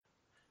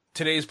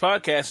Today's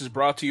podcast is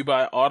brought to you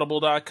by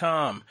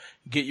Audible.com.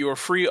 Get your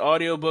free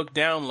audiobook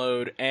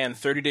download and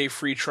 30-day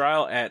free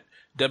trial at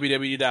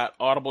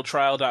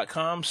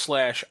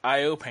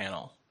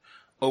www.audibletrial.com/iopanel.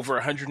 Over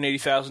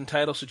 180,000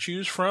 titles to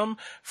choose from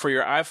for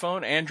your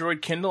iPhone,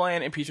 Android, Kindle,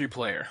 and MP3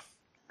 player.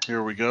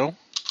 Here we go.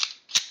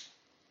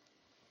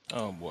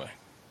 Oh, boy.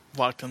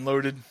 Locked and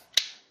loaded.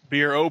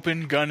 Beer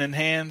open, gun in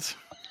hands.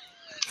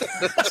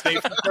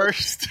 Safety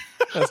first.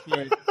 That's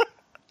great.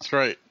 That's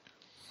right.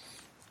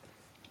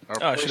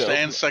 Our First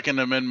and Second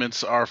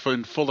Amendments are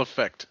in full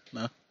effect.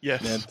 No?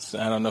 Yes.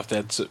 I don't know if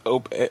that's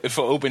if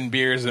open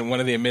beer is in one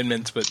of the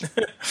amendments, but...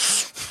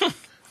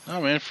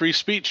 Oh, man. Free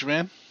speech,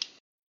 man.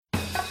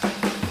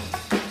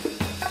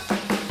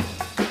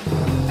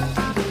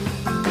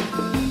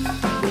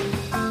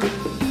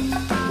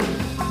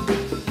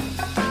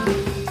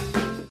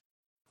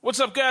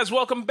 What's up, guys?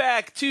 Welcome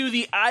back to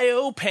the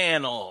I.O.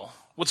 panel.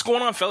 What's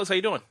going on, fellas? How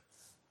you doing?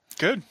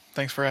 Good.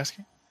 Thanks for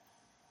asking.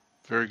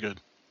 Very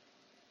good.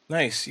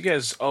 Nice. You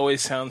guys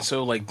always sound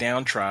so, like,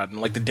 downtrodden,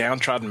 like the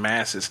downtrodden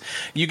masses.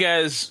 You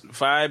guys'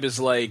 vibe is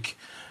like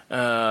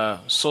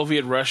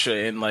Soviet Russia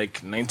in,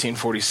 like,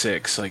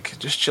 1946. Like,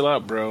 just chill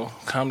out, bro.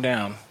 Calm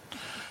down.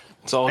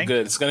 It's all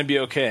good. It's going to be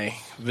okay.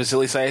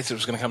 Vasily Zaitsev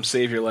is going to come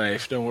save your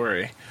life. Don't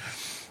worry.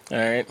 All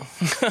right?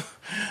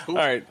 All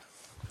right.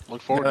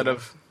 Look forward to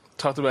it.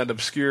 Talked about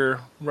obscure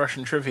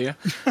Russian trivia.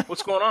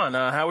 What's going on?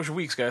 How was your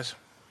weeks, guys?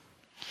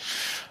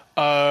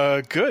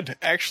 Good.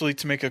 Actually,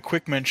 to make a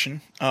quick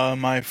mention,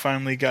 I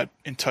finally got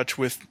in touch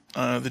with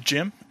the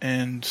gym,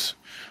 and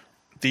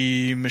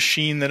the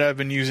machine that I've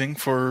been using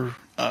for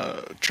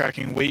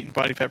tracking weight and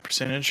body fat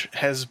percentage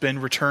has been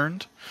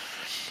returned.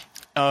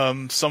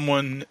 The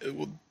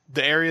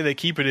area they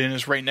keep it in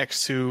is right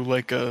next to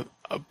like a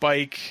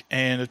bike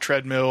and a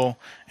treadmill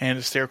and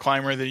a stair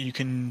climber that you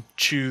can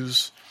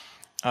choose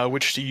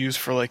which to use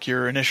for like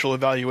your initial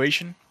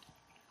evaluation.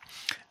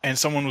 And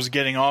someone was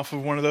getting off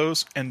of one of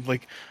those and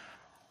like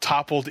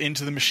toppled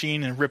into the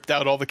machine and ripped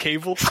out all the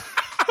cables.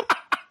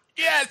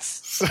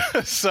 Yes!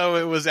 So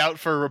it was out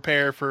for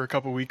repair for a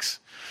couple weeks.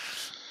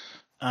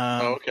 Okay,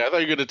 I thought you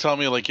were going to tell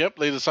me, like, yep,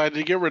 they decided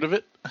to get rid of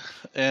it,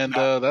 and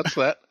that's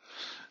that.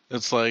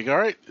 It's like, all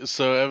right,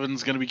 so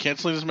Evan's going to be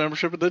canceling his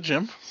membership at the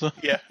gym. So.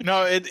 Yeah,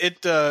 no,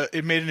 it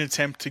made an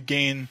attempt to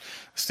gain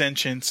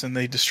sentience, and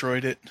they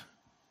destroyed it.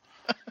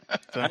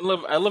 So. I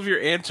love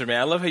your answer,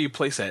 man. I love how you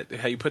place that,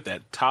 how you put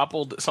that.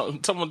 Toppled,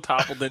 someone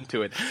toppled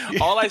into it.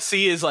 All I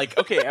see is like,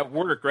 okay, at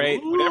work,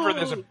 right? Whenever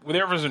there's an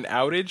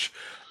outage,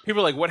 people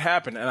are like, what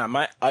happened? And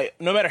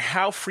no matter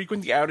how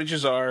frequent the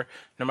outages are,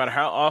 no matter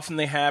how often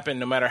they happen,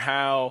 no matter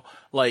how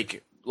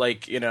like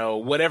you know,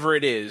 whatever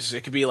it is,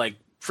 it could be like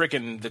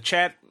freaking the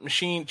chat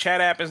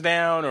app is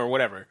down or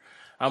whatever.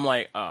 I'm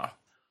like, a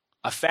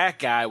fat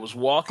guy was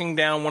walking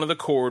down one of the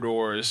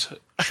corridors,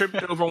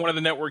 tripped over one of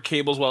the network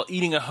cables while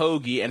eating a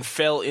hoagie, and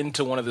fell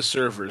into one of the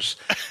servers,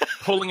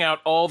 pulling out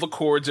all the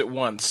cords at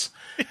once.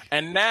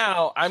 And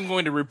now I'm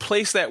going to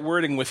replace that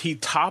wording with he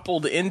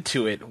toppled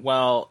into it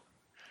while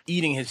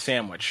eating his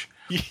sandwich.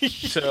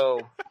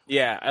 So,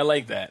 yeah, I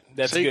like that.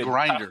 That's Say good.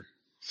 grinder.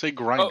 Say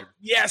grinder. Oh,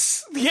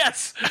 yes.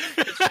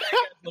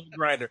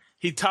 Grinder.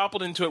 He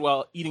toppled into it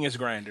while eating his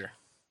grinder.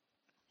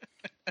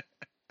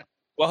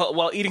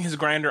 While eating his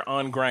grinder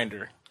on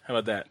Grindr. How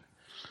about that?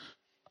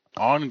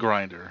 On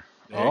Grindr.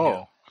 There you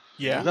go.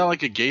 Yeah. Isn't that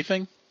like a gay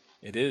thing?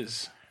 It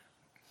is.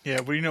 Yeah,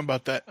 what do you know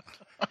about that?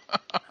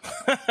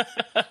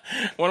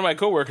 One of my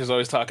coworkers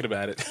always talking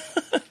about it.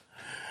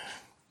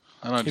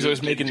 I don't know. He's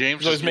always making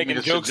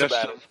jokes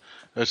about it.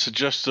 A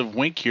suggestive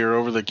wink here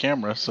over the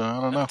camera, so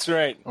I don't know. That's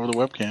right. Over the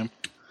webcam.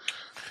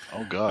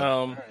 Oh,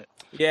 God.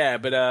 Yeah,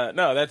 but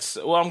no,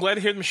 I'm glad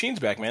to hear the machine's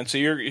back, man. So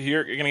you're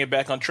gonna get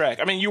back on track.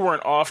 I mean, you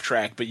weren't off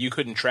track, but you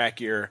couldn't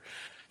track your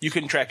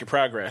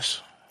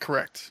progress.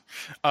 Correct.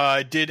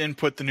 I did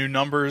input the new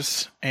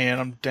numbers,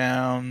 and I'm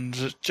down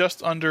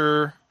just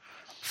under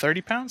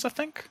 30 pounds, I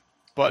think.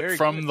 But Very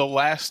from good. the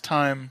last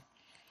time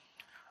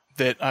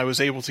that I was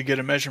able to get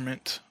a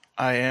measurement,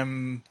 I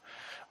am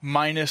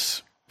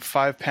minus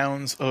 5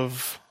 pounds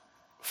of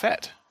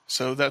fat.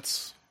 So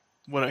that's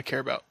what I care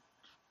about.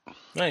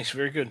 Nice,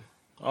 very good.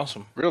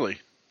 Awesome. Really?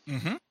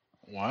 Mm-hmm.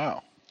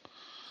 Wow.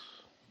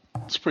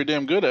 That's pretty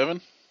damn good,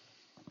 Evan.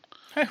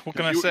 Hey, what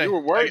can I say? You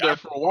were worried there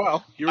for a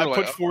while. I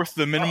put forth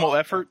the minimal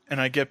effort, and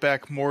I get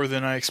back more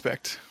than I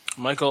expect.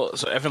 So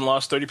Evan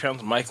lost 30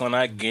 pounds. Michael and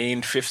I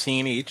gained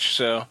 15 each,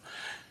 so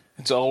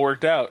it's all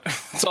worked out.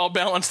 It's all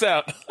balanced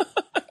out.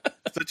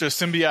 Such a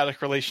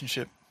symbiotic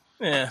relationship.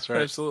 Yeah, that's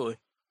right. Absolutely.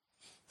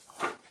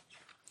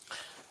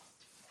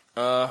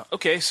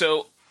 Okay,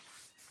 so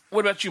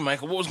what about you,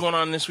 Michael? What was going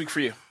on this week for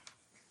you?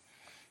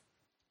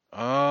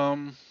 Not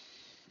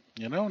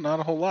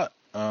a whole lot.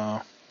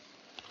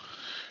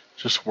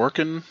 Just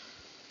working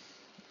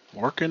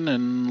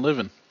and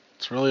living.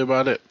 That's really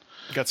about it.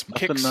 Got some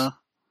kicks.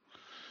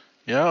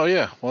 Yeah, oh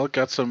yeah. Well,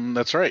 got some.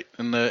 That's right.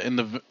 In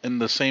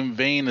the same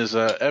vein as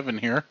Evan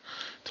here,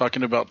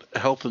 talking about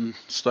health and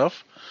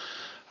stuff.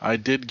 I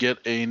did get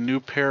a new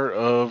pair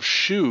of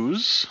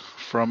shoes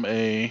from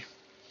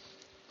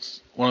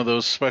one of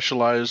those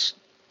specialized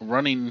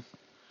running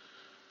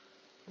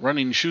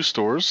shoe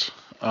stores.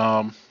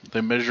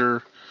 They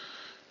measure,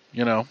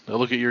 they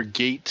look at your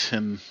gait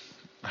and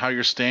how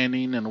you're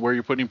standing and where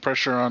you're putting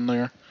pressure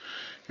on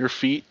your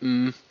feet,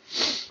 and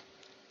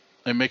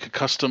they make a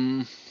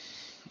custom.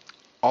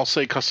 I'll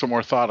say custom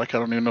orthotic. I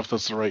don't even know if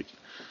that's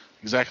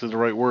exactly the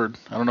right word.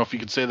 I don't know if you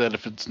could say that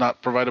if it's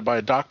not provided by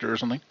a doctor or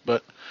something,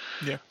 but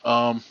yeah,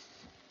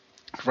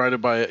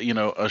 provided by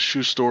a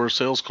shoe store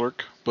sales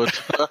clerk, but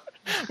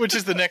which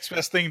is the next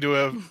best thing to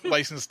a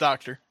licensed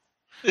doctor.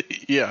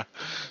 Yeah,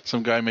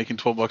 some guy making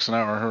 $12 an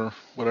hour or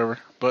whatever.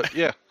 But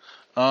yeah,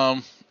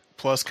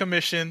 plus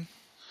commission.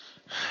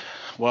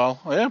 Well,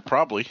 yeah,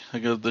 probably.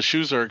 The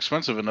shoes are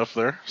expensive enough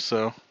there.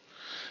 So,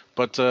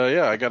 but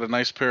yeah, I got a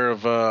nice pair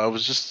of. I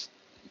was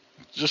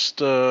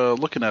just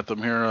looking at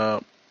them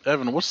here.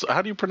 Evan,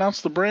 how do you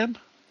pronounce the brand?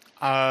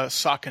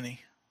 Saucony.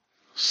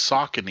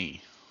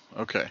 Saucony.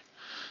 Okay,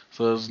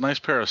 so there's a nice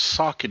pair of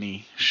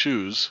Saucony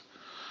shoes.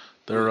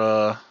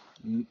 They're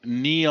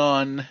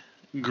neon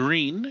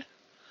green.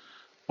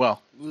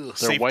 Well, they're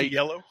Safety white.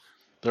 Yellow.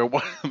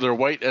 They're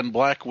white and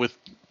black with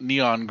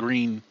neon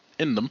green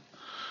in them.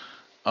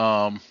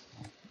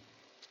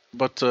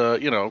 But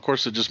of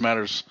course, it just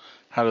matters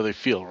how do they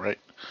feel, right?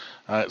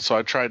 So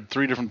I tried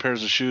 3 different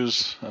pairs of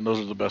shoes, and those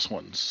are the best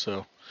ones.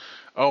 So,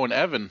 and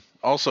Evan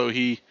also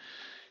he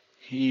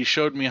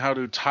showed me how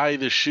to tie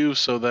the shoe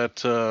so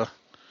that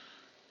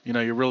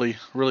you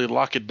really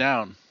lock it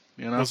down.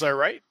 Was that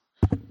right?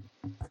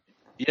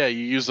 Yeah,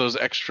 you use those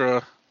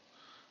extra.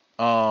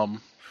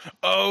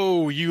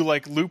 Oh, you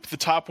loop the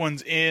top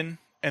ones in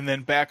and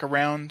then back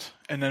around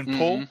and then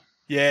pull? Mm-hmm.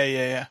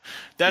 Yeah.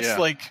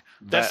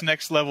 That's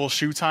next level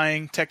shoe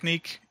tying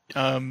technique.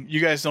 You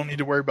guys don't need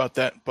to worry about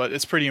that, but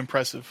it's pretty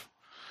impressive.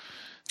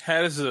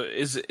 How does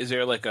is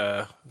there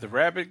the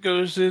rabbit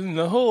goes in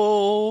the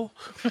hole,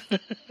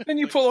 and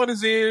you pull on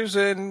his ears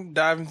and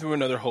dive him through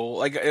another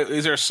hole?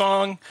 Is there a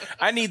song?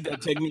 I need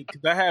that technique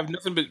because I have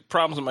nothing but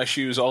problems with my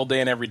shoes all day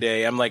and every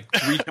day. I'm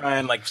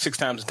retying 6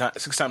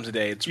 times a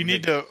day. You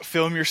need to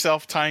film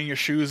yourself tying your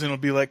shoes, and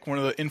it'll be like one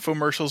of the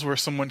infomercials where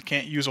someone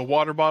can't use a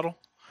water bottle.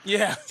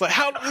 Yeah, it's like,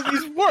 how do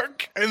these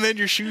work? And then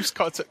your shoes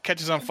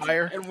catches on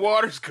fire, and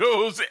water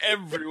goes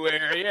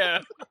everywhere.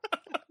 Yeah.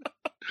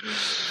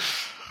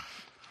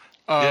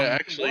 Yeah,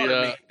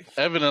 actually,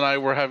 Evan and I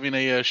were having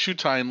a shoe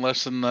tying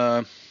lesson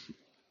over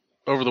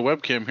the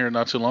webcam here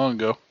not too long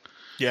ago.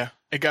 Yeah,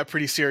 it got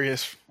pretty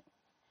serious.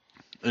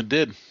 It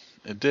did.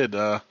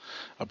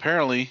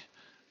 Apparently,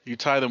 you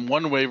tie them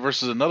one way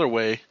versus another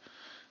way,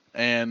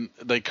 and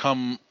they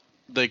come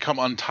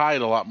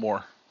untied a lot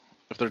more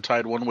if they're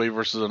tied one way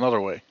versus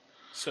another way.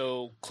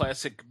 So,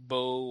 classic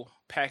bow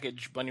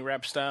package bunny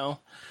wrap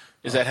style.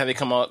 Is that how they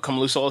come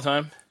loose all the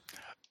time?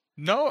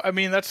 No, I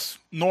mean that's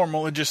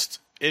normal.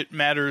 It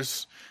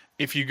matters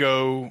if you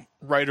go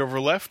right over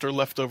left or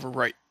left over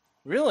right.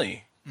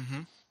 Really?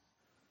 Mm-hmm.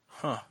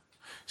 Huh.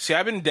 See,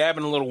 I've been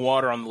dabbing a little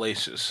water on the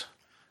laces.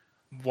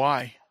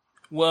 Why?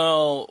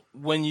 Well,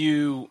 when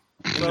you...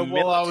 I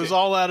was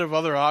all out of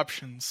other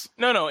options.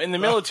 No. In the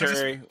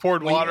military...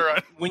 poured water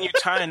on... When you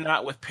tie a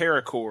knot with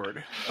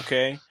paracord,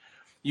 okay,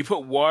 you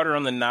put water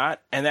on the knot,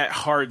 and that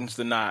hardens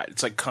the knot.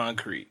 It's like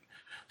concrete.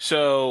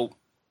 So,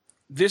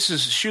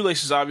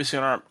 shoelaces obviously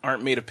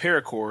aren't made of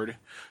paracord,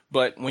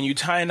 but when you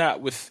tie a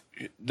knot with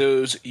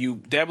those, you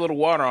dab a little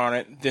water on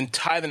it, then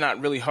tie the knot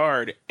really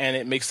hard, and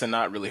it makes the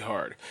knot really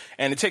hard.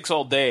 And it takes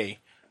all day,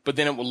 but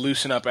then it will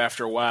loosen up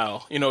after a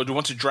while.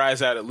 Once it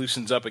dries out, it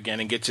loosens up again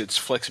and gets its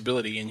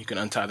flexibility, and you can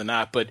untie the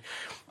knot. But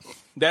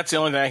that's the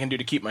only thing I can do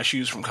to keep my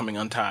shoes from coming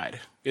untied.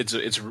 It's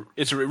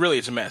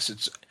a mess.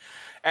 It's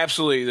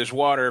absolutely, there's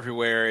water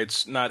everywhere.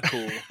 It's not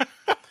cool.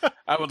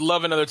 I would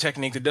love another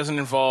technique that doesn't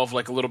involve a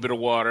little bit of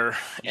water.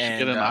 You should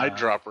get an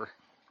eyedropper.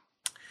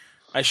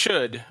 I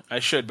should,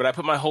 but I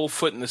put my whole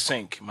foot in the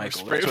sink,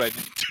 Michael. That's what I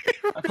did.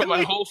 I put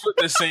my whole foot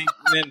in the sink,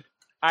 and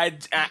then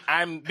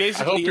I'm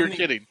basically... I hope you're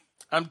kidding.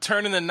 I'm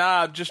turning the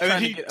knob, just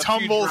trying to get a few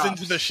drops. He tumbles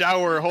into the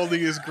shower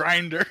holding his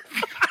grinder.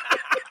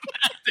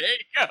 There you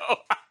go.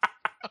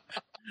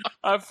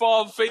 I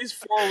fall face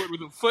forward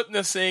with a foot in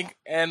the sink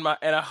and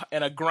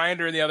a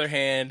grinder in the other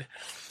hand.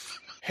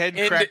 Head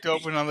cracked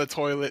open on the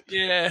toilet.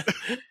 Yeah.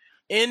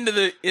 into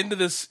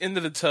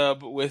the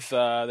tub with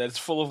that's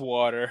full of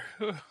water.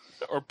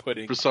 Or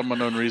pudding for some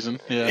unknown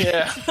reason.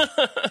 Yeah.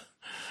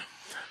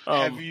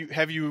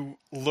 Have you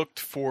looked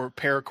for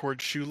paracord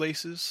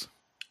shoelaces?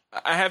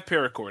 I have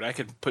paracord.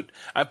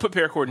 I've put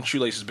paracord in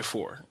shoelaces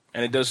before,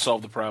 and it does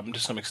solve the problem to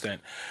some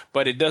extent.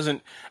 But it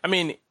doesn't. I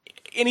mean,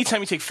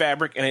 anytime you take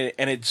fabric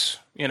and it's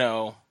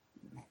a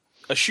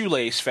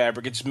shoelace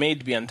fabric, it's made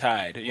to be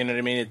untied. You know what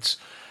I mean?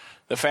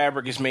 The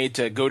fabric is made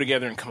to go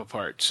together and come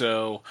apart.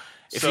 So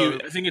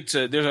I think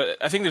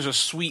there's a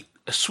sweet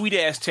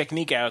ass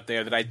technique out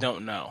there that I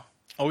don't know.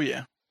 Oh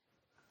yeah.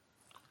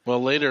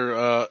 Well,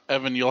 later,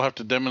 Evan, you'll have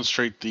to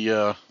demonstrate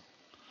the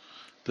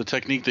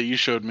technique that you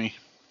showed me.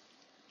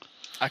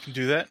 I can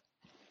do that.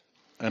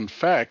 In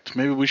fact,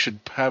 maybe we should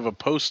have a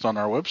post on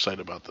our website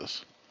about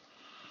this.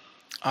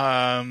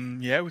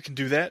 Yeah, we can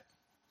do that.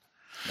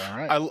 All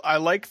right. I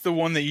like the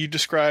one that you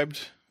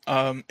described.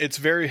 It's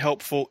very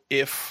helpful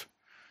if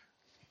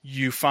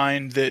you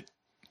find that,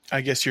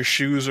 I guess, your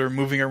shoes are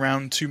moving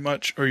around too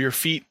much, or your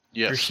feet,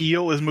 your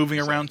heel is moving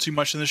around too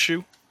much in the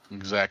shoe.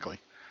 Exactly.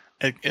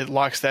 It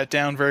locks that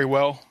down very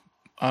well.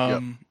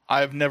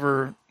 I've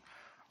never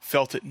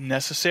felt it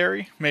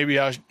necessary. Maybe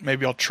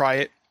I'll try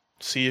it,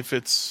 see if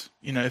it's,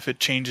 if it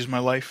changes my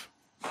life.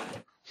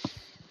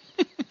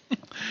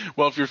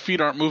 Well, if your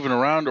feet aren't moving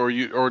around or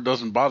it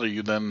doesn't bother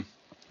you, then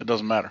it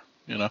doesn't matter,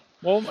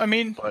 Well, I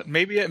mean,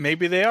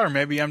 maybe they are.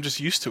 Maybe I'm just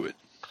used to it.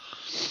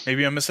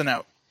 Maybe I'm missing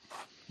out.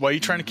 Why are you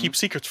trying to keep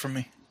secrets from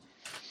me?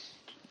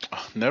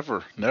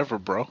 Never,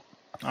 bro.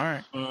 All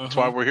right. That's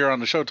why we're here on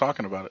the show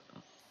talking about it.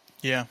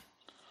 Yeah.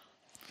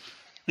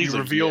 You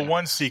reveal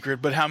one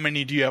secret, but how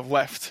many do you have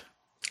left?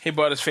 He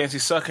bought his fancy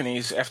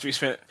Succanese after he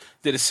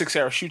did a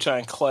 6-hour shoe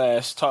tying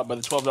class taught by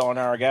the $12 an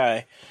hour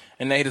guy,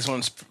 and now he doesn't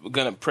want to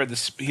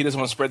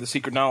spread the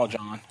secret knowledge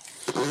on.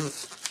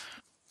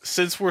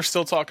 Since we're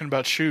still talking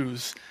about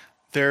shoes,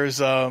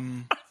 there's I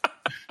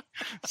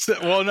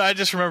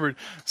just remembered.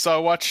 So I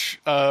watch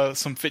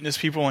some fitness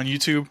people on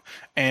YouTube,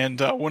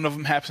 and one of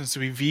them happens to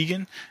be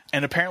vegan,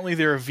 and apparently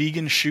there are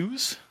vegan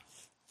shoes.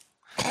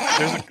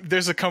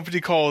 There's a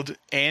company called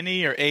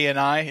Annie, or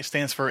ANI. It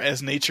stands for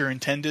As Nature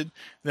Intended.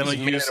 They don't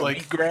use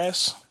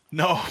wheatgrass.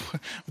 No,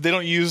 they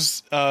don't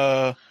use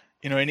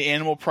any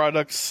animal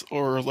products,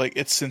 or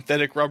it's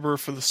synthetic rubber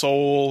for the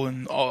sole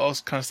and all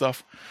this kind of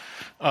stuff.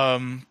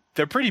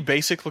 They're pretty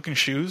basic looking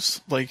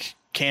shoes, like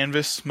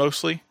canvas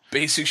mostly.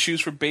 Basic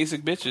shoes for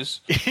basic bitches.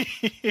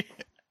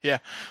 Yeah,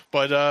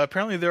 but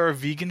apparently there are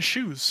vegan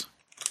shoes.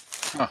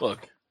 Huh.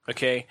 Look,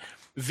 okay,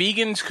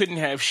 vegans couldn't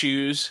have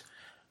shoes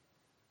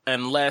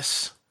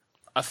unless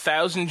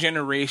 1,000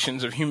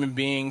 generations of human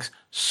beings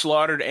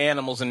slaughtered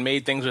animals and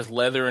made things with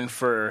leather and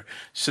fur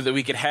so that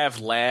we could have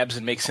labs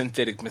and make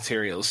synthetic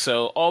materials.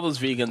 So all those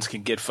vegans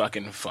can get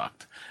fucking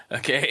fucked.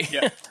 Okay?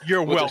 Yeah.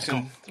 You're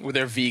welcome. With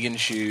their vegan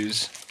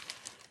shoes.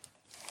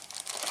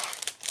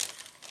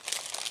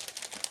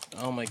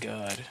 Oh my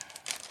god.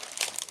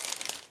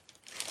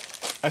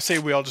 I say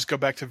we all just go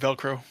back to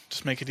Velcro.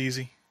 Just make it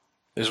easy.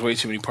 There's way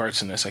too many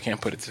parts in this. I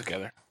can't put it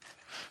together.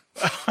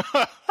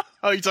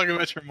 Oh, you talking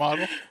about your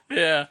model?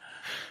 Yeah.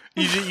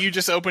 You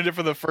just opened it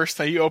for the first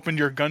time. You opened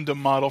your Gundam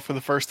model for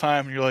the first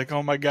time, and you're like,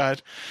 "Oh my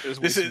god,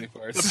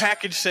 the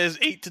package says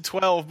 8 to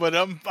 12, but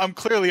I'm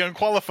clearly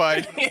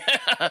unqualified."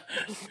 Yeah.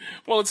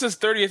 Well, it says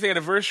 30th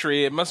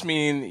anniversary. It must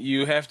mean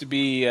you have to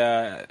be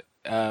I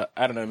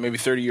don't know, maybe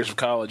 30 years of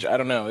college. I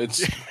don't know.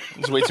 It's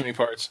way too many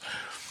parts.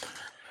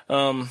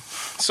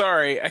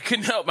 Sorry, I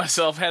couldn't help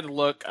myself. Had to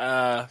look.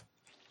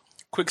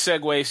 Quick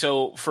segue.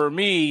 So for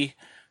me,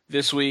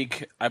 this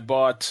week I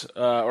bought,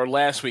 or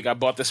last week I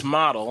bought this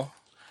model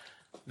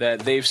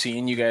that they've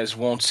seen. You guys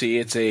won't see.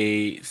 It's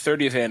a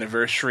 30th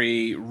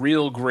anniversary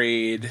real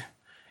grade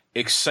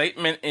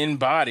Excitement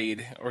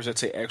Embodied, or does that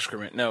say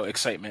excrement? No,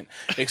 Excitement.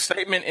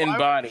 Excitement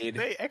Embodied.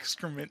 Why would you say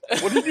excrement?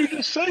 What did you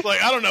just say?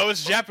 I don't know.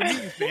 It's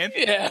Japanese, man.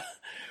 Yeah.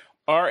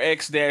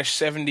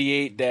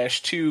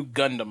 RX-78-2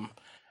 Gundam.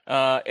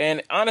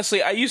 And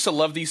honestly, I used to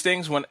love these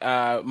things when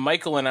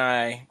Michael and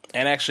I,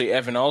 and actually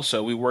Evan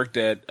also, we worked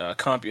at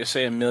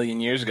CompUSA a million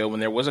years ago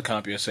when there was a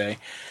CompUSA.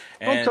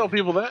 Don't tell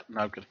people that.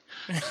 No, I'm kidding.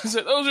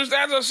 So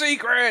that's a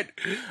secret.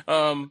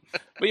 But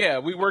yeah,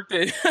 we worked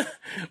at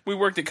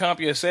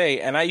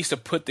CompUSA, and I used to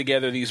put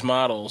together these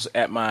models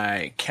at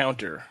my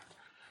counter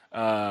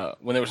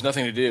when there was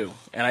nothing to do,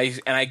 and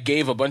I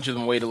gave a bunch of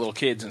them away to little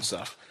kids and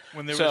stuff.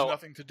 When there was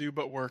nothing to do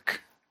but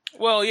work.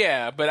 Well,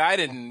 yeah, but I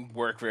didn't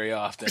work very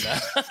often.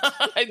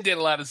 I did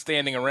a lot of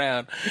standing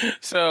around.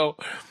 So,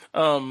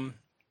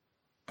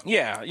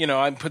 yeah,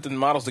 I put the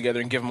models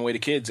together and give them away to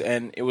kids,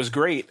 and it was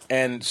great.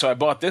 And so I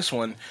bought this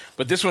one,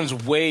 but this one's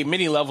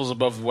many levels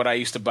above what I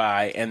used to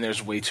buy, and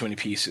there's way too many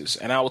pieces.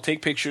 And I will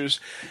take pictures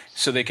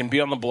so they can be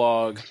on the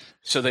blog,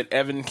 so that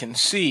Evan can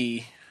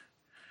see,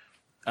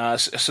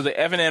 so that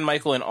Evan and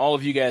Michael and all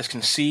of you guys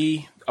can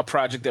see a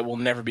project that will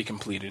never be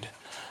completed.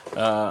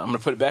 I'm going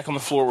to put it back on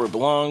the floor where it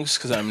belongs,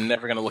 because I'm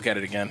never going to look at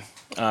it again,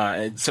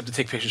 except to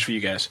take pictures for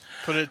you guys.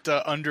 Put it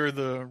under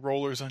the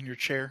rollers on your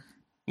chair.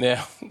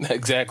 Yeah,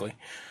 exactly.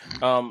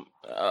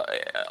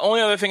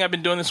 Only other thing I've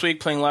been doing this week,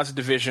 playing lots of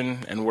Division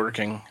and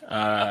working.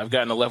 I've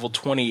gotten to level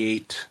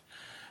 28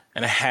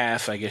 and a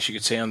half, I guess you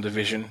could say, on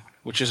Division,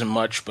 which isn't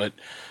much, but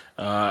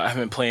I've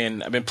been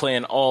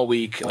playing all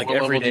week, what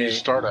every level day. do you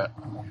start at?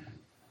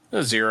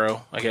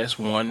 0, I guess,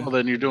 1. Well,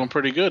 then you're doing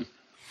pretty good.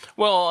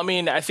 Well, I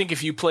mean, I think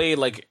if you played,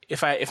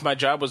 if my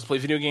job was to play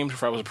video games,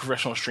 if I was a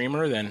professional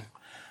streamer, then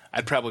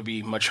I'd probably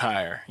be much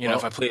higher,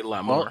 if I played a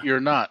lot more. Well, you're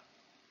not,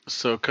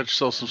 so cut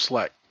yourself some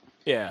slack.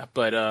 Yeah,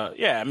 but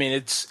yeah, I mean,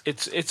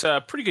 it's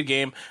a pretty good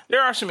game.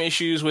 There are some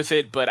issues with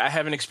it, but I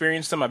haven't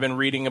experienced them. I've been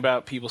reading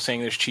about people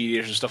saying there's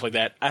cheaters and stuff like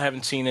that. I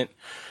haven't seen it.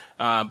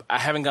 I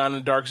haven't gone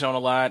to Dark Zone a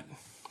lot,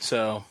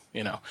 so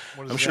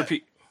I'm sure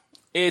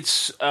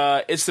it's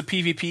the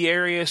PvP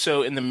area,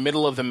 so in the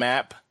middle of the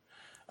map,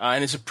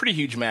 and it's a pretty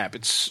huge map.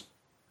 It's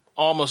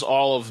almost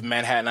all of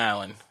Manhattan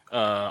Island.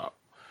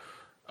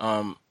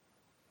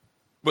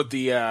 But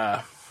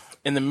the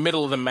in the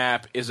middle of the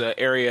map is an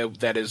area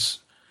that is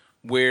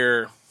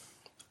where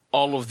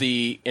all of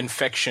the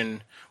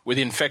infection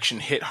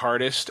hit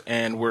hardest,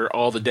 and where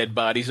all the dead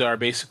bodies are,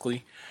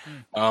 basically.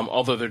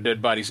 Although there are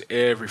dead bodies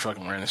every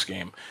fucking where in this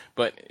game,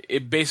 but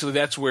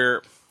that's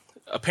where,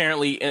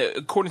 apparently,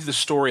 according to the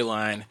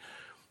storyline,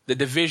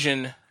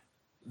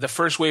 the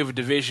first wave of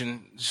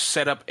Division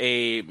set up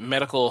a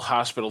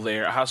hospital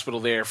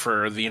there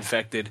for the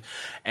infected,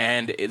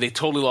 and they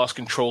totally lost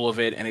control of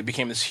it, and it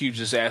became this huge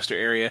disaster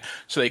area.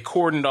 So they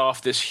cordoned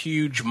off this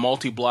huge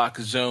multi-block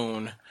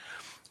zone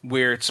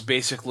where it's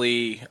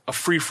basically a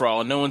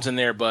free-for-all, and no one's in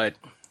there but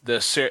the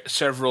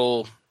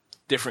several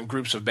different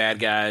groups of bad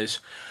guys,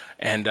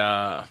 and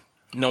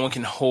no one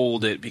can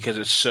hold it because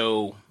it's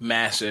so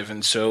massive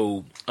and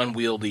so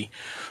unwieldy.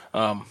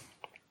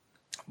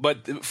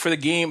 But for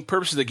the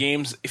purpose of the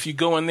games, if you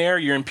go in there,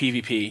 you're in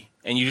PvP,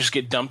 and you just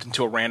get dumped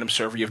into a random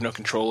server. You have no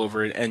control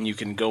over it, and you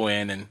can go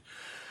in, and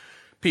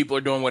people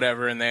are doing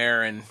whatever in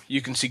there, and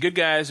you can see good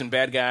guys and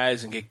bad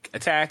guys and get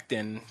attacked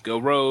and go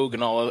rogue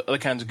and all other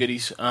kinds of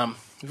goodies.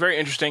 Very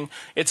interesting.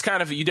 It's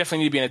kind of, you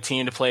definitely need to be in a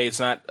team to play. It's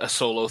not a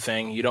solo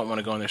thing. You don't want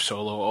to go in there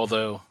solo,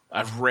 although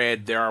I've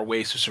read there are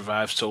ways to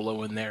survive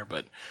solo in there,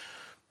 but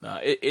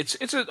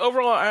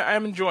overall,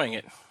 I'm enjoying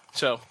it.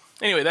 So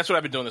anyway, that's what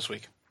I've been doing this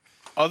week.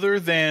 Other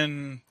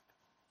than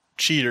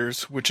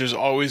cheaters, which is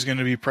always going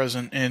to be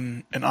present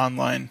in an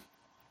online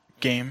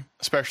game,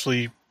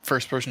 especially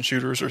first-person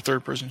shooters or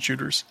third-person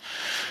shooters,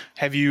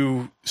 have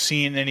you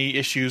seen any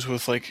issues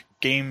with like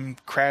game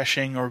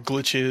crashing or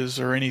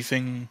glitches or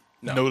anything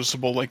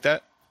noticeable like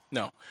that?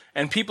 No.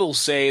 And people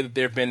say that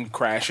there have been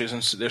crashes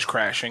and there's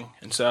crashing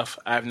and stuff.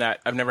 I've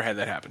never had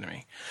that happen to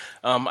me.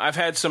 I've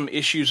had some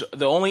issues.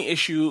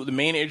 The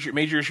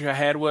major issue I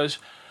had was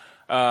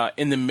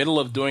in the middle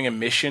of doing a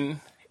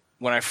mission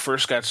when I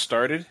first got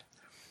started.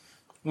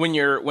 When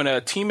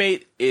a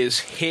teammate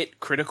is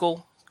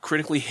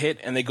critically hit,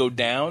 and they go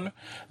down,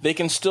 they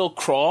can still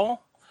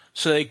crawl.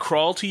 So they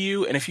crawl to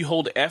you, and if you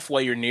hold F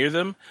while you're near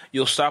them,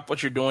 you'll stop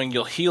what you're doing,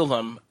 you'll heal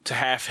them to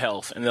half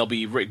health, and they'll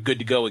be good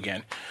to go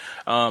again.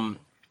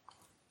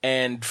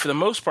 And for the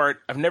most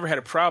part, I've never had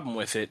a problem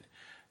with it.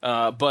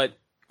 But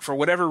for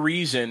whatever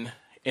reason,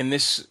 in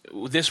this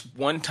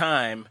one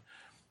time,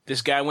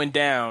 this guy went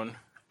down.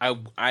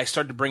 I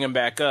started to bring him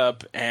back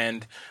up,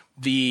 and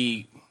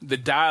the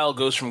dial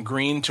goes from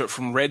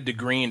red to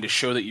green to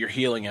show that you're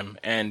healing him,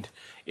 and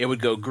it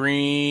would go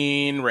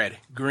green, red,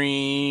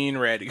 green,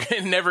 red. He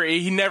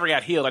never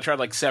got healed. I tried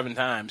like 7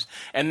 times,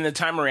 and then the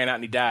timer ran out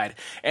and he died.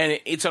 And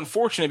it's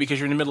unfortunate because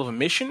you're in the middle of a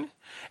mission,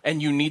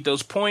 and you need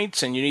those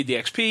points, and you need the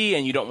XP,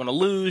 and you don't want to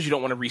lose, you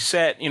don't want to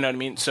reset. You know what I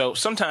mean? So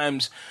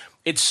sometimes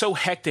it's so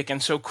hectic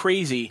and so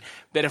crazy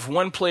that if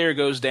one player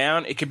goes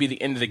down, it could be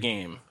the end of the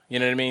game. You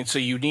know what I mean? So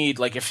you need,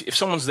 like, if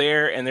someone's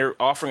there and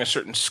they're offering a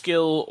certain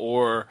skill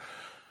or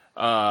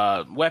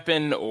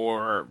weapon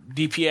or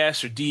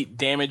DPS or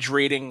damage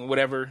rating,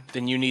 whatever,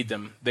 then you need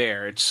them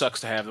there. It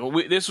sucks to have them.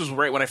 This was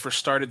right when I first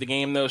started the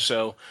game, though,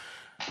 so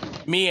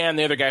me and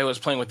the other guy who I was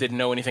playing with didn't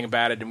know anything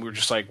about it, and we were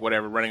just like,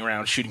 whatever, running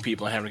around, shooting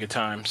people and having a good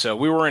time. So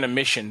we were in a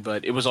mission,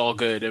 but it was all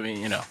good. I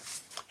mean,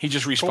 he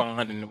just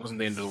respawned, and it wasn't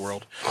the end of the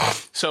world.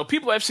 So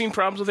people have seen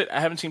problems with it.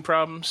 I haven't seen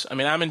problems. I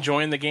mean, I'm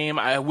enjoying the game.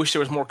 I wish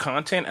there was more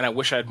content, and I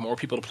wish I had more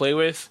people to play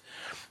with.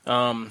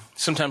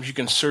 Sometimes you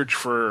can search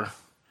for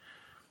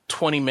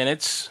 20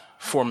 minutes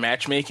for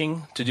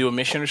matchmaking to do a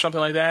mission or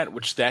something like that,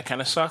 which that kind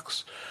of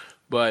sucks.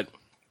 But,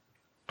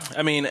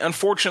 I mean,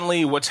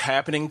 unfortunately, what's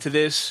happening to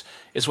this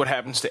is what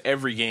happens to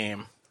every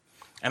game.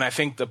 And I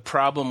think the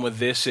problem with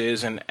this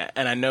is, and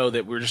I know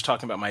that we're just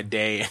talking about my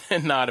day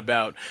and not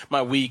about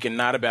my week and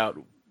not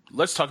about,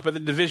 let's talk about the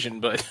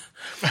Division, but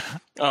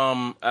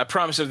I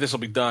promise that this will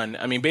be done.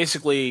 I mean,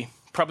 basically,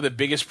 probably the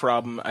biggest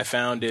problem I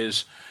found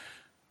is,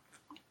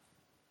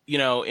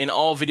 in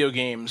all video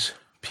games,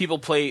 people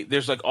play,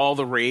 there's like all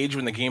the rage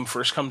when the game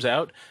first comes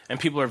out, and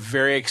people are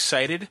very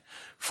excited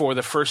for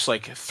the first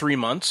 3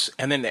 months,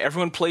 and then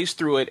everyone plays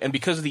through it, and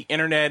because of the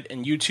internet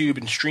and YouTube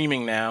and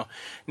streaming now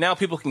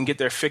people can get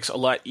their fix a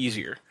lot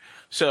easier.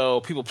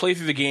 So people play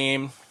through the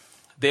game,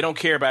 they don't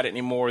care about it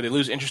anymore, they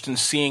lose interest in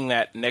seeing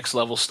that next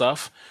level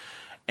stuff,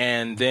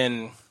 and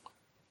then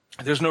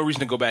there's no reason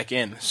to go back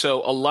in.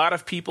 So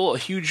a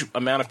huge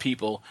amount of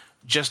people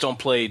just don't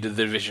play the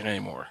Division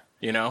anymore,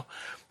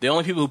 The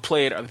only people who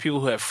play it are the people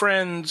who have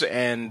friends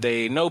and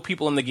they know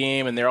people in the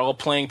game and they're all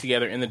playing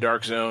together in the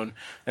Dark Zone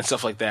and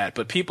stuff like that.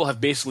 But people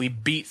have basically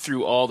beat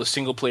through all the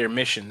single-player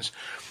missions.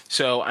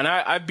 So, and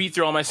I beat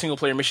through all my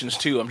single-player missions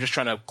too. I'm just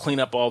trying to clean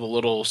up all the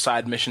little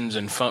side missions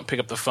and pick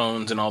up the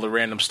phones and all the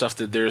random stuff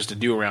that there is to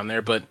do around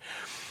there. But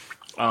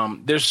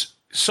there's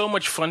so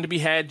much fun to be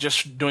had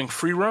just doing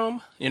free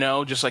roam,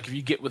 just like if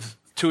you get with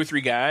 2 or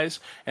 3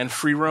 guys and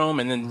free roam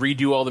and then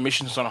redo all the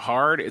missions on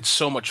hard, it's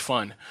so much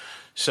fun.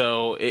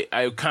 So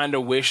I kind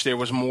of wish there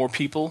was more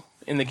people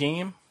in the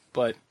game,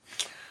 but,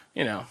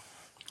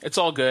 it's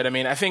all good. I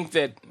mean, I think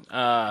that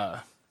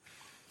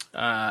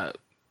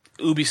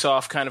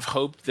Ubisoft kind of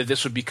hoped that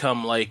this would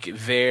become like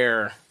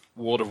their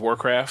World of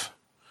Warcraft,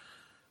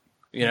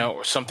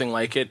 or something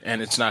like it,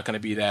 and it's not going to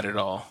be that at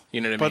all.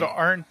 You know what I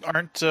mean? But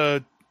aren't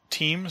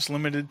teams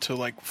limited to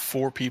like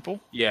 4 people?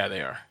 Yeah,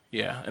 they are.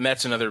 Yeah, and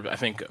that's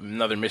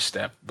another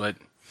misstep, but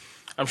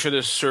I'm sure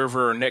there's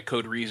server or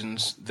netcode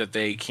reasons that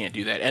they can't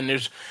do that. And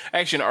there's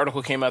actually an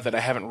article came out that I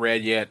haven't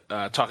read yet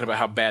talking about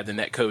how bad the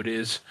netcode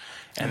is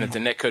and that the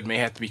netcode may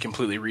have to be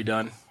completely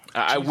redone.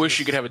 I wish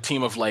you could have a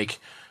team of like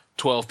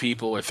 12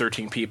 people or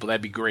 13 people.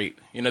 That'd be great.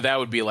 That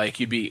would be like,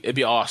 it'd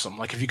be awesome.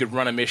 Like if you could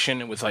run a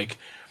mission with like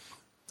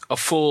a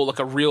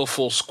real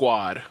full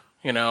squad,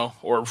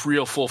 or a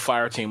real full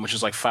fire team, which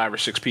is like 5 or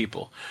 6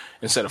 people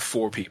instead of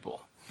 4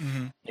 people.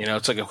 Mm-hmm.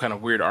 It's like a kind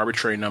of weird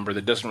arbitrary number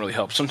that doesn't really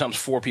help. Sometimes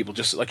 4 people,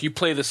 just like you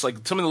play this,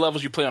 like some of the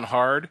levels you play on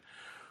hard,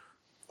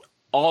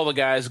 all the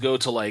guys go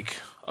to like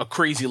a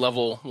crazy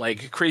level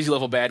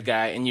bad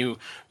guy, and you're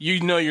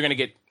going to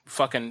get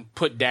fucking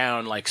put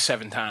down like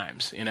 7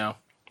 times,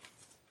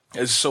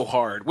 It's so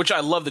hard, which I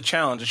love the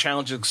challenge. The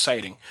challenge is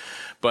exciting,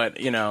 but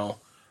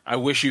I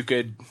wish you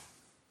could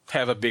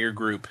have a bigger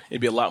group. It'd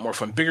be a lot more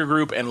fun. Bigger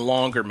group and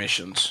longer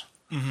missions.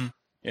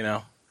 Mm-hmm.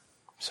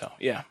 So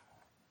yeah.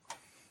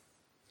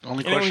 The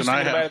only question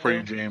I have for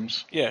you,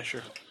 James. Yeah,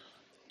 sure.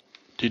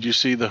 Did you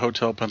see the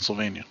Hotel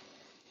Pennsylvania?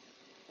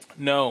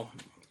 No.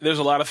 There's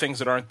a lot of things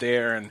that aren't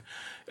there, and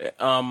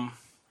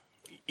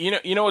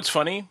you know what's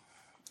funny?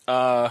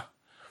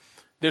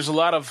 There's a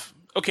lot of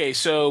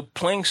so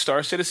playing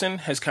Star Citizen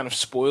has kind of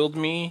spoiled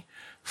me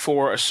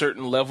for a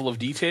certain level of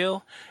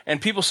detail, and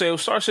people say, "Oh,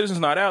 Star Citizen's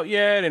not out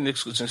yet, and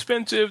it's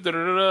expensive,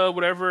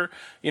 whatever."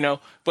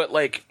 But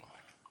like,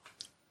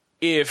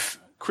 if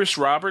Chris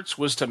Roberts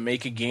was to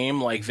make a game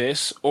like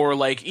this, or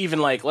like even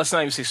like, let's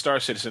not even say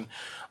Star Citizen,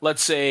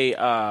 let's say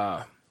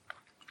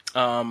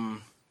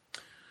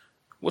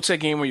what's that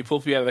game where you pull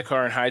people out of the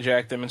car and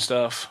hijack them and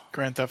stuff?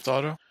 Grand Theft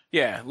Auto?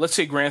 Yeah, let's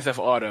say Grand Theft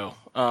Auto,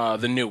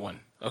 the new one,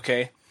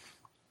 okay?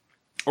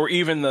 Or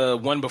even the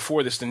one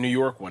before this, the New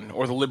York one,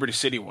 or the Liberty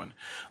City one.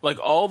 Like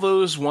all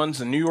those ones,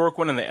 the New York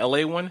one and the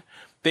LA one,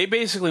 they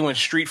basically went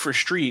street for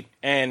street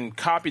and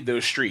copied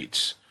those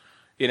streets.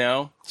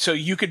 So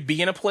you could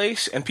be in a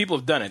place, and people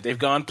have done it. They've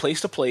gone place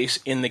to place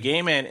in the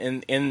game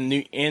and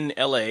in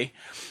LA,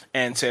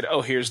 and said,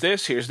 "Oh, here's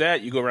this, here's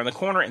that." You go around the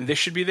corner, and this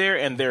should be there,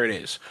 and there it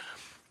is.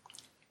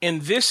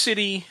 In this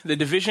city, the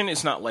Division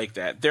is not like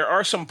that. There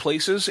are some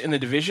places in the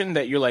Division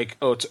that you're like,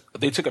 "Oh,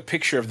 they took a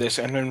picture of this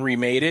and then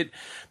remade it,"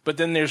 but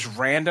then there's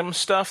random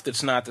stuff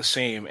that's not the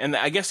same. And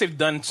I guess they've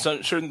done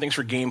certain things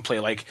for gameplay,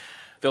 like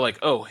they're like,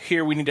 "Oh,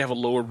 here we need to have a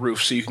lower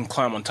roof so you can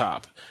climb on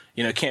top.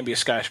 It can't be a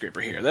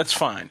skyscraper here." That's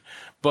fine.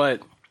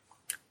 But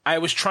I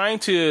was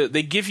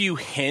they give you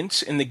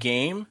hints in the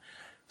game.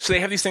 So they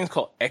have these things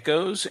called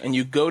echoes, and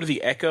you go to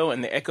the echo,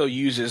 and the echo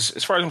uses,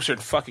 as far as I'm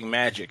concerned, fucking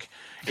magic.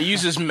 It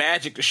uses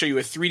magic to show you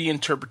a 3D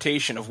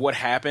interpretation of what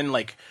happened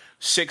like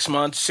 6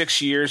 months, 6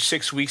 years,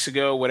 6 weeks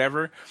ago,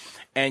 whatever.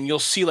 And you'll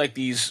see like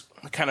these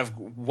kind of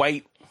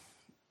white,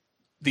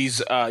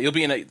 you'll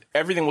be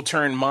everything will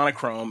turn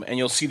monochrome, and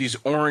you'll see these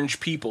orange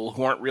people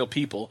who aren't real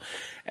people,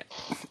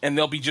 and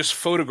they'll be just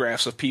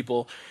photographs of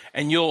people,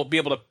 and you'll be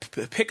able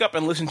to pick up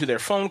and listen to their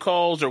phone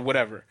calls or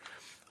whatever.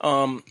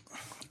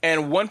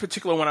 And one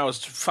particular one I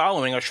was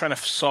following, I was trying to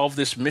solve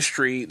this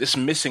mystery, this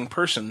missing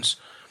persons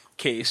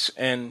case,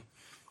 and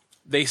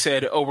they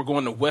said, "Oh, we're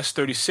going to West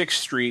 36th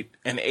Street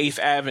and 8th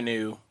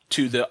Avenue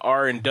to the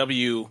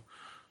R&W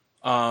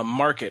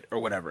market or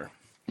whatever."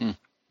 Mm.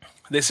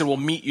 They said, "We'll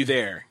meet you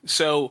there."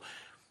 So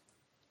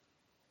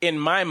in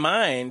my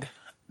mind,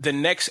 the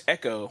next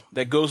echo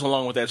that goes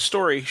along with that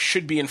story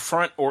should be in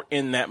front or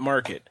in that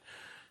market.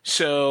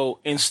 So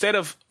instead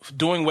of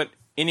doing what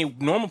any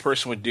normal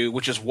person would do,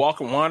 which is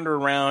wander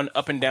around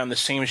up and down the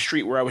same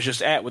street where I was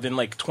just at within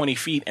like 20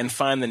 feet and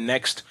find the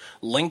next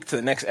link to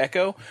the next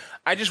echo,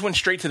 I just went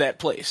straight to that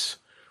place.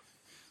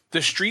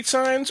 The street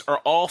signs are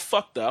all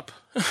fucked up.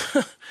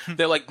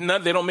 They're like,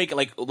 they don't make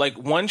it like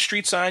one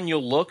street sign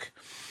you'll look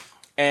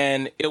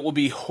and it will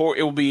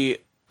be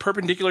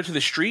perpendicular to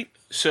the street.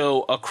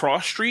 So a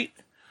cross street,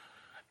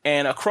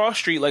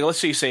 like let's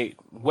say you say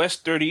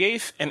West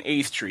 38th and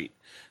 8th Street.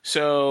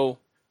 So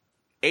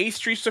 8th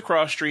Street's the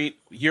cross street,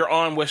 you're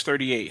on West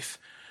 38th.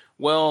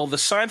 Well, the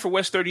sign for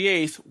West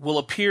 38th will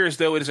appear as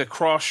though it is a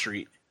cross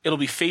street. It'll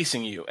be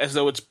facing you as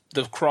though it's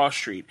the cross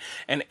street.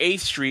 And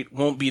 8th Street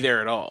won't be there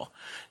at all.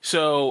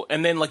 So,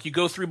 and then like you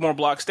go 3 more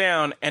blocks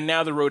down, and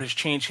now the road has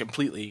changed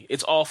completely.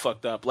 It's all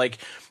fucked up. Like,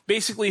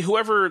 basically,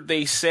 whoever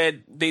they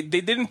said, they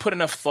didn't put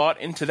enough thought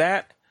into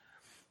that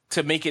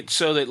to make it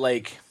so that,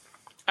 like,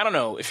 I don't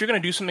know, if you're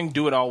going to do something,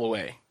 do it all the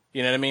way.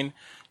 You know what I mean?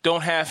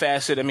 Don't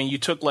half-ass it. I mean, you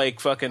took like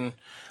fucking,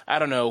 I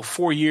don't know,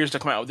 4 years to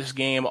come out with this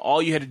game.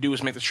 All you had to do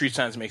was make the street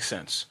signs make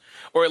sense.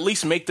 Or at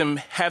least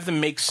have them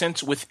make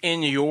sense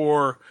within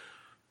your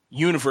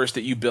universe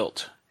that you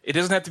built. It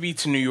doesn't have to be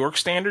to New York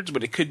standards,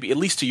 but it could be at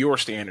least to your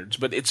standards.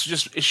 But it's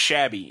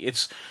shabby.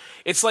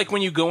 It's like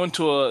when you go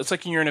it's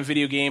like when you're in a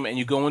video game and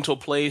you go into a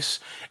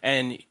place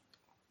and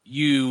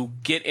you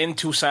get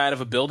into side of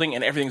a building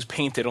and everything's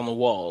painted on the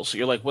walls.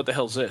 You're like, what the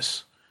hell's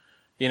this?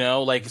 You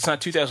know, like it's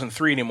not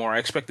 2003 anymore. I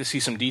expect to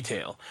see some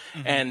detail.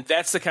 And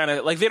that's the kind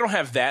of, like, they don't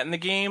have that in the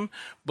game,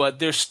 but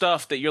there's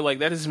stuff that you're like,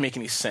 that doesn't make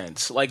any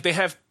sense. Like, they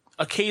have,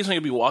 occasionally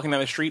you'll be walking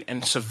down the street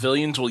and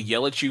civilians will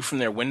yell at you from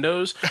their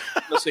windows.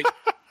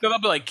 They'll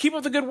be like, keep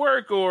up the good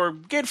work, or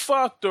get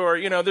fucked, or,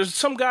 you know, there's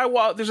some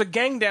guy, there's a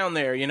gang down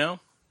there, you know?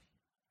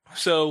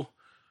 So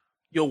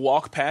you'll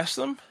walk past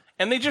them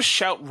and they just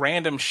shout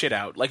random shit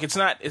out. Like, it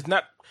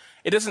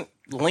doesn't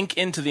link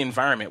into the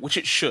environment, which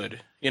it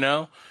should, you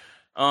know?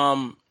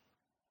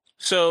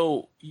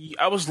 So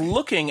I was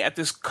looking at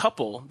this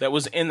couple that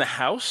was in the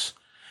house,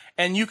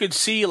 and you could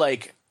see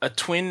like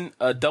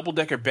a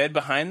double-decker bed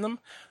behind them,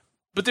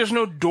 but there's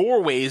no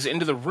doorways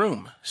into the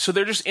room. So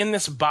they're just in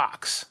this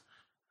box,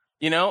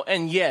 you know?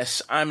 And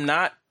yes, I'm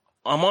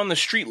on the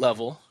street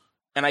level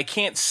and I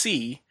can't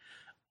see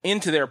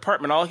into their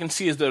apartment. All I can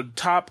see is the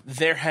top,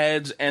 their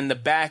heads, and the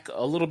back,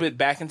 a little bit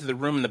back into the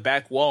room and the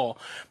back wall,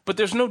 but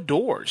there's no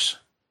doors.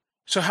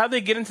 So how'd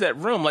they get into that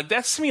room? Like,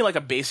 that's to me like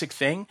a basic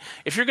thing.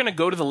 If you're going to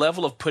go to the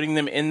level of putting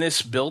them in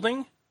this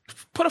building,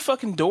 put a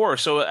fucking door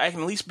so I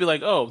can at least be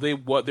like, oh,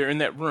 they're in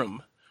that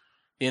room.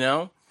 You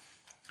know?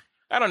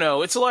 I don't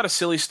know. It's a lot of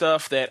silly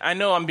stuff that I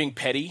know I'm being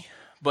petty,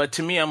 but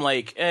to me, I'm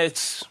like,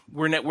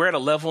 we're at a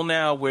level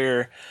now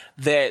where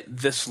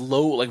this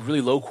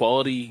really low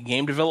quality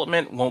game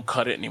development won't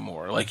cut it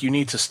anymore. Like, you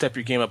need to step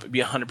your game up and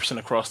be 100%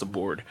 across the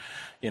board,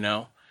 you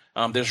know?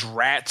 There's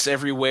rats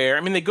everywhere.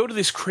 I mean, they go to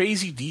this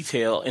crazy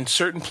detail in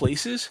certain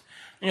places,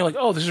 and you're like,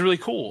 oh, this is really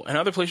cool. And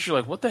other places, you're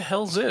like, what the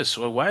hell's this?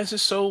 Well, why is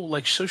this so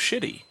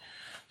shitty?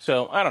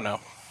 So, I don't know.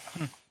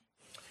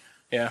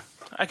 Yeah,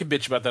 I could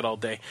bitch about that all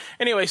day.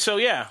 Anyway, so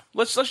yeah,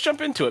 let's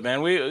jump into it, man.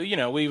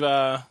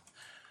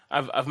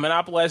 I've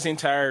monopolized the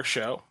entire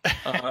show.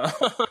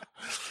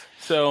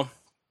 So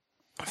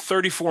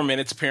 34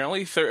 minutes,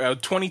 apparently.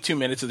 22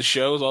 minutes of the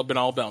show has all been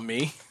all about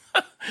me.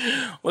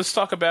 Let's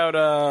talk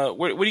about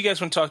what do you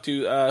guys want to talk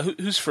to?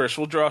 Who's first?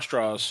 We'll draw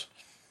straws.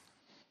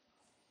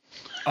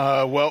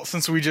 Well,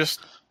 since we just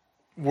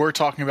were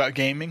talking about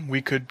gaming,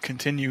 we could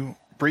continue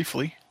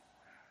briefly.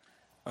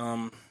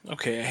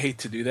 Okay, I hate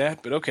to do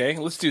that, but okay,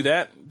 let's do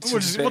that. We'll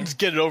just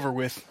get it over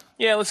with.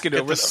 Yeah, let's get it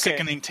over with. Get the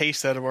sickening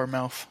taste out of our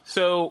mouth.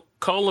 So,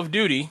 Call of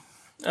Duty.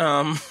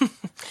 So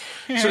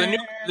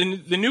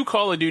the new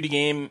Call of Duty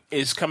game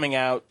is coming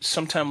out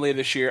sometime later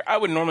this year. I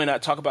would normally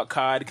not talk about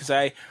COD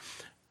because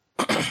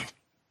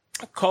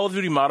Call of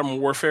Duty Modern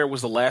Warfare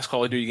was the last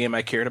Call of Duty game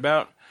I cared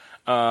about.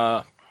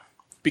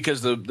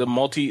 Because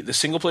the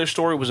single player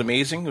story was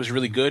amazing. It was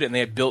really good, and they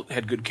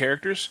had good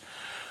characters.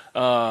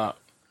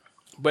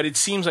 But it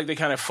seems like they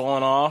kind of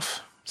fallen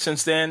off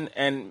since then,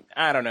 and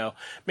I don't know.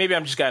 Maybe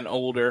I'm just gotten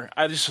older.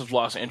 I just have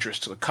lost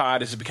interest. The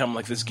COD has become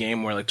like this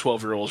game where like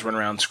 12-year-olds run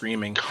around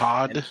screaming.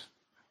 COD?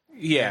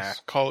 Yeah.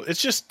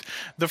 It's just,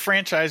 the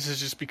franchise has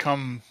just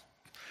become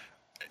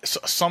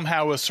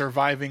somehow a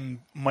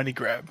surviving money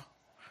grab.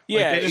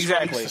 Yeah, they just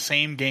exactly. release the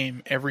same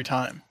game every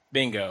time.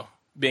 Bingo.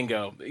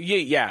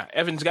 Yeah,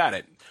 Evan's got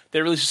it.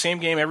 They release the same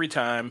game every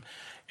time.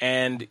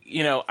 And,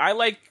 you know, I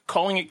like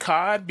calling it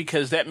COD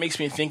because that makes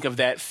me think of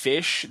that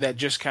fish that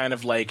just kind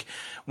of like,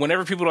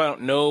 whenever people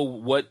don't know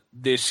what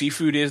the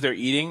seafood is they're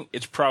eating,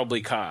 it's probably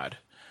cod.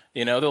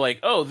 You know, they're like,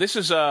 oh, this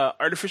is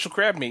artificial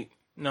crab meat.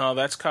 No,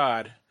 that's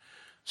cod.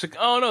 It's like,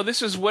 oh, no,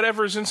 this is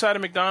whatever's inside a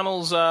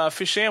McDonald's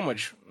fish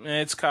sandwich.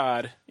 It's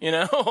cod. You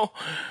know?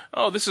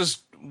 Oh, this is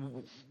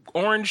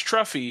orange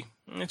truffy.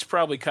 It's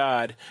probably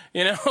cod.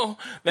 You know?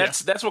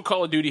 That's what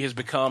Call of Duty has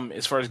become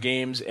as far as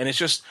games, and it's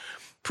just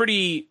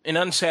an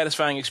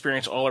unsatisfying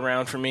experience all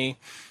around for me.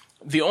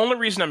 The only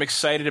reason I'm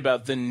excited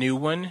about the new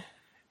one,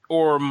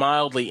 or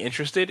mildly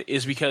interested,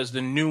 is because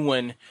the new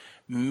one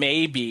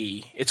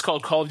it's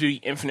called Call of Duty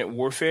Infinite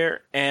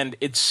Warfare, and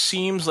it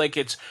seems like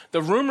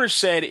the rumors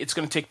said it's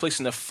going to take place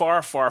in the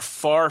far, far,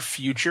 far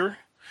future,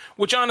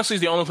 which honestly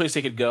is the only place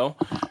they could go.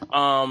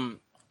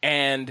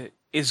 And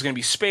it's going to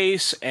be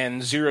space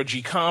and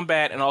zero-G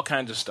combat and all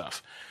kinds of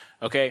stuff.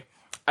 Okay?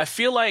 I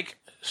feel like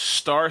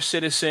Star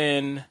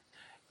Citizen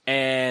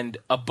and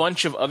a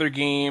bunch of other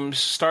games,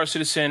 Star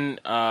Citizen,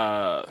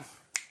 I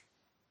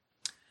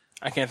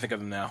can't think of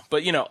them now,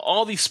 but you know,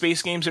 all these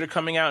space games that are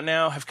coming out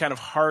now have kind of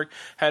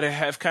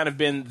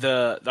been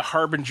the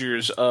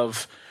harbingers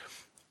of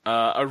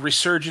a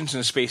resurgence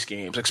in space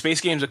games. Like, space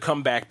games have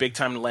come back big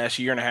time in the last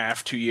year and a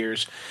half, 2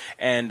 years,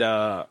 and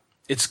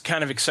it's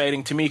kind of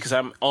exciting to me because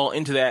I'm all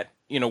into that,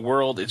 you know,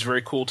 world. It's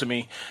very cool to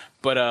me,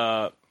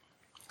 but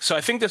so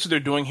I think that's what they're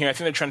doing here. I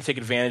think they're trying to take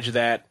advantage of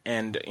that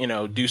and, you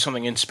know, do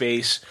something in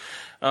space.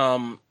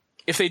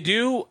 If they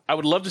do, I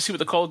would love to see what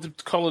the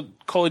Call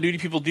of Duty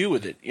people do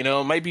with it. You know,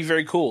 it might be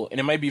very cool,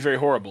 and it might be very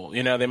horrible.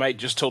 You know, they might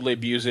just totally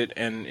abuse it,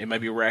 and it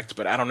might be wrecked,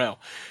 but I don't know.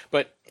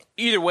 But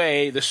either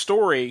way, the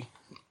story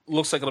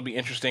looks like it'll be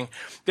interesting.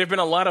 There have been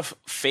a lot of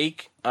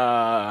fake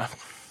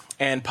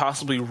and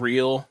possibly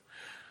real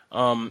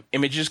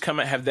images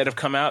have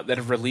come out that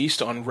have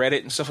released on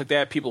Reddit and stuff like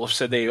that. People have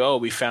said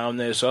we found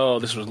this. Oh,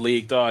 this was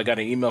leaked. Oh, I got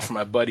an email from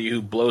my buddy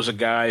who blows a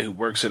guy who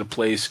works at a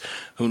place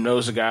who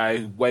knows a guy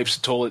who wipes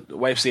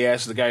the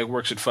ass of the guy who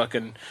works at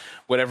fucking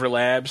whatever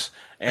labs,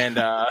 and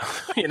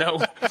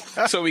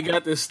so we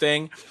got this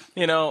thing.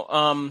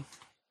 One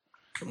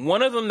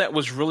of them that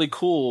was really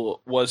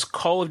cool was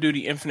Call of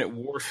Duty Infinite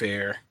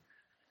Warfare,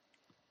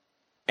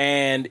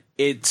 and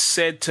it's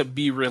said to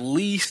be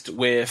released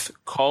with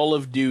Call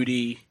of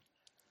Duty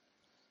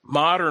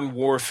Modern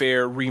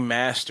Warfare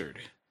Remastered.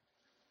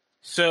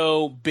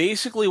 So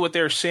basically what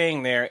they're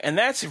saying there, and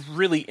that's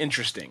really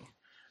interesting,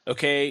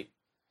 okay?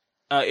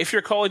 If you're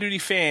a Call of Duty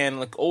fan,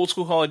 like old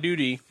school Call of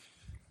Duty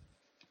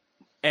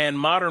and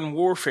Modern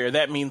Warfare,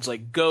 that means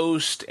like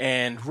Ghost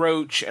and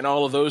Roach and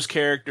all of those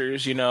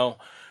characters,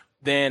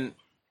 then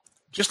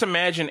just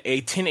imagine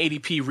a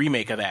 1080p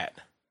remake of that,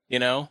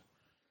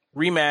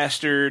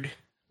 remastered,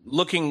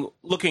 looking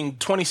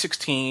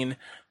 2016.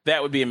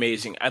 That would be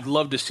amazing. I'd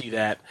love to see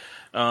that.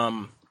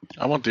 I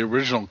want the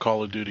original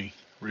Call of Duty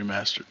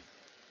remastered.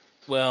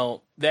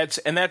 Well, that's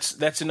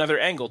another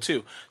angle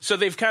too. So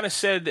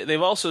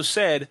they've also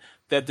said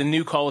that the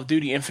new Call of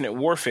Duty Infinite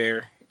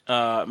Warfare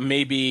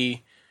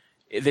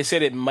they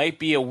said it might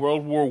be a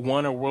World War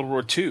I or World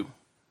War II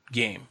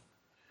game.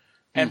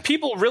 And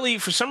people really,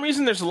 for some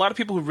reason, there's a lot of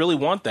people who really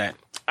want that.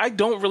 I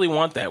don't really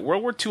want that.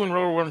 World War II and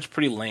World War I is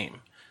pretty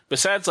lame.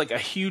 Besides like a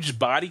huge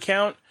body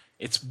count,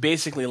 it's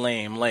basically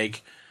lame.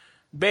 Like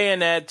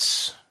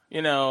bayonets,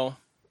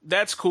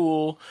 that's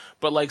cool,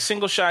 but like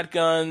single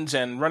shotguns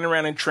and running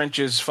around in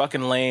trenches,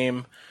 fucking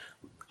lame.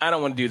 I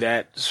don't want to do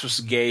that. This was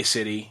a gay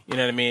city. You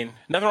know what I mean?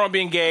 Nothing wrong with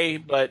being gay,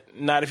 but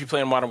not if you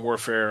play in Modern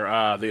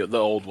Warfare, the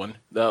old one.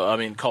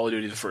 Call of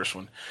Duty, the first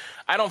one.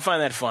 I don't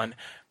find that fun.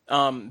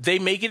 They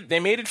made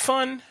it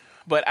fun,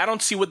 but I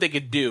don't see what they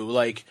could do.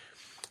 Like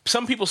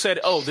some people said,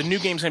 "Oh, the new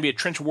game's gonna be a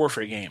trench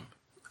warfare game."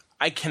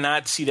 I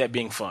cannot see that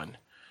being fun.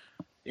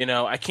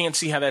 I can't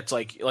see how that's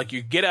like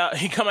you get out,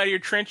 you come out of your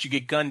trench, you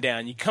get gunned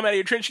down. You come out of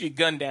your trench, you get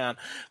gunned down.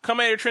 Come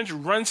out of your trench,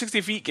 run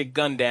 60 feet, get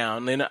gunned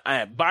down. Then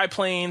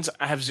biplanes,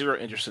 I have zero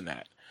interest in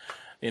that.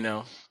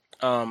 Yeah,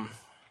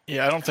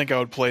 I don't think I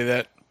would play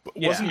that.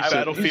 Wasn't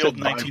Battlefield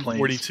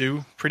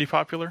 1942 pretty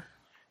popular?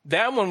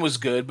 That one was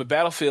good, but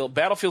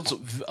Battlefield's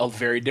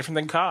very different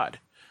than COD.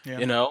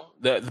 Yeah.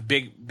 The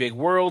big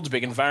worlds,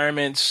 big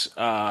environments.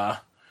 To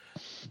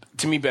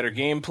me, better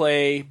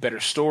gameplay, better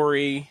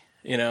story.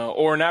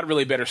 Or not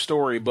really better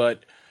story,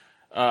 but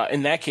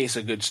in that case,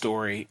 a good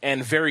story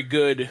and very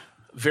good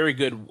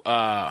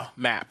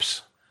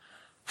maps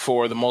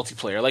for the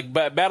multiplayer. Like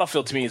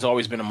Battlefield to me has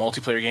always been a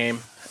multiplayer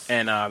game,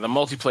 and the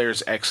multiplayer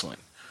is excellent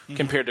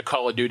compared to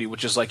Call of Duty,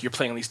 which is like you're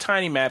playing on these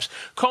tiny maps.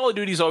 Call of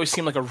Duty's always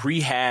seemed like a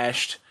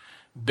rehashed,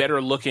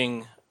 better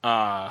looking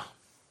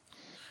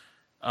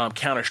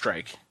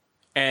Counter-Strike,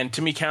 and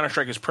to me,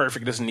 Counter-Strike is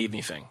perfect. It doesn't need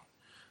anything,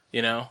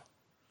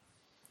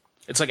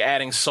 It's like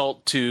adding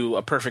salt to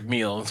a perfect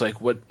meal. It's like,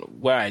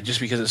 why? Just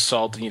because it's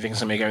salt and you think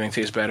it's going to make everything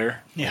taste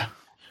better? Yeah.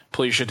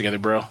 Pull your shit together,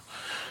 bro.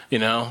 you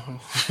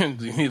need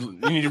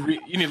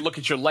to look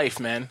at your life,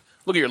 man.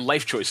 Look at your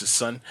life choices,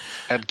 son.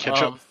 Add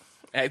ketchup.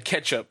 Add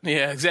ketchup.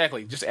 Yeah,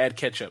 exactly. Just add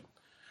ketchup.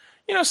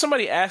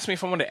 Somebody asked me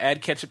if I wanted to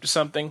add ketchup to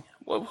something.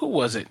 Who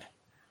was it?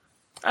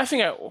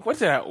 What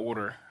did I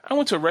order? I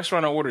went to a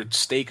restaurant and ordered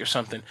steak or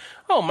something.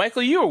 Oh,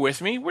 Michael, you were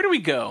with me. Where did we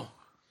go?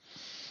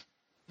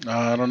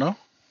 I don't know.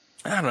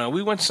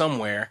 We went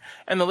somewhere,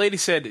 and the lady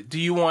said, "Do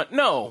you want?"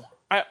 No,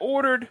 I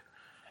ordered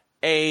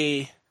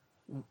a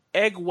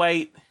egg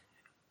white,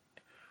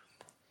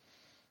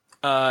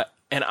 an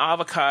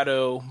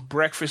avocado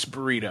breakfast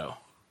burrito,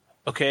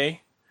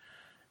 okay?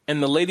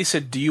 And the lady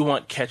said, "Do you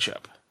want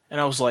ketchup?" And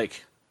I was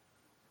like,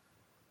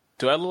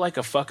 "Do I look like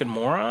a fucking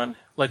moron?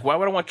 Like, why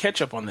would I want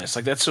ketchup on this?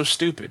 Like, that's so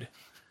stupid,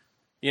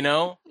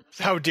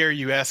 How dare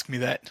you ask me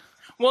that?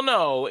 Well,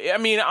 no. I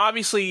mean,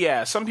 obviously,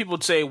 yeah. Some people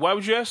would say, why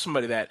would you ask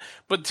somebody that?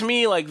 But to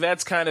me, like,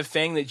 that's kind of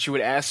thing that you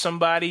would ask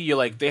somebody. You're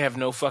like, they have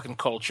no fucking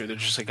culture. They're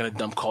just like going to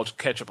dump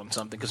ketchup on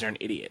something because they're an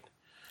idiot.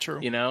 True.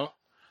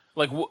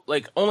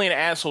 Like only an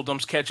asshole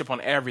dumps ketchup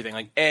on everything.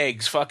 Like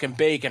eggs, fucking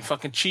bacon,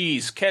 fucking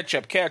cheese,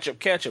 ketchup.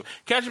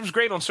 Ketchup's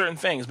great on certain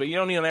things, but you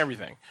don't need it on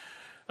everything.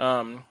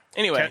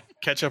 Anyway.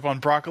 Ketchup on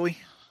broccoli?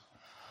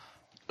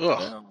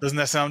 Ugh. Doesn't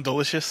that sound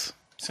delicious?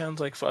 Sounds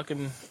like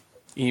fucking...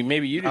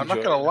 Maybe you did. I'm not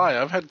going to lie.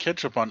 I've had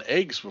ketchup on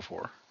eggs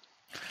before.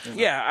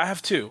 Yeah, I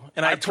have too.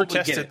 And I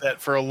totally protested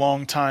that for a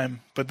long time,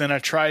 but then I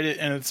tried it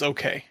and it's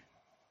okay.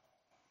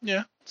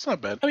 Yeah, it's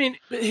not bad. I mean,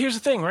 but here's the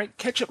thing, right?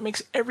 Ketchup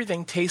makes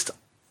everything taste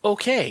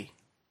okay.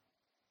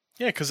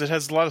 Yeah, because it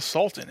has a lot of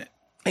salt in it.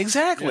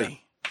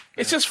 Exactly. Yeah.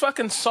 It's just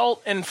fucking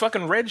salt and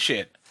fucking red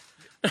shit.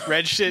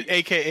 Red shit,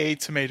 a.k.a.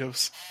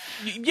 tomatoes.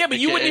 Yeah, but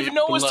you wouldn't even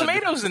know it was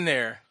tomatoes in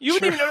there. You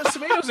wouldn't even know there's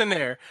tomatoes in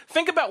there.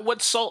 Think about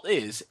what salt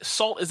is.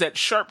 Salt is that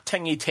sharp,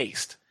 tangy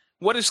taste.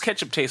 What does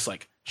ketchup taste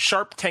like?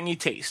 Sharp, tangy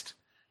taste.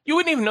 You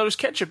wouldn't even notice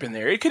ketchup in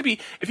there. It could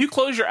be, if you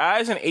close your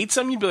eyes and ate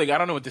something, you'd be like, I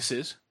don't know what this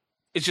is.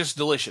 It's just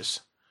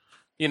delicious.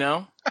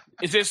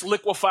 Is this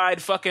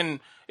liquefied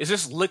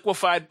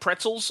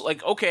pretzels?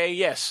 Like, okay,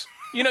 yes.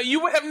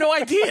 You would have no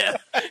idea.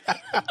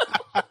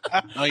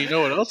 Oh, you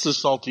know what else is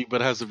salty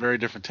but has a very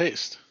different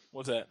taste?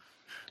 What's that?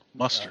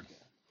 Mustard.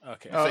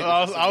 Okay.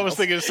 I was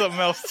thinking of something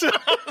else too.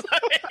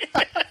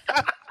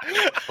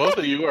 Both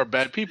of you are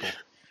bad people.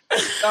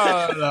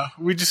 No.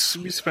 We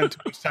spent too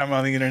much time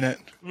on the internet.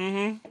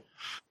 Mm-hmm.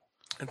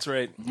 That's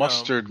right.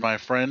 Mustard, my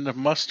friend,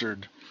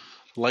 mustard.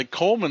 Like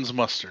Coleman's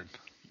mustard.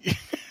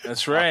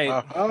 That's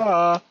right.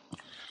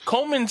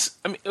 Coleman's.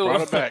 I mean,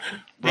 Brought it back.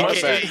 Brought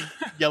it back.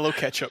 Yellow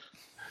ketchup.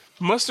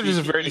 Mustard is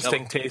a very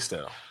distinct taste,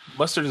 though.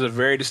 Mustard is a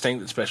very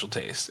distinct and special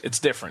taste. It's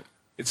different.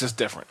 It's just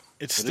different.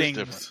 It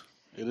stings.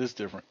 It is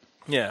different.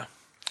 Yeah.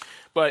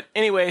 But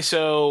anyway,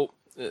 so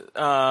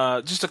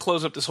just to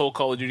close up this whole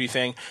Call of Duty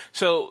thing,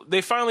 so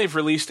they finally have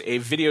released a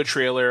video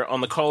trailer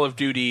on the Call of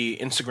Duty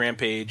Instagram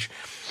page.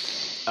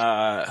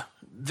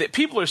 That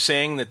people are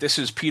saying that this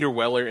is Peter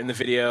Weller in the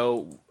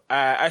video.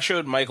 I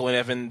showed Michael and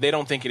Evan. They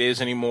don't think it is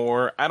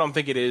anymore. I don't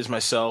think it is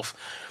myself.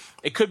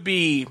 It could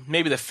be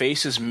maybe the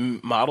face is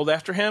modeled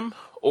after him,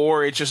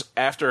 or it's just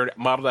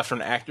modeled after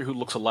an actor who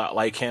looks a lot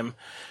like him.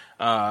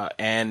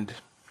 And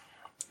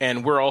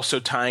we're also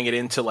tying it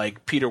into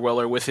like Peter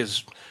Weller with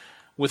his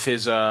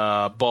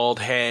bald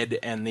head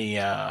and the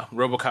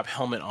RoboCop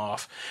helmet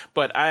off.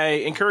 But I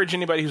encourage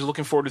anybody who's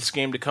looking forward to this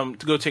game to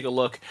go take a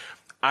look.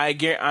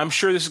 I'm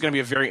sure this is going to be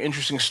a very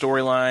interesting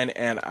storyline,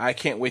 and I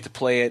can't wait to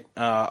play it.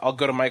 I'll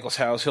go to Michael's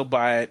house, he'll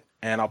buy it,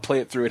 and I'll play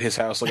it through at his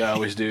house like I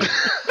always do.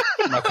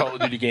 My Call of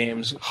Duty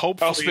games.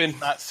 Hopefully it's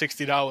not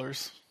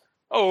 $60.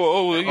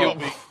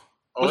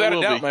 Without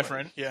a doubt, my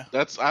friend. Yeah.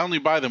 I only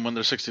buy them when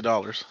they're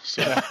 $60.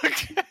 So.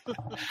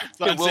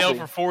 It's on sale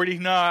for $40.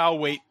 No, I'll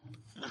wait.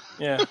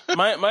 Yeah.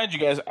 Mind you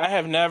guys, I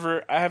have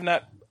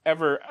not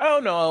ever.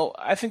 Oh no!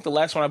 I think the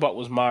last one I bought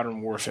was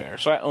Modern Warfare,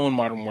 so I own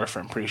Modern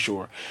Warfare. I'm pretty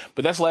sure,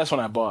 but that's the last one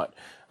I bought.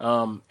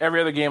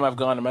 Every other game I've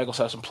gone to Michael's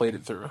house and played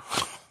it through.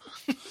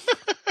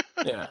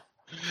 Yeah,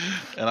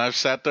 and I've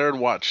sat there and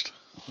watched.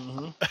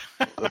 Mm-hmm.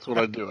 That's what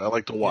I do. I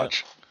like to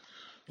watch.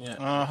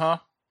 Yeah.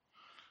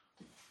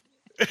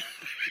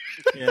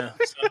 Yeah.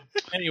 So,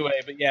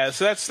 anyway, but yeah,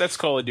 so that's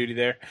Call of Duty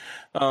there.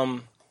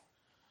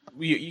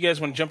 You guys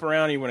want to jump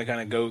around, or you want to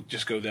kind of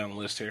go down the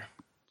list here?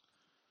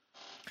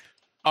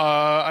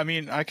 I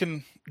mean, I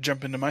can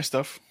jump into my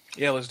stuff.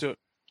 Yeah, let's do it.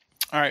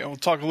 All right, we'll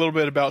talk a little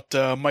bit about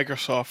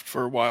Microsoft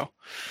for a while.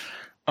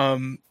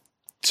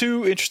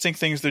 Two interesting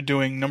things they're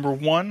doing. Number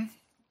one,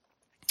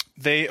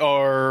 they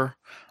are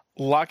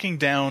locking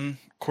down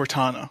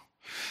Cortana.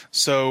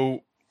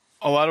 So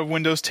a lot of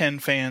Windows 10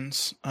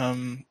 fans,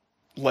 and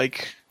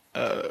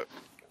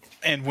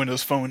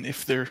Windows Phone,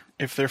 if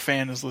their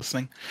fan is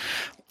listening,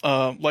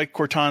 like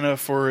Cortana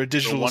for a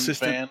digital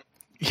assistant. Fan.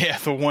 Yeah,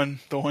 the one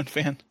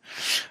fan.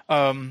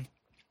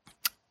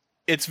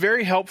 It's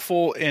very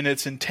helpful in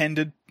its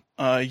intended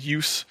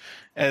use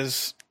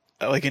as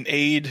like an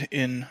aid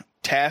in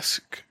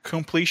task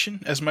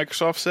completion, as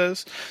Microsoft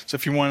says. So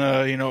if you want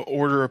to,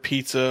 order a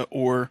pizza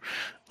or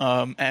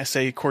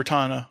say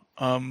Cortana,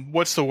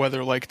 what's the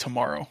weather like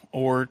tomorrow,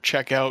 or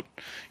check out,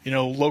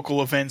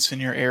 local events in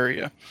your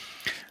area.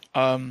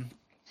 And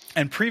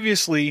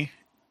previously,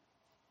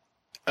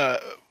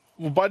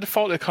 by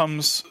default, it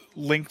comes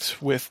linked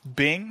with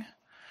Bing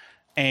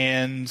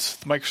and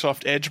the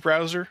Microsoft Edge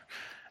browser.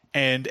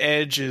 And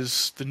Edge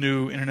is the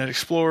new Internet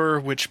Explorer,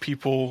 which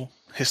people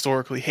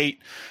historically hate.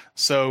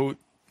 So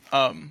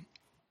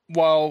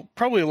while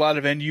probably a lot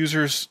of end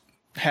users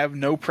have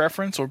no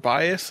preference or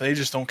bias, they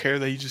just don't care,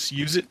 they just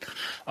use it.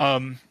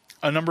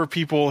 A number of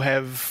people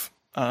have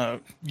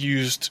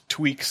used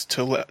tweaks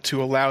to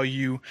allow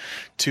you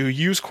to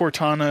use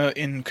Cortana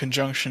in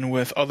conjunction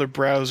with other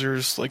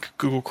browsers like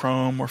Google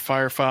Chrome or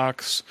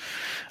Firefox,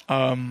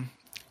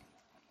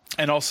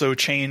 and also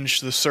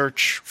change the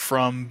search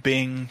from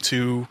Bing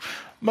to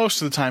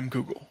most of the time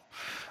Google.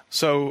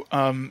 So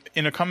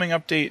in a coming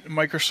update,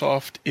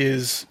 Microsoft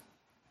is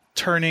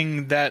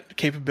turning that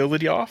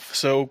capability off.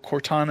 So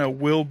Cortana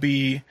will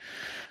be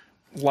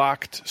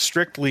locked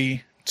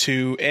strictly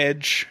to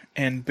Edge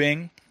and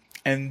Bing.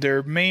 And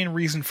their main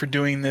reason for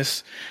doing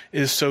this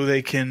is so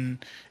they can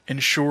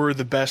ensure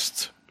the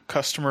best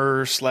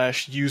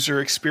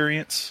customer/user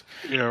experience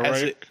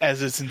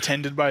as it's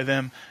intended by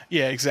them.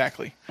 Yeah,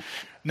 exactly.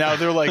 Now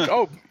they're like,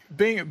 oh,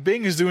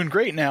 Bing is doing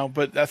great now,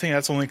 but I think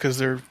that's only because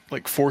they're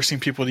like forcing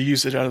people to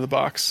use it out of the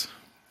box.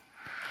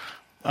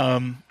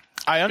 I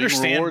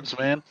understand. Big rewards,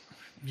 man.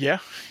 Yeah,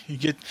 you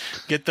get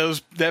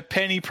that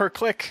penny per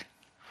click.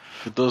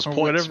 Get those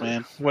points,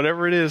 man.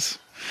 Whatever it is.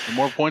 The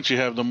more points you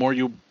have, the more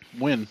you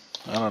win.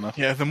 I don't know.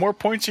 Yeah, the more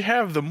points you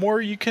have, the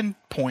more you can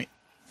point.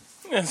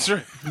 That's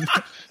right.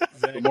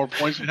 The more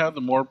points you have,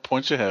 the more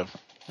points you have.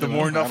 The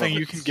more nothing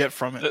you can get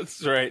from it.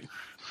 That's right.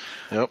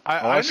 Yep.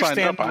 I signed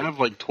up. I have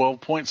like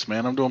 12 points,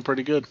 man. I'm doing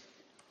pretty good.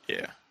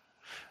 Yeah.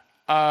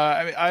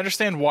 I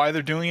understand why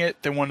they're doing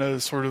it. They want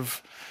to sort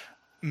of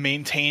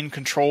maintain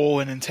control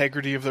and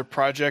integrity of their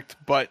project,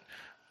 but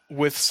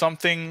with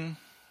something,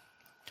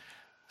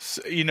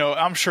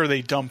 I'm sure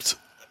they dumped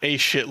a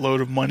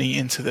shitload of money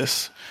into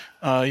this,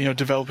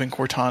 developing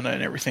Cortana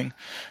and everything.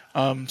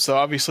 So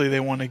obviously they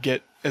want to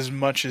get as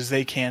much as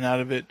they can out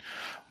of it.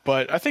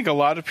 But I think a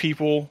lot of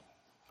people,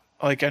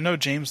 like I know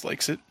James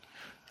likes it.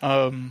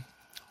 I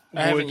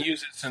haven't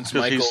used it since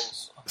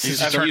Michael's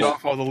Since I turned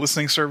off all the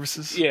listening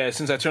services. Yeah,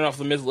 since I turned off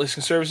the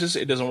listening services,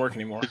 it doesn't work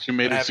anymore. Did you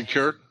made it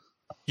secure?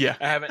 Yeah,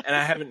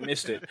 I haven't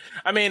missed it.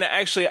 I mean,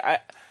 actually,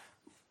 Evan,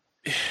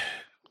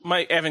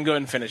 go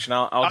ahead and finish, and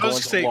I'll go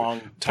into a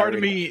long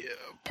tirade.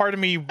 Part of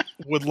me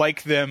would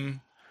like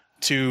them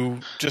to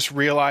just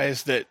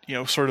realize that,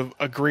 sort of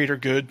a greater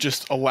good,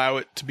 just allow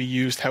it to be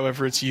used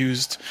however it's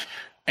used,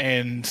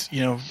 and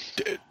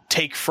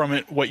take from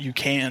it what you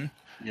can.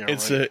 Yeah,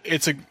 it's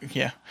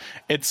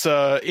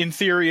in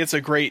theory it's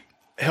a great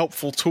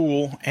helpful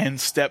tool and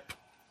step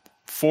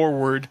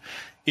forward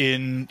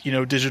in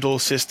digital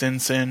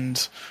assistance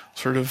and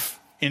sort of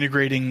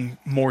integrating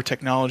more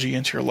technology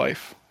into your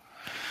life.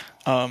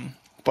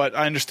 But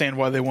I understand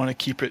why they want to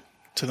keep it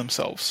to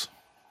themselves.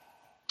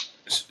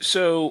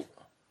 So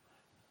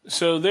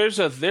there's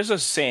a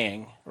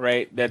saying,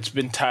 right, that's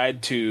been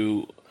tied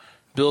to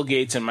Bill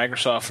Gates and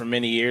Microsoft for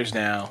many years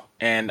now,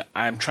 and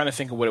I'm trying to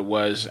think of what it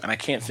was, and I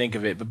can't think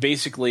of it. But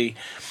basically,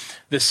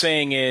 the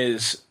saying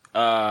is,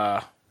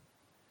 let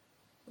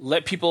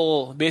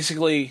people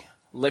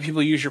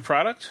use your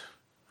product,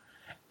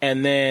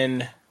 and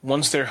then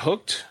once they're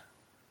hooked,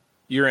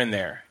 you're in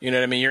there. You know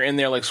what I mean? You're in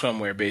there like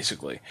swimwear,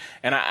 basically.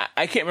 And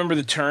I can't remember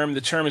the term.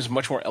 The term is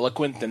much more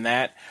eloquent than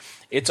that.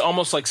 It's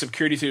almost like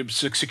security through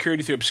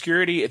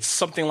obscurity. It's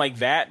something like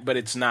that, but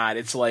it's not.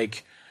 It's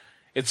like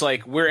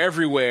we're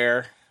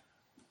everywhere,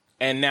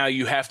 and now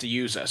you have to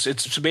use us.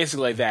 It's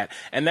basically like that.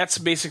 And that's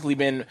basically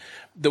been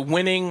the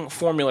winning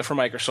formula for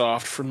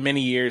Microsoft for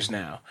many years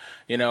now.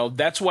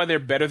 That's why they're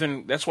better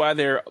than that's why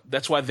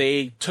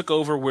they took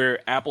over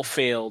where Apple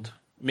failed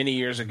many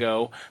years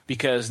ago,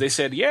 because they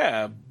said,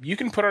 yeah, you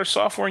can put our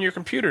software in your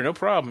computer, no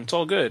problem. It's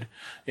all good.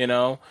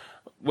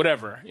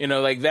 Whatever.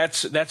 Like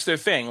that's their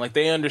thing. Like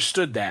they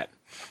understood that.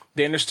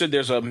 They understood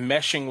there's a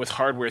meshing with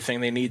hardware thing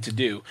they need to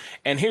do.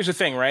 And here's the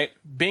thing, right?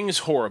 Bing is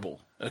horrible,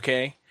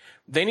 okay?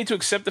 They need to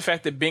accept the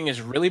fact that Bing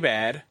is really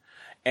bad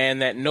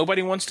and that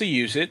nobody wants to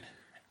use it.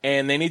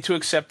 And they need to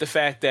accept the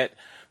fact that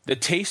the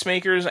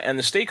tastemakers and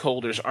the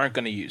stakeholders aren't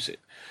going to use it.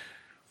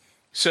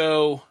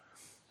 So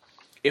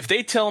if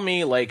they tell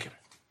me, like,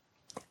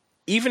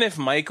 even if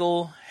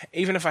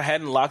I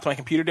hadn't locked my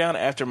computer down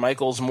after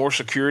Michael's more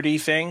security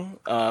thing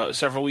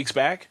several weeks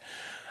back,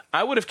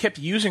 I would have kept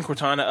using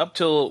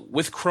Cortana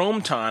with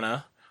Chrome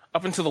Tana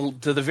up until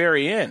the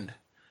very end.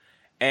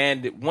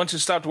 And once it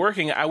stopped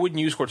working, I wouldn't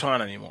use Cortana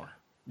anymore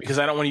because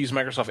I don't want to use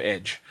Microsoft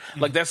Edge.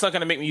 Like, that's not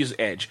going to make me use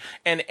Edge.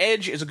 And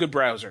Edge is a good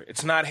browser.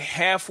 It's not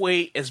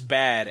halfway as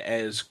bad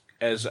as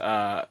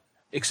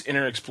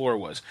Internet Explorer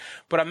was,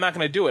 but I'm not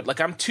going to do it.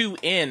 Like, I'm too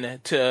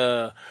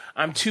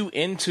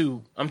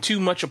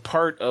much a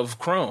part of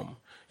Chrome.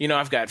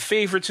 I've got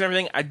favorites and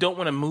everything. I don't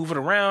want to move it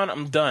around.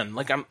 I'm done.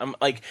 Like, I'm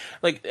like,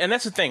 and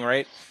that's the thing,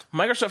 right?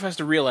 Microsoft has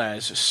to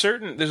realize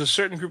there's a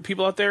certain group of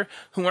people out there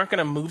who aren't going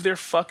to move their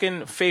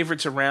fucking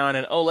favorites around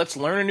and, oh, let's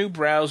learn a new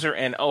browser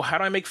and, oh, how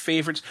do I make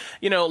favorites?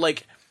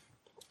 Like,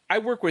 I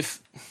work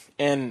with,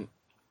 and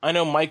I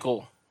know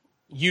Michael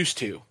used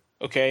to,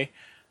 okay?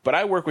 But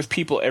I work with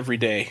people every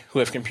day who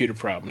have computer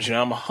problems.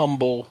 I'm a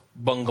humble,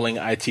 bungling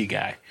IT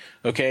guy,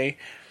 okay?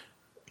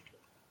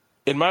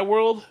 In my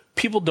world,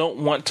 people don't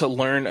want to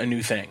learn a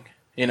new thing,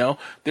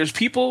 There's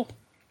people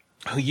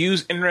who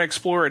use Internet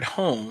Explorer at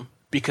home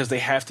because they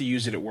have to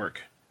use it at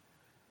work.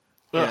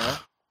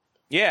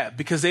 Yeah,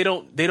 because they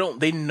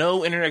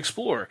know Internet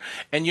Explorer.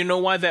 And you know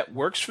why that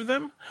works for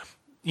them?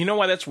 You know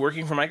why that's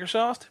working for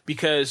Microsoft?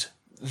 Because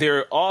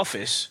their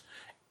office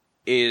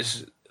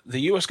is...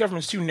 the U.S.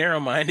 government's too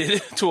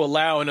narrow-minded to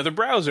allow another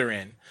browser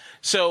in.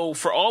 So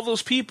for all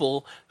those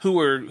people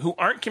who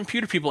aren't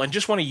computer people and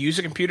just want to use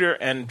a computer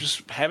and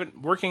just have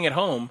it working at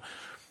home,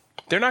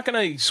 they're not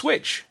going to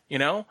switch.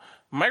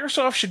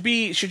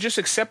 Microsoft should just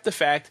accept the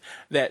fact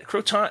that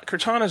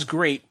Cortana is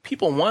great.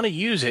 People want to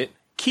use it.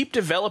 Keep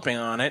developing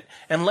on it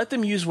and let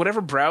them use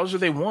whatever browser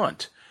they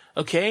want.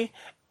 Okay.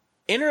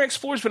 Internet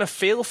Explorer's been a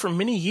fail for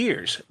many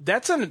years.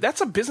 That's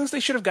a business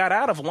they should have got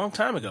out of a long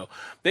time ago.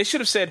 They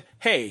should have said,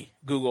 hey,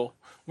 Google,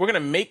 we're going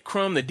to make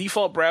Chrome the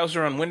default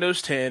browser on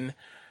Windows 10.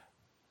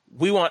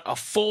 We want a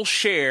full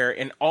share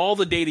in all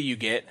the data you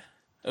get,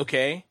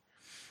 okay?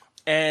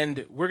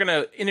 And we're going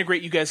to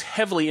integrate you guys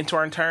heavily into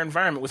our entire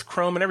environment with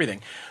Chrome and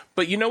everything.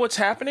 But you know what's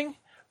happening?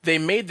 They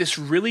made this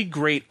really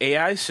great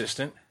AI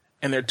assistant,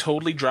 and they're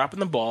totally dropping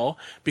the ball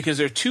because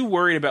they're too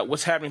worried about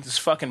what's happening to this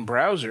fucking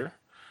browser.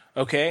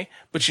 Okay,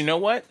 but you know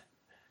what?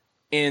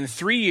 In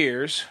 3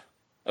 years,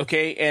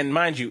 okay, and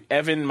mind you,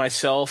 Evan,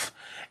 myself,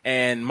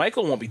 and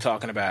Michael won't be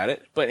talking about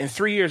it, but in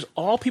 3 years,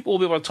 all people will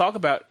be able to talk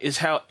about is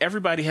how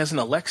everybody has an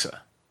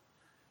Alexa.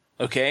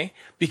 Okay?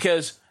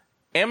 Because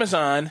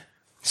Amazon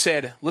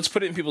said, let's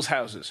put it in people's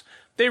houses.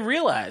 They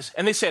realized,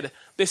 and they said,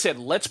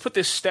 let's put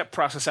this step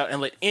process out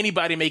and let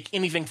anybody make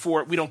anything for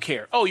it. We don't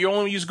care. Oh, you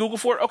only use Google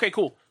for it? Okay,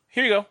 cool.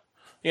 Here you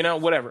go.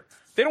 Whatever.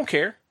 They don't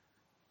care.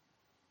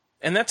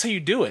 And that's how you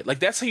do it. Like,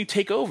 that's how you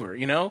take over,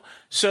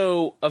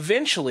 So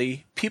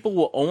eventually, people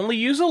will only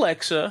use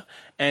Alexa,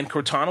 and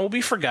Cortana will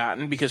be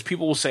forgotten because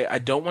people will say, I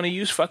don't want to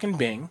use fucking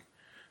Bing,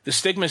 The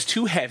stigma is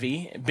too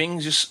heavy. Bing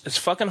it's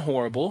fucking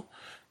horrible.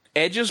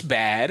 Edge is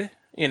bad,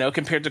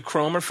 compared to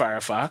Chrome or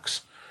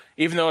Firefox,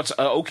 even though it's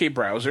an okay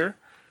browser.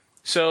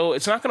 So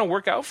it's not going to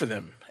work out for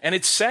them. And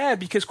it's sad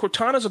because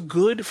Cortana's a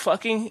good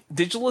fucking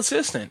digital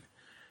assistant.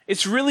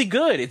 It's really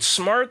good. It's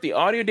smart. The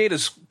audio data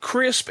is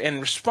crisp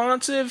and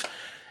responsive.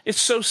 It's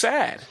so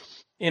sad.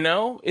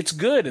 It's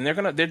good. And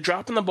they're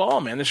dropping the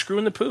ball, man. They're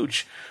screwing the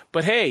pooch.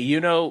 But hey,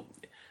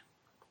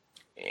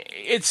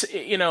 it's,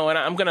 and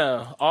I'm going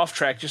to off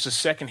track just a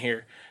second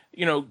here.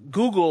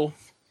 Google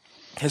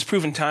has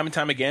proven time and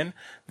time again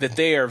that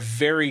they are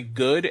very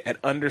good at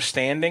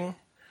understanding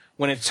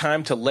when it's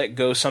time to let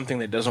go something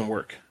that doesn't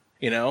work.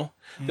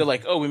 They're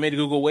like, oh, we made a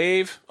Google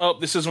Wave. Oh,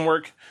 this doesn't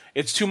work.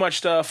 It's too much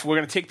stuff. We're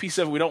going to take pieces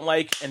of it we don't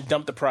like and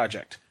dump the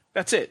project.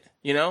 That's it.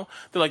 They're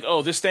like,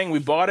 oh, this thing, we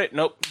bought it.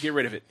 Nope, get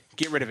rid of it.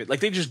 Get rid of it.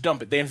 Like, they just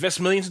dump it. They invest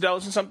millions of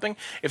dollars in something.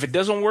 If it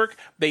doesn't work,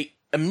 they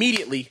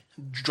immediately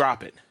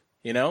drop it.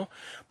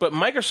 But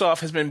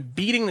Microsoft has been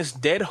beating this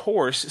dead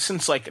horse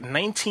since like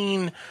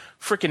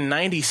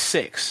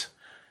 1996.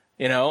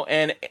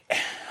 And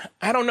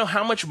I don't know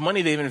how much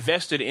money they've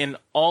invested in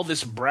all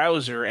this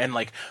browser and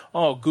like,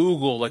 oh,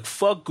 Google, like,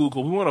 fuck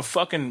Google. We want to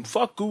fucking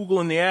fuck Google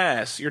in the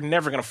ass. You're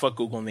never going to fuck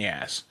Google in the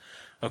ass.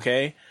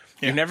 Okay?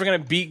 Yeah. You're never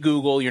going to beat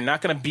Google. You're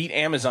not going to beat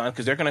Amazon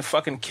because they're going to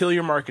fucking kill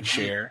your market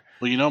share.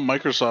 Well,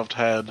 Microsoft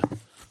had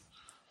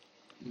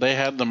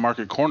the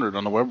market cornered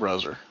on the web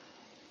browser.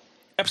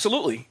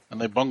 Absolutely. And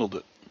they bungled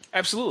it.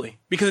 Absolutely.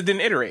 Because it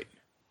didn't iterate.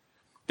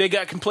 They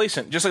got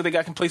complacent, just like they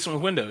got complacent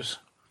with Windows.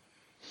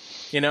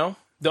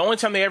 The only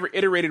time they ever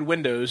iterated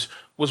Windows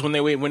was when they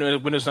made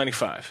Windows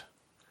 95.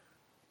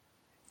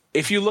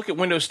 If you look at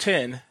Windows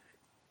 10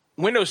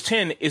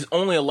 is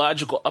only a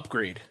logical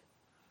upgrade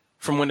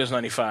from Windows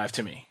 95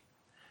 to me.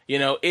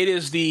 It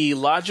is the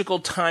logical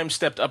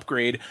time-stepped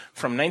upgrade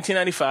from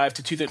 1995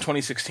 to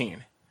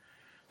 2016.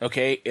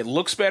 Okay? It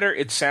looks better,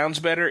 it sounds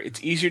better,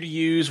 it's easier to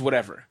use,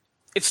 whatever.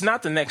 It's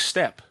not the next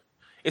step.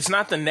 It's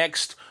not the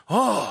next,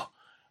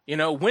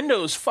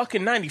 Windows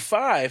fucking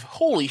 95,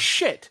 holy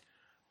shit.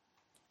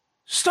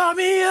 Start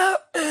me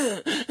up.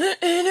 Evan,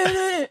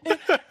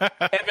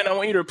 I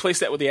want you to replace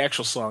that with the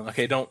actual song.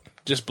 Okay, don't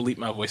just bleep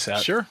my voice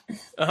out. Sure.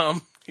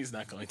 He's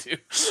not going to.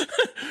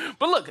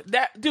 But look,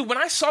 when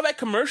I saw that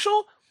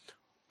commercial,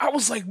 I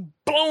was like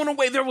blown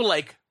away. They were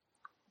like,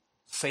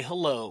 say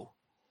hello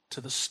to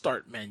the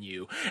start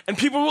menu. And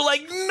people were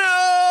like,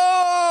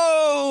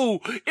 no!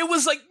 It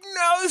was like,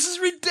 no, this is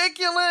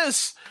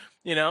ridiculous.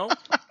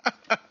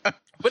 But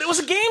it was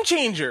a game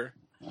changer.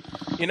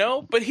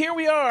 But here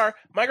we are.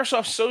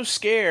 Microsoft's so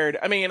scared.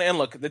 I mean, and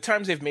look, the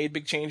times they've made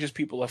big changes,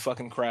 people have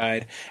fucking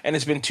cried, and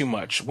it's been too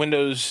much.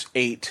 Windows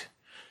 8,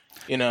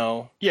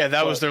 Yeah,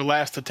 that was their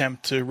last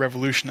attempt to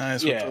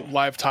revolutionize with the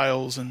live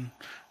tiles and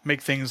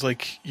make things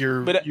like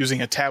you're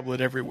using a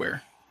tablet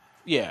everywhere.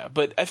 Yeah,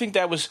 but I think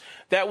that was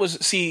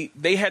see,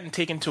 they hadn't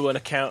taken into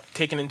account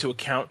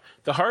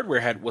the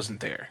hardware wasn't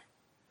there.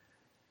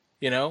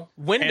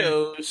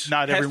 Windows. And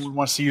not everyone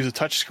wants to use a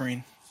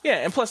touchscreen. Yeah,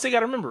 and plus they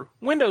got to remember,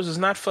 Windows is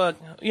not a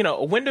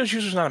Windows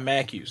user is not a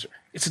Mac user.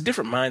 It's a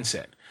different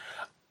mindset.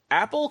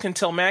 Apple can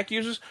tell Mac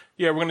users,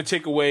 yeah, we're going to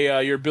take away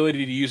your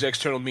ability to use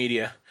external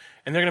media.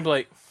 And they're going to be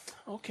like,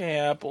 okay,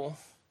 Apple.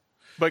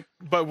 But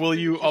will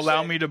you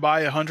allow me to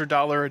buy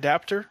 $100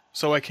 adapter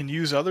so I can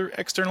use other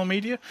external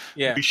media?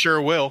 Yeah. We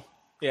sure will.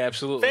 Yeah,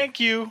 absolutely.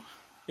 Thank you.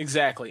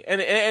 Exactly.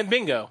 And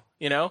bingo,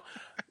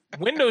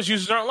 Windows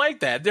users aren't like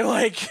that. They're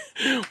like,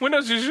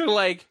 Windows users are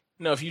like,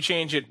 no, if you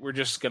change it, we're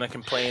just going to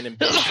complain and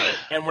bitch it,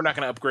 and we're not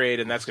going to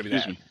upgrade, and that's going to be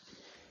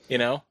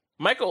that.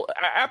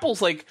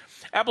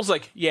 Apple's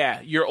like,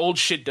 yeah, your old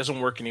shit doesn't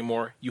work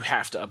anymore. You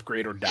have to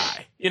upgrade or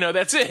die.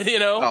 That's it,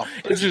 Well,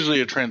 it's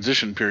usually a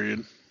transition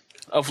period.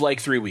 Of like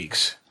 3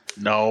 weeks.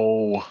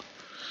 No.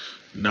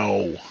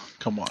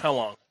 Come on. How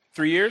long?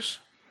 3 years?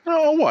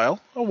 No, a while.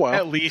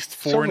 At least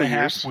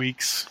 4.5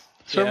 weeks.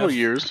 Several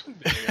years.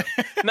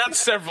 Not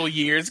several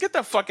years. Get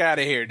the fuck out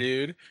of here,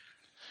 dude.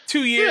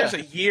 2 years,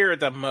 a year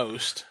at the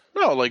most.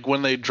 No, like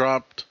when they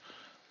dropped,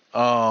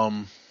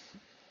 for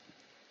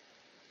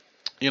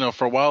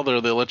a while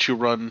there, they let you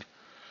run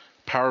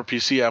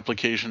PowerPC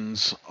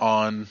applications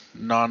on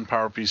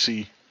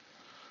non-PowerPC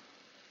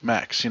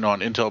Macs,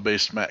 on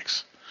Intel-based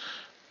Macs.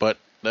 But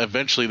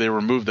eventually they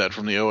removed that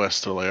from the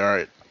OS. They're like, all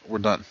right, we're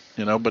done.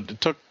 But it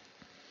took,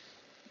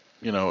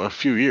 a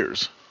few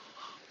years.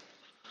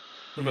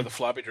 What about the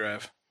floppy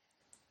drive?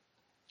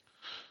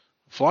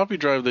 Floppy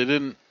drive,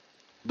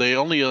 they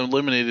only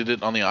eliminated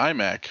it on the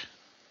iMac.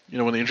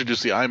 When they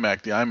introduced the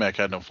iMac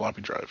had no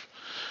floppy drive.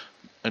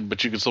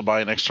 But you could still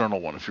buy an external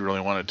one if you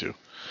really wanted to.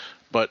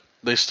 But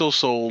they still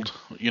sold,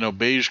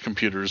 beige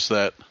computers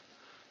that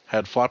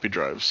had floppy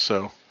drives.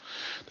 So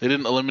they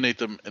didn't eliminate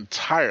them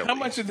entirely. How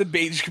much did the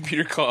beige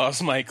computer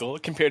cost, Michael,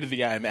 compared to the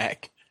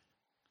iMac?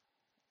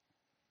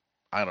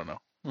 I don't know.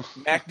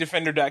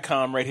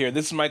 MacDefender.com right here.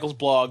 This is Michael's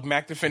blog,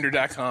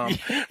 MacDefender.com.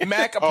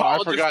 Mac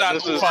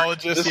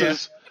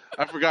apologist.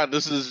 I forgot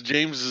this is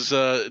James's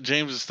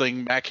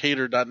thing,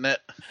 MacHater.net.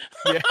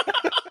 Yeah.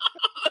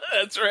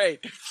 That's right.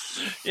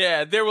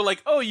 Yeah, they were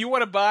like, "Oh, you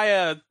want to buy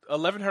a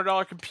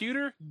 $1,100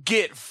 computer?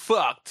 Get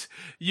fucked.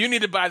 You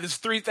need to buy this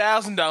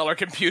 $3,000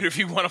 computer if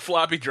you want a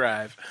floppy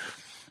drive."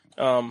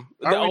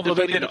 Although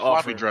they did a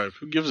floppy drive,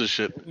 who gives a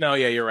shit? No,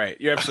 yeah, you're right.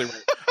 You're absolutely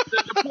right.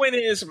 The point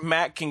is,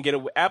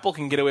 Apple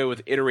can get away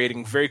with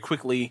iterating very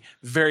quickly,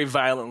 very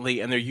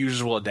violently, and their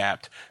users will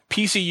adapt.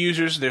 PC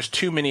users, there's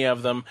too many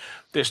of them.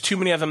 There's too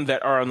many of them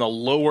that are on the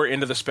lower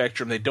end of the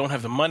spectrum. They don't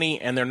have the money,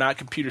 and they're not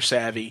computer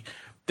savvy.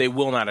 They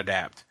will not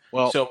adapt.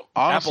 Well, so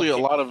honestly,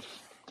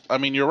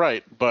 you're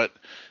right, but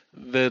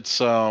that's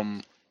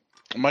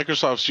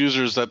Microsoft's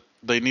users that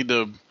they need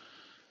to.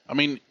 I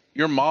mean,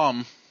 your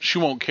mom, she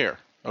won't care.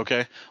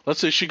 Okay, let's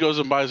say she goes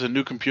and buys a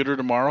new computer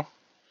tomorrow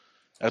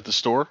at the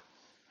store,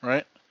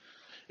 right?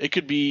 It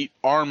could be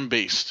ARM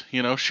based,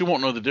 she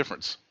won't know the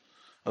difference.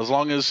 As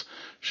long as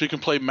she can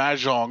play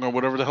Mahjong or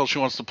whatever the hell she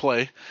wants to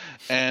play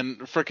and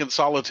frickin'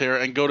 solitaire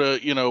and go to,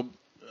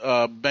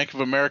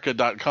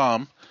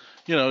 bankofamerica.com,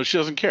 she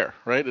doesn't care,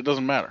 right? It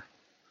doesn't matter.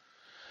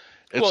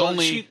 It's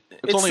only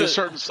a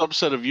certain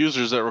subset of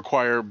users that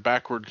require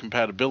backward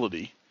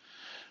compatibility,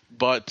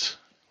 but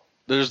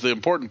there's the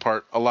important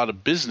part. A lot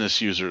of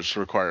business users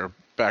require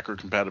backward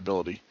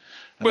compatibility,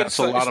 and that's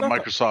a lot of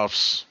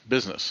Microsoft's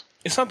business.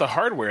 It's not the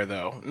hardware,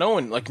 though. No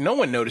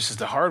one notices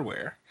the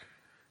hardware.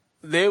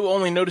 They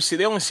only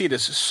see it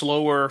as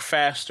slower,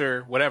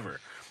 faster, whatever.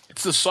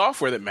 It's the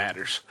software that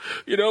matters.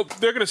 They're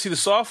going to see the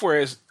software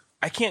as,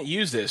 I can't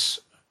use this.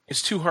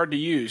 It's too hard to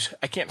use.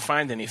 I can't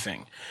find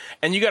anything.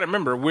 And you got to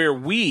remember, where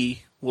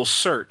we will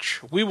search,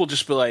 we will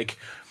just be like,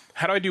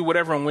 how do I do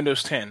whatever on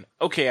Windows 10?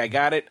 Okay, I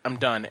got it. I'm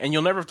done. And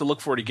you'll never have to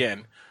look for it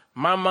again.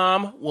 My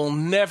mom will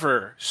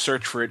never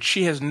search for it.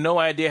 She has no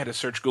idea how to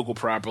search Google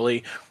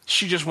properly.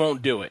 She just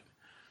won't do it.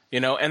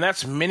 And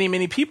that's many,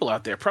 many people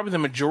out there. Probably the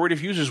majority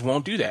of users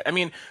won't do that. I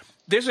mean,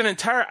 there's an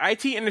entire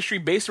IT industry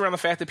based around the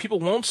fact that people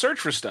won't search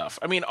for stuff.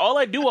 I mean, all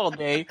I do all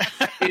day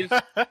is...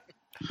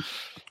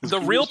 The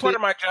real part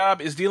of my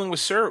job is dealing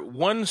with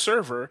one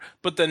server,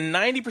 but the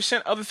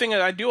 90% other thing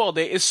that I do all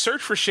day is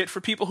search for shit for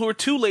people who are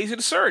too lazy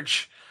to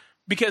search.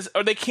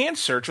 Or they can't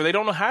search, or they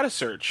don't know how to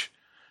search.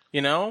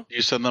 You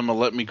send them a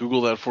 "Let me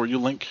Google that for you"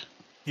 link.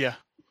 Yeah.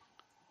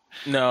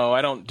 No,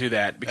 I don't do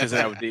that because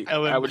I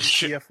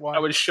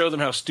would show them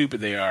how stupid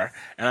they are,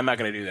 and I'm not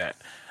going to do that.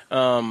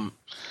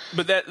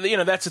 But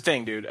that's the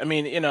thing, dude. I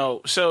mean,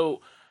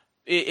 so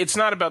it's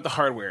not about the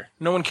hardware.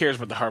 No one cares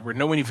about the hardware.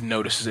 No one even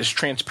notices. It's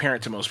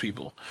transparent to most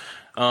people.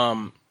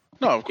 No,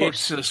 of course.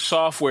 It's the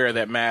software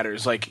that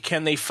matters. Like,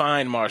 can they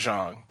find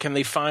Mahjong? Can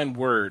they find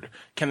Word?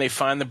 Can they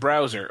find the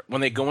browser? When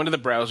they go into the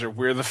browser,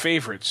 where are the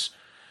favorites?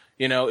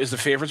 Is the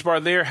favorites bar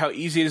there? How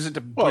easy is it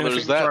to bring the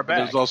favorites bar back?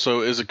 There's also,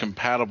 is it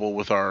compatible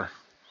with our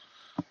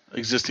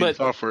existing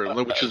software,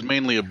 which is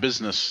mainly a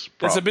business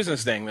problem. It's a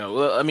business thing,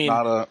 though. I mean,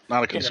 not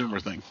a consumer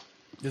thing.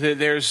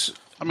 There's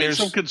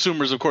some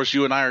consumers, of course,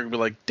 you and I are going to be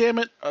like, damn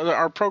it,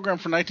 our program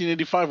for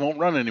 1985 won't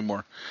run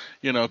anymore,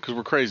 because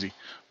we're crazy.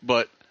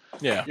 But,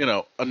 yeah,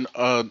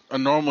 a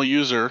normal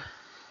user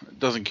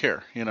doesn't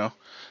care, They're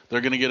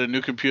going to get a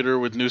new computer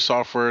with new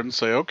software and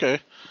say, okay,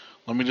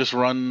 let me just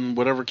run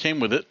whatever came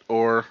with it,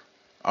 or,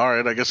 all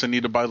right, I guess I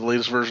need to buy the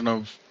latest version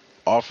of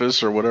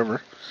Office or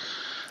whatever.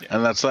 Yeah.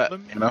 And that's that,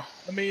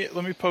 Let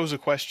me pose a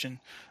question.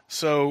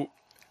 So,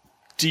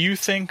 do you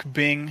think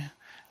Bing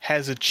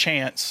has a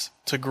chance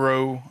to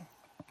grow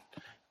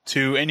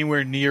to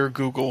anywhere near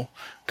Google,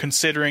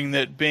 considering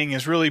that Bing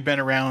has really been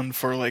around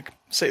for,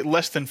 say,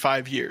 less than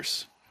 5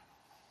 years?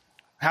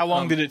 How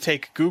long did it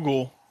take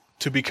Google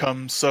to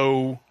become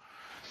so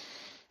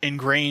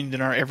ingrained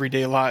in our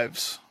everyday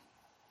lives?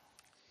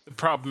 The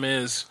problem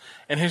is,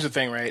 and here's the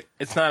thing, right?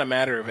 It's not a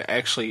matter of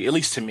actually, at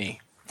least to me,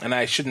 and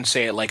I shouldn't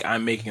say it like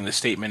I'm making the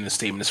statement and the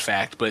statement is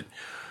fact, but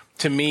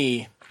to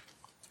me,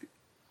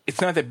 it's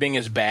not that Bing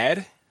is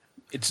bad.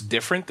 It's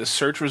different. The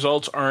search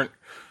results aren't,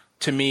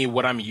 to me,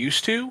 what I'm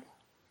used to.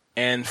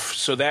 And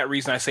so that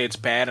reason I say it's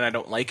bad and I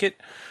don't like it.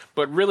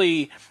 But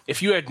really,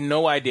 if you had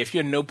no idea, if you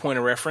had no point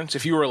of reference,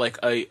 if you were like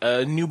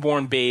a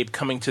newborn babe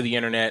coming to the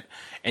internet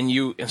and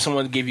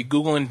someone gave you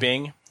Google and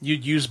Bing,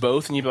 you'd use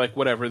both and you'd be like,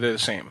 whatever, they're the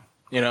same,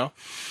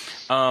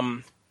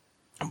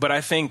 But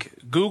I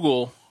think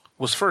Google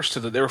was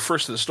they were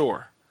first to the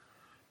store.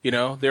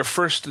 They're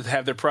first to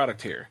have their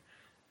product here.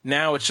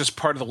 Now it's just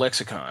part of the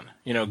lexicon.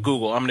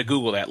 Google, I'm going to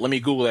Google that. Let me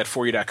Google that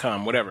for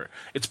you.com, whatever.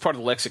 It's part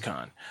of the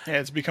lexicon. Yeah,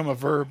 it's become a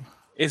verb.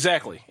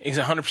 Exactly. It's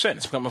 100%.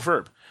 It's become a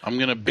verb. I'm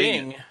going to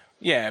Bing.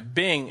 Yeah,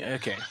 Bing.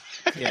 Okay.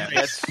 Yeah,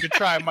 that's you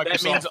try Microsoft.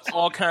 That means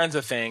all kinds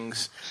of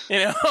things,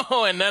 and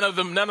none of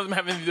them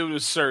have anything to do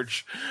with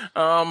search.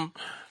 But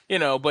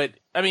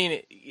I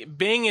mean,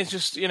 Bing is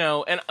just,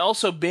 and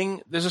also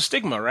Bing, there's a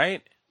stigma,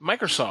 right?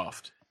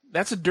 Microsoft.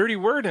 That's a dirty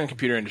word in the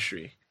computer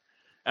industry.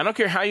 I don't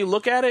care how you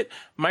look at it.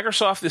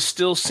 Microsoft is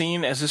still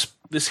seen as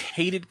this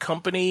hated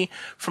company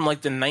from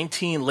like the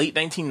late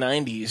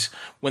 1990s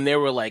when they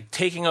were like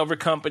taking over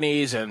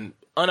companies and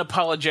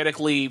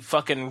unapologetically,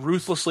 fucking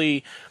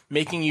ruthlessly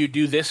making you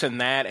do this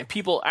and that. And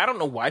people, I don't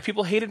know why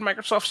people hated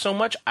Microsoft so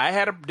much.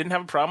 Didn't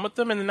have a problem with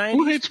them in the 90s.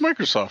 Who hates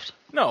Microsoft?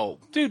 No,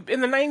 dude,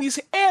 in the 90s,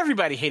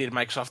 everybody hated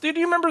Microsoft. Dude,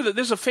 do you remember that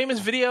there's a famous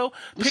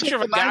picture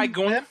of a guy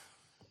going... Man.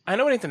 I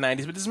know it ain't the 90s,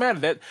 but it doesn't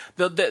matter.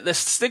 The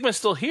stigma's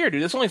still here,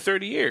 dude. It's only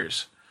 30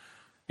 years.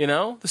 You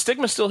know? The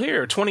stigma's still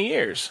here, 20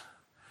 years.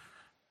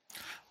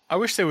 I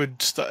wish they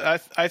would...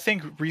 I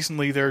think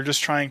recently they're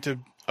just trying to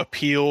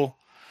appeal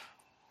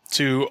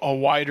to a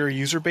wider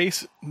user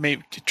base,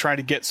 maybe to try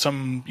to get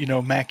some,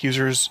 Mac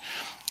users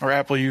or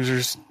Apple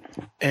users,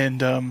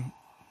 and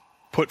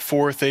put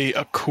forth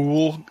a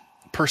cool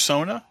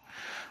persona.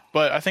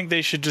 But I think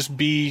they should just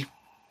be,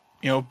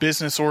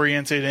 business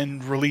oriented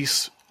and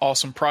release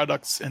awesome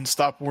products and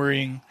stop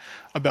worrying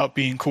about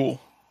being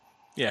cool.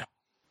 Yeah.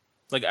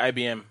 Like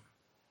IBM.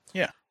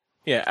 Yeah.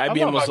 Yeah,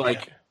 IBM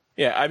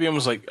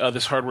was like,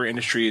 this hardware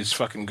industry is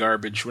fucking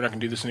garbage. We're not going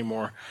to do this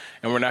anymore.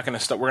 And we're going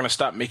to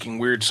stop making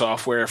weird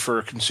software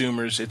for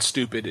consumers. It's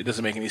stupid. It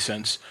doesn't make any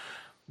sense.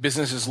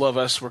 Businesses love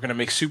us. We're going to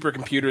make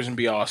supercomputers and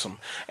be awesome.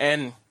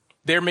 And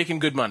they're making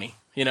good money.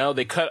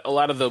 They cut a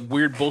lot of the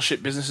weird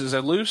bullshit businesses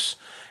loose,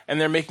 and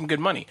they're making good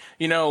money.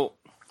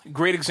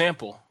 Great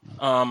example.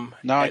 Now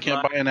I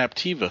can't buy an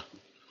Aptiva.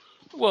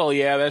 Well,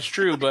 yeah, that's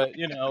true, but,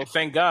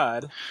 thank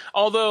God.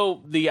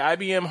 Although the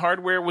IBM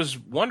hardware was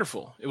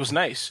wonderful. It was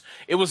nice.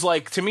 It was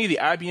like, to me,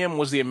 IBM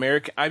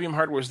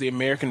hardware was the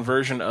American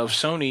version of a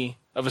Sony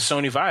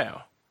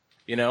Vaio.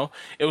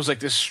 It was like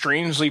this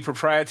strangely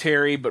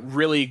proprietary but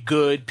really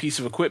good piece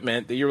of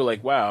equipment that you were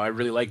like, wow, I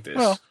really like this.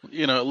 Well,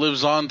 it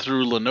lives on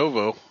through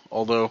Lenovo,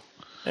 although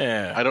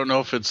yeah. I don't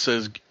know if it's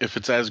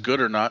as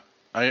good or not.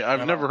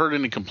 I've never heard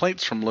any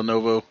complaints from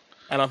Lenovo.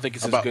 I don't think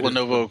it's about as good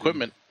Lenovo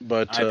equipment,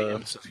 but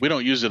we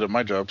don't use it at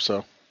my job.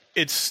 So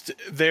it's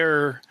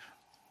the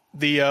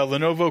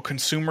Lenovo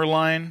consumer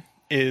line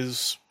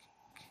is,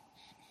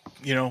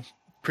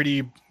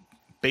 pretty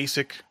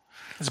basic.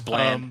 It's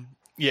bland.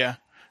 Yeah,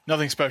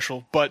 nothing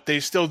special, but they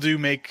still do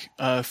make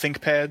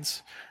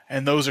ThinkPads,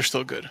 and those are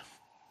still good.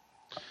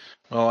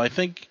 Well, I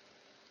think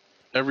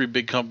every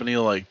big company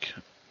like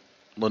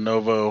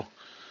Lenovo,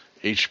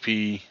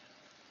 HP,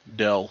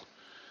 Dell,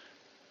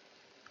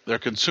 their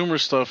consumer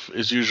stuff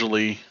is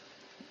usually,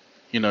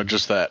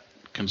 just that,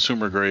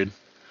 consumer grade.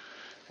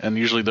 And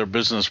usually their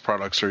business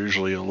products are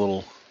usually a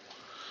little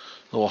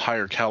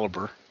higher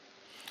caliber.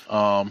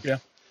 Yeah.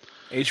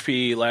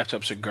 HP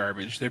laptops are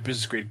garbage. Their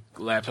business grade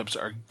laptops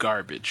are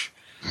garbage.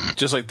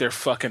 Just like they're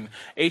fucking...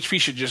 HP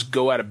should just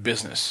go out of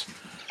business.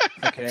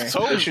 Okay? They're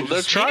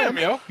trying.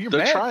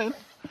 They're trying.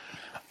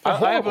 I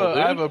have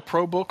a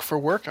ProBook for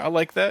work. I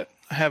like that.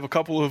 I have a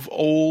couple of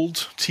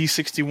old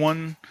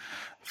T61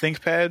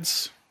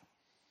 ThinkPads.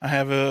 I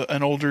have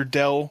an older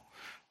Dell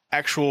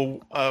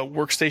actual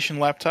workstation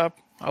laptop.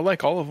 I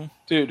like all of them.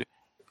 Dude,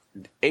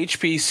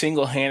 HP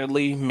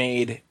single-handedly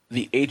made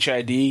the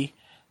HID,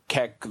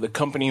 the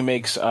company who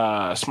makes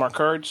smart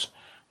cards.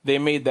 They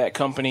made that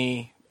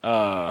company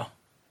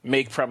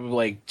make probably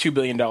like $2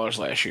 billion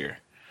last year.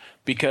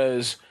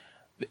 Because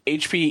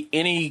HP,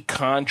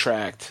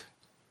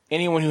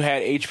 anyone who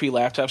had HP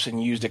laptops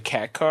and used a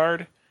CAT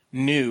card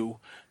knew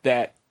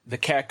that the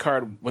CAT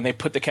card, when they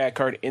put the CAT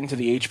card into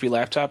the HP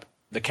laptop,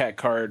 the CAT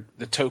card,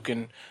 the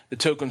tokens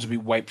would be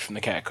wiped from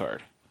the CAT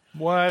card.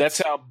 What?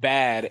 That's how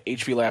bad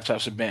HP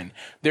laptops have been.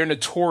 They're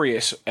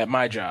notorious at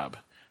my job.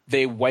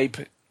 They wipe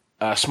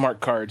smart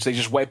cards. They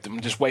just wipe them.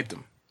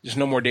 There's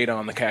no more data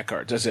on the CAT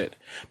cards. That's it.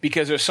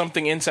 Because there's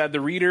something inside the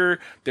reader.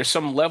 There's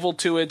some level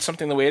to it.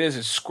 Something the way it is.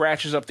 It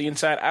scratches up the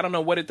inside. I don't know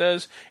what it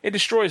does. It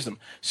destroys them.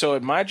 So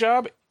at my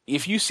job,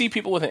 if you see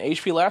people with an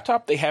HP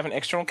laptop, they have an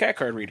external CAT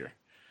card reader,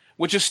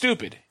 which is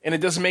stupid, and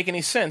it doesn't make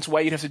any sense why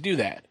you'd have to do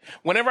that.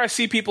 Whenever I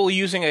see people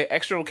using an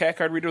external CAT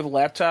card reader with a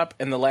laptop,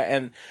 and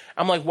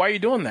I'm like, why are you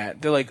doing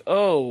that? They're like,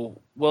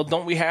 oh, well,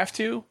 don't we have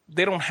to?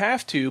 They don't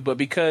have to, but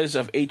because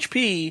of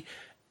HP,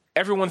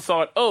 everyone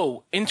thought,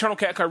 oh, internal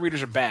CAT card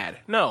readers are bad.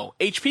 No,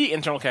 HP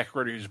internal CAT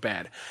card readers are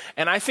bad.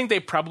 And I think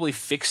they probably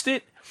fixed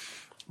it,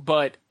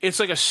 but it's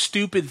like a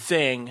stupid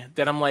thing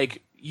that I'm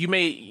like,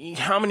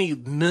 how many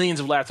millions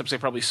of laptops they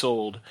probably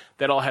sold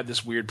that all had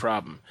this weird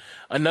problem.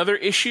 Another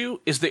issue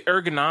is the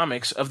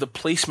ergonomics of the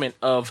placement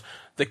of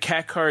the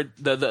CAT card,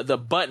 the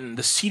button,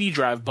 the CD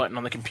drive button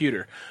on the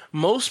computer.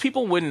 Most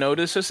people wouldn't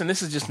notice this, and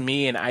this is just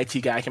me, an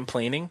IT guy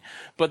complaining,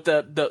 but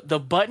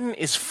the button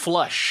is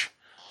flush.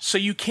 So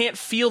you can't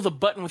feel the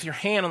button with your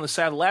hand on the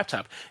side of the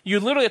laptop. You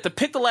literally have to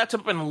pick the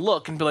laptop up and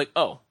look and be like,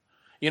 oh.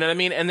 You know what I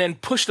mean? And then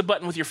push the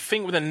button with your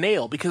finger with a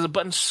nail because the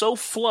button's so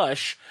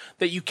flush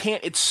that you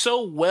can't, it's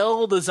so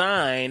well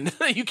designed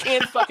that you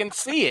can't fucking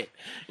see it.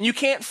 And you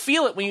can't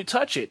feel it when you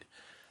touch it,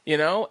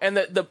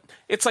 And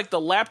it's like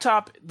the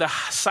laptop, the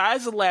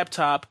size of the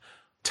laptop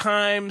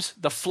times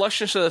the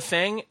flushness of the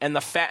thing and the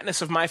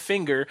fatness of my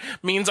finger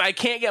means I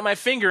can't get my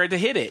finger to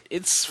hit it.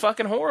 It's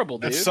fucking horrible,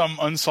 dude. That's some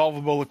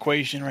unsolvable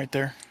equation right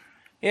there.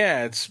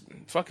 Yeah, it's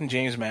fucking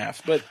James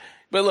math. But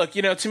look,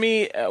 to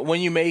me,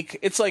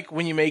 it's like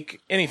when you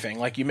make anything,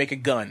 like you make a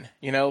gun,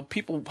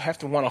 people have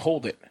to want to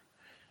hold it.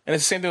 And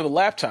it's the same thing with a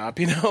laptop.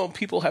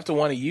 People have to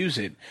want to use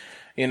it.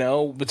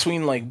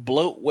 Between like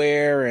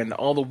bloatware and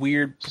all the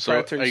weird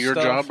proprietary So at your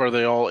stuff. job, are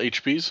they all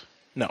HPs?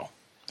 No,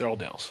 they're all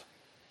Dells.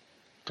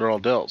 They're all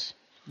Dells.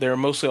 They're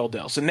mostly all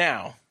Dells. And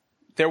now,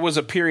 there was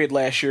a period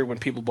last year when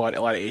people bought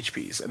a lot of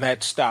HPs, and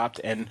that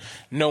stopped, and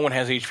no one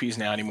has HPs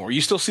now anymore.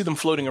 You still see them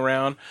floating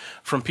around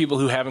from people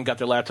who haven't got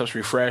their laptops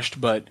refreshed,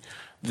 but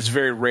it's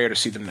very rare to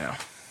see them now.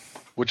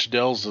 Which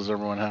Dells does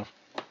everyone have?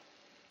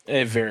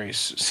 It varies.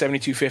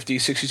 7250,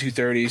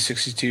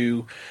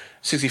 6230,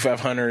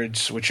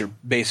 6500s, which are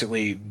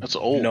basically That's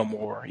old. no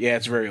more. Yeah,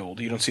 it's very old.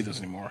 You don't see those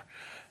anymore.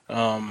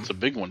 It's a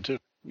big one, too.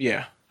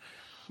 Yeah.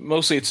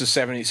 Mostly it's the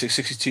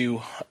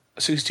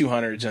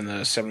 6200s and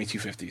the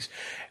 7250s.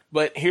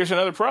 But here's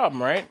another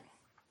problem, right?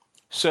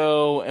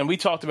 So, and we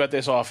talked about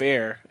this off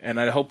air, and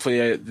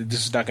hopefully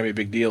this is not going to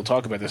be a big deal to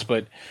talk about this,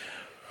 but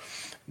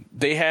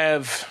they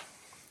have,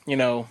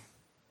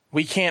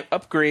 we can't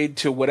upgrade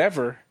to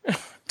whatever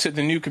to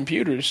the new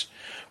computers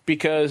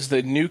because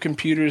the new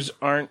computers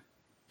aren't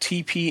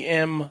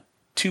TPM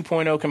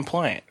 2.0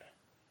 compliant.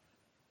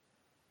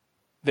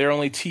 They're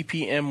only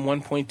TPM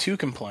 1.2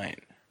 compliant,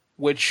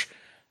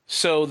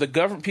 so the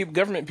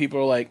government people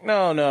are like,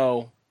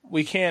 no,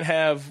 we can't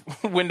have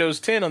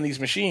Windows 10 on these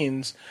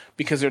machines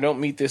because they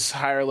don't meet this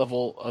higher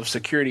level of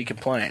security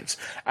compliance.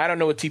 I don't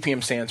know what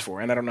TPM stands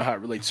for, and I don't know how it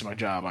relates to my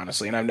job,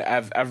 honestly. And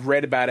I've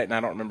read about it, and I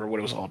don't remember what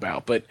it was all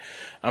about. But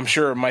I'm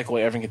sure Michael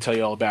or Evan can tell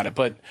you all about it.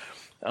 But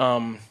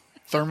thermal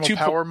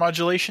power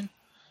modulation.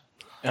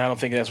 I don't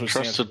think that's what it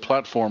stands for. Trusted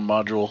platform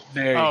module.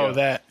 There you go.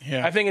 That,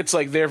 yeah. I think it's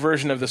like their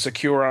version of the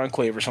Secure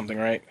Enclave or something,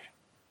 right?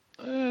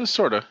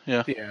 Sort of,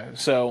 yeah. Yeah.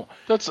 So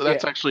That's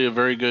actually a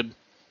very good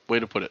way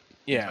to put it.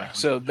 yeah.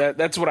 So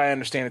that's what I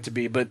understand it to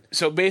be. But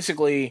so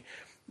basically,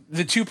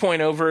 the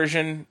 2.0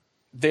 version,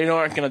 they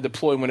aren't going to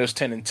deploy Windows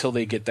 10 until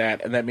they get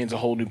that, and that means a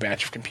whole new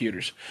batch of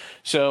computers.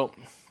 So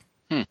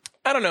I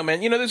don't know,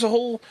 man.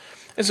 Who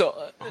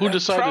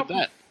decided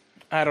that?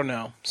 I don't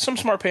know. Some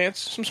smarty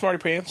pants.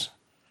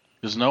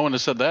 Because no one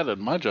has said that at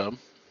my job.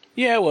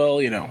 Yeah, well,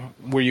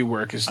 where you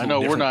work is. I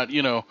know we're not.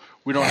 We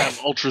don't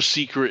have ultra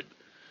secret,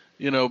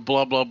 blah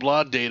blah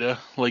blah data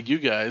like you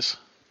guys.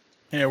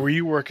 Yeah, where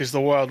you work is the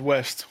Wild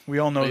West. We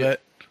all know that.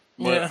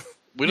 Yeah.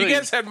 We You don't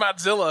guys had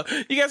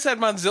Mozilla. You guys had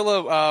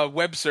Mozilla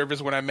web service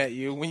when I met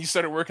you, when you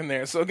started working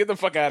there. So get the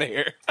fuck out of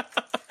here.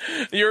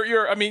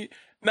 I mean,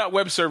 not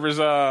web servers.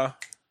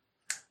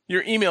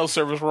 Your email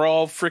servers were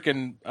all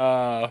freaking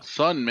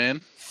Sun,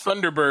 man.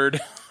 Thunderbird.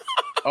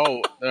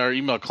 Oh, our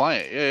email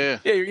client. Yeah.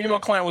 Yeah, your email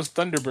client was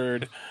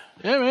Thunderbird.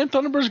 Yeah, man.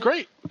 Thunderbird's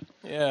great.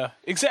 Yeah,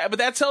 exactly. But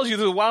that tells you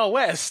the Wild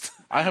West.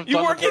 I have You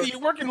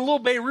Thunderbird. work in Little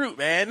Beirut,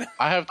 man.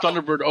 I have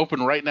Thunderbird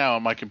open right now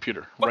on my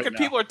computer. Fucking Right now.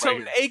 people are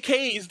toting Right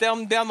AKs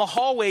down the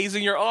hallways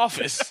in your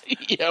office. here.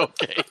 Yeah,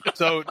 okay.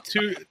 So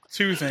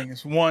two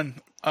things. One,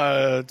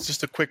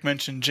 just a quick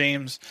mention,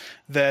 James,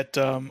 that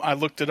I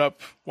looked it up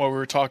while we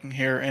were talking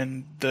here,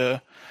 and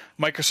the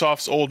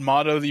Microsoft's old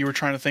motto that you were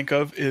trying to think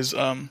of is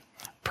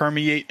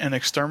permeate and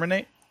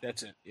exterminate.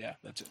 That's it. Yeah,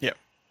 that's it. Yeah.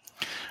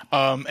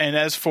 And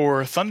as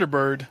for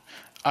Thunderbird,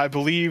 I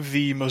believe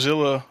the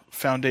Mozilla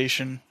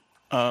Foundation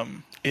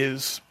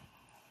is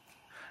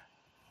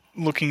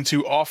looking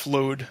to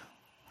offload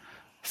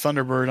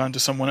Thunderbird onto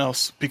someone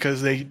else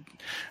because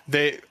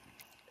their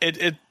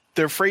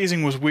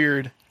phrasing was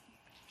weird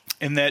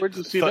in that. Where'd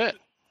you see that?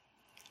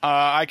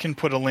 I can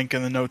put a link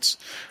in the notes,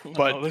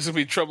 but This will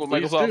be trouble in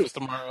Michael's do. office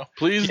tomorrow.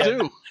 Please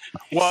do.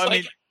 well, It's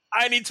like,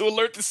 I need to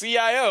alert the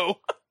CIO.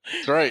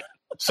 That's right.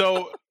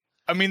 So,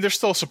 I mean, they're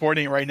still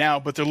supporting it right now,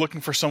 but they're looking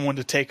for someone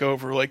to take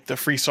over, like the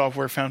Free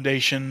Software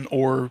Foundation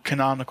or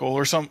Canonical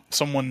or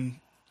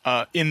someone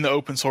in the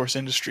open source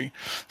industry,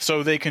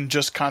 so they can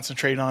just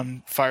concentrate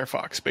on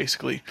Firefox,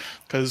 basically.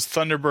 Because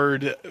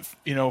Thunderbird,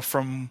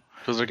 from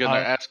Because they're getting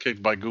their ass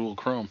kicked by Google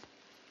Chrome.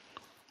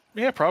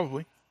 yeah,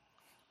 probably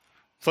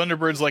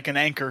Thunderbird's like an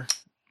anchor.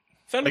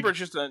 Thunderbird's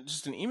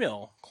just an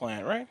email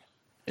client, right?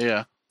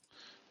 Yeah.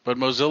 But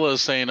Mozilla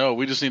is saying, "Oh,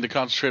 we just need to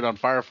concentrate on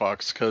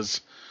Firefox,"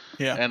 because,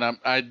 Yeah, and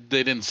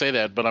they didn't say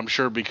that, but I'm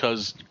sure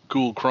because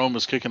Google Chrome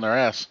is kicking their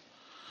ass.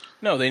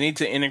 No, they need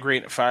to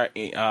integrate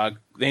Thunderbird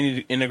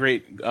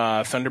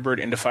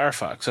into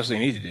Firefox. That's what they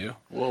need to do.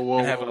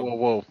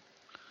 Whoa!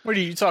 what are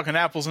you talking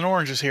apples and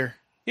oranges here?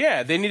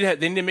 Yeah, they need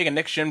to make a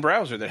next gen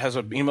browser that has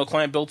an email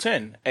client built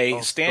in. Go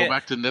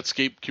back to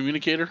Netscape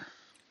Communicator.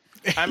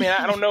 I mean,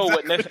 I don't know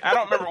I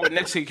don't remember what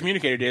Netscape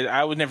Communicator did.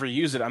 I would never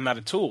use it. I'm not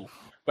a tool,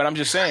 but I'm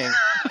just saying.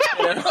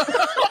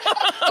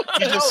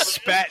 You just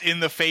spat in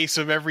the face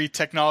of every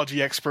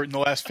technology expert in the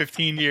last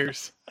 15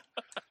 years.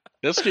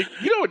 Netscape,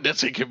 you know what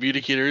Netscape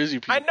Communicator is?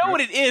 I know what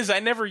it is. I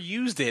never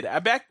used it.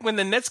 Back when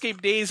the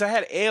Netscape days, I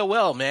had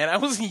AOL, man. I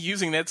wasn't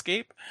using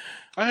Netscape.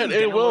 I had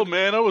AOL,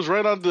 man. I was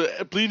right on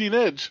the bleeding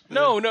edge.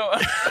 No.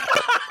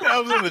 I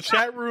was in the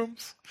chat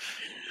rooms.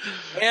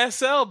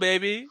 ASL,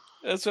 baby.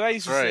 That's what I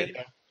used to Right.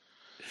 say.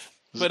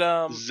 But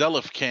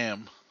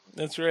Zelifcam.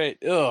 that's right.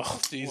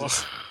 Ugh,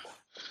 Jesus.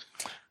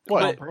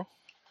 What? But-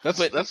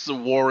 That's the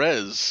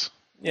Juarez.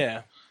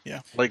 Yeah.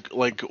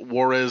 Like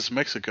Juarez,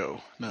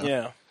 Mexico. No.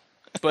 Yeah.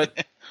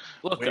 But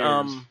look,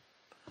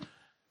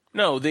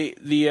 no,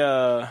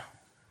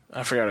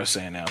 I forgot what I was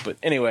saying now. But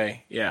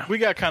anyway, yeah, We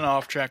got kind of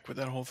off track with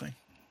that whole thing.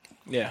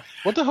 yeah.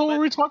 What the hell were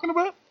we talking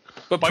about?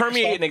 But Microsoft-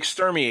 permeate and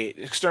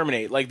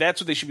exterminate. Like, that's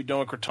what they should be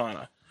doing with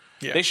Cortana.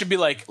 Yeah. They should be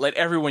like, let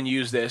everyone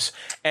use this.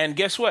 And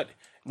guess what?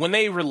 When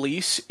they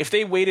release, if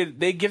they waited,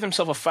 they give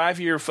themselves a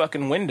 5-year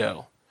fucking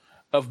window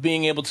of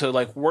being able to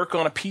like work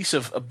on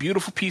a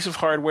beautiful piece of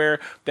hardware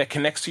that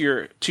connects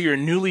to your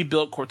newly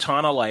built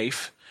Cortana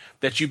life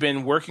that you've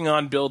been working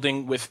on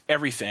building with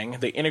everything.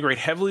 They integrate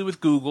heavily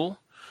with Google.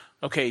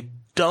 Okay,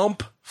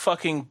 dump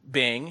fucking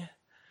Bing.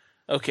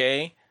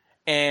 Okay,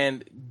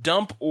 and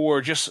dump or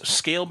just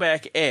scale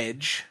back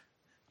Edge,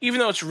 even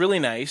though it's really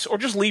nice, or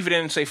just leave it in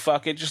and say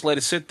fuck it, just let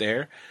it sit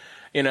there,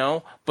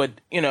 But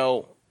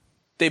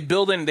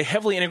they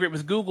heavily integrate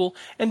with Google,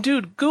 and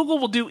dude, Google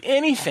will do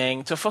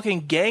anything to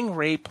fucking gang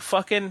rape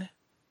fucking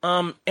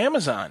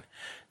Amazon.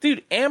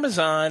 Dude,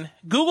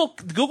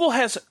 Google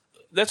has,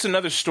 that's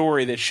another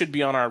story that should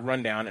be on our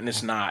rundown, and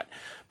it's not.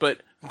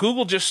 But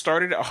Google just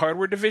started a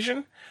hardware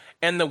division,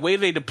 and the way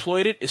they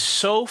deployed it is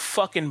so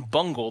fucking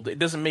bungled, it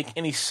doesn't make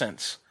any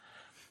sense.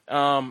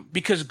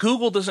 Because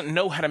Google doesn't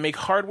know how to make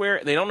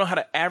hardware, they don't know how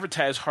to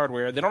advertise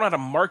hardware, they don't know how to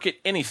market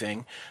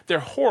anything. They're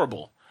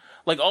horrible.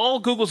 Like, all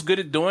Google's good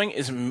at doing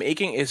is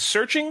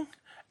searching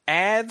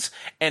ads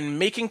and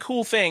making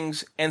cool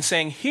things and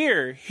saying,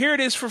 here it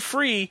is for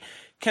free.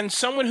 Can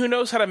someone who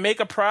knows how to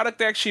make a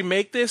product actually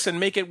make this and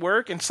make it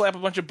work and slap a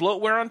bunch of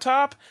bloatware on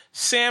top?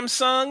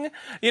 Samsung,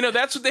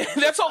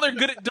 that's all they're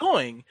good at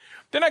doing.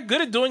 They're not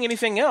good at doing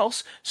anything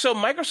else. So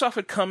Microsoft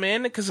would come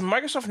in because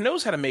Microsoft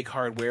knows how to make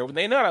hardware.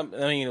 They know how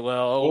to,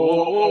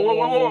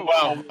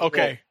 Wow.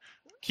 Okay.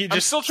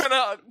 I'm still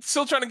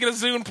trying to get a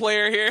Zune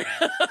player here.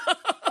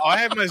 I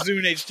have my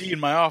Zune HD in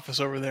my office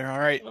over there. All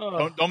right,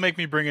 don't make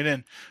me bring it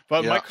in.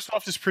 But Yeah.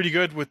 Microsoft is pretty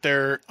good with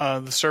their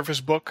the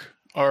Surface Book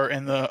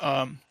and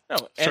the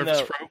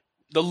Surface Pro.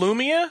 The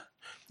Lumia.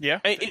 Yeah,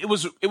 It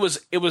was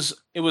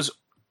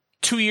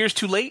 2 years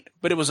too late,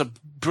 but it was a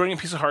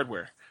brilliant piece of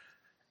hardware.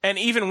 And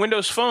even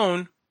Windows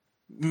Phone,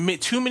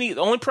 the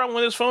only problem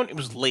with Windows Phone, it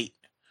was late.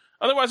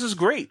 Otherwise, it's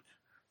great.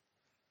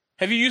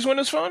 Have you used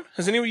Windows Phone?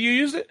 Has anyone of you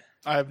used it?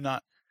 I have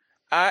not.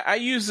 I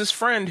use this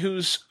friend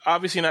who's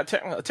obviously not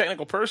a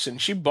technical person.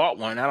 She bought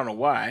one. I don't know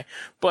why,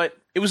 but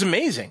it was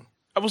amazing.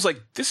 I was like,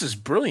 this is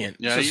brilliant.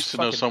 Yeah, I This is used to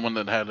know fucking- someone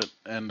that had it,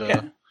 and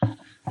Yeah.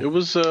 it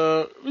was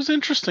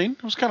interesting.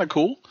 It was kind of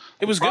cool.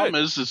 It was the problem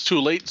good. is it's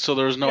too late, so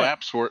there's no Yeah.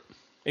 apps for it.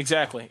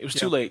 Exactly. It was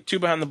too late. Too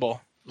behind the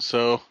ball.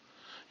 So,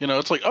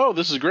 it's like, oh,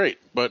 this is great,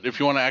 but if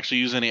you want to actually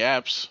use any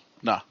apps,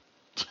 nah.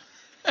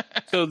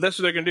 So that's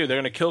what they're going to do.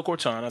 They're going to kill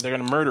Cortana. They're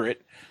going to murder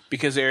it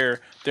because they're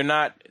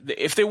not.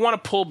 If they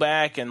want to pull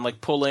back and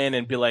like pull in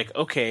and be like,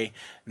 okay,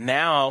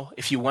 now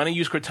if you want to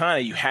use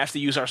Cortana, you have to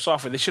use our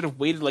software. They should have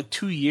waited like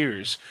 2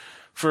 years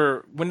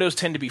for Windows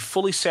 10 to be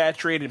fully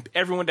saturated and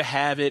everyone to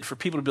have it. For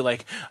people to be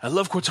like, I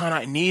love Cortana,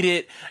 I need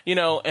it,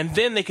 and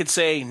then they could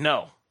say,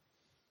 no,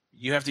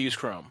 you have to use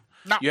Chrome.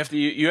 No. You have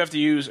to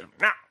use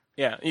no.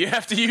 Yeah, you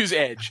have to use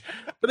Edge.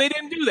 But they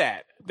didn't do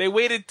that. They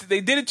waited.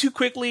 They did it too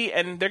quickly,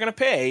 and they're going to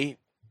pay.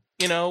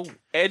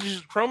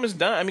 Chrome is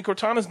done. I mean,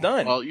 Cortana's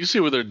done. Well, you see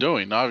what they're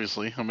doing,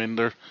 obviously. I mean,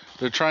 they're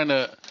trying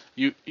to.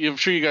 I'm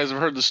sure you guys have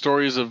heard the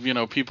stories of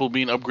people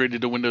being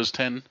upgraded to Windows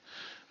 10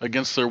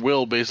 against their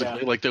will,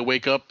 basically. Yeah. Like they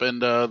wake up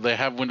and they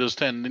have Windows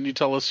 10. Didn't you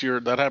tell us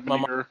that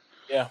happened to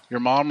your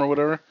mom or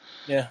whatever?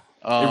 Yeah,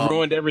 it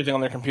ruined everything on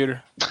their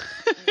computer.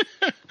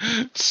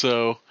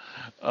 So,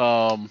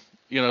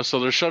 so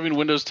they're shoving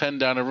Windows 10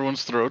 down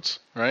everyone's throats,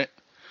 right?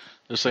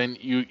 They're saying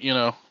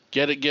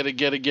get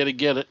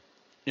it.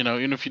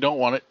 Even if you don't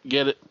want it,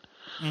 get it.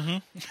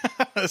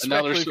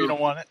 Especially if you don't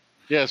want it.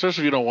 Yeah,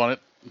 especially if you don't want it.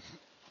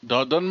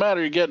 Doesn't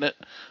matter, you're getting it.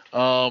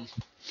 So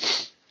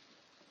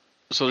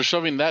they're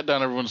shoving that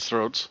down everyone's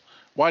throats.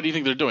 Why do you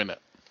think they're doing that?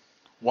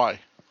 Why?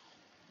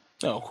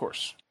 No, of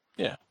course.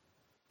 Yeah.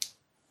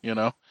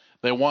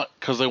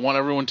 Because they want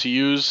everyone to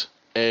use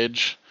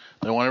Edge.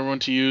 They want everyone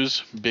to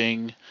use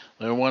Bing.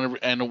 And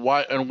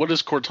what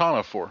is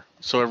Cortana for?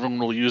 So everyone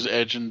will use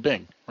Edge and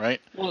Bing,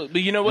 right? Well,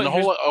 but you know what? And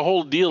the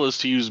whole deal is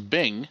to use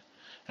Bing.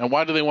 And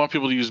why do they want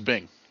people to use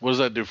Bing? What does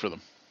that do for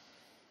them?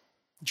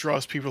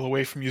 Draws people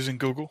away from using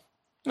Google.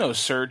 No,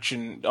 search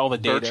and all the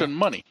data. Search and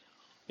money.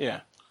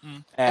 Yeah.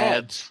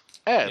 Ads,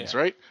 Yeah.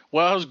 right?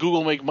 Well, how does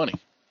Google make money?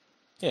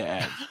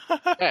 Yeah,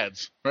 ads.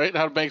 Ads, right?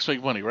 How do banks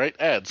make money, right?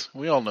 Ads.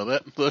 We all know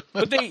that. But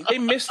they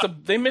missed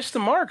the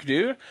mark,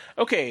 dude.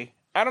 Okay,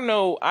 I don't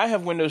know. I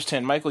have Windows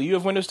 10. Michael, you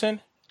have Windows 10?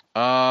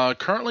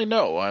 Currently,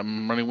 no.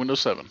 I'm running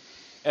Windows 7.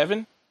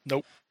 Evan?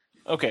 Nope.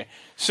 Okay,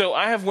 so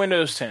I have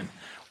Windows 10.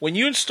 When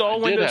you install I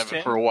did Windows have 10,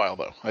 it for a while,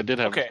 though. I did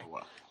have it Okay. for a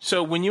while.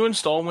 so when you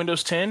install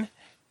Windows 10,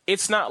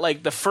 it's not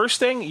like the first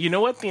thing. You know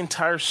what? The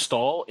entire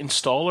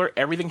installer,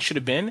 everything should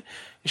have been.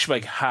 It should be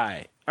like,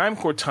 "Hi, I'm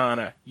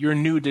Cortana, your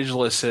new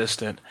digital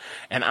assistant,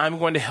 and I'm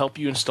going to help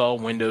you install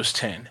Windows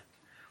 10."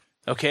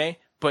 Okay,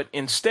 but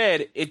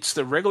instead it's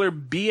the regular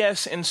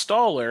BS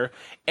installer,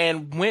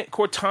 and when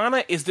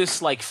Cortana is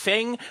this like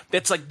thing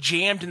that's like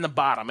jammed in the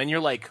bottom, and you're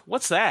like,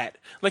 what's that?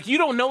 Like, you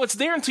don't know it's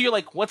there until you're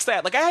like, what's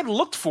that? Like, I had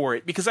looked for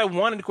it because I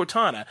wanted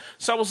Cortana,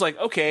 so I was like,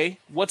 okay,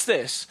 what's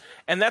this?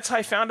 And that's how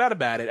I found out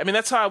about it. I mean,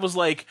 that's how I was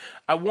like,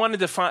 I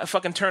wanted to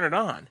fucking turn it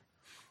on.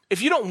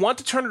 If you don't want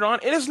to turn it on,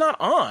 it is not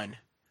on.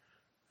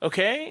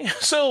 Okay,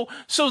 so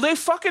they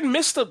fucking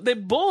missed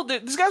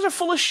these guys are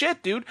full of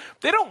shit, dude.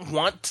 They don't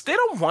want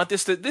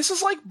this. This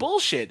is like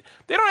bullshit.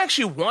 They don't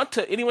actually want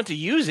anyone to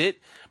use it,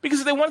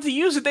 because if they wanted to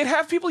use it, they'd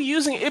have people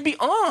using it. It'd be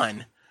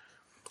on.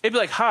 It'd be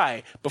like,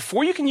 hi,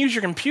 before you can use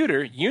your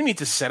computer, you need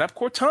to set up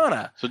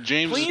Cortana. So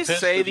James, please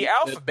say the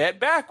alphabet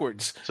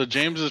backwards. So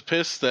James is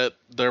pissed that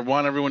they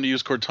want everyone to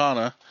use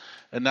Cortana,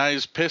 and now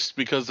he's pissed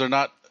because they're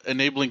not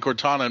enabling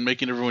Cortana and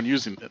making everyone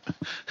using it.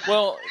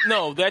 Well,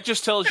 no, that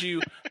just tells you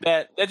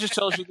that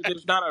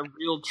there's not a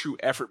real true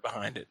effort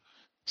behind it.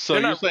 So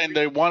you're saying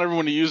they want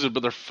everyone to use it, but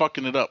they're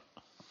fucking it up.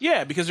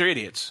 Yeah, because they're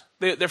idiots.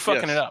 They're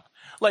fucking it up.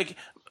 Like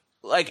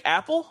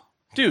Apple,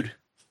 dude.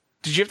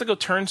 Did you have to go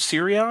turn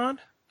Siri on?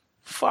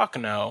 Fuck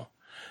no.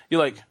 You're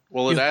like,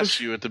 well, it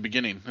asks you at the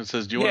beginning. It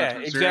says, "Do you want to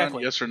turn Siri on?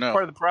 Yes or no?"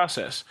 Part of the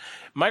process.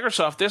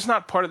 Microsoft, that's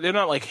not part of. They're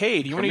not like,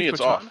 hey, do you want to use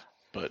it's Cortana? off,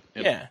 but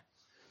yeah.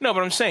 No,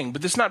 but I'm saying,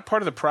 but it's not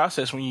part of the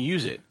process when you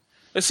use it.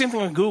 The same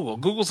thing with Google.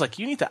 Google's like,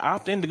 you need to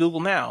opt into Google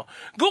Now.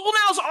 Google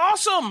Now is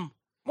awesome.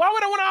 Why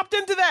would I want to opt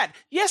into that?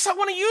 Yes, I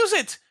want to use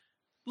it.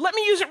 Let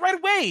me use it right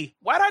away.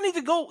 Why do I need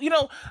to go,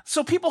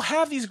 so people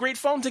have these great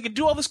phones, they can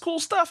do all this cool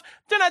stuff.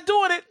 They're not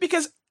doing it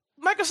because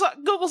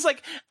Google's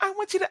like, I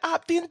want you to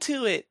opt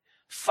into it.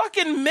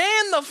 Fucking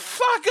man the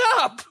fuck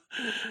up.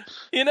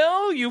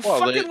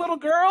 Little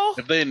girl.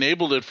 If they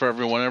enabled it for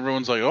everyone,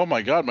 everyone's like, oh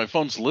my God, my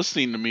phone's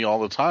listening to me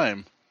all the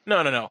time.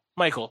 No.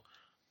 Michael,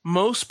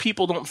 most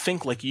people don't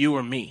think like you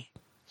or me.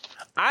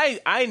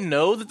 I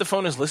know that the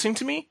phone is listening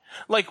to me.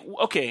 Like,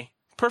 okay,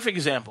 perfect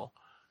example.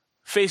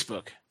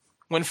 Facebook.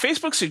 When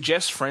Facebook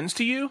suggests friends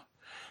to you,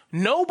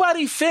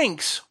 nobody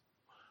thinks.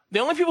 The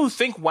only people who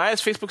think, why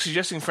is Facebook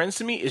suggesting friends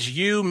to me, is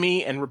you,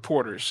 me, and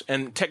reporters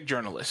and tech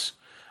journalists.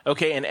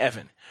 Okay, and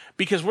Evan.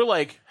 Because we're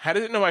like, how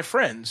did it know my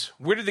friends?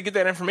 Where did they get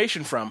that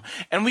information from?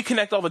 And we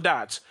connect all the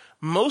dots.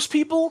 Most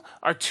people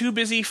are too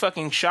busy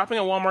fucking shopping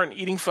at Walmart and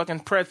eating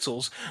fucking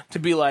pretzels to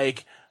be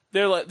like,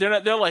 they're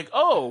like,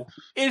 oh,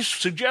 it's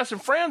suggesting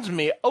friends to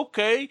me.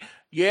 Okay,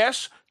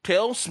 yes,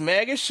 tell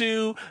Smaggy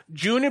Sue,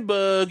 Junior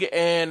Bug,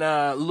 and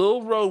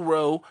Lil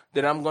Roro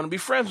that I'm going to be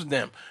friends with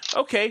them.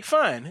 Okay,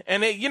 fine.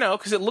 And it,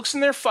 because it looks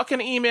in their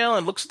fucking email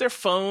and looks at their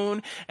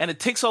phone, and it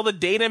takes all the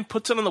data and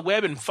puts it on the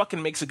web and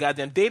fucking makes a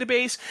goddamn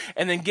database,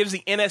 and then gives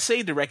the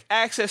NSA direct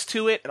access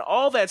to it and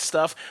all that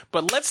stuff.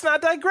 But let's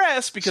not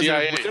digress, because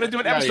we're going to do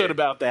an episode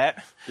about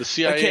that. The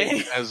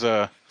CIA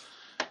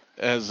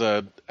has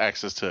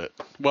access to it.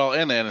 Well,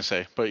 and the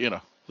NSA, but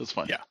that's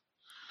fine. Yeah.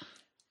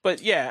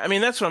 But yeah, I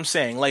mean, that's what I'm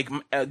saying. Like,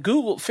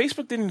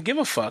 Facebook didn't give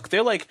a fuck.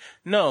 They're like,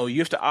 no, you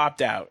have to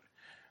opt out.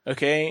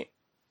 Okay?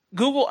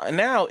 Google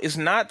Now is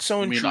not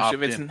so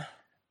intrusive.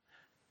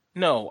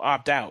 No,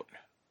 opt out.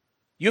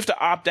 You have to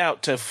opt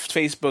out to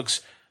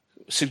Facebook's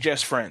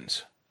suggest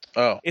friends.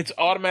 Oh. It's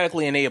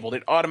automatically enabled.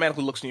 It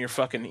automatically looks in your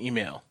fucking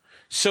email.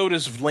 So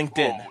does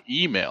LinkedIn. Oh,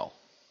 email.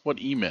 What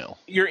email?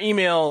 Your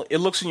email, it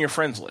looks in your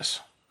friends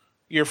list.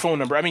 Your phone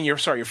number. Your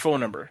phone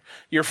number.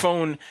 Your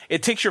phone.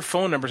 It takes your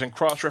phone numbers and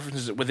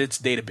cross-references it with its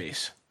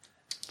database.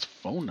 It's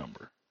phone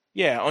number.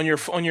 Yeah, on your.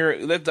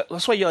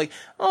 That's why you're like,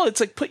 oh,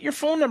 it's like put your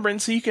phone number in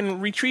so you can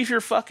retrieve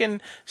your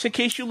fucking, so in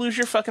case you lose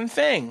your fucking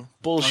thing.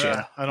 Bullshit.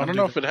 I don't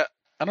know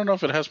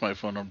if it has my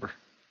phone number.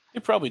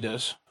 It probably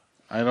does.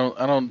 I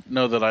don't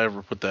know that I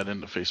ever put that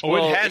into Facebook.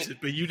 Well, it has it,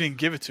 but you didn't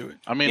give it to it.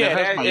 I mean,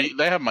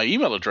 they have my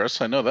email address.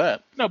 I know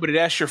that. No, but it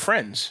asks your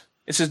friends.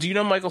 It says, do you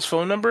know Michael's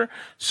phone number?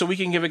 So we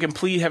can have a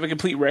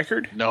complete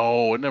record?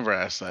 No, it never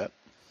asked that.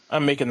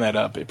 I'm making that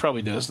up. It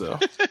probably does, though.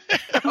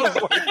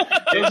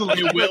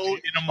 You will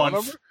in a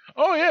month.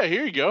 Oh, yeah,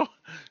 here you go.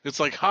 It's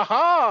like,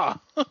 ha-ha.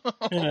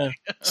 Yeah.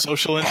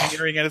 Social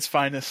engineering at its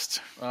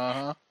finest.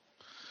 Uh-huh.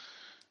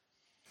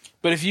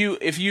 But if you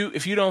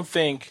don't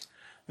think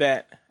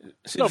that...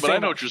 No, but I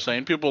know what you're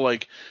saying. People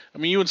like... I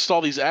mean, you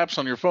install these apps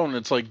on your phone, and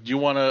it's like, do you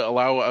want to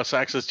allow us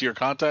access to your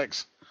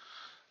contacts?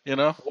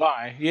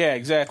 Why? Yeah,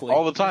 exactly.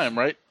 All the time,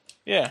 right?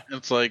 Yeah.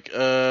 It's like,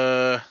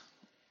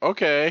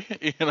 okay,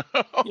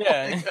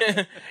 Yeah.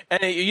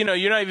 And,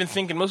 you're not even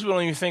thinking, most people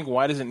don't even think,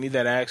 why does it need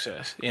that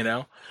access, But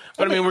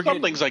I mean,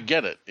 some things I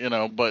get it,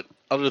 but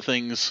other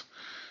things,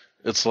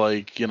 it's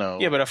like,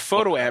 Yeah, but a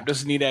photo app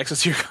doesn't need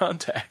access to your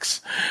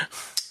contacts.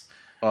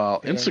 Well,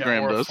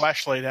 Instagram does. A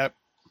flashlight app.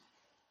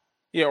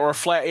 Yeah, or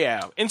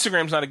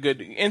Instagram's not a good...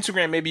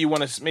 Instagram,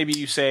 maybe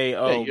you say,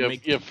 oh... Yeah,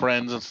 you have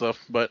friends and stuff,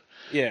 but...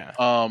 Yeah.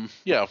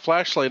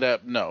 Flashlight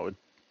app, no.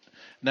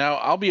 Now,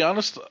 I'll be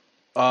honest,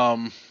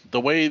 the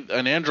way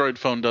an Android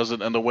phone does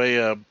it and the way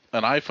an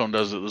iPhone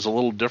does it is a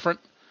little different.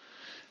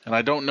 And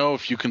I don't know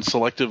if you can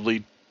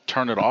selectively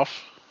turn it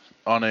off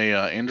on a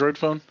Android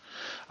phone.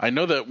 I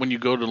know that when you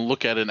go to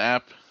look at an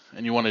app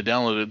and you want to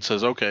download it, it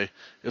says, okay,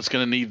 it's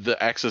going to need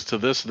the access to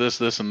this,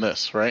 and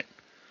this, right?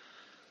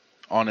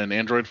 On an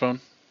Android phone.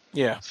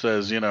 Yeah. It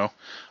says, I'm going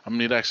to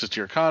need access to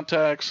your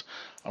contacts.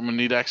 I'm going to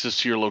need access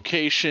to your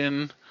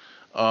location.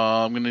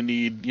 I'm going to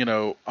need,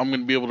 I'm going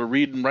to be able to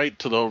read and write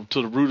to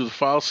the root of the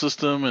file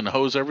system and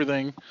hose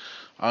everything,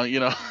 or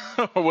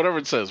whatever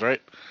it says,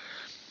 right?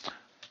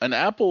 An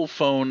Apple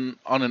phone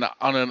on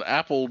an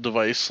Apple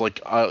device like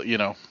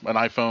an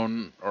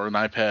iPhone or an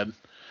iPad,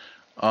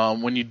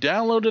 when you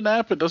download an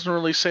app, it doesn't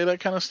really say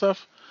that kind of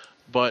stuff.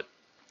 But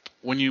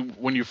when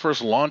you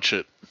first launch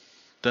it,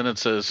 then it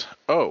says,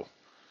 oh,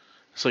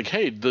 it's like,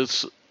 hey,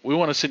 we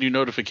want to send you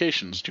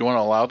notifications. Do you want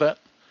to allow that?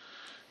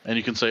 And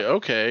you can say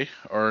okay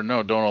or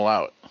no, don't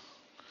allow it.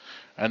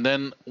 And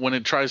then when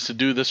it tries to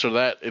do this or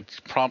that, it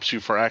prompts you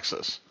for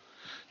access.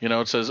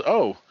 It says,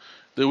 oh,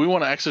 we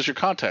want to access your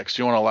contacts.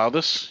 Do you want to allow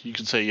this? You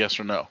can say yes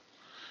or no.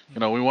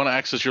 We want to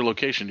access your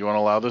location. Do you want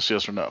to allow this?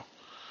 Yes or no?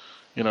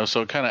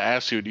 So it kind of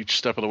asks you at each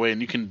step of the way, and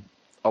you can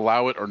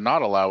allow it or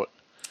not allow it.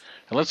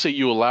 And let's say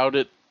you allowed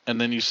it, and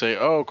then you say,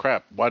 oh,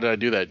 crap, why did I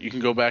do that? You can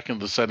go back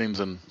into the settings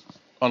and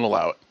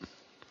unallow it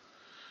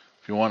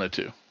if you wanted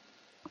to.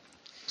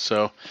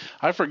 So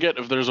I forget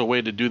if there's a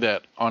way to do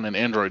that on an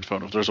Android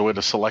phone, if there's a way to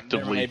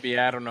selectively. Maybe,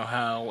 I don't know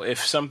how. If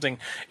something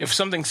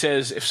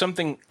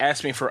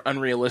asks me for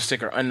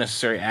unrealistic or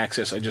unnecessary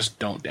access, I just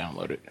don't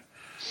download it.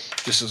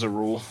 Just as a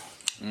rule.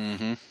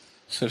 Mm-hmm.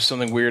 So if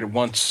something weird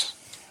wants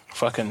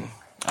fucking,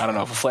 I don't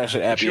know, if a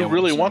flashlight app. But you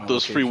really want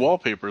those free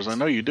wallpapers. I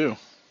know you do.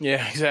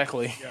 Yeah,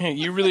 exactly. Yeah.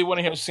 You really want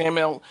to hear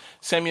Samuel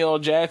L.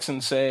 Jackson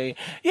say,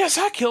 "Yes,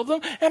 I killed them,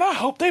 and I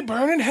hope they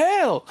burn in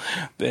hell."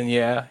 Then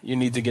yeah, you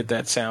need to get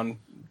that sound.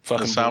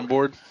 Fucking the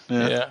soundboard?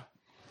 Yeah.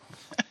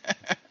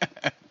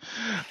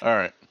 All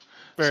right.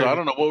 So I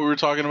don't know what we were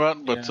talking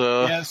about, but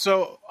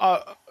so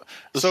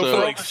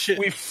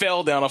we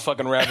fell down a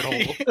fucking rabbit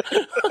hole.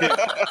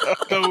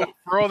 So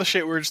for all the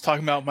shit we were just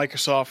talking about,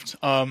 Microsoft,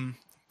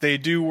 they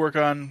do work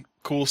on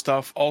cool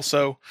stuff.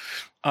 Also,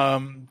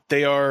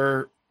 they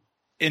are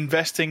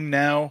investing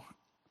now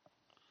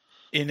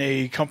in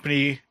a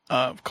company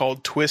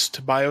called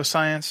Twist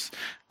Bioscience.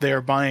 They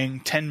are buying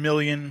 10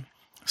 million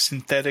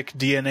synthetic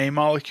DNA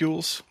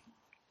molecules.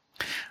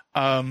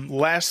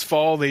 Last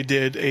fall, they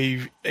did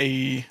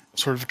a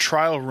sort of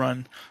trial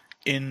run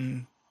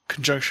in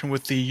conjunction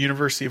with the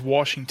University of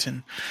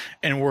Washington,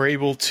 and were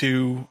able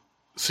to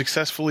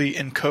successfully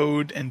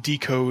encode and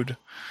decode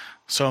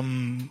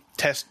some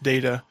test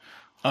data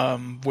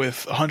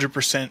with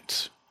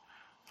 100%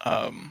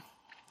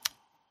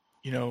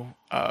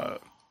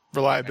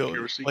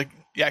 reliability,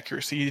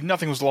 accuracy.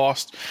 Nothing was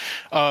lost.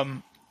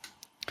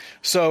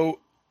 So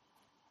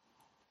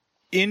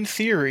in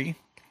theory,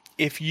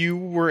 if you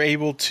were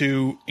able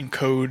to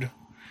encode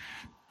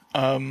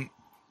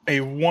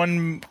a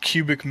 1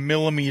 cubic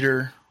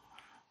millimeter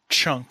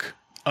chunk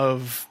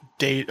of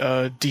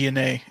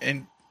DNA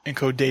and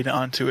encode data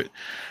onto it,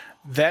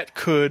 that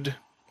could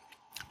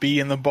be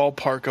in the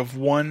ballpark of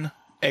 1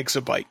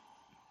 exabyte.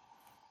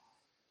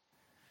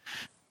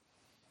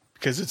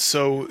 Because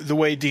the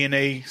way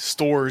DNA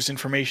stores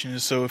information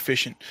is so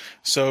efficient.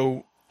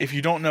 So if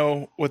you don't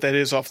know what that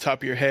is off the top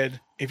of your head,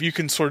 if you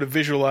can sort of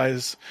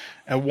visualize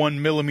a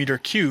 1 millimeter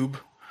cube,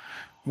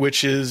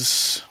 which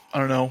is, I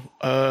don't know,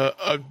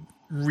 a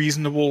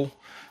reasonable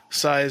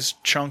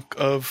sized chunk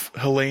of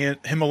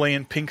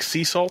Himalayan pink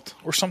sea salt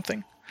or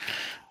something,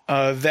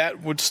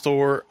 that would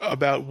store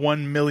about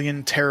 1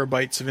 million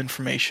terabytes of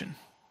information.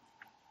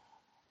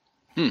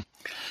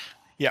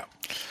 Yeah.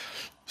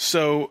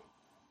 So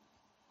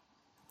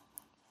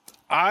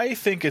I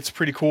think it's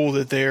pretty cool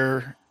that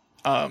they're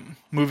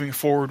moving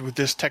forward with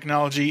this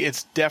technology.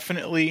 It's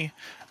definitely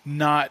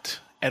not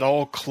at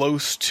all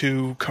close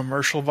to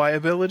commercial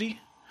viability.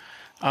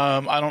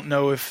 I don't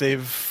know if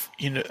they've,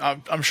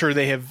 I'm sure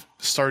they have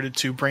started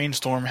to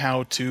brainstorm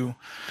how to,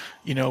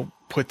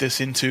 put this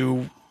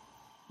into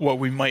what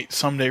we might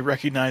someday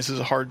recognize as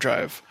a hard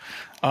drive.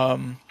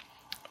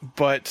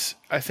 But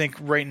I think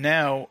right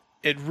now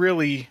it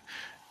really,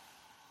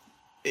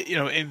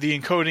 the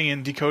encoding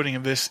and decoding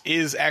of this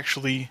is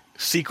actually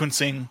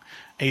sequencing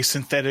a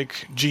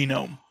synthetic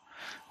genome,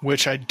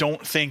 which I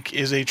don't think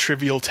is a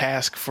trivial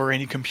task for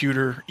any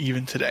computer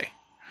even today.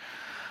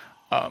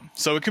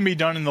 So it can be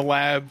done in the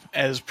lab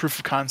as proof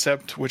of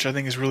concept, which I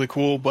think is really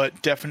cool,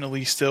 but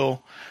definitely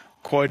still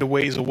quite a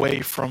ways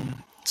away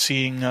from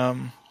seeing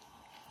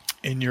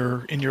in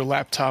your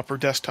laptop or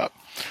desktop.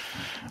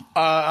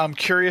 I'm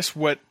curious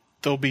what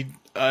they'll be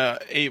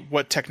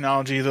what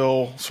technology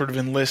they'll sort of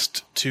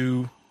enlist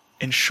to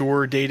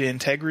ensure data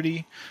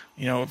integrity.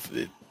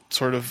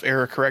 Sort of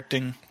error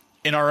correcting.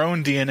 In our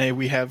own DNA,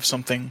 we have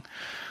something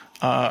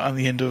on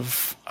the end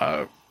of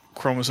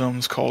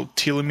chromosomes called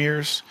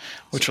telomeres,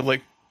 which are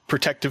like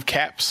protective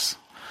caps,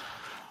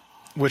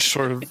 which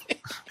sort of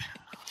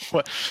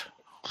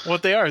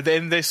what they are.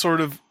 Then they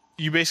sort of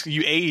you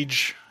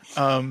age,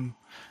 and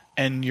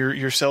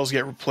your cells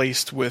get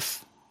replaced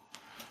with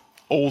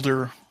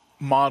older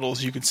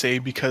models, you could say,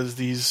 because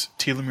these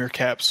telomere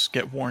caps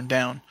get worn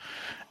down.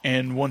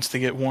 and once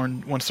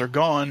they're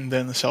gone,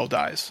 then the cell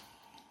dies.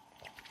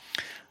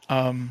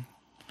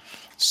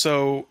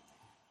 So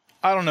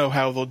I don't know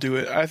how they'll do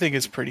it. I think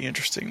it's pretty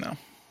interesting though.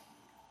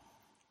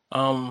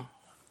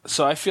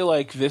 So I feel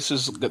like this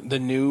is the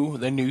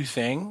new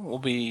thing will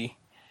be,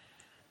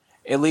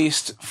 at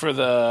least for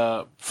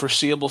the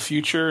foreseeable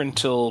future,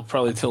 until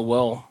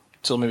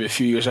maybe a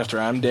few years after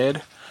I'm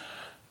dead.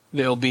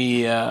 There'll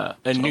be a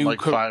new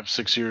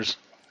 5-6 years.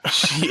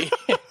 Yeah,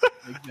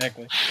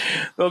 exactly.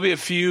 There'll be a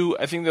few.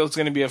 I think there's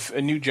going to be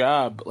a new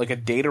job, like a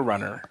data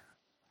runner.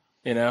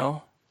 You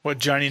know what,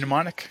 Johnny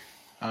Mnemonic?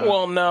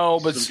 Well, no,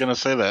 but I was going to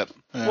say that.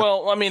 Yeah.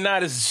 Well, I mean,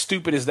 not as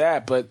stupid as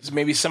that, but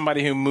maybe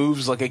somebody who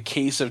moves like a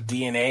case of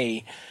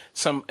DNA,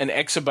 an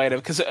exabyte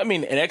of, because I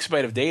mean, an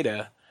exabyte of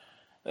data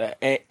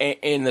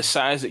in the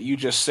size that you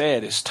just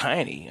said is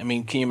tiny. I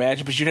mean, can you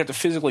imagine? But you'd have to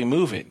physically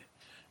move it.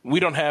 We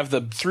don't have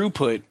the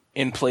throughput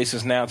in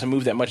places now to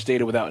move that much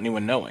data without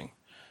anyone knowing.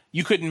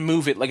 You couldn't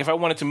move it. Like if I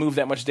wanted to move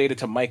that much data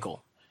to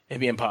Michael, it'd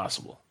be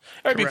impossible.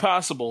 Or it'd be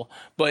possible,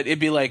 but it'd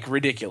be like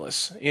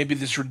ridiculous. It'd be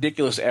this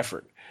ridiculous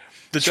effort.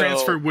 The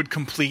transfer would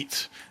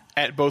complete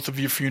at both of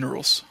your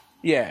funerals.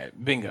 Yeah,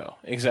 bingo,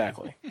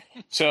 exactly.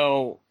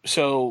 so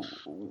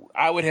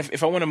I would have,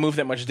 if I want to move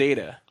that much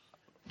data,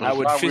 I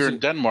would. We're in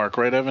Denmark,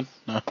 right, Evan?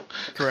 No.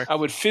 Correct. I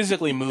would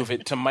physically move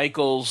it to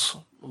Michael's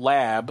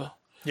lab,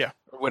 or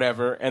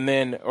whatever, and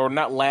then, or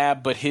not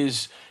lab, but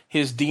his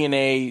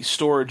DNA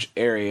storage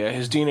area,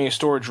 his DNA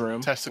storage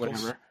room,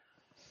 testicles.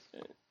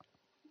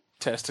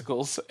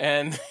 Testicles,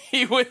 and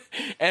we would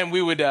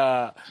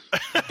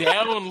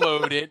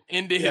download it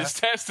into his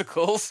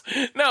testicles.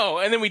 No,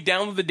 and then we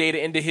download the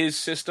data into his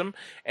system,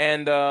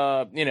 and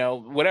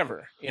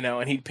whatever,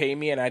 and he'd pay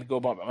me, and I'd go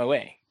about my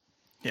way.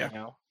 Yeah.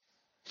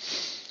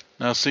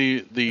 Now, see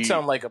It'd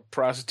sound like a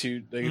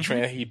prostitute. Like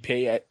he'd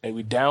pay.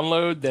 We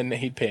download, then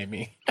he'd pay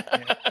me.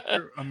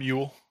 A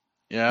mule.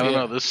 Yeah, I don't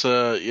know this.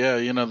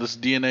 This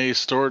DNA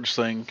storage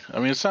thing. I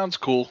mean, it sounds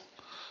cool.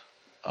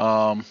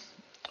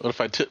 But if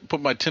I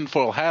put my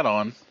tinfoil hat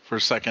on for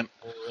a second,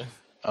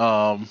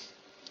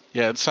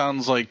 it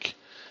sounds like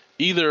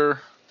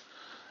either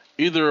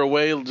a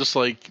way, just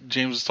like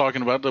James was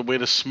talking about, the way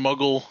to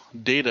smuggle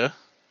data,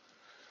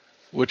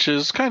 which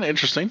is kind of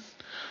interesting,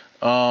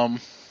 or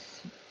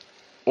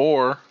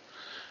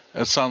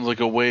it sounds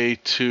like a way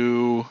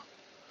to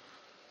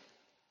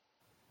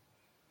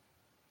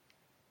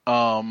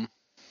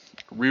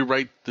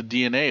rewrite the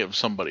DNA of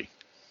somebody.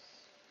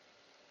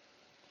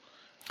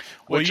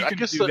 Which I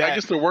guess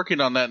they're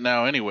working on that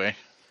now anyway.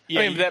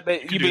 Yeah, I mean,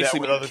 you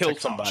basically kill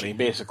somebody,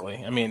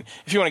 basically. I mean,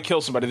 if you want to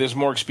kill somebody, there's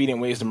more expedient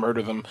ways to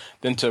murder them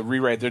than to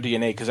rewrite their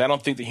DNA, because I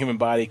don't think the human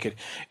body could,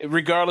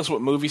 regardless of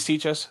what movies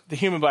teach us, the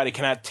human body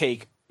cannot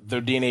take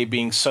their DNA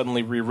being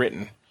suddenly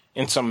rewritten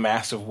in some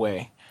massive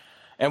way.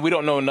 And we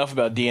don't know enough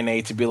about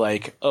DNA to be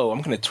like, oh,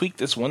 I'm going to tweak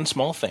this one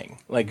small thing.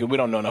 Like, we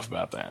don't know enough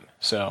about that.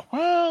 So,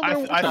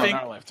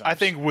 I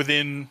think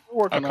within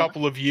a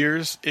couple of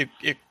years,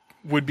 it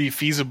would be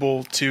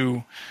feasible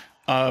to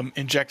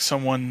inject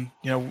someone,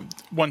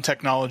 one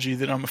technology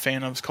that I'm a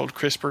fan of is called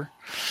CRISPR,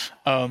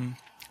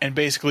 and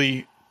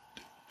basically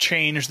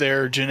change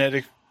their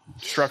genetic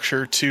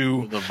structure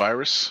to the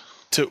virus.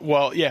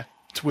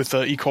 With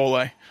E.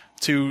 coli,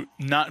 to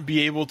not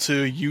be able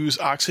to use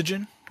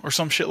oxygen or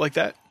some shit like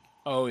that.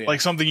 Oh yeah,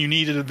 like something you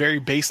need at a very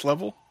base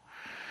level.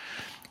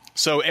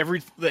 So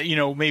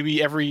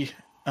maybe every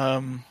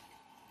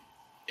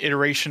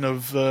iteration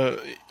of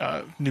the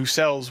new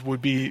cells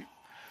would be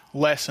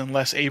less and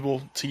less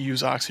able to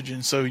use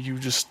oxygen, so you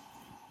just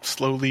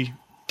slowly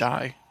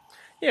die.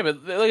 Yeah,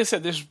 but like I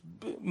said, there's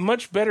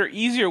much better,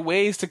 easier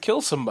ways to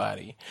kill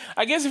somebody.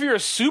 I guess if you're a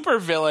super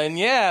villain,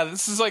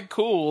 this is like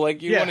cool.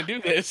 Like you want to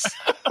do this,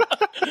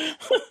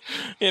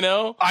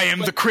 I am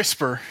the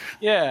CRISPR.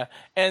 Yeah,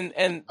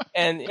 and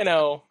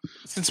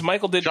since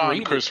Michael didn't John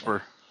read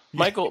CRISPR,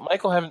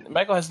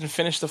 Michael hasn't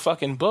finished the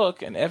fucking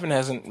book, and Evan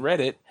hasn't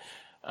read it.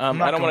 I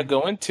don't want to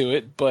go into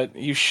it, but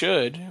you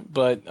should.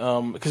 But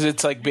because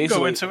it's like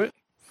basically go into it.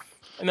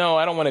 No,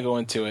 I don't want to go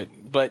into it.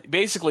 But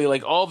basically,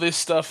 like all this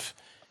stuff,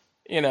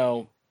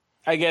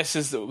 I guess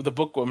is the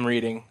book I'm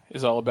reading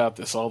is all about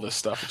this. All this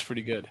stuff. It's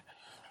pretty good.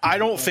 I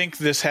don't think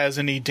this has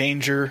any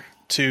danger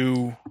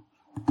to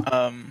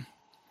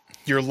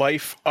your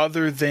life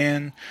other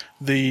than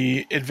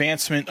the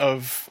advancement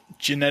of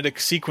genetic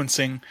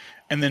sequencing,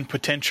 and then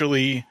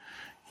potentially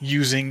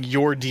using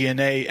your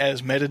DNA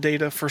as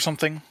metadata for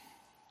something.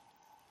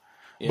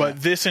 Yeah.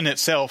 But this in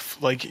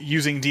itself, like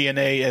using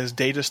DNA as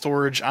data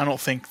storage, I don't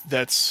think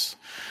that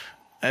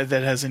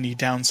has any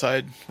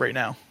downside right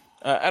now.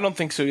 I don't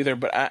think so either.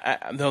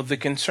 But the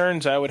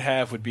concerns I would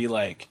have would be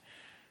like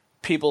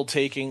people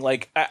taking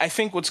I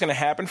think what's going to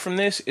happen from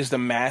this is the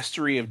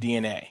mastery of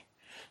DNA.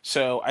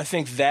 So I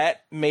think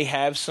that may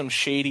have some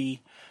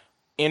shady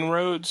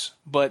inroads,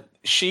 but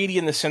shady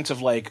in the sense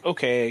of like,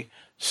 okay,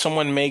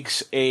 someone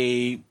makes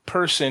a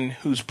person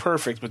who's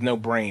perfect with no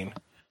brain.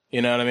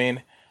 You know what I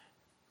mean?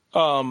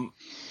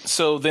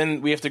 So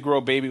then we have to grow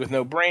a baby with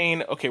no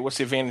brain. Okay, what's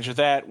the advantage of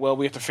that? Well,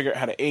 we have to figure out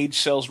how to age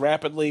cells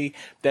rapidly.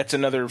 That's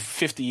another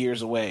 50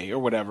 years away or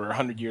whatever,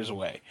 100 years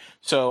away.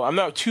 So I'm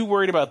not too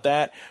worried about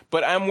that,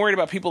 but I'm worried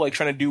about people like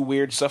trying to do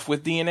weird stuff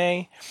with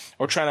DNA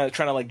or trying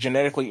to like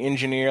genetically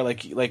engineer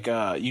like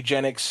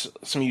eugenics,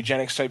 some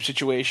eugenics type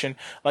situation.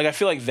 Like I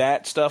feel like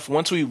that stuff,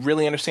 once we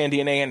really understand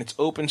DNA and it's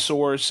open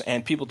source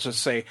and people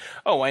just say,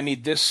 "Oh, I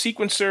need this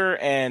sequencer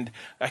and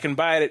I can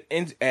buy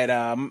it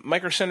at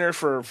Micro Center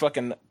for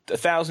fucking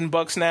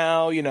 $1,000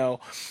 now, you know,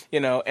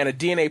 and a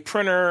DNA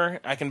printer.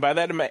 I can buy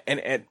that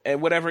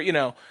and whatever, you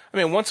know. I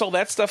mean, once all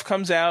that stuff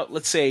comes out,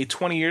 let's say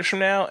 20 years from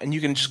now, and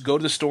you can just go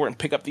to the store and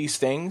pick up these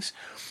things,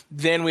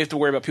 then we have to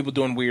worry about people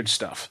doing weird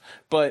stuff.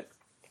 But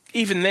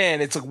even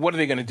then, it's like, what are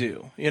they going to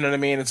do? You know what I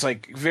mean? It's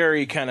like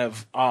very kind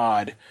of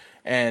odd,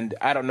 and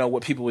I don't know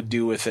what people would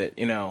do with it.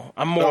 You know,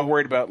 I'm more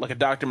worried about like a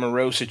Dr.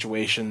 Moreau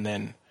situation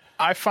than.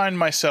 I find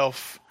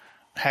myself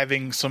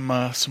having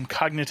some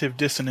cognitive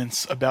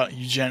dissonance about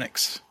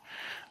eugenics.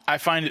 I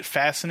find it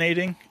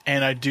fascinating,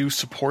 and I do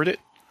support it.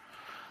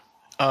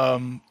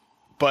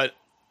 But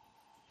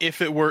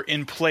if it were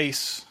in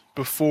place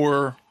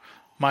before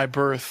my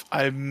birth,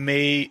 I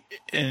may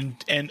and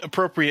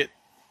appropriate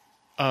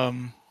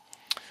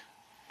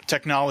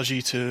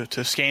technology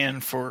to scan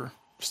for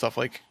stuff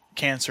like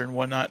cancer and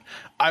whatnot,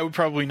 I would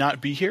probably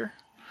not be here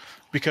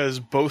because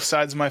both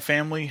sides of my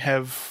family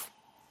have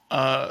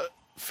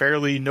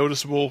fairly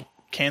noticeable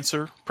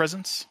cancer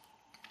presence.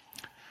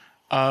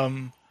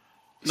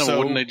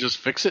 Wouldn't they just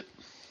fix it?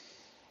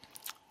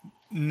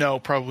 No,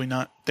 probably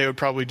not. They would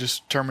probably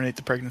just terminate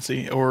the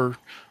pregnancy or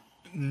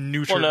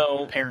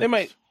neuter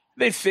parents.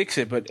 They'd fix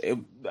it, but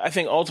I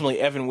think ultimately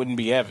Evan wouldn't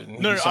be Evan.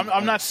 No,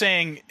 I'm not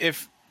saying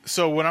if.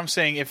 So what I'm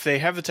saying, if they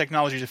have the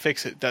technology to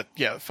fix it,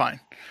 fine.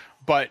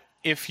 But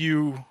if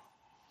you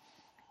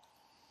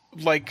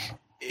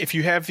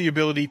have the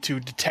ability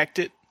to detect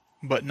it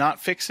but not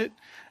fix it,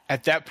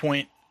 at that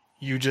point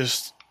you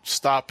just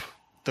stop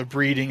the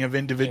breeding of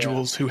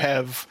individuals who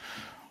have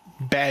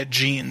bad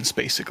genes,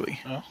 basically.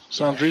 Well,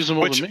 sounds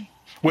reasonable to me.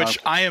 Which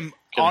I am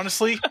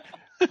honestly,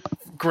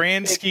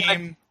 grand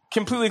scheme,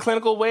 completely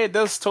clinical way. It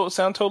does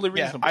sound totally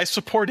reasonable. Yeah, I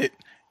support it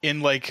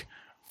in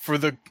for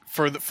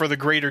the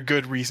greater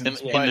good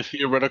reasons. In the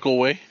theoretical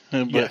way.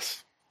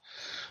 Yes.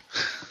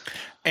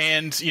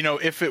 And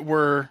if it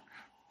were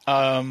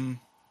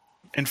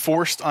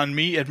enforced on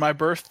me at my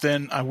birth,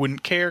 then I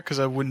wouldn't care because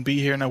I wouldn't be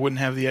here and I wouldn't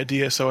have the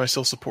idea. So I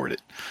still support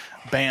it.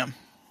 Bam.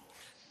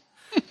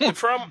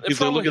 Look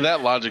at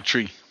that logic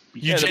tree.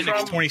 Eugenics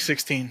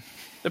 2016.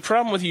 The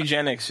problem with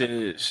eugenics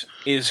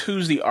is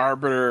who's the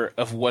arbiter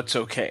of what's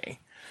okay.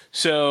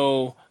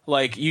 So,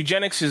 like,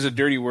 eugenics is a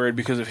dirty word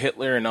because of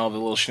Hitler and all the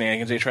little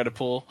shenanigans they try to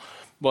pull.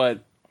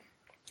 But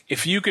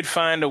if you could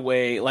find a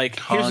way, like,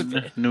 here's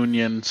the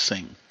Nguyen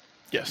Singh.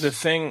 Yes. The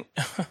thing,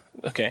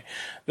 okay.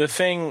 The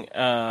thing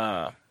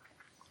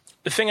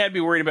I'd be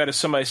worried about is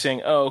somebody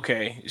saying, "Oh,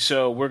 okay,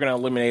 so we're going to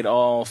eliminate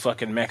all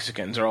fucking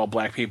Mexicans or all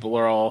black people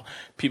or all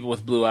people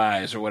with blue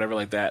eyes or whatever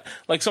like that."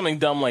 Like something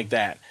dumb like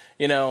that,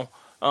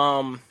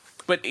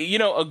 But,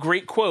 a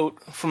great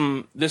quote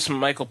from this,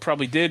 Michael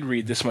probably did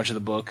read this much of the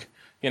book,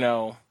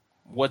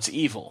 what's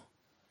evil?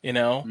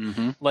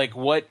 Mm-hmm. Like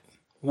what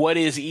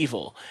is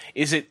evil?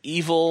 Is it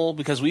evil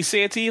because we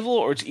say it's evil,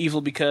 or it's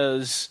evil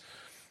because,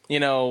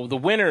 the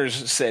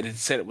winners said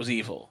it was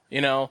evil?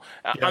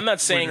 I'm not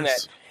saying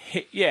winners.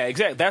 that. Yeah,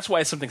 exactly. That's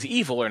why something's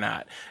evil or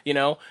not.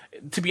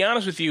 To be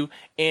honest with you,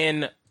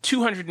 in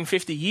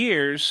 250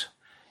 years,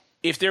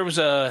 if there was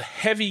a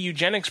heavy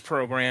eugenics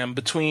program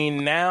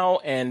between now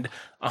and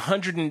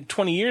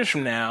 120 years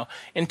from now,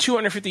 in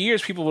 250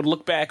 years, people would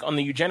look back on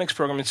the eugenics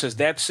program and says,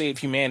 that saved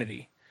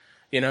humanity.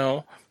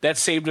 That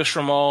saved us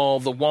from all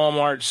the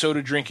Walmart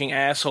soda drinking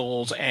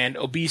assholes and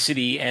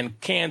obesity and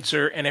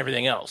cancer and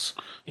everything else.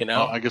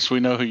 I guess we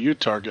know who you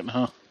target,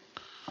 huh?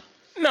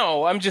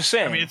 No, I'm just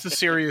saying. I mean, it's a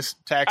serious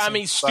tax.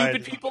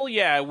 Stupid people?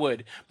 Yeah, I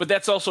would. But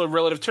that's also a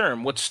relative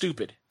term. What's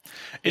stupid?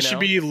 It should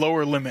be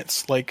lower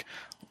limits. Like,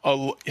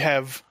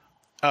 if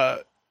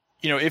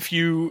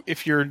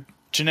your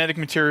genetic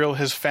material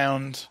was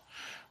found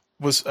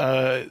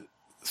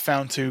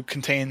to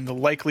contain the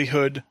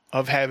likelihood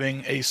of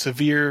having a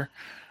severe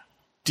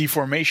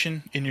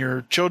deformation in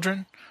your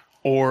children,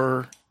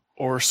 or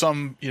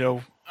some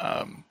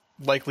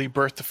likely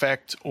birth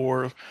defect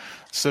or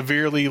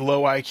severely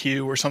low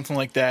IQ or something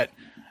like that,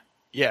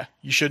 yeah,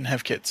 you shouldn't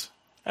have kids.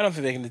 I don't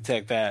think they can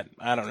detect that.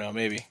 I don't know,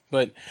 maybe.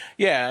 But,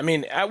 yeah, I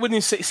mean, I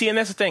wouldn't say... See, and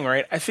that's the thing,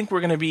 right? I think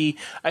when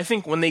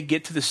they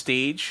get to the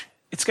stage,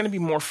 it's going to be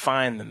more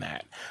fine than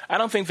that. I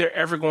don't think they're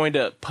ever going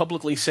to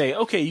publicly say,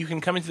 okay, you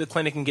can come into the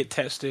clinic and get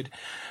tested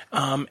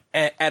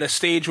at a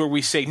stage where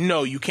we say,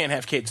 no, you can't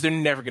have kids. They're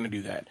never going to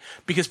do that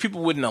because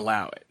people wouldn't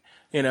allow it.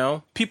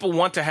 People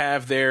want to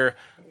have their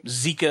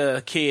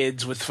Zika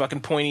kids with fucking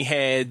pointy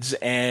heads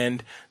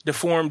and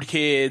deformed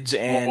kids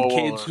and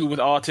kids who with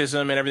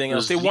autism and everything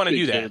else. They want to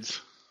do that.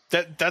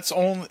 That's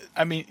only.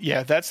 I mean,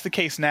 yeah, that's the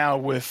case now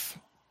with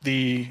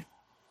the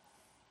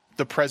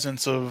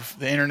presence of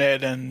the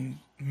internet and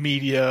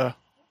media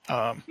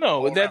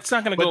No, that's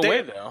not going to go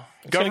away though.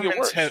 It's gonna get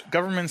worse.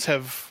 Governments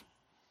have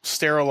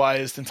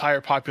sterilized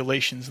entire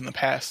populations in the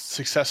past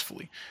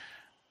successfully.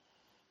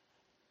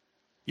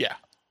 Yeah.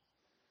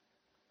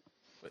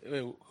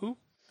 Wait, who?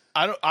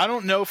 I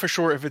don't know for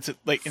sure if it's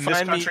like in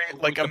this country.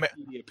 Like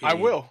I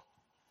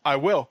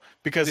will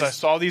because I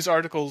saw these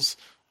articles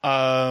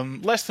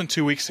less than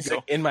 2 weeks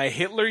ago. In my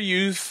Hitler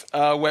Youth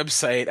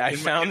website, I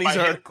found these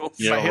articles.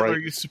 My Hitler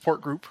Youth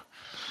support group.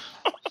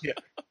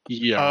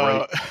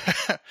 Right.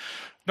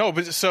 No,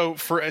 but so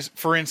for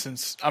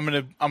instance, I'm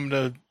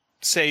gonna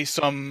say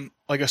some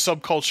like a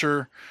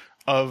subculture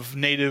of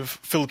native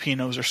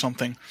Filipinos or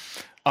something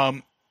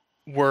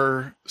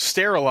were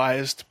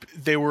sterilized.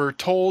 They were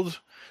told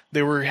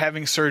they were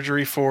having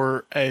surgery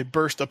for a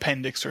burst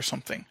appendix or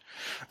something.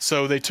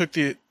 So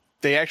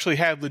they actually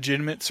had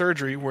legitimate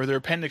surgery where their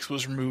appendix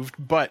was removed,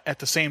 but at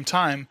the same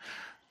time,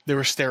 they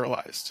were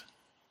sterilized.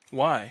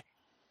 Why?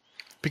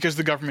 Because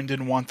the government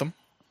didn't want them.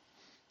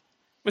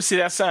 But see,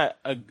 that's not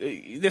a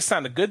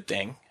good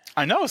thing.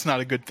 I know it's not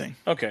a good thing.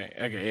 Okay,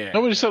 yeah.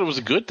 Nobody said it was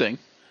a good thing.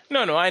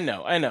 No, I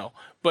know.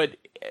 But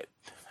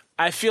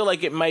I feel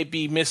like it might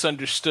be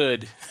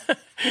misunderstood.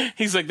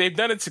 He's like, they've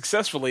done it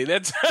successfully.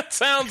 That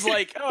sounds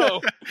like,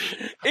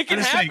 it can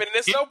happen.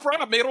 It's no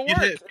problem. It'll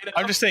work.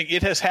 I'm just saying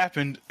it has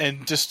happened,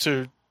 and just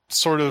to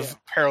sort of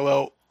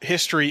parallel,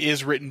 history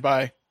is written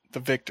by the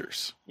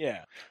victors.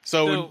 Yeah.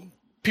 So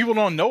people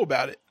don't know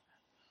about it.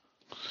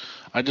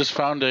 I just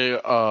found a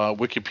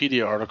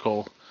Wikipedia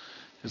article.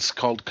 It's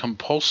called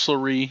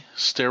compulsory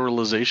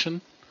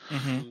sterilization.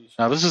 Mm-hmm.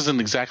 Now, this isn't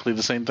exactly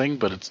the same thing,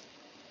 but it's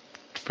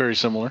very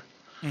similar.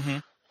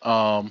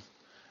 Mm-hmm.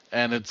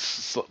 And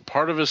it's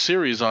part of a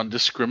series on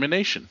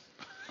discrimination.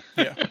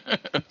 Yeah.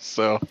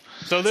 So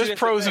there's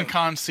pros and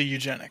cons to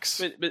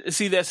eugenics. But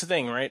see, that's the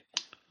thing, right?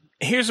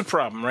 Here's the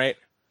problem, right?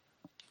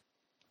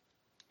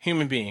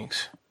 Human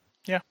beings.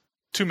 Yeah.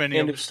 Too many.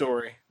 End of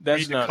story.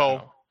 That's not.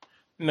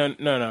 No.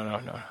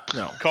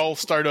 Call,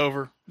 start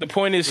over. The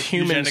point is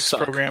humans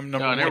suck. Program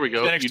number one. Here we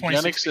go.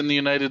 Eugenics in the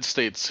United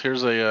States.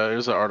 Here's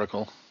an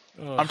article.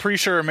 I'm pretty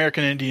sure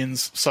American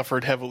Indians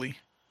suffered heavily.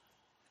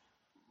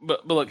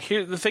 But look,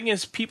 here the thing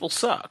is, people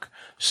suck.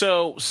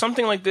 So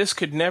something like this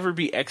could never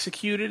be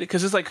executed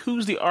because it's like,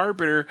 who's the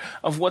arbiter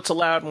of what's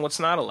allowed and what's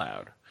not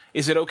allowed?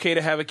 Is it okay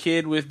to have a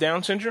kid with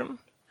Down syndrome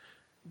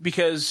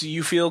because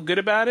you feel good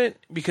about it?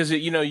 Because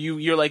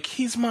you're like,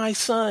 he's my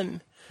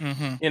son.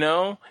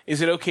 Mm-hmm.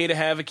 Is it okay to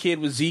have a kid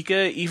with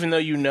Zika, even though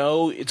you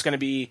know it's going to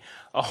be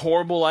a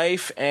horrible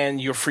life and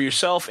you're for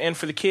yourself and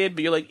for the kid,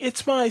 but you're like,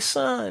 it's my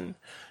son.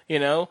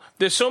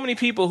 There's so many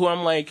people who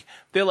I'm like,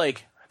 they're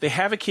like, they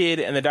have a kid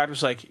and the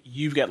doctor's like,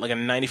 you've got like a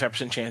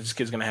 95% chance this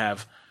kid's going to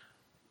have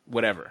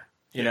whatever,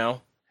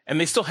 and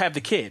they still have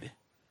the kid.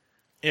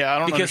 Yeah, I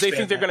don't because they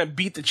think that. they're going to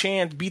beat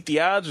the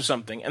odds or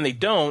something, and they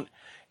don't,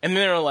 and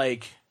then they're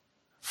like,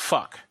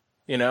 fuck,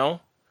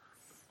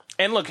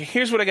 And look,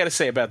 here's what I got to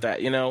say about that.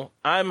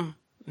 I'm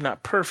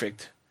not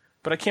perfect,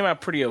 but I came out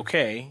pretty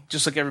okay.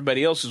 Just like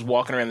everybody else who's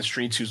walking around the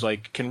streets who's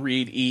like, can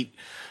read, eat,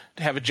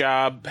 have a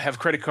job, have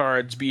credit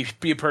cards, be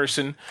a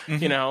person,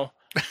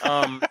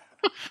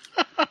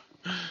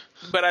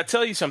 But I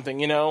tell you something,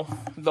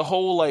 the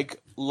whole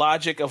like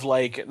logic of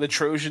like the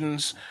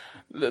Trojans,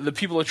 the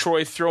people of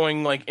Troy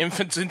throwing like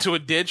infants into a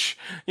ditch,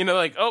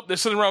 like, oh, there's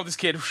something wrong with this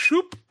kid.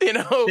 Shoop,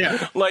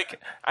 Yeah. Like,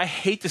 I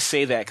hate to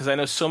say that because I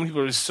know so many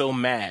people are so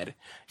mad,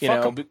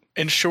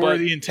 ensure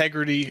the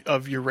integrity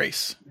of your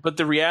race. But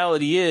the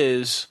reality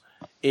is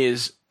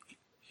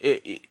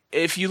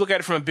if you look at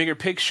it from a bigger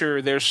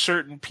picture, there's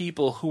certain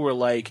people who are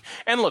like,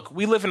 and look,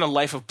 we live in a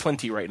life of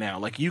plenty right now.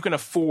 Like, you can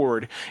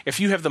afford, if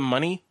you have the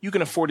money, you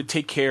can afford to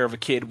take care of a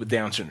kid with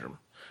Down syndrome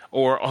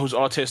or who's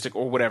autistic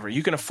or whatever.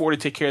 You can afford to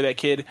take care of that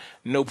kid,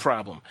 no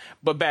problem.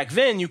 But back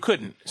then, you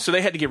couldn't. So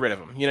they had to get rid of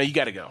him. You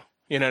got to go.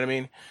 You know what I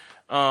mean?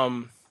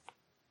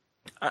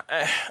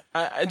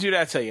 Dude,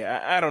 I tell you,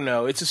 I don't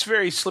know. It's this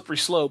very slippery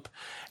slope.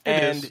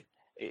 And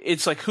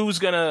it's like, who's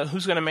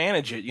gonna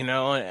manage it,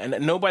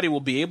 and nobody will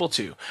be able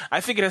to.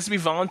 I think it has to be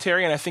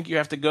voluntary, and I think you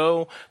have to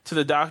go to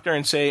the doctor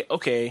and say,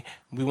 okay,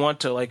 we want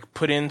to like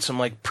put in some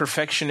like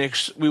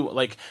perfectionist. We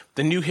like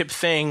the new hip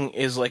thing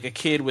is like a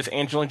kid with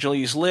Angelina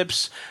Jolie's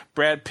lips,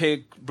 Brad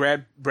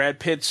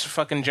Pitt's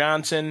fucking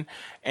Johnson,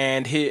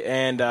 and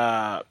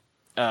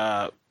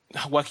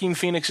Joaquin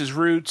Phoenix's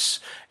roots,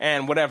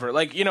 and whatever,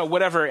 like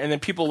whatever, and then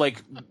people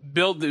like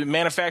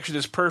manufacture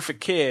this perfect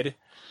kid.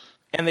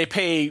 And they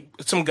pay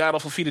some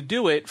god-awful fee to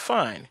do it,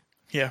 fine.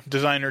 Yeah,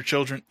 designer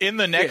children. Within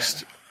the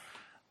next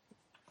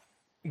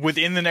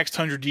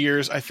 100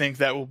 years, I think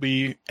that will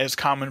be as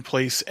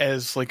commonplace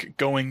as like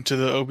going to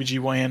the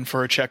OBGYN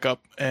for a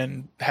checkup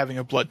and having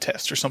a blood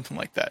test or something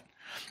like that.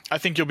 I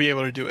think you'll be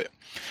able to do it.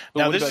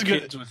 But now, this is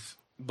kids with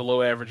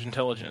below average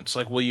intelligence.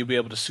 Like, will you be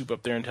able to soup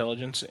up their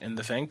intelligence in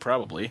the thing?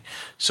 Probably.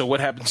 So what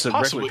happens to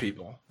regular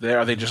people?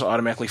 Are they just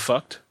automatically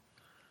fucked?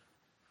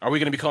 Are we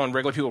going to be calling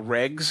regular people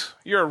regs?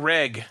 You're a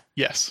reg.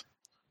 Yes.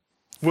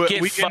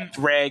 Get fucked,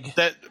 reg.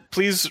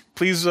 Please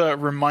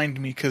remind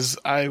me, because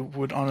I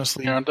would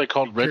honestly... Aren't they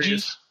called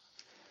Reggies?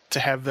 to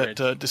have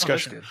that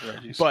discussion.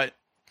 Right, but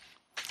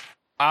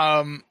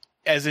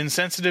as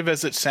insensitive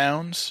as it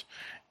sounds,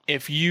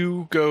 if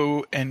you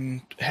go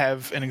and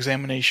have an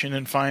examination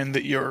and find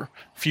that your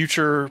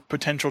future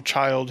potential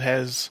child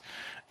has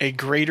a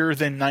greater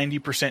than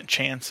 90%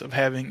 chance of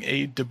having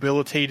a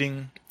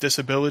debilitating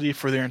disability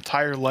for their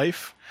entire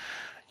life,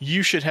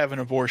 you should have an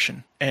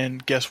abortion.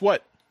 And guess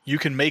what? You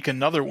can make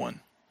another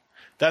one.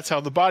 That's how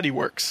the body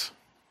works.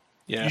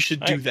 Yeah, you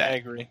should do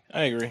that.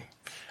 I agree.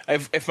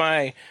 If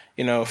my,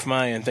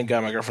 and thank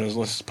God my girlfriend doesn't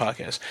listen to this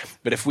podcast,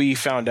 but if we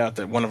found out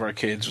that one of our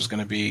kids was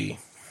going to be,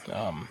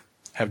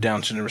 have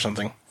Down syndrome or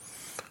something,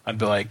 I'd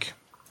be like,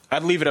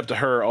 I'd leave it up to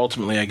her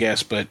ultimately, I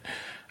guess, but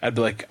I'd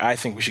be like, I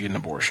think we should get an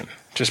abortion,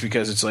 just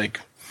because it's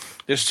like,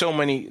 there's so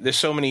many.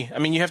 I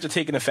mean, you have to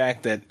take in the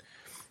fact that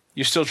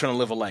you're still trying to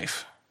live a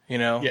life,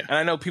 Yeah. And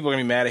I know people are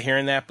gonna be mad at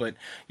hearing that, but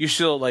you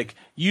still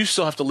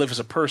have to live as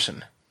a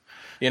person,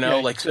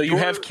 so you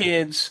have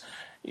kids.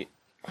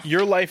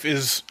 Your life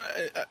is,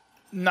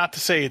 not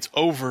to say it's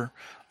over,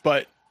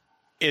 but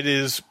it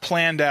is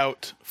planned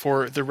out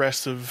for the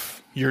rest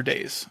of your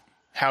days,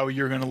 how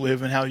you're going to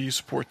live and how you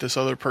support this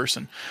other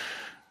person.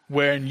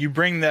 When you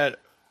bring that,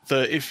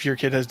 if your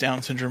kid has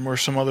Down syndrome or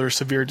some other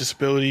severe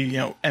disability,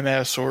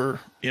 MS, or,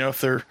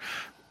 if they're,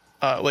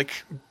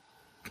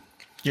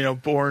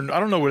 born, I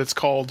don't know what it's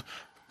called,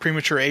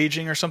 premature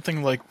aging or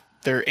something, like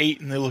they're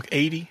 8 and they look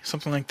 80,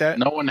 something like that.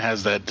 No one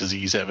has that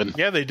disease, Evan.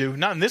 Yeah, they do.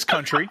 Not in this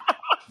country.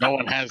 No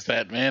one has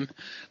that, man.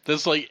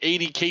 There's like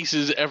 80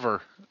 cases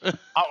ever.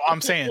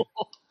 I'm saying.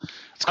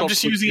 I'm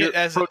just using it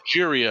as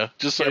progeria.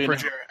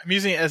 I'm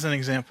using it as an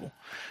example.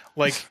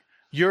 Like,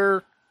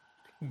 you're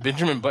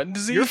Benjamin Button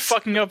disease. You're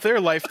fucking up their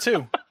life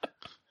too.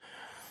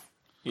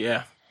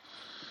 Yeah.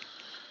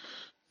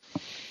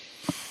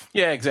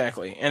 Yeah,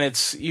 exactly. And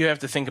you have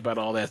to think about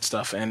all that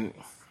stuff, and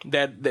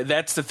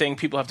that's the thing.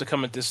 People have to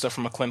come at this stuff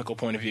from a clinical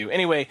point of view.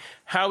 Anyway,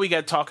 how we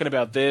got talking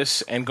about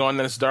this and going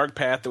down this dark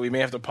path that we may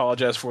have to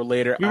apologize for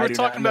later. We were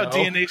talking about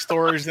DNA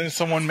stories, then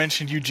someone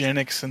mentioned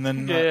eugenics, and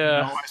then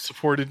I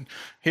supported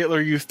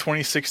Hitler Youth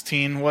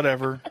 2016,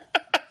 whatever.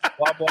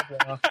 Blah blah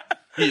blah.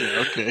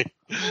 Yeah. Okay.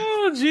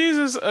 Oh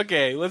Jesus.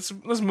 Okay. Let's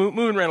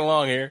moving right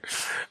along here.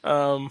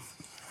 Let's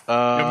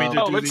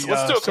do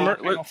a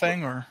commercial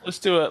thing, or let's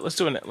do an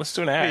ad.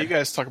 Yeah, you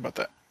guys talk about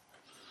that.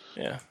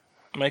 Yeah,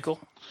 Michael.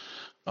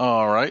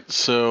 All right,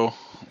 so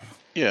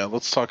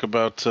let's talk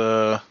about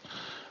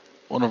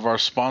one of our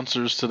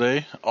sponsors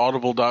today,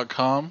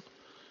 Audible.com.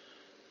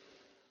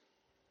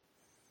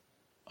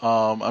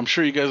 I'm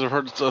sure you guys have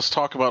heard us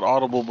talk about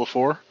Audible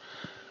before.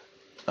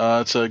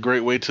 It's a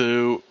great way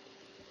to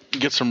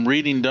get some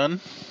reading done.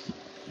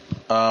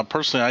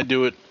 Personally, I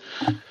do it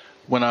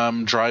when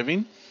I'm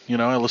driving.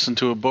 I listen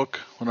to a book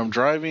when I'm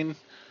driving,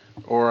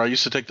 or I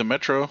used to take the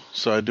metro,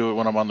 so I do it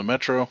when I'm on the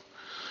metro.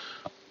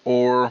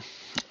 Or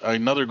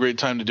another great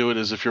time to do it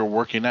is if you're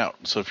working out.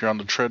 So if you're on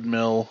the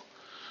treadmill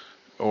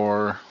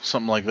or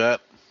something like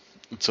that,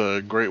 it's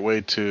a great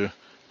way to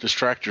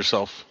distract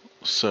yourself.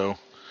 So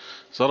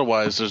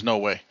otherwise, there's no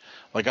way.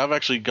 Like, I've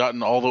actually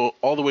gotten all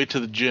the way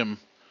to the gym,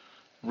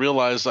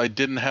 realized I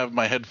didn't have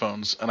my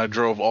headphones, and I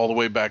drove all the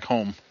way back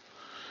home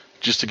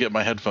just to get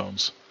my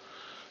headphones.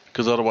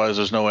 Because otherwise,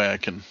 there's no way I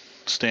can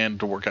stand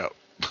to work out.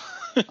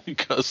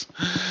 Because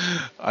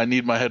I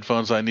need my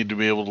headphones. I need to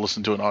be able to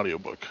listen to an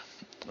audiobook.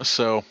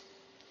 So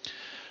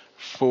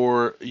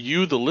for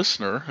you, the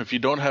listener, if you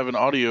don't have an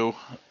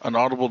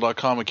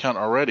Audible.com account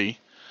already,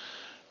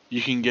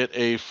 you can get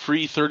a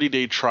free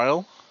 30-day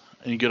trial,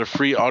 and you get a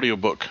free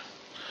audiobook.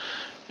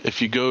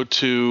 If you go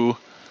to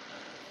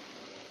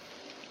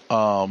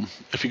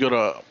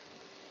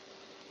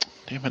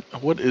damn it,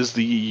 what is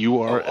the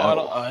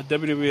URL?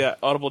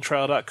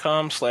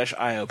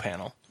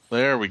 www.audibletrial.com/IOpanel.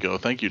 There we go.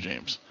 Thank you,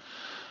 James.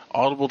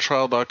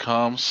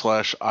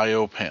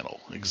 audibletrial.com/IOpanel.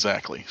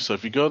 Exactly. So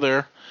if you go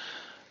there,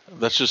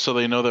 that's just so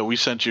they know that we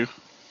sent you.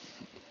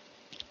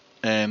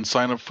 And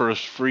sign up for a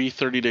free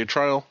 30-day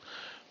trial.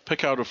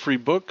 Pick out a free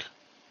book.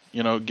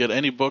 Get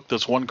any book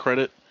that's 1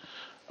 credit.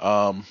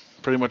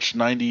 Pretty much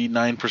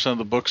 99% of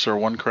the books are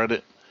 1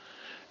 credit.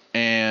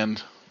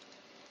 And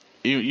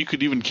you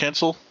could even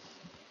cancel.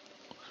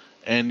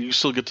 And you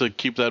still get to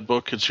keep that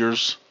book. It's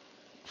yours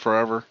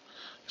forever.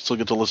 You still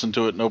get to listen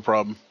to it, no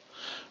problem.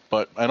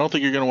 But I don't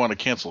think you're going to want to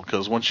cancel,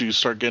 because once you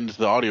start getting into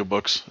the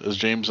audiobooks, as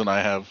James and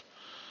I have,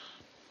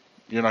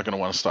 you're not going to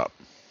want to stop.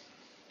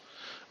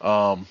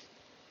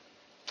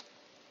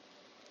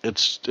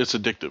 It's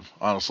addictive,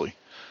 honestly.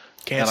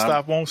 Can't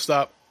stop, won't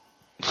stop.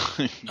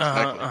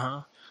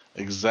 Exactly.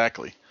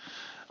 Exactly.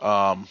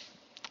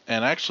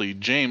 And actually,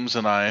 James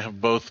and I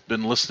have both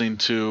been listening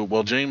to,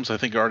 well, James, I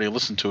think, already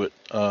listened to it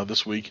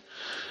this week.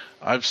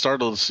 I've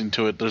started listening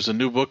to it. There's a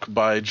new book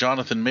by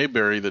Jonathan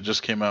Mayberry that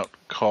just came out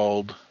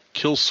called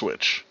Kill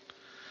Switch.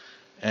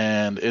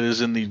 And it is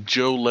in the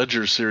Joe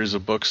Ledger series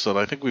of books that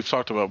I think we've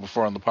talked about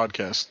before on the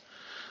podcast.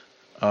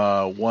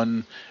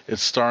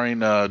 It's starring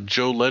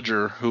Joe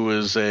Ledger, who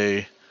is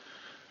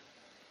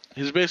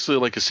he's basically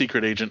like a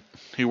secret agent.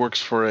 He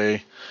works for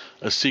a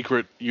a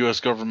secret U.S.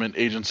 government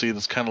agency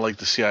that's kind of like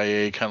the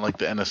CIA, kind of like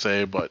the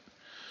NSA, but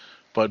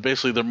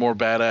basically they're more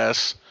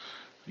badass.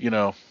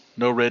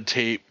 No red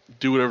tape,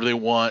 do whatever they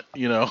want.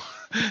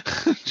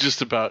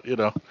 Just about.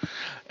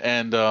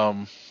 And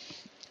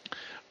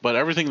but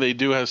everything they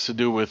do has to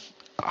do with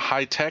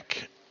high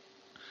tech,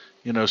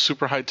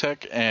 super high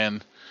tech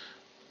and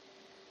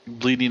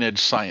bleeding edge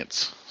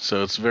science.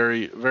 So it's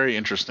very, very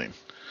interesting.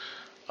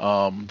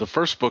 The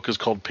first book is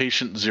called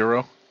Patient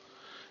Zero,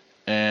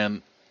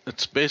 and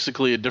it's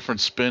basically a different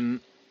spin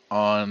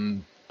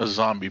on a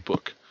zombie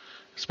book.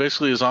 It's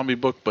basically a zombie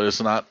book, but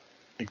it's not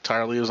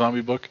entirely a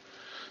zombie book.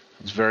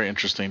 It's very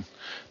interesting.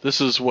 This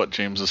is what,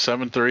 James, the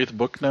 7th or 8th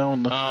book now?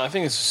 I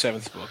think it's the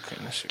 7th book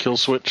in this series. Kill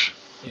Switch?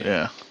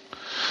 Yeah.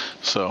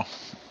 So,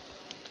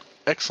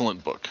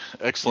 excellent book.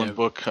 Excellent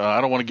book.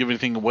 I don't want to give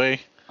anything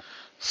away,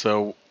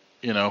 so,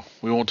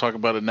 we won't talk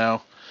about it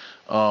now.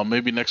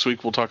 Maybe next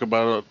week we'll talk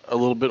about it a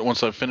little bit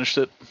once I've finished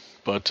it.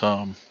 But,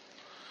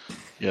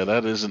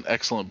 that is an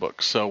excellent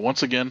book. So,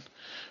 once again,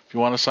 if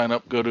you want to sign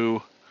up, go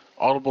to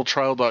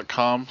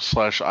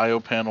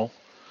audibletrial.com/IOpanel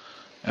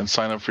and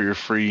sign up for your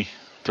free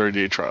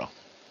 30-day trial.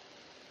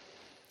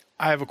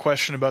 I have a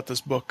question about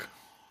this book.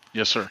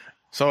 Yes, sir.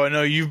 So I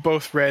know you've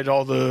both read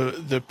all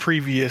the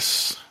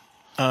previous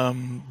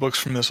books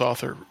from this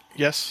author.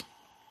 Yes?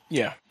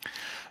 Yeah.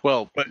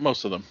 Well,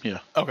 most of them, yeah.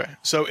 Okay.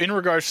 So in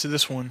regards to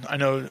this one, I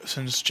know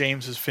since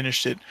James has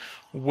finished it,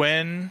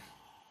 when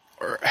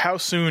or how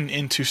soon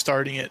into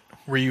starting it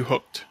were you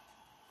hooked?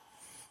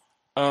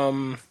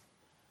 Well,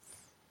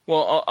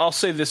 I'll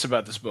say this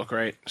about this book,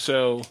 right?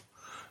 So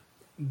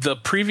the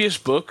previous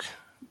book,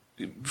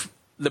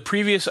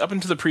 up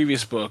until the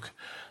previous book,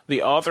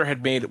 the author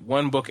had made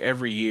one book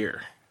every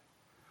year.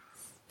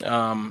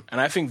 And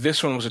I think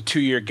this one was a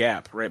 2-year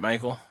gap, right,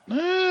 Michael?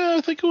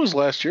 I think it was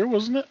last year,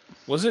 wasn't it?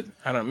 Was it?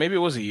 I don't know. Maybe it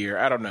was a year.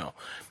 I don't know.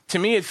 To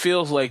me, it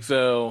feels like,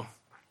 though,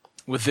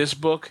 with this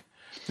book,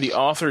 the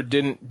author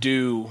didn't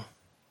do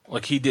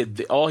like he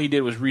did. All he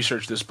did was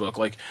research this book.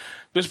 Like,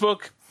 this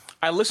book,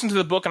 I listened to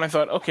the book and I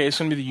thought, okay, it's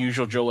going to be the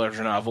usual Joe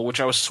Ledger novel, which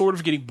I was sort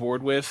of getting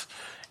bored with.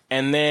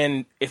 And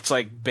then it's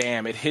like,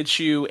 bam, it hits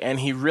you, and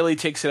he really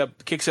kicks it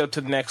up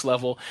to the next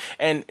level.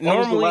 And what normally,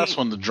 was the last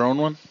one, the drone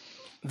one?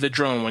 The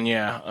drone one,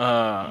 yeah.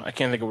 I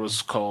can't think of what it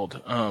was called.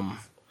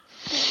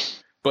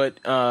 But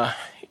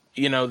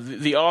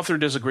the author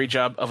does a great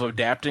job of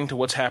adapting to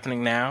what's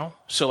happening now.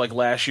 So, like,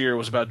 last year it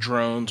was about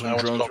drones. When that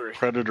was drones called were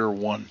Predator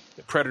 1.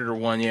 Predator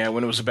 1, yeah,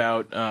 when it was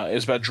about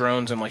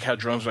drones and like how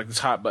drones were like this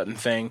hot button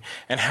thing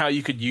and how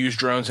you could use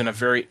drones in a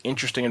very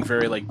interesting and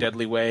very like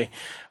deadly way.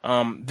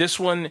 This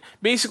one,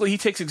 basically he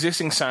takes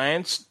existing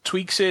science,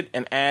 tweaks it,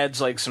 and adds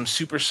like some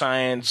super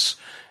science,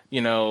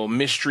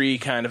 mystery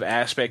kind of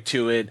aspect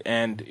to it.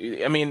 And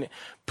I mean,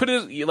 put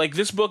it like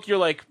this book, you're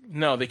like,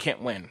 no, they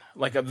can't win.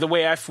 Like the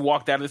way I've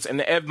walked out of this,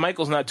 and Ed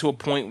Michael's not to a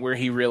point where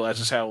he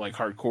realizes how like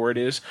hardcore it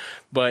is,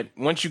 but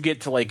once you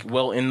get to like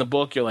well in the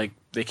book, you're like,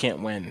 they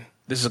can't win.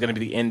 This is going to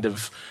be the end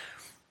of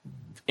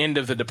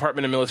the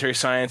Department of Military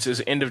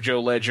Sciences, end of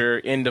Joe Ledger,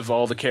 end of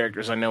all the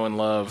characters I know and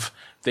love.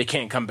 They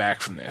can't come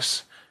back from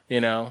this,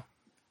 And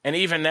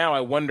even now, I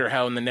wonder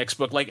how in the next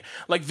book, like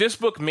this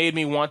book made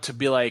me want to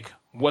be like,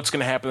 what's going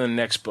to happen in the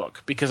next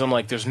book? Because I'm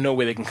like, there's no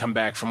way they can come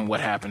back from what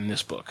happened in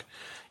this book,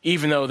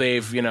 even though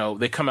they've,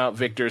 they come out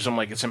victors. I'm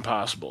like, it's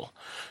impossible.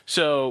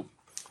 So,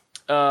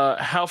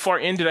 how far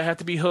in did I have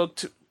to be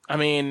hooked? I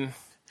mean,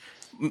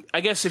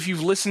 I guess if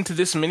you've listened to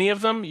this many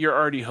of them, you're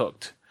already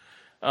hooked.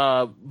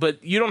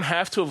 But you don't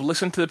have to have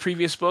listened to the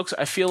previous books.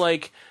 I feel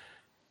like,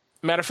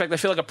 matter of fact, I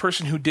feel like a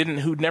person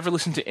who'd never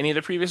listened to any of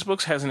the previous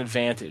books has an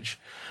advantage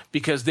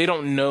because they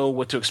don't know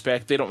what to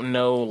expect. They don't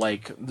know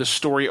like the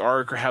story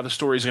arc or how the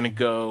story is going to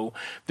go.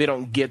 They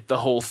don't get the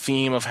whole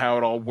theme of how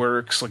it all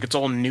works. Like it's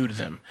all new to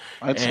them.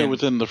 I'd say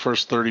within the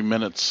first 30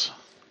 minutes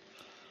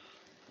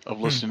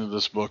of listening to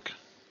this book,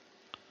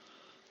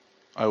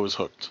 I was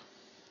hooked.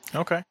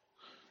 Okay.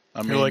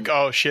 I mean, you're like,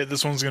 oh shit,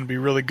 this one's going to be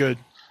really good.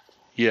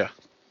 Yeah.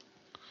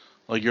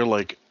 Like you're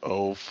like,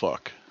 oh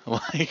fuck.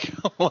 Like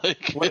what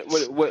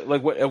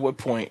at what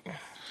point?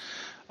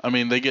 I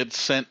mean, they get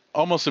sent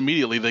almost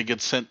immediately. They get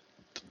sent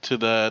to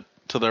their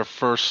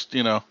first,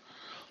 the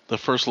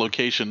first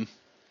location,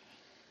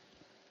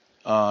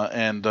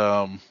 and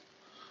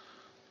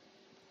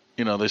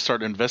they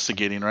start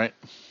investigating. Right?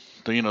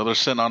 They're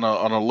sent on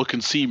a look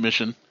and see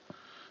mission,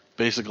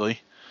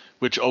 basically,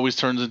 which always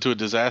turns into a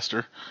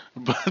disaster.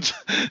 But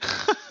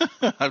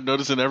I've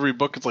noticed in every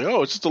book, it's like,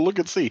 oh, it's just a look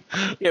and see.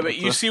 Yeah, but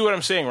you see what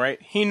I'm saying,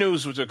 right? He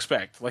knows what to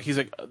expect. Like he's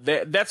like,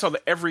 that's how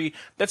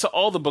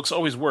all the books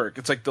always work.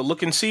 It's like the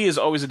look and see is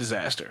always a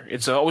disaster.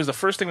 It's always the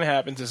first thing that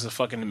happens is a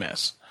fucking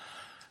mess.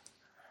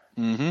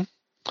 Mm-hmm.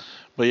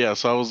 But yeah,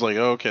 so I was like,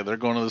 oh, okay, they're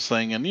going to this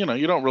thing, and you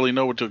don't really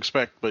know what to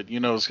expect, but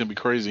it's gonna be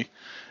crazy.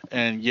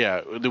 And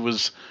yeah,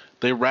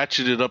 they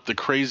ratcheted up the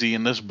crazy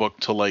in this book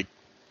to like,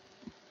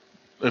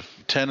 if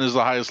 10 is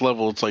the highest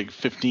level, it's like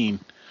 15.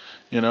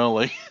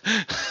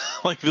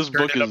 Like this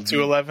Turn book it is up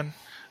to 11.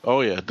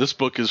 Oh yeah, this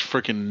book is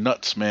freaking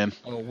nuts, man.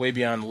 Oh, way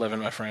beyond 11,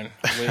 my friend.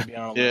 Way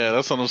beyond 11. Yeah,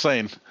 that's what I'm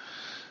saying.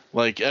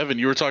 Like Evan,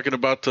 you were talking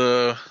about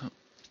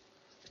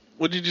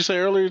what did you say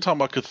earlier? You're talking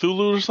about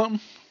Cthulhu or something?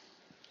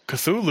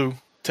 Cthulhu?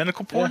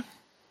 Tentacle porn?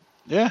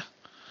 Yeah.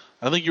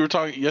 I think you were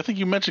talking. I think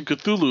you mentioned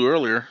Cthulhu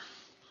earlier.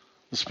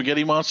 The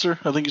spaghetti monster.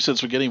 I think you said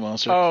spaghetti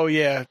monster. Oh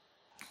yeah,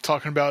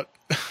 talking about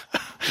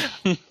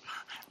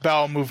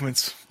bowel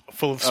movements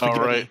full of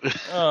spaghetti.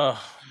 Oh,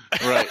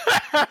 right.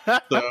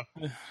 Oh,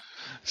 Right.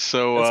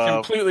 So it's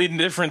completely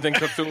different than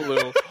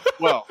Cthulhu.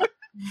 well,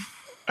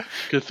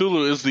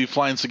 Cthulhu is the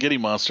flying spaghetti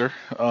monster.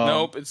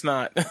 Nope, it's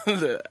not.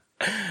 The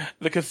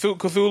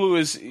Cthulhu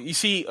is. You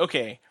see,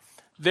 okay.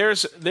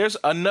 There's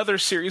another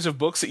series of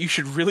books that you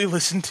should really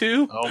listen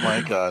to. Oh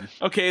my god.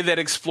 Okay, that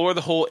explore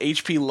the whole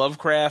H.P.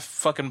 Lovecraft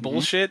fucking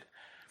bullshit.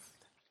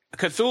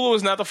 Cthulhu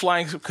is not the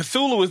flying.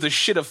 Cthulhu is the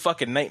shit of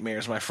fucking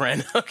nightmares, my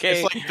friend.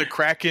 Okay, It's like the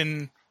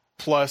Kraken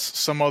plus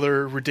some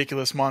other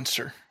ridiculous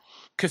monster.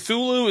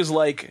 Cthulhu is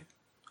like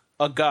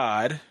a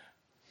god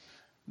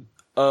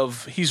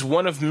he's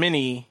one of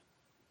many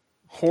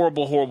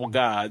horrible, horrible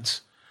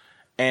gods,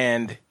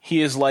 and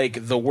he is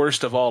like the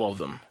worst of all of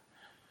them.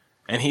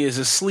 And he is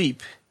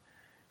asleep,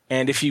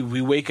 and if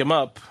we wake him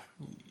up,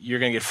 you're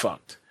gonna get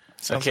fucked.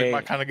 Sounds like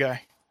my kind of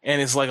guy.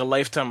 And it's like a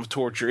lifetime of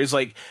torture. It's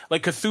like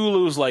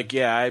Cthulhu's like,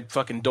 yeah, I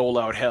fucking dole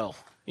out hell.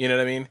 You know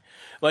what I mean?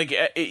 Like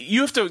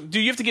you have to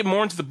get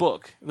more into the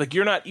book. Like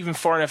you're not even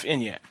far enough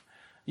in yet.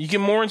 You get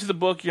more into the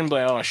book, you're gonna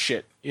be like, oh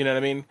shit. You know what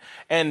I mean?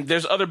 And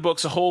there's other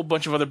books, a whole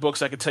bunch of other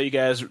books I could tell you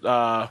guys.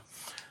 I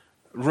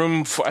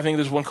think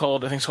there's one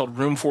called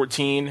Room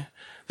 14.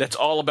 That's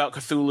all about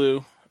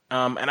Cthulhu.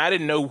 And I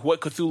didn't know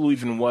what Cthulhu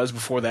even was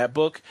before that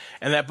book.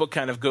 And that book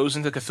kind of goes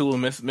into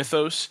Cthulhu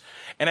mythos.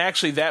 And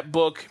actually that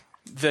book,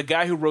 the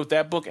guy who wrote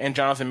that book and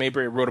Jonathan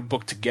Mayberry wrote a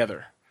book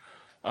together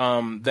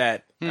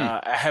that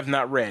I have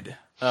not read.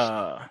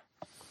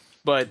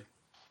 But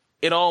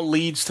it all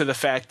leads to the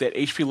fact that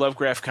H.P.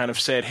 Lovecraft kind of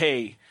said,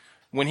 hey,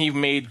 when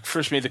he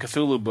first made the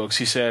Cthulhu books,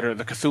 he said, or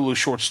the Cthulhu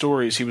short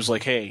stories, he was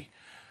like, hey,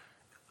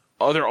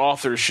 other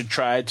authors should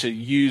try to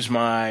use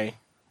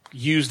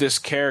this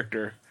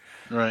character.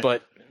 Right.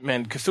 But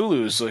man,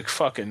 Cthulhu is like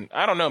fucking,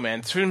 I don't know,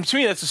 man. To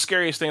me, that's the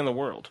scariest thing in the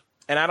world.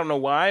 And I don't know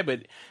why,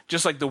 but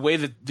just like the way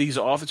that these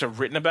authors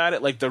have written about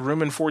it, like the Room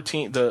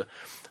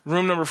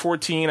number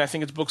 14, I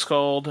think its book's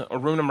called, or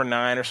Room number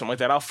 9 or something like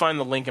that. I'll find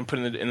the link and put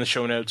it in the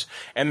show notes.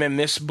 And then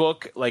this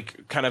book,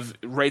 like, kind of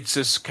writes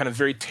this kind of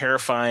very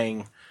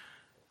terrifying,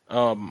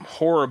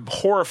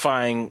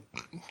 horrifying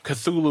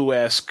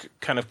Cthulhu-esque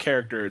kind of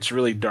character. It's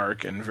really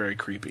dark and very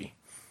creepy.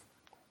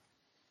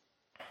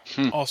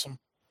 Awesome.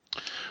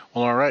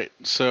 Well, all right.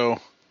 So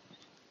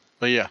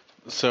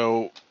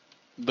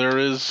there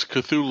is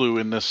Cthulhu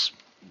in this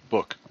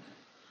book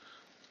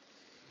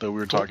that we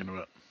were talking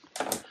about.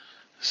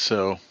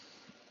 So,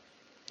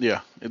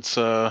 yeah, it's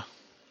I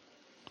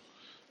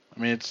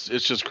mean, it's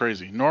just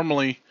crazy.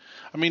 Normally,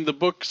 I mean, the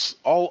books,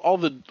 all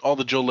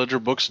the Joe Ledger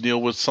books deal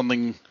with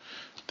something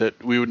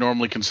that we would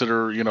normally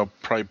consider,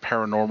 probably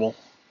paranormal.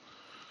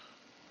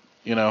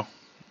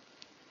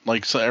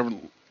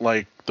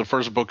 Like the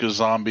first book is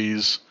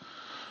zombies.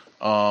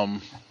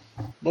 What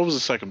was the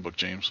second book,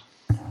 James?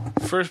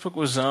 First book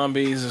was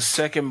zombies. The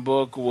second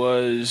book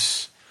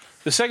was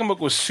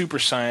super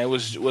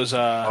science. Was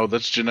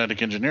that's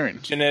genetic engineering.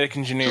 Genetic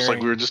engineering, just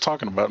like we were just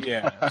talking about.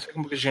 Yeah.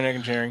 Second book is genetic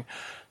engineering.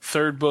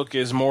 Third book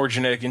is more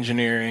genetic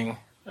engineering.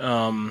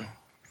 Whatever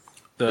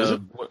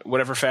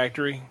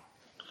factory.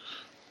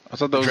 I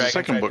thought that was the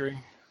second factory. Book.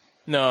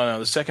 No.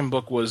 The second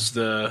book was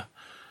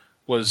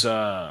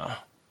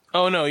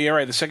Oh no, you're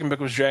right. The second book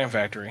was Dragon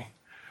Factory.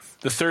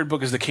 The third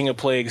book is the King of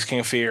Plagues, King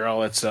of Fear,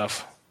 all that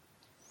stuff.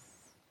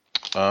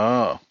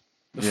 Oh.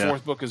 The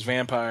fourth book is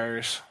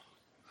vampires.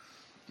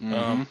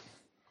 Mm-hmm.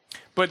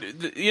 But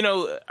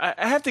I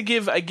have to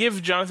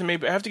give Jonathan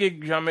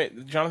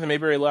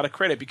Mayberry a lot of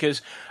credit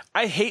because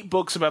I hate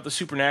books about the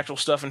supernatural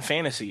stuff and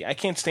fantasy. I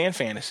can't stand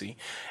fantasy.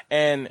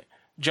 And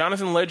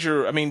Jonathan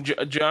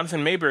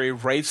Mayberry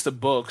writes the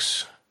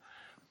books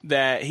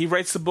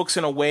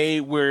in a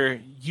way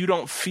where you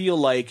don't feel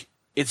like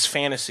it's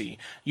fantasy.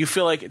 You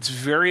feel like it's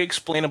very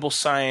explainable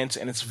science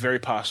and it's very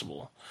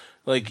possible.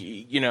 Like,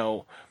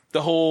 the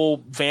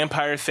whole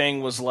vampire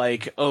thing was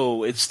like,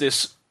 oh, it's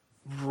this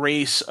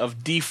race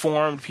of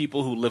deformed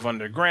people who live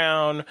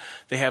underground.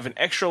 They have an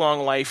extra long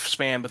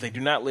lifespan, but they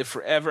do not live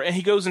forever. And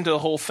he goes into the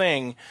whole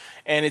thing,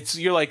 and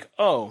you're like,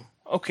 oh,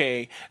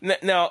 okay.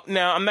 Now,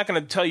 I'm not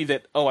going to tell you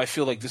that, oh, I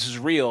feel like this is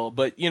real,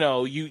 but,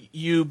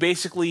 you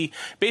basically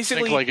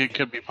think like it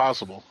could be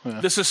possible.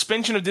 Yeah. The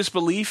suspension of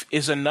disbelief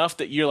is enough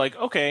that you're like,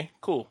 okay,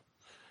 cool.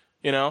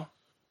 Yeah,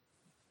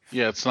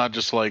 it's not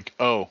just like,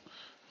 oh,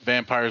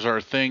 vampires are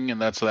a thing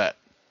and that's that.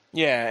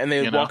 Yeah, and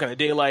they walk in the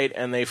daylight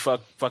and they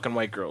fucking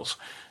white girls,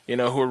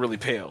 who are really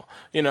pale.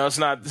 It's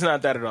not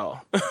that at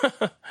all.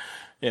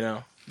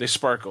 They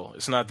sparkle.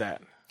 It's not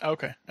that.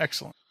 Okay,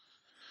 excellent.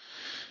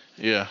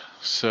 Yeah,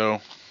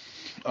 so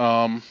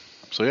yeah,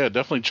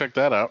 definitely check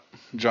that out.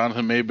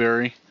 Jonathan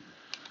Mayberry.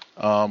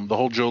 The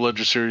whole Joe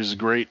Ledger series is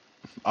great.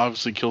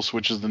 Obviously, Kill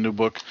Switch is the new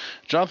book.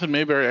 Jonathan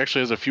Mayberry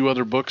actually has a few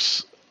other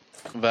books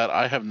that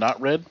I have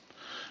not read.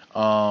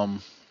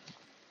 That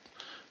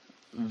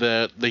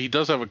he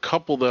does have a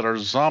couple that are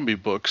zombie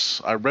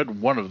books. I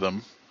read one of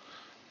them.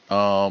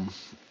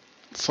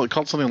 It's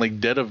called something like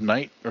Dead of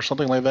Night or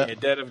something like that. Yeah,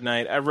 Dead of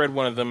Night. I read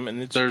one of them,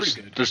 and it's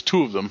pretty good. There's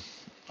two of them.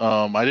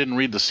 I didn't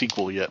read the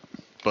sequel yet,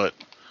 but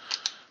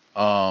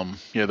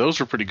yeah, those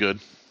were pretty good.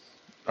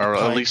 Or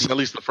at least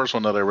the first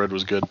one that I read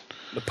was good.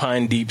 The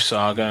Pine Deep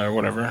Saga or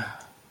whatever.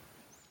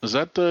 Is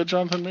that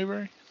Jonathan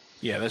Mayberry?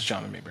 Yeah, that's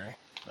Jonathan Mayberry.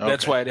 Okay.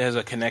 That's why it has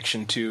a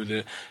connection to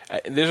the.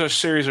 There's a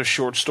series of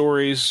short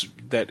stories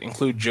that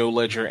include Joe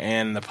Ledger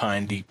and the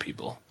Pine Deep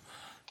people.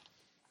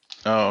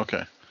 Oh,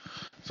 okay.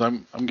 So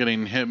I'm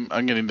getting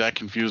that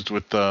confused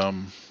with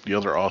the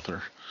other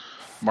author,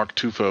 Mark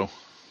Tufo.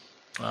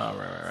 Oh,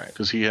 right.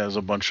 Because he has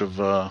a bunch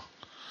of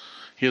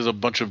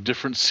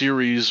different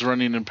series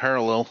running in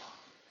parallel.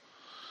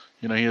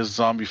 You know, he has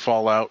Zombie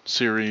Fallout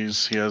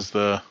series. He has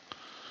the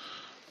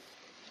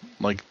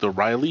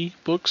Riley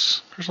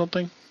books or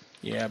something.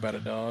 Yeah, about a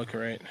dog,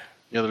 right?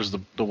 Yeah, there's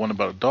the one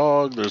about a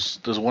dog. There's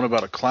one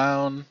about a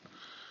clown.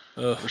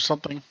 Ugh. Or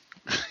something.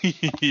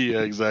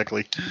 Yeah,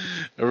 exactly.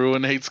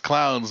 Everyone hates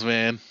clowns,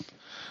 man.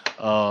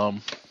 I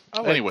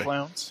like anyway.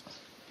 clowns.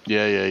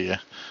 Yeah.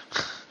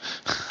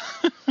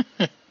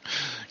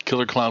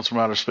 Killer clowns from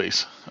outer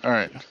space. All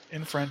right.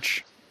 In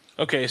French.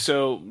 Okay,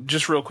 so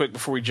just real quick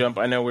before we jump,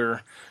 I know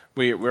we're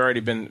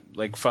already been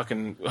like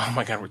fucking. Oh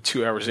my god, we're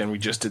 2 hours in. We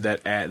just did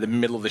that ad, the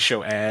middle of the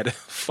show ad.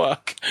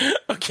 Fuck.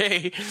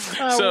 Okay,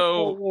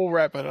 so we'll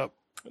wrap it up.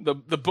 The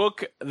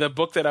book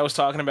that I was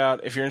talking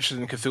about, if you're interested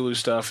in Cthulhu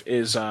stuff,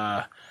 is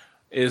by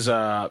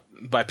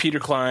Peter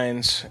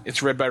Clines.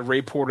 It's read by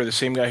Ray Porter, the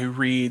same guy who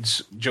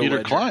reads Joe Peter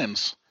Ledger.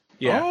 Clines.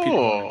 Yeah, Oh. Peter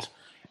Clines.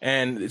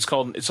 And it's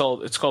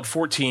called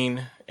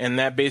 14, and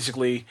that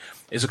basically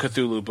is a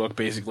Cthulhu book,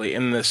 basically.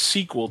 And the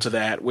sequel to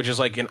that, which is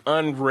like an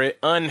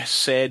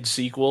unsaid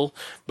sequel,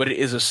 but it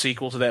is a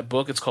sequel to that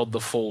book. It's called The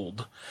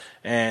Fold,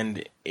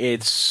 and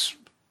each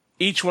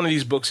one of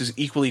these books is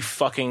equally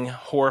fucking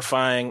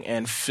horrifying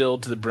and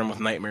filled to the brim with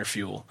nightmare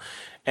fuel.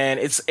 And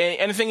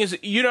the thing is,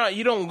 you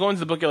don't go into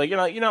the book.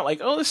 You're not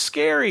like, oh, this is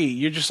scary.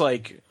 You're just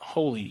like,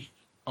 holy,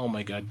 oh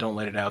my god, don't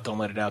let it out, don't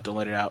let it out, don't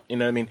let it out. You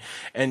know what I mean?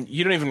 And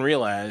you don't even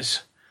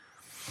realize.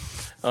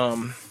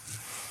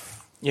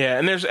 Yeah,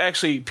 and there's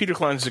actually Peter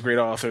Clines is a great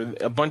author.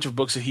 A bunch of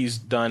books that he's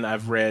done,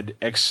 I've read.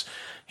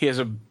 He has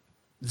a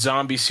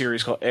zombie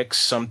series called X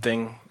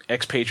something,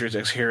 X Patriots,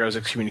 X Heroes,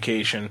 X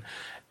Communication,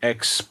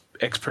 X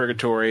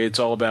Purgatory. It's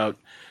all about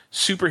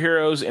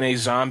superheroes in a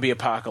zombie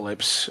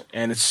apocalypse,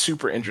 and it's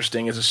super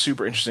interesting. It's a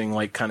super interesting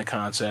like kind of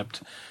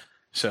concept.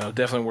 So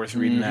definitely worth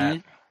reading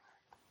that.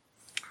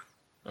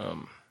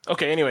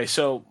 Okay, anyway,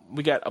 so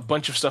we got a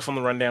bunch of stuff on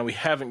the rundown we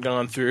haven't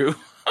gone through.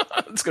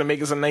 It's going to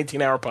make us a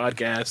 19-hour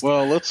podcast.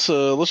 Well, let's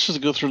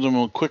just go through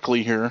them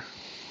quickly here.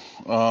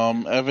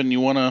 Evan,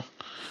 you want to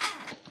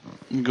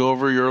go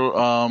over your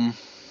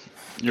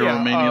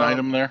remaining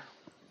item there?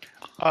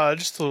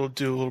 Just do a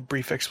little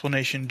brief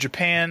explanation.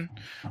 Japan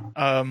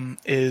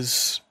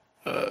is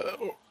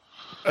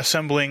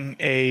assembling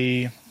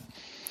a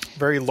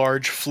very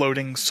large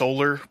floating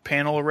solar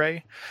panel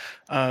array.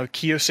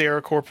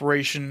 Kyocera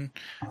Corporation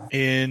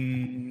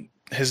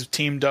has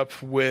teamed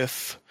up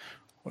with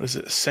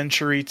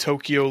Century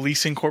Tokyo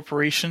Leasing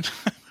Corporation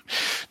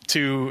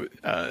to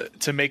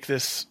make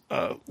this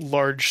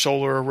large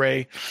solar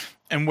array,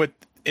 and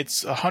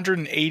it's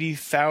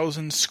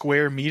 180,000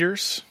 square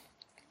meters,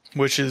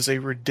 which is a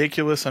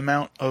ridiculous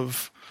amount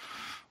of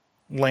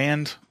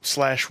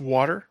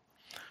land/water,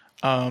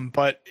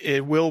 but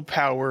it will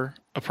power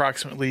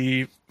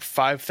approximately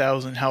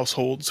 5,000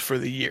 households for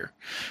the year,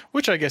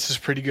 which I guess is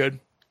pretty good.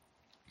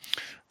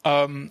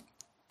 In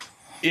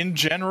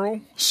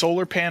general,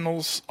 solar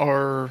panels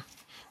are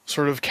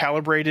sort of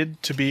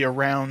calibrated to be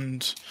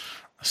around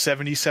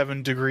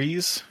 77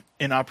 degrees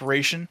in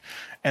operation,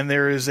 and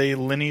there is a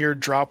linear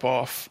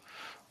drop-off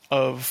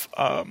of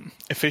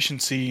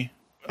efficiency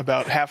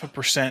about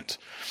 0.5%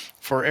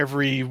 for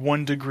every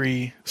 1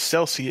 degree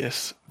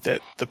Celsius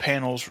that the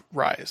panels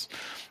rise.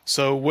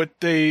 So what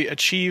they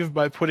achieve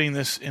by putting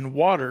this in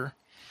water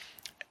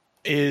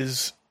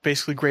is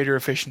basically greater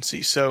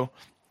efficiency. So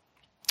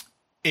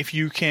if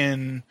you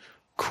can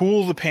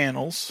cool the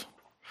panels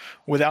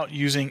without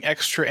using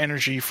extra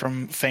energy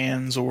from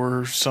fans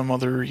or some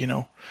other,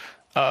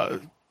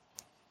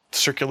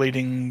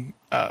 circulating,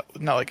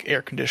 not like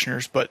air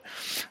conditioners, but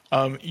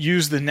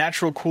use the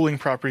natural cooling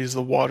properties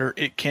of the water,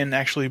 it can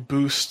actually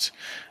boost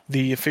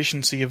the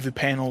efficiency of the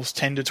panels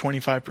 10 to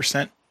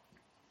 25%,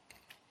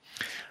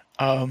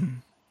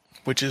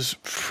 which is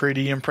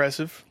pretty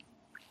impressive.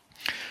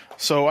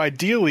 So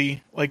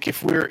ideally, like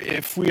if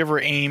we ever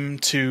aim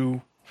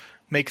to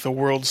make the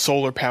world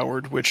solar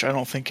powered, which I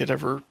don't think it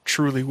ever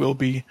truly will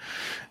be,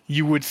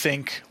 you would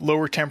think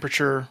lower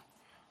temperature,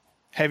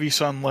 heavy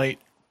sunlight,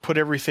 put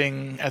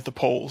everything at the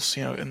poles,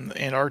 in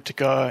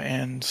Antarctica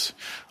and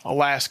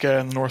Alaska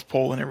and the North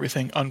Pole and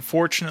everything.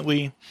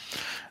 Unfortunately,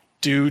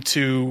 due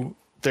to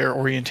their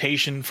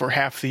orientation for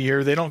half the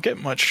year, they don't get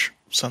much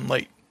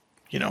sunlight,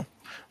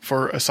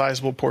 for a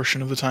sizable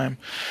portion of the time.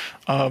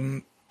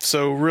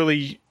 So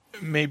really,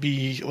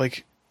 maybe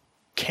like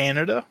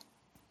Canada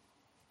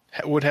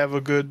would have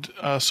a good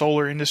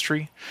solar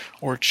industry,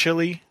 or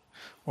Chile,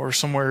 or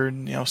somewhere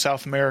in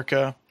South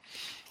America.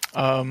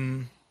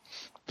 The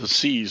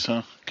seas,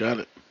 huh? Got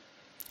it.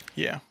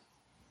 Yeah,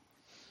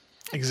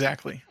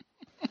 exactly.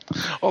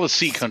 All the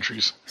sea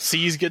countries.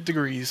 Seas get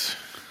degrees.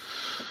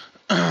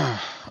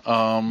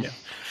 Yeah.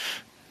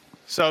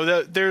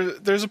 So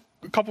there's a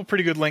couple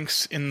pretty good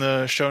links in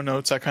the show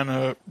notes. I kind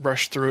of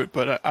rushed through it,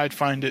 but I'd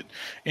find it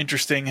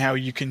interesting how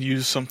you can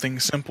use something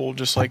simple,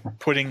 just like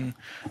putting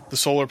the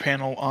solar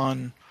panel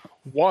on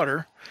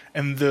water,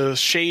 and the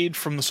shade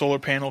from the solar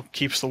panel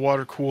keeps the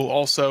water cool.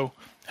 Also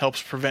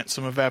helps prevent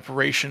some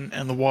evaporation,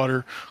 and the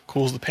water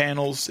cools the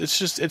panels. It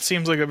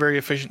seems like a very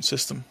efficient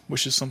system,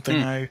 which is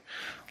something I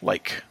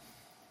like.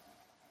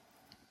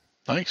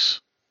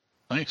 Nice.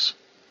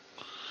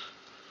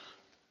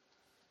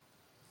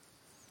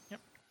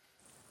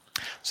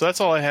 So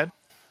that's all I had.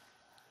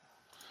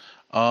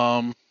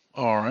 All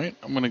right.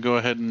 I'm going to go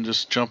ahead and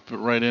just jump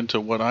right into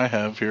what I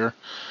have here.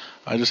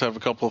 I just have a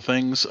couple of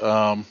things.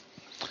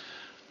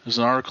 There's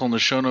an article in the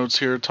show notes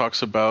here that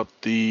talks about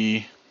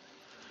a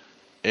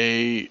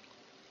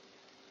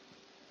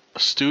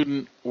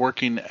student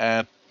working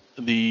at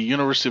the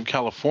University of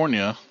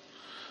California.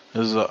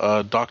 Is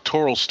a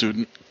doctoral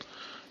student.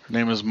 Her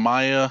name is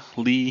Maya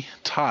Lee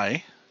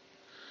Tai.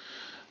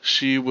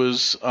 She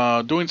was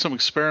doing some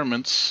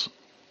experiments,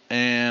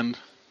 and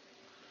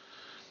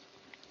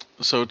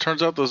so it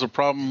turns out there's a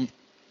problem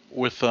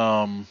with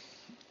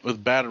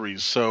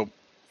batteries. So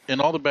in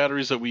all the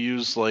batteries that we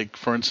use, like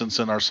for instance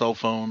in our cell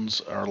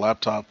phones, our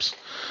laptops,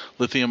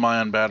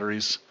 lithium-ion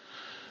batteries,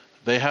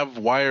 they have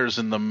wires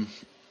in them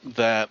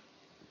that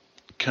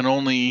can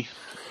only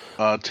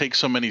take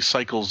so many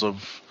cycles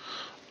of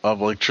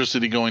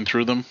electricity going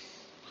through them,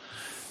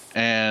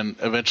 and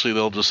eventually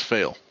they'll just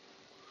fail.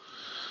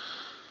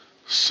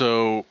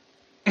 So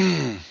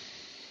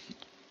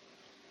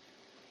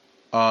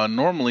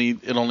normally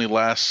it only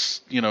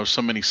lasts,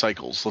 so many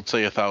cycles. Let's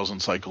say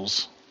 1,000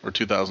 cycles or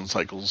 2,000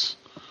 cycles.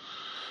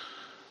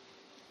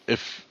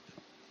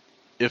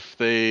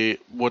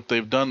 What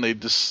they've done,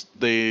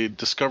 they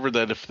discovered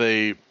that if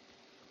they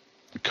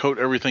coat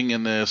everything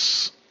in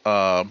this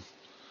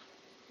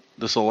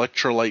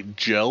electrolyte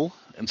gel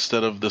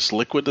instead of this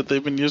liquid that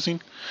they've been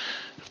using,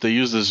 if they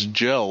use this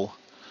gel,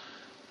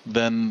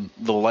 then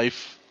the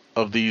life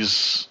of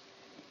these,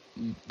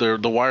 the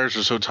wires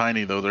are so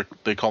tiny though,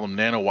 they call them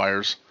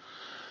nanowires.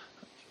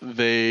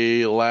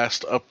 They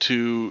last up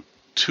to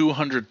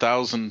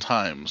 200,000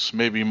 times,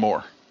 maybe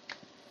more.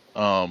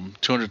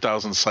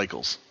 200,000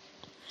 cycles.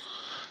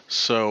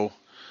 So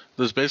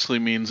this basically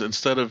means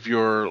instead of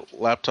your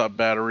laptop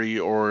battery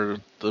or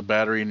the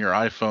battery in your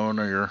iPhone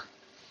or your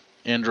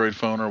Android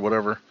phone or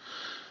whatever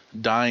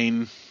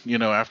dying,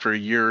 after a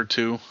year or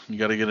two, you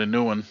got to get a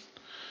new one.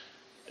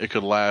 It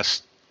could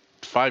last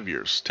 5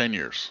 years, 10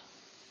 years.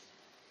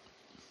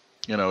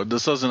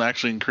 This doesn't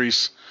actually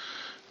increase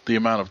the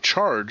amount of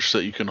charge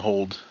that you can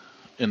hold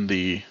in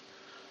the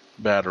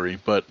battery,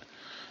 but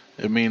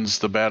it means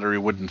the battery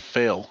wouldn't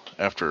fail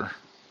after.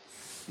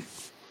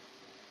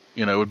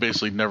 It would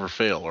basically never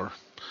fail, or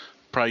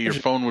probably your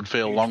phone would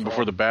fail long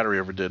before the battery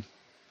ever did.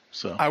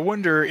 So I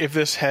wonder if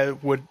this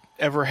would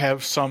ever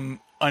have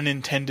some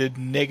unintended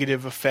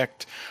negative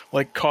effect,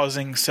 like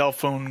causing cell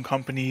phone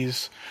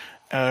companies,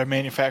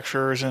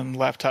 manufacturers, and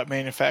laptop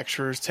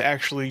manufacturers to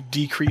actually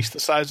decrease the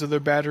size of their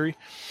battery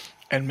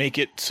and make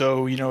it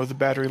so, the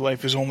battery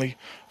life is only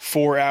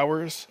 4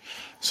 hours,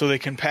 so they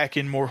can pack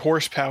in more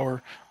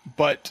horsepower,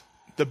 but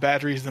the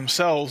batteries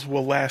themselves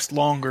will last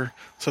longer,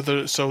 so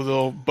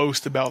they'll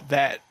boast about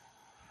that,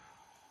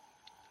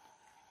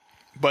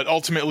 but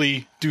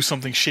ultimately do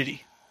something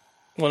shitty.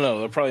 Well, no,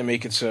 they'll probably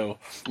make it so.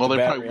 Well, they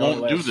probably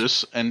won't do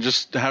this and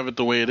just have it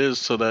the way it is,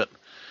 so that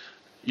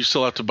you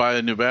still have to buy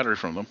a new battery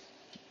from them.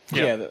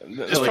 Yeah,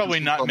 it's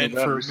probably not meant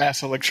for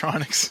mass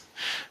electronics.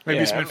 Maybe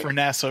it's meant for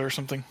NASA or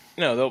something.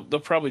 No, they'll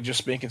probably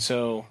just make it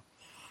so.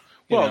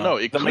 They'll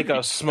make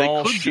a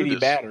small shitty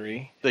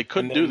battery. They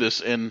could do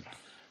this in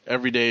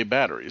everyday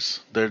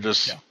batteries. They're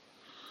just,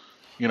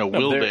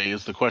 will they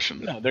is the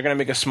question. No, they're going to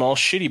make a small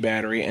shitty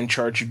battery and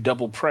charge you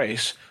double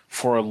price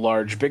for a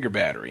large, bigger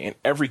battery. And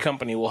every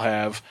company will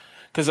have,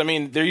 because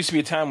there used to be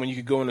a time when you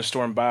could go in a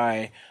store and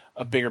buy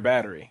a bigger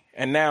battery,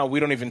 and now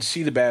we don't even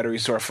see the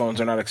batteries, so our phones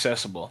are not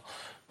accessible.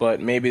 But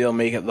maybe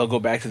they'll go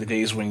back to the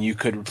days when you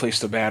could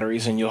replace the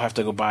batteries and you'll have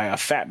to go buy a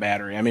fat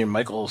battery.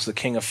 Michael's the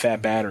king of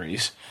fat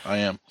batteries. I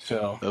am.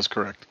 So that's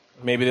correct.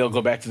 Maybe they'll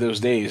go back to those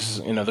days,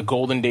 the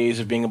golden days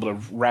of being able to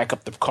rack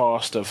up the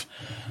cost of,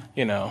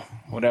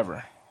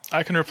 whatever.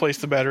 I can replace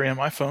the battery on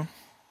my phone.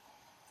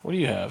 What do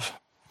you have?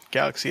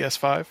 Galaxy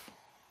S5.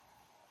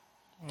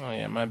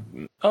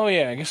 Oh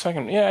yeah, I guess I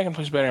can. Yeah, I can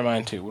place battery on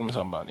mine too. What am I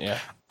talking about? Yeah.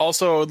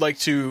 Also, I would like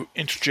to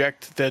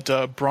interject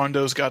that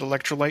Brondo's got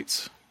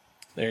electrolytes.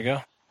 There you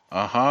go.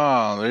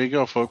 There you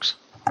go, folks.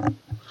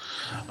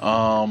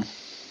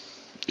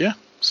 Yeah.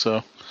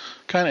 So,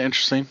 kind of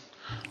interesting.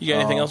 You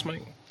got anything else,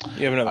 Mike?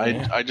 You have another one,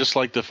 yeah? I just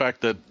like the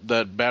fact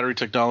that battery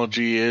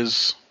technology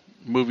is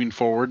moving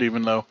forward,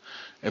 even though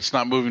it's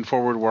not moving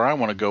forward where I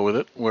want to go with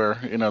it, where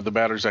the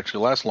batteries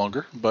actually last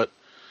longer. But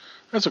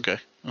that's okay.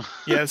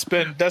 Yeah,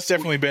 that's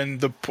definitely been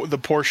the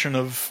portion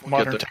of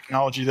modern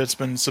technology that's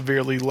been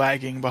severely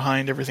lagging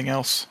behind everything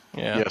else.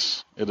 Yeah.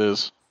 Yes, it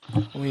is.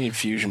 We need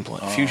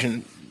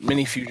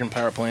mini fusion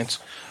power plants.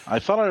 I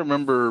thought I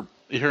remember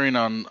hearing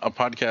on a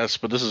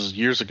podcast, but this is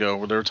years ago,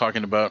 where they were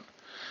talking about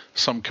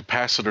some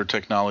capacitor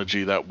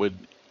technology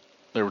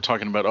they were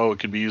talking about, it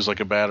could be used like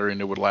a battery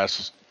and it would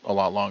last a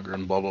lot longer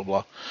and blah, blah,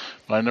 blah.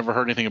 But I never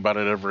heard anything about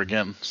it ever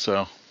again.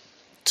 So,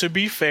 to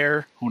be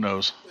fair, who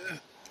knows?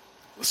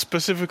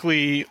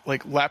 Specifically,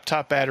 like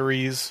laptop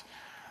batteries,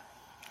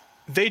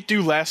 they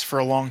do last for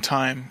a long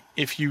time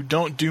if you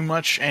don't do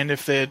much and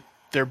if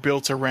they're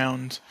built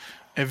around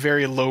a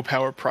very low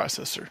power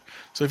processor.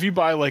 So if you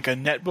buy like a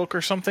netbook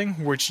or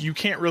something, which you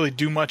can't really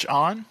do much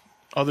on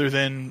other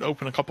than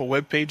open a couple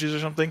web pages or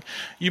something,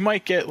 you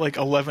might get like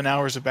 11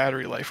 hours of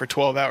battery life or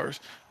 12 hours,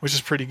 which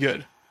is pretty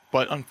good.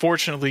 But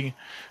unfortunately,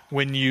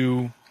 when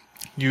you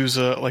use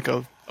a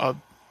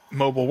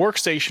mobile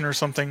workstation or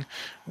something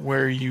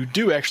where you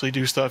do actually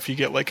do stuff, you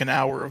get like an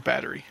hour of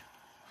battery.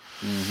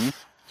 Mm-hmm.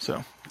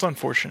 So it's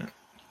unfortunate.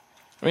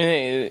 I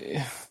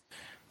mean,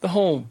 the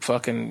whole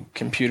fucking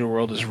computer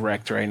world is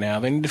wrecked right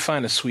now. They need to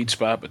find a sweet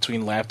spot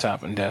between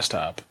laptop and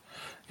desktop.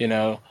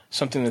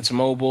 Something that's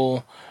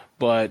mobile,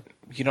 but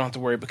you don't have to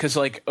worry. Because,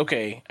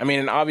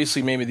 and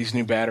obviously maybe these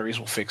new batteries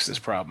will fix this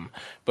problem.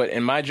 But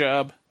in my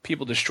job,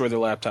 people destroy their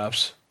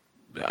laptops.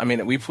 I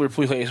mean, we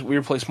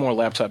replace more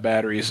laptop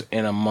batteries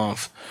in a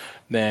month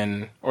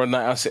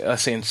I'll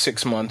say in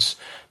 6 months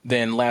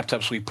than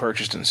laptops we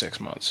purchased in 6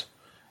 months.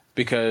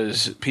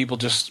 Because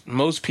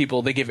most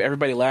people, they give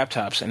everybody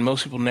laptops, and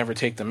most people never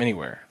take them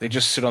anywhere. They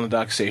just sit on the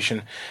dock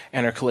station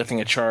and are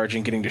collecting a charge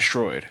and getting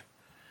destroyed.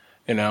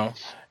 And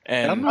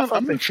I'm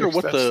not sure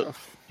what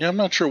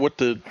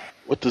the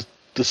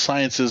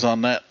science is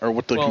on that, or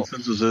what the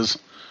consensus is.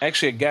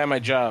 Actually, a guy at my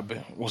job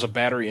was a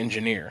battery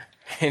engineer,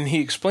 and he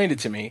explained it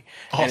to me.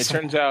 Awesome. And it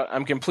turns out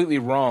I'm completely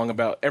wrong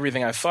about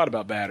everything I thought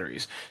about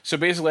batteries. So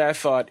basically, I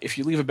thought if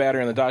you leave a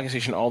battery on the docking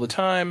station all the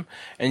time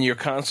and you're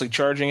constantly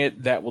charging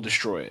it, that will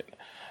destroy it.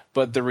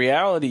 But the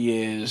reality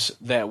is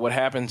that what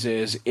happens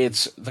is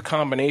it's the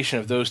combination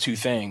of those two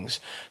things.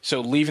 So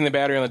leaving the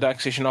battery on the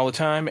docking station all the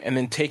time and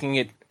then taking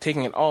it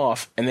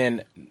off and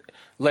then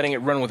letting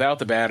it run without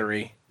the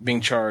battery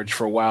being charged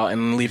for a while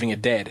and leaving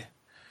it dead.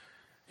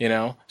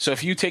 So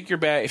if you take your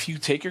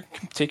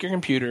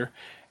computer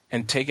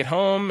and take it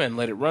home and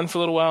let it run for a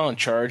little while and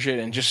charge it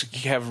and just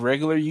have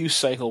regular use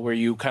cycle where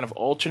you kind of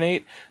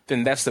alternate,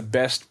 then that's the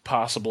best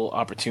possible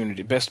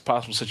opportunity, best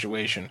possible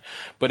situation.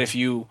 But if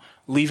you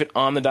leave it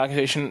on the docking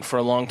station for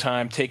a long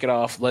time, take it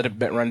off, let it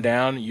run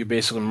down, you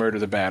basically murder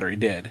the battery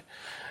dead.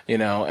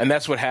 And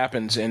that's what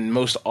happens in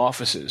most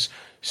offices.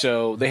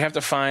 So they have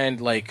to find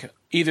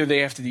either they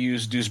have to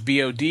use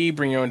BOD,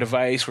 bring your own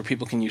device, where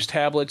people can use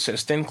tablets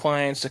as thin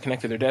clients to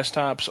connect to their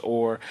desktops,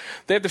 or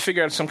they have to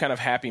figure out some kind of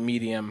happy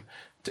medium.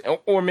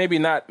 Or maybe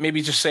not,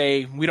 maybe just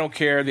say, we don't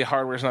care, the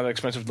hardware is not that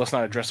expensive, let's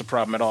not address the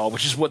problem at all,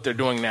 which is what they're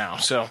doing now.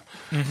 So,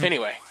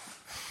 Anyway.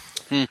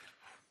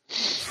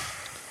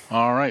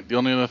 All right. The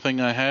only other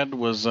thing I had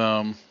was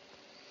I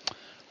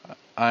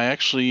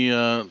actually,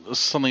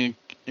 something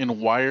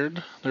in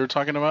Wired they were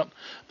talking about.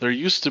 There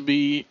used to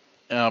be,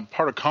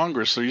 part of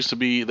Congress, they used to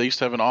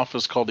have an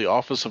office called the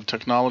Office of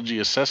Technology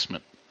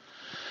Assessment.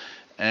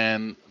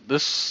 And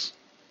this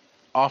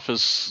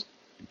office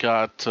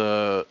got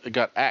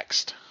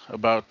axed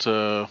about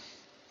 20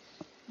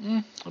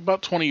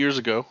 years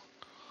ago,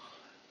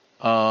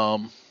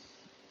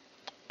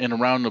 in a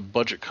round of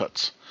budget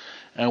cuts.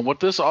 And what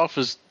this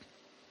office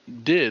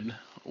did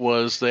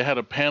was they had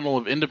a panel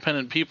of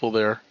independent people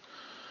there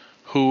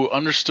who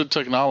understood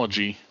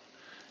technology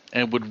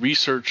and would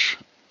research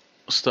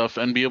stuff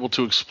and be able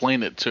to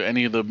explain it to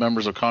any of the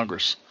members of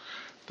Congress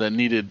that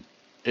needed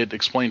it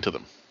explained to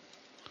them.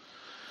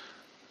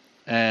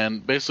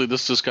 And basically,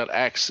 this just got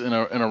axed in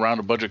a round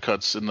of budget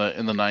cuts in the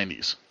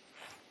 90s.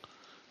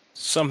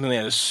 Something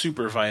that is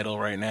super vital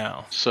right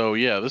now. So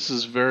yeah, this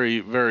is very,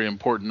 very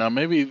important. Now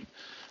maybe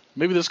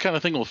this kind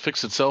of thing will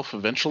fix itself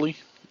eventually.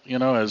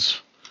 As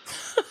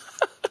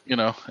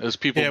as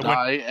people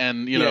die,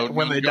 and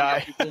when they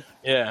die,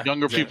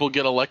 younger people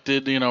get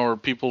elected. Or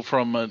people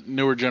from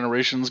newer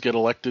generations get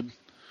elected.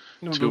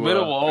 But it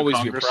will always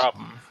be a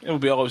problem. It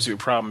will always be a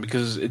problem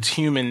because it's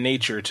human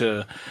nature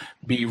to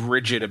be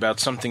rigid about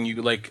something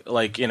you like.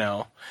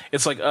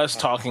 It's like us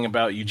talking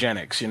about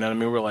eugenics. You know what I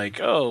mean? We're like,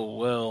 oh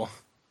well.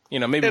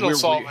 Maybe it'll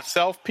solve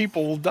itself.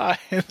 People will die.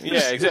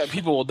 Yeah, exactly.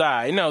 People will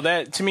die. No,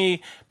 that to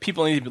me,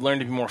 people need to learn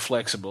to be more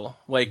flexible.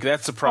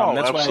 That's the problem.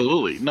 Oh, that's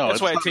absolutely.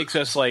 That's why it takes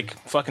us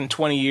fucking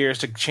 20 years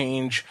to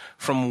change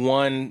from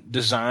one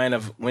design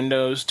of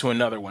Windows to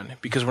another one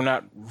because we're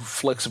not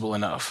flexible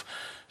enough.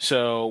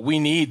 So we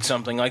need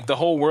something the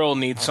whole world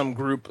needs some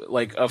group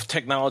of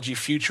technology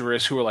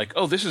futurists who are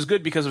oh, this is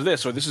good because of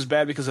this or this is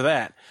bad because of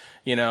that.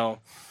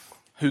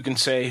 who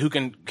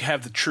can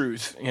have the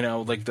truth. You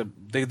know, like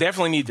they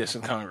definitely need this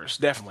in Congress.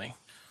 Definitely.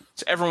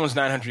 So everyone's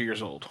 900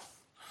 years old.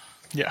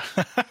 Yeah.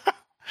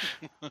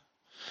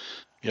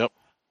 Yep.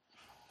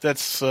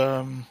 That's.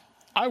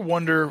 I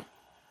wonder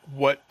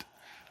what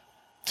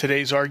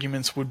today's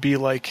arguments would be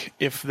like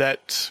if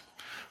that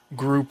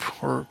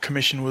group or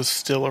commission was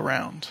still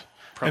around,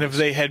 and if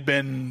they had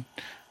been,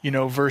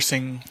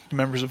 versing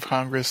members of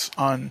Congress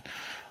on,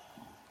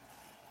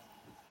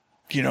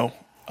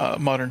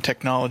 modern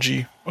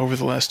technology over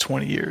the last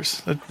 20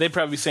 years. They'd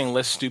probably be saying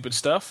less stupid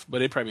stuff,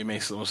 but it'd probably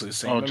make mostly the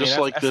same.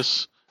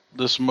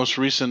 This most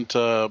recent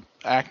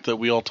act that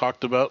we all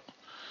talked about,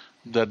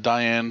 that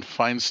Dianne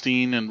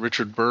Feinstein and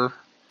Richard Burr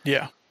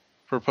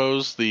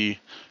proposed, the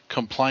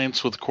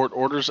Compliance with Court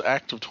Orders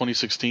Act of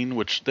 2016,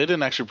 which they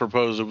didn't actually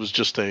propose. It was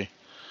just a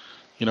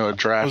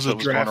draft that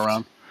was going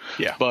around.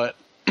 Yeah. But,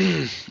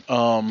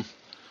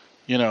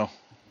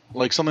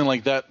 like something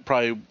like that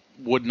probably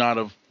would not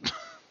have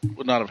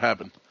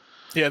happened.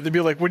 Yeah, they'd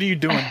be like, "What are you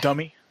doing,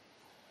 dummy?"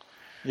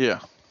 Yeah.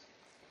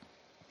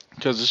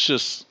 Because it's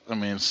just,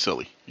 it's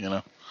silly,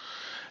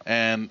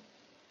 And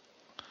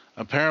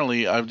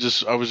apparently, I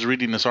was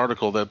reading this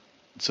article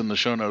that's in the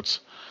show notes.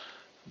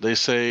 They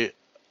say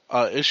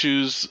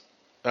issues.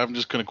 I'm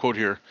just going to quote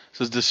here. It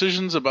says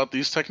decisions about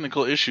these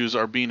technical issues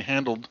are being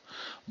handled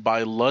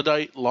by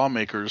Luddite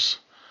lawmakers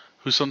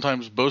who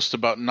sometimes boast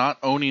about not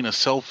owning a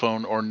cell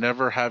phone or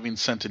never having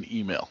sent an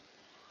email.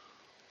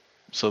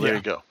 So there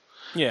you go.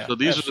 Yeah. So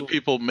these are the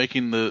people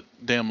making the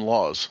damn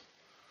laws.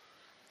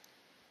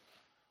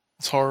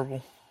 It's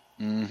horrible.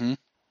 Mm-hmm.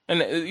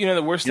 And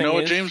the worst thing is,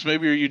 what, James?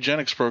 Maybe your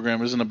eugenics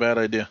program isn't a bad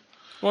idea.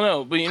 Well,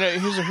 no, but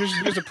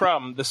here's the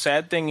problem. The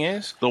sad thing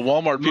is, the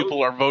Walmart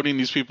people are voting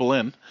these people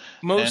in.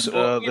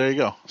 There you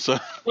go. So,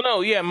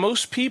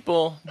 most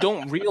people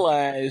don't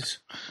realize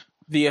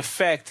the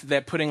effect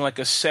that putting like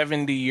a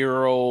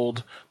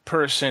 70-year-old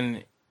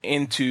person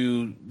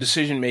into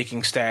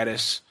decision-making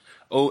status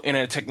in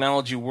a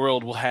technology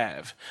world will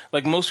have.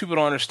 Like, most people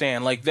don't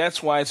understand. Like,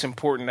 that's why it's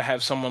important to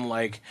have someone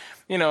like,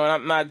 and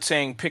I'm not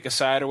saying pick a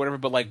side or whatever,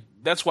 but like,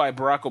 that's why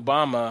Barack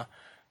Obama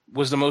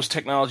was the most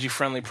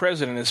technology-friendly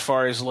president as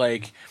far as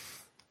like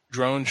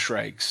drone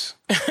strikes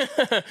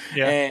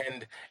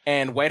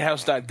and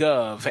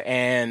whitehouse.gov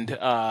and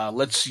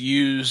let's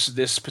use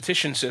this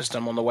petition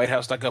system on the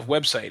whitehouse.gov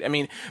website. I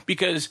mean,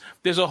 because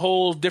there's a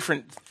whole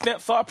different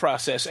thought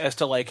process as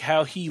to like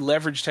how he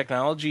leveraged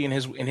technology in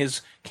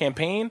his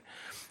campaign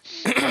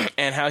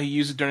and how he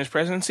used it during his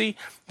presidency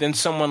than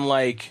someone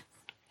like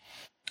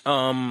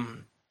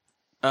Dianne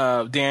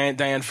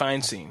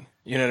Feinstein.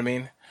 You know what I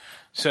mean?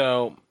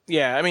 So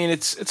yeah, I mean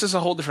it's just a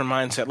whole different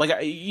mindset. Like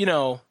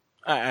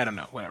I don't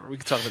know, whatever. We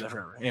can talk about that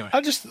forever. Anyway,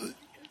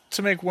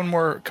 to make one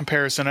more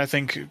comparison, I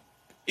think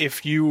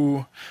if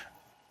to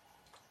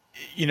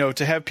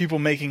have people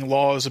making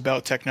laws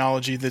about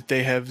technology that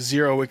they have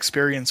zero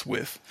experience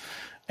with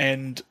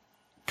and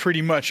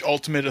pretty much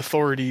ultimate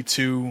authority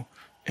to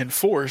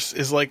enforce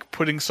is like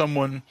putting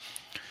someone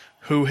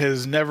who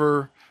has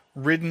never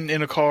ridden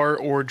in a car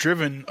or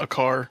driven a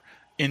car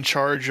in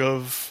charge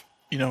of,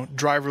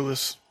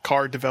 driverless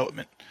car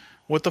development.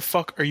 What the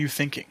fuck are you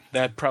thinking?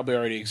 That probably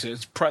already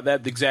exists.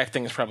 That exact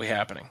thing is probably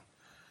happening.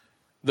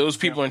 Those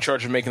people are in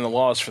charge of making the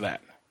laws for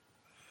that.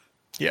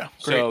 Yeah.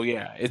 Great. So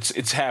yeah,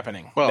 it's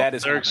happening. Well, that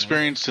is they're happening.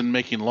 experienced in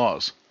making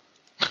laws.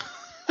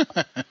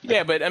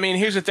 Yeah, but I mean,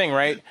 here's the thing,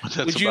 right?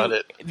 That's about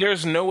it.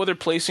 There's no other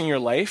place in your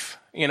life,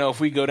 if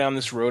we go down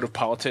this road of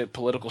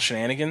political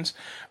shenanigans,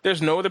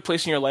 there's no other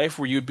place in your life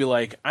where you'd be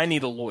like, I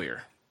need a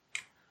lawyer.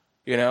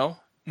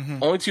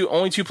 Mm-hmm.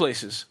 Only two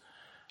places.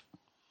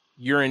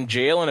 You're in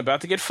jail and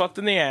about to get fucked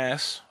in the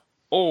ass,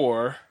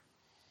 or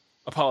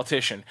a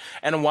politician.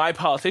 And why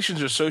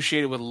politicians are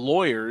associated with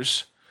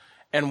lawyers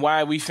and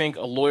why we think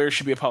a lawyer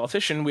should be a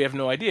politician, we have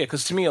no idea.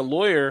 Because to me, a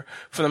lawyer,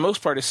 for the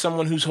most part, is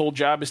someone whose whole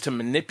job is to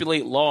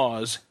manipulate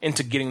laws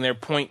into getting their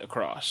point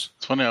across.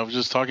 It's funny, I was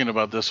just talking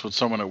about this with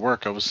someone at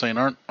work. I was saying,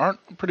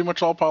 aren't pretty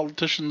much all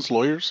politicians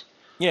lawyers?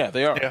 Yeah,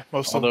 they are. Yeah,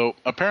 most Although, of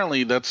them.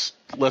 apparently that's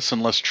less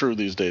and less true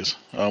these days.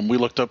 We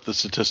looked up the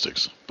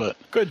statistics, but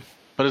good.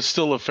 But it's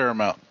still a fair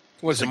amount.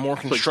 What is it, more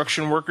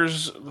construction worker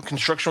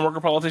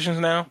politicians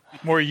now?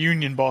 More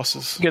union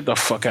bosses. Get the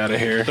fuck out of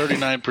here.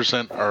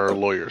 39% are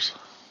lawyers.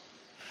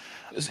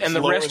 And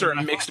the rest are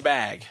a mixed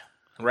bag,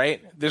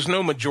 right? There's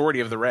no majority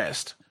of the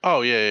rest.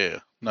 Oh, yeah.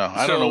 No,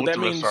 I don't know what the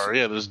rest are.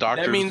 Yeah, there's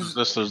doctors, there's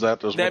this, there's that.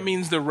 That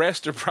means the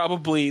rest are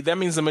that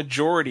means the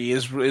majority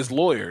is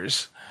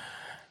lawyers.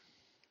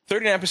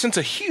 39% is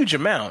a huge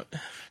amount.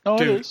 No,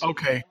 dude, it is.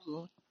 Okay.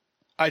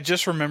 I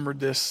just remembered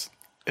this.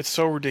 It's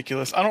so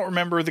ridiculous. I don't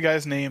remember the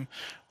guy's name,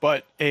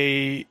 but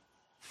a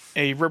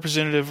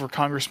representative or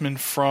congressman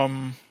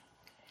from,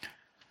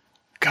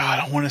 God,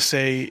 I want to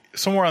say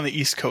somewhere on the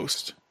East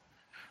Coast.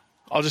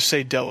 I'll just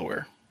say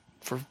Delaware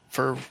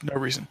for no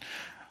reason.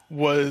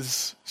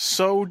 Was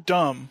so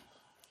dumb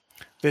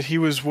that he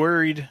was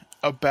worried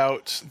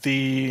about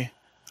the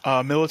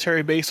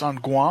military base on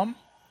Guam.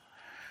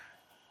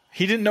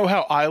 He didn't know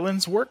how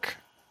islands work,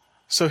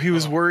 so he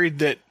was worried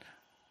that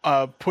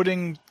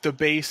putting the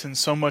base and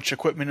so much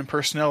equipment and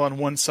personnel on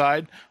one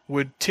side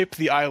would tip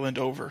the island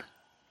over.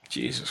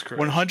 Jesus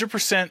Christ.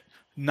 100%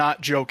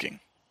 not joking.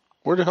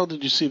 Where the hell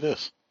did you see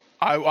this?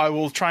 I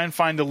will try and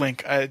find a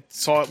link. I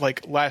saw it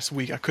like last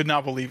week. I could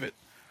not believe it.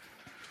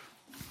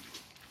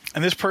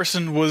 And this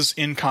person was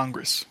in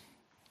Congress.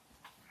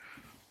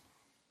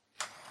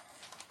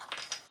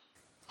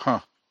 Huh.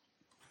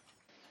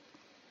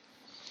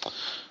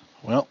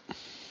 Well,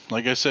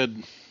 like I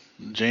said,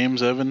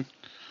 James, Evan,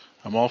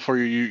 I'm all for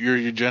your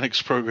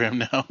eugenics program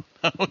now.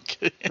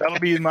 Okay. That'll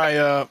be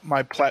my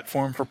my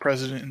platform for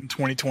president in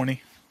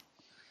 2020.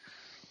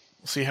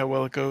 We'll see how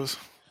well it goes.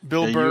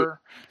 Bill Burr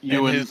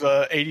and his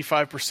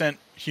 85%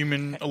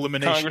 human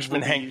elimination.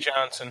 Congressman Hank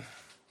Johnson.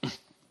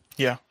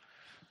 Yeah.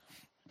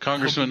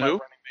 Congressman who?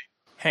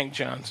 Hank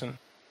Johnson.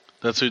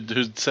 That's who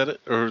said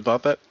it or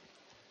thought that?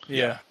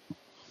 Yeah.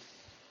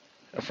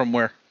 From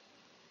where?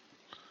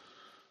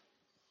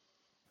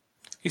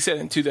 He said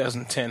in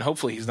 2010.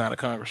 Hopefully he's not a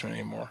congressman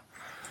anymore.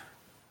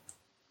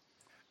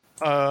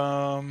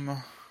 What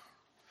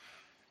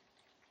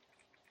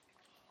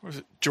was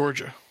it?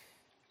 Georgia.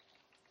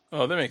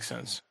 Oh, that makes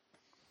sense.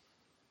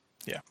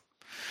 Yeah.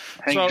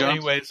 Hank Johnson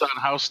anyways, on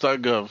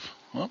House.gov.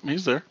 Well,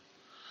 he's there.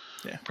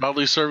 Yeah.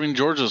 Proudly serving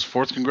Georgia's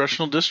 4th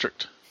Congressional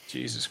District.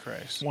 Jesus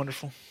Christ.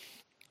 Wonderful.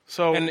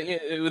 So, and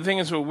the thing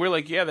is, we're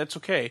like, yeah, that's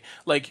okay.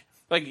 Like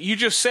you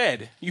just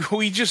said,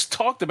 we just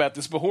talked about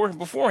this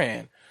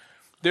beforehand.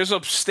 There's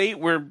a state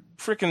where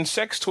freaking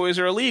sex toys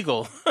are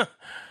illegal.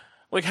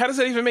 Like, how does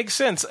that even make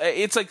sense?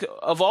 It's like,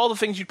 of all the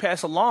things you'd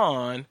pass a law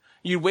on,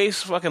 you'd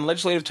waste fucking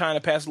legislative time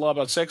to pass a law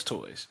about sex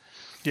toys.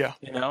 Yeah.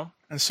 You know?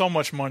 And so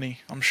much money,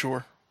 I'm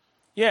sure.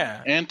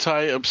 Yeah.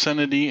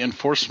 Anti-Obscenity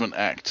Enforcement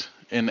Act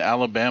in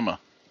Alabama.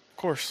 Of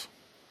course.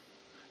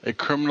 It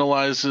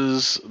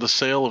criminalizes the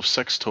sale of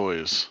sex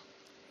toys.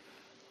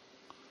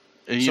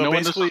 And you know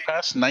when this was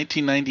passed?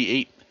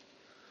 1998.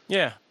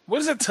 Yeah. What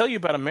does that tell you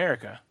about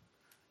America?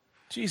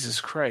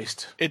 Jesus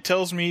Christ. It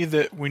tells me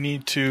that we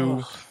need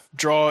to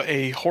draw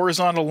a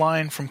horizontal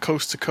line from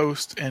coast to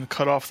coast and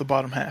cut off the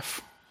bottom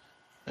half.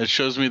 It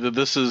shows me that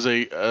this is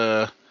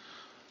a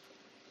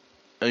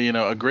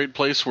great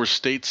place where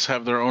states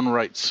have their own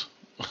rights.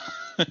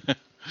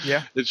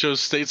 Yeah. It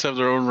shows states have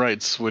their own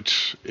rights,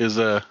 which is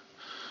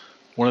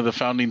one of the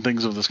founding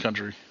things of this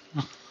country.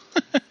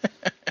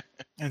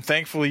 And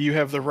thankfully, you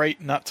have the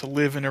right not to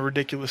live in a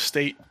ridiculous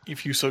state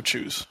if you so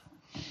choose.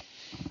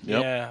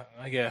 Yep. Yeah,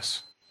 I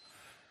guess.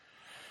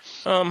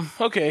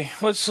 Okay,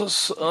 let's.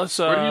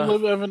 Where do you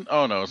live, Evan?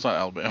 Oh no, it's not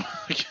Alabama.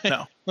 Okay.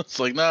 No, it's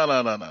like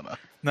no.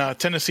 No,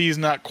 Tennessee is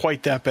not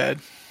quite that bad.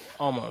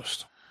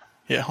 Almost.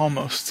 Yeah,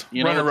 almost.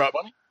 You know what's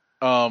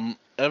funny?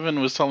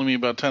 Evan was telling me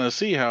about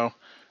Tennessee, how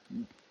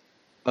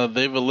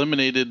they've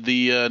eliminated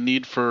the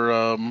need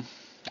for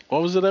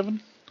what was it,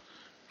 Evan?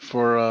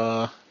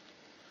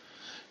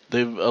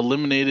 They've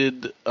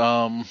eliminated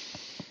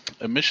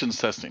emissions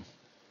testing.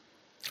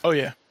 Oh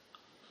yeah.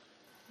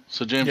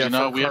 So James,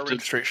 we have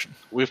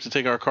to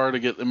take our car to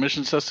get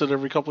emissions tested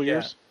every couple of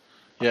years.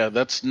 Yeah,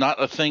 that's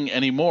not a thing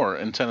anymore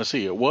in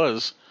Tennessee. It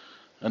was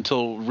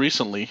until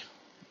recently,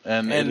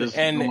 and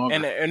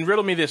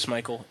riddle me this,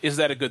 Michael: is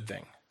that a good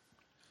thing?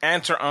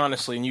 Answer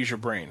honestly and use your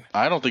brain.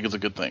 I don't think it's a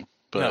good thing.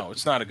 But no,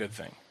 it's not a good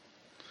thing.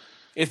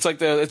 It's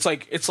like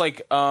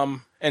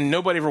and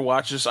nobody ever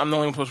watches. I'm the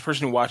only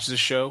person who watches this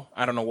show.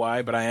 I don't know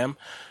why, but I am.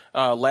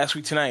 Last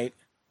week tonight,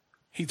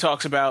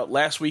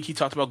 last week he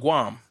talked about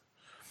Guam.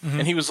 Mm-hmm.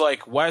 And he was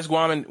like, "Why is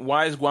Guam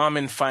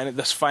in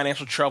this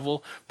financial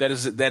trouble that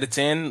it's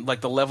in,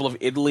 like the level of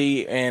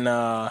Italy and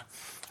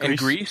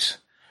Greece?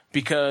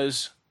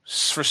 Because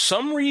for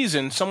some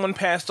reason, someone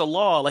passed a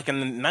law like in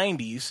the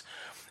 90s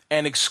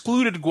and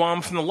excluded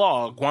Guam from the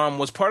law. Guam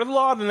was part of the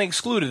law, then they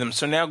excluded them.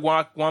 So now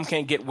Guam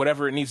can't get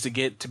whatever it needs to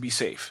get to be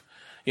safe,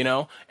 you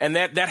know. And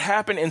that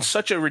happened in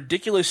such a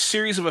ridiculous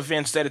series of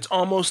events that it's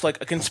almost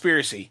like a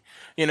conspiracy,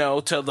 you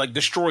know, to like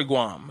destroy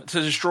Guam,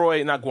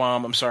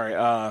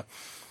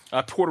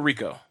 Puerto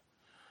Rico.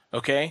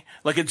 Okay?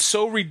 Like, it's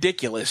so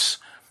ridiculous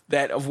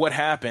of what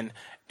happened.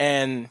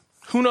 And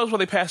who knows why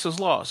they passed those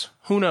laws?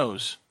 Who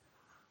knows?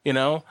 You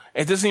know?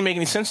 It doesn't even make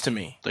any sense to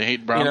me. They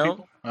hate brown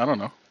people? I don't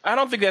know. I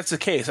don't think that's the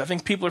case. I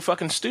think people are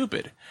fucking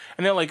stupid.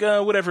 And they're like,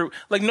 whatever.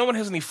 Like, no one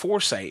has any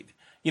foresight.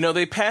 You know,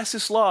 they passed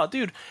this law.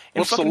 Dude,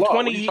 what's the law?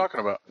 What are you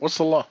talking about? What's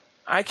the law?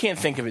 I can't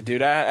think of it,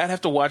 dude. I'd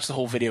have to watch the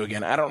whole video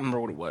again. I don't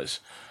remember what it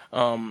was.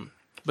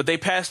 But they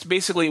passed,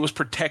 basically, it was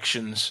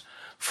protections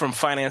from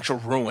financial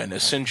ruin,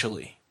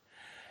 essentially.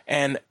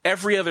 And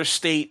every other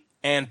state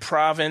and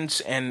province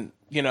and,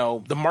 you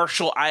know, the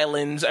Marshall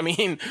Islands, I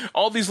mean,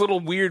 all these little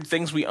weird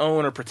things we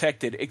own are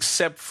protected,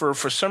 except for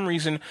some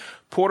reason,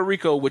 Puerto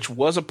Rico, which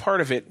was a part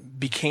of it,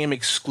 became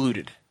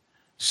excluded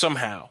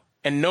somehow.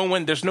 And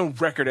there's no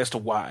record as to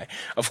why.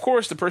 Of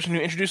course, the person who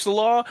introduced the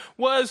law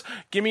was,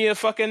 give me a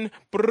fucking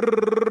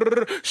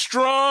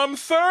Strom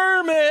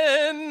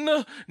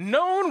Thurmond,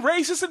 known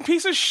racist and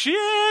piece of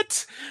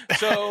shit.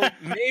 So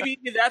maybe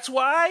that's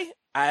why.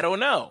 I don't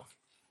know.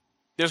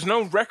 There's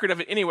no record of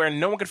it anywhere, and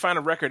no one could find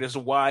a record as to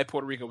why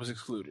Puerto Rico was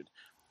excluded.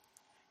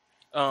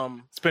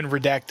 It's been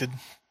redacted.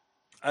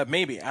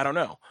 Maybe, I don't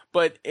know,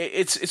 but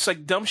it's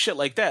like dumb shit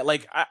like that.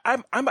 Like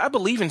I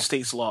believe in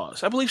states'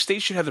 laws. I believe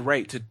states should have the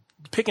right to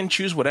pick and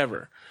choose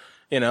whatever,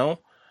 you know.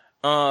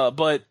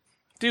 But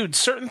dude,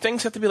 certain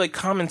things have to be like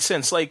common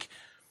sense, like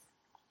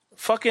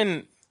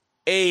fucking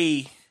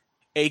a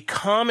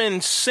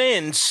common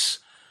sense,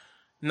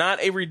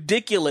 not a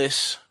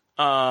ridiculous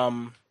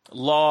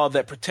law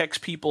that protects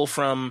people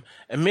from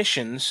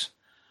emissions.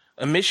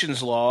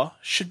 Emissions law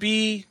should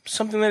be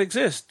something that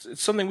exists.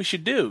 It's something we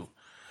should do.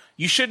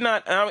 You should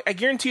not. I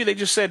guarantee you, they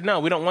just said no.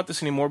 We don't want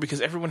this anymore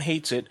because everyone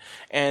hates it.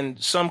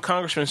 And some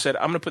congressman said,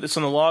 "I'm going to put this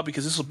on the law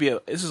because this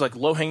is like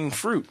low hanging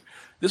fruit.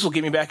 This will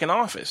get me back in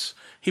office."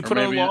 He put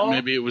on law.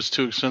 Maybe it was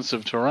too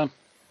expensive to run.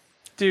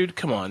 Dude,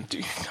 come on.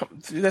 Dude,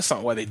 that's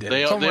not why they did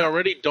it. They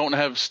already don't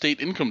have state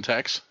income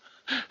tax.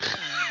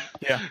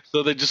 Yeah.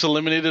 So they just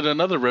eliminated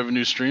another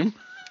revenue stream.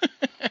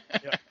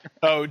 Yeah.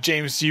 Oh,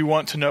 James, do you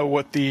want to know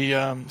what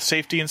the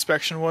safety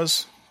inspection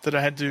was that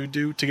I had to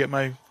do to get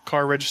my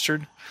car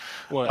registered?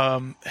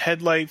 What?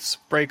 Headlights,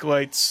 brake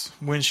lights,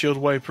 windshield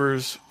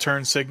wipers,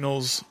 turn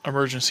signals,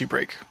 emergency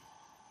brake.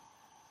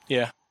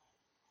 Yeah.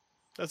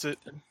 That's it.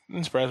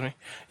 Doesn't surprise me.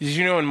 Did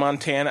you know in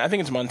Montana, I think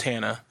it's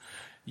Montana,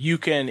 you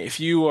can, if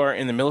you are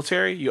in the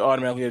military, you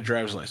automatically get a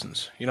driver's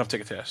license. You don't have to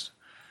take a test.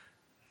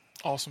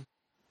 Awesome.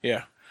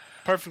 Yeah.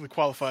 Perfectly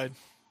qualified.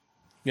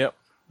 Yep,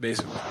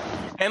 basically.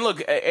 And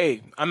look,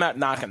 hey, I'm not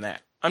knocking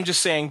that. I'm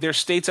just saying there's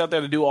states out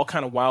there that do all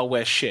kind of Wild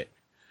West shit,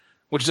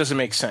 which doesn't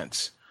make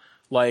sense.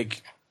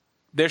 Like,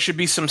 there should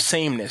be some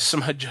sameness,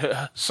 some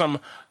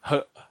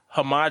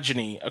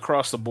homogeny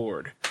across the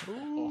board.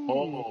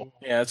 Ooh.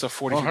 Yeah, it's a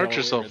 40. Don't hurt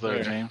yourself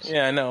there, James.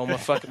 Yeah, I know. My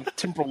fucking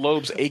temporal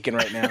lobe's aching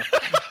right now.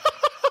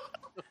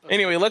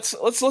 Anyway, let's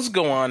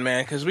go on,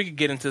 man, because we could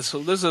get into this. So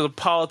this is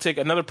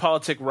another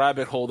politic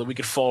rabbit hole that we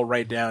could fall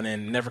right down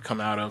in and never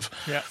come out of.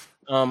 Yeah.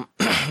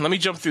 Let me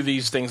jump through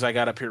these things I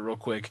got up here real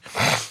quick.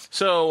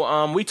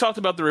 So we talked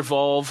about the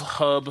Revolve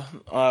hub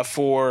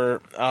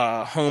for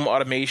home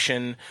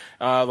automation,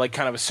 like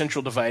kind of a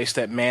central device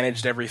that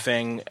managed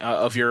everything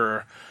of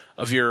your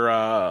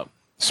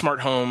smart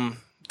home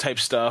type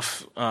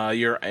stuff,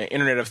 your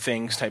Internet of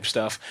Things type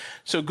stuff.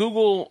 So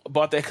Google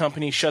bought that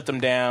company, shut them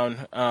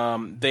down.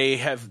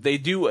 They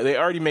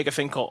already make a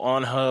thing called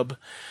OnHub.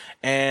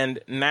 And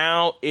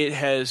now it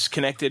has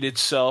connected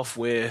itself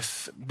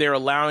with, they're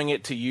allowing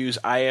it to use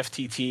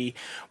IFTT,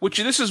 which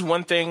this is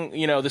one thing,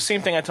 the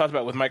same thing I talked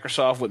about with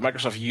Microsoft, what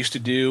Microsoft used to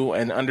do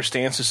and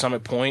understands to some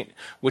point,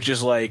 which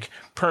is like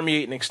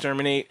permeate and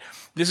exterminate.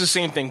 This is the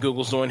same thing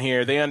Google's doing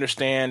here. They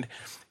understand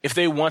if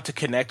they want to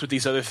connect with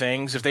these other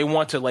things, if they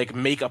want to like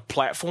make a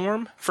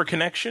platform for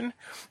connection,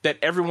 that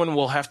everyone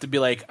will have to be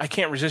like, I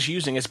can't resist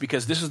using this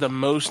because this is the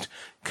most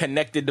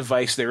connected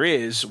device there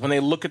is. When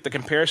they look at the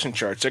comparison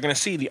charts, they're going to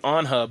see the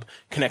OnHub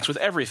connects with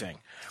everything.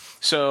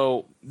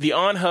 So their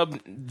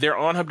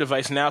OnHub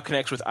device now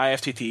connects with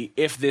IFTT,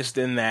 if this,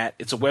 then that.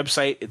 It's a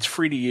website. It's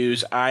free to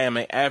use. I am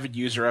an avid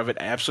user of it.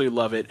 I absolutely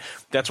love it.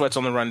 That's why it's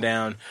on the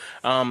rundown.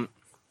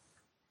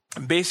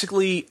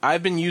 Basically,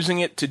 I've been using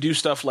it to do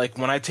stuff like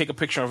when I take a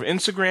picture of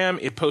Instagram,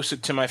 it posts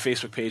it to my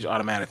Facebook page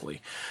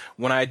automatically.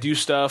 When I do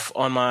stuff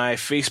on my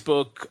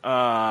Facebook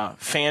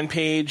fan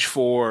page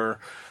for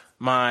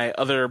my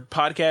other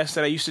podcast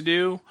that I used to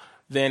do,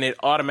 then it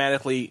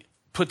automatically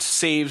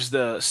saves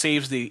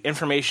the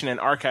information and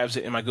archives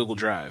it in my Google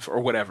Drive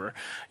or whatever.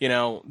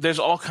 There's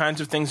all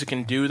kinds of things it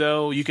can do,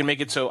 though. You can make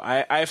it so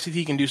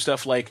IFTTT can do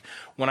stuff like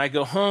when I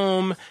go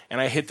home and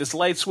I hit this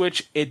light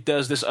switch, it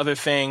does this other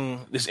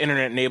thing, this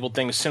internet-enabled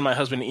thing to send my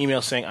husband an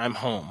email saying I'm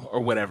home or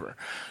whatever.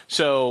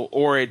 So,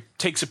 or it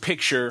takes a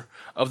picture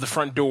of the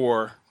front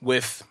door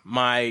with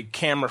my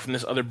camera from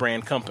this other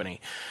brand company.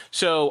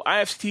 So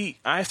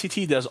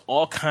IFTTT does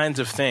all kinds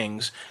of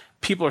things.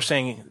 People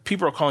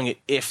are calling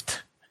it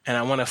IFT. And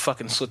I want to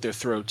fucking slit their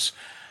throats.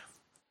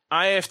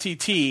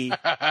 IFTT,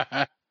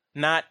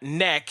 not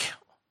NEC,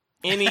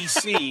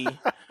 NEC.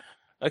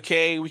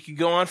 Okay, we could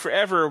go on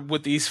forever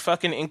with these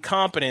fucking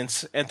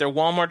incompetents at their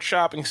Walmart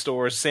shopping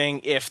stores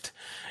saying IFT.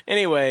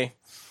 Anyway,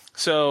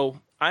 so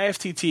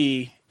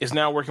IFTT is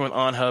now working with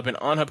OnHub, and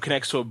OnHub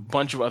connects to a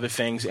bunch of other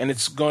things, and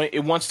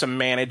it wants to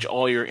manage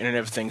all your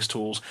Internet of Things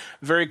tools.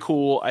 Very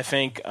cool, I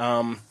think.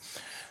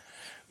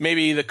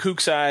 Maybe the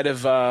kook side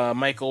of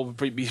Michael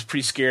would be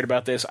pretty scared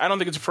about this. I don't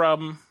think it's a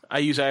problem. I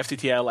use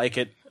IFTT. I like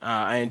it.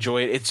 I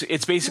enjoy it.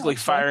 It's basically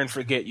fire and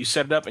forget. You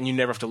set it up and you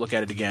never have to look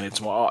at it again. It's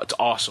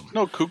awesome.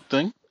 No kook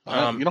thing.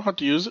 You don't have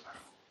to use it.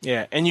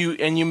 Yeah, and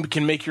you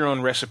can make your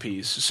own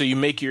recipes. So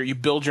you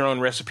build your own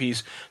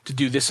recipes to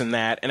do this and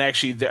that. And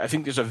actually, I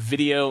think there's a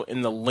video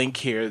in the link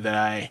here that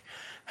I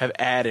have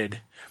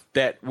added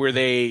where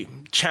they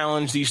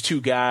challenge these two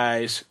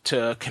guys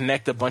to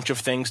connect a bunch of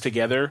things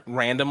together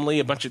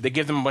randomly. They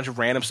give them a bunch of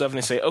random stuff and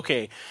they say,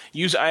 okay,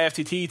 use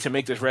IFTT to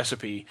make this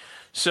recipe.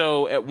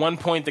 So at one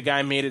point, the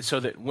guy made it so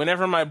that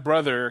whenever my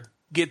brother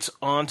gets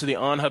onto the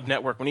OnHub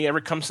network, when he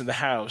ever comes to the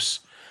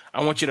house,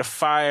 I want you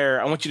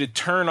to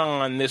turn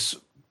on this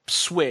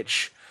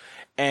switch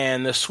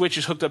and the switch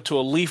is hooked up to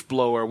a leaf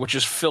blower, which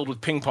is filled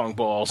with ping pong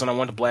balls, and I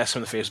wanted to blast him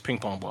in the face with ping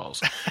pong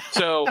balls.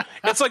 So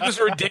it's like this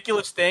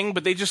ridiculous thing,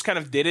 but they just kind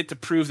of did it to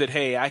prove that,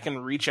 hey, I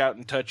can reach out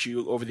and touch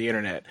you over the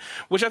internet,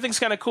 which I think is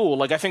kind of cool.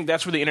 Like, I think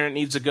that's where the internet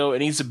needs to go. It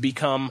needs to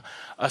become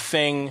a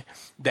thing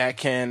that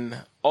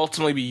can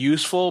ultimately be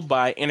useful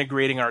by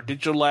integrating our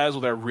digital lives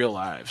with our real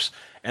lives.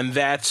 And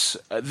this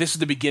is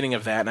the beginning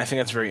of that, and I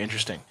think that's very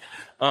interesting.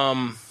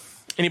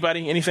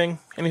 Anybody? Anything?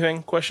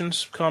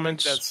 Questions?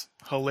 Comments? That's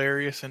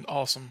hilarious and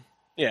awesome.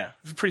 Yeah,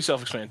 pretty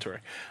self-explanatory.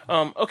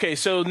 Okay,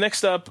 so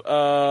next up,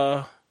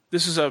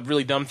 this is a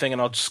really dumb thing,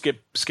 and I'll just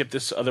skip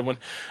this other one.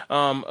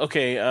 Some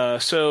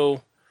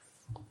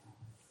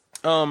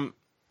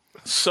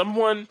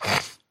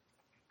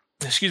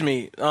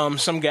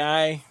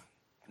guy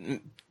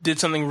did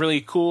something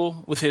really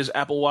cool with his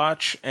Apple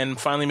Watch and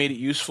finally made it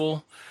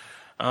useful.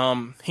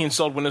 He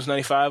installed Windows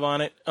 95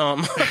 on it.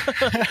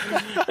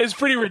 It's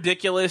pretty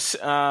ridiculous.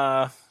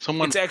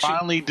 Someone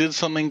finally did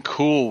something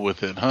cool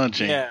with it, huh,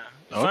 Gene? Yeah.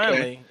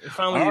 Okay.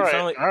 Finally,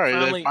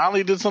 They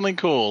finally did something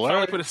cool.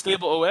 Finally put a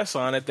stable OS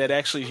on it that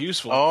actually is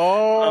useful.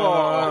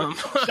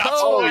 Shots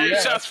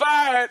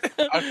fired!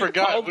 I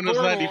forgot Windows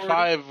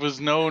 95 was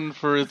known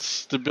for its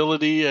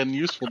stability and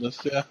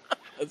usefulness. Yeah.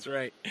 That's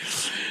right.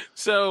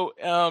 So,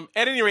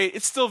 at any rate,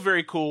 it's still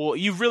very cool.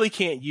 You really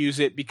can't use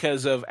it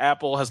because of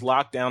Apple has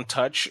locked down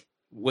touch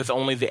with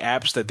only the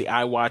apps that the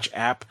iWatch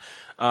app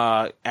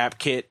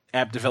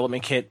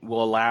development kit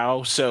will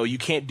allow. So you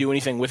can't do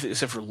anything with it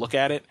except for look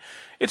at it.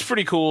 It's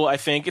pretty cool, I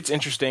think. It's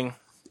interesting.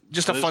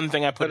 Just a fun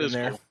thing I put in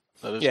there.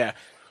 Cool. Yeah.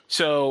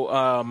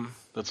 So,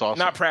 that's awesome.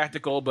 Not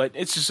practical, but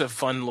it's just a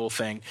fun little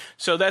thing.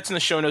 So that's in the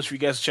show notes for you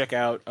guys to check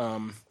out.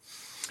 And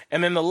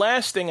then the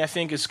last thing I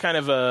think is kind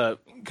of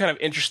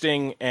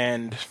interesting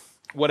and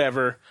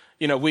whatever.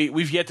 You know,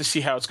 we've yet to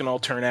see how it's going to all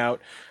turn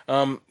out.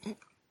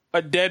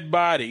 A dead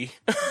body.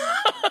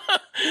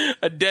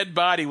 A dead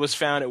body was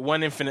found at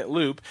One Infinite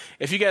Loop.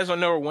 If you guys don't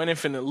know where One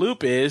Infinite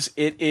Loop is,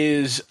 it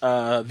is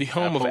the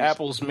home of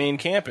Apple's main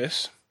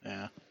campus.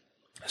 Yeah.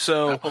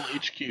 So Apple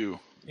HQ.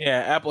 Yeah,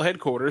 Apple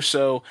headquarters.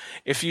 So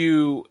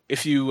the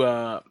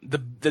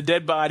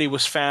dead body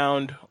was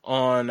found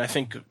on, I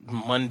think,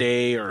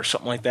 Monday or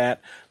something like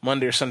that,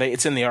 Monday or Sunday.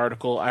 It's in the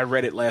article. I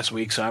read it last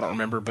week, so I don't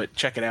remember, but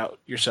check it out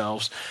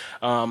yourselves.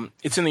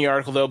 It's in the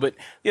article though. But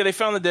yeah, they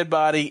found the dead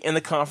body in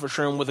the conference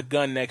room with a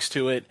gun next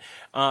to it.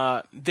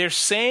 They're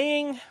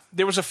saying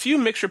there was a few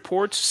mixed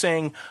reports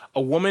saying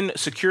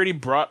security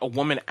brought a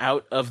woman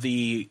out of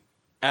the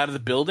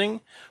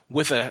building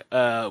with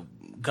a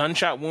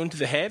gunshot wound to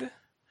the head.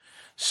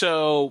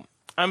 So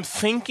I'm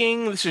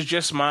thinking, this is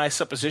just my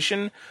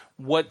supposition,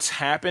 what's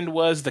happened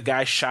was the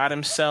guy shot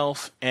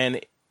himself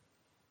and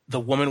the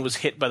woman was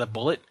hit by the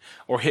bullet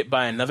or hit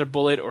by another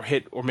bullet or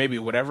maybe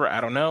whatever,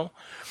 I don't know.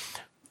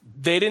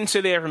 They didn't say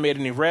they ever made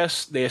any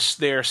arrests.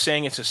 They're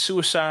saying it's a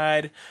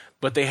suicide,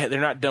 but they're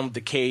not done with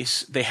the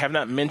case. They have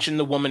not mentioned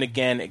the woman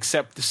again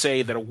except to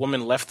say that a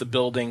woman left the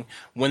building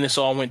when this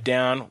all went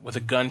down with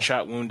a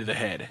gunshot wound to the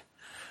head.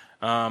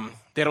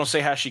 They don't say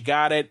how she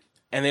got it.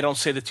 And they don't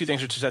say the two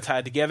things are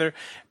tied together,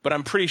 but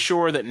I'm pretty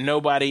sure that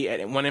nobody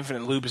at One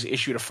Infinite Loop has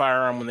issued a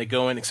firearm when they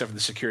go in except for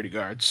the security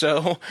guard.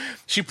 So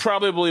she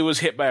probably was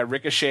hit by a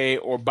ricochet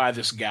or by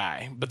this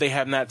guy, but they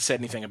have not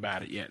said anything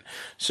about it yet.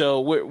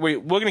 So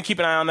we're going to keep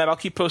an eye on that. I'll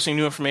keep posting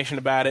new information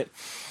about it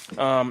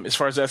as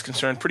far as that's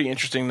concerned. Pretty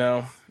interesting,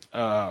 though.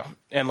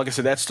 And like I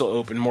said, that's still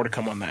open. More to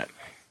come on that.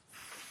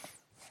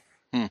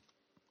 Well,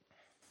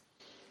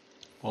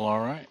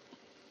 all right.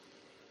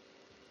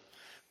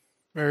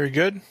 Very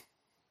good.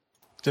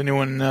 Does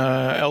anyone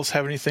else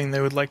have anything they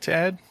would like to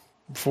add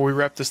before we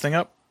wrap this thing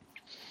up?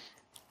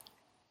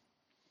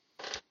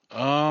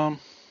 Going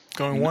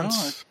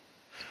once.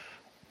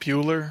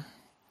 Bueller.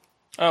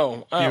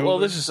 Well,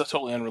 this is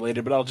totally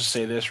unrelated, but I'll just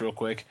say this real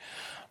quick.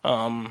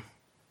 Obviously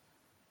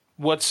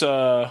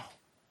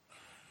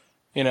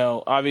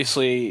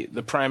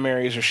the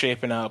primaries are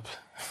shaping up.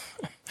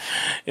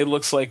 It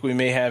looks like we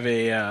may have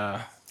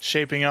a...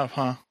 Shaping up,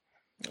 huh?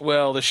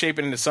 Well, they're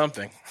shaping into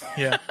something.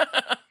 Yeah.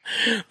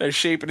 They're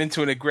shaping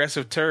into an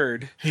aggressive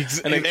turd.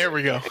 There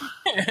we go.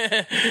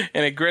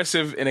 an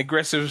aggressive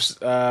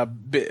a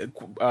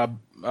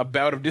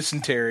bout of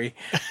dysentery.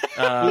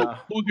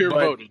 Who here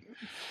voted?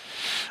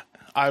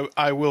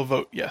 I will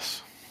vote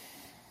yes.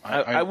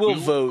 I will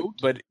vote,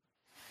 but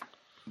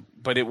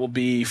it will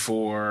be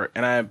for,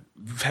 and I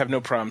have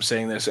no problem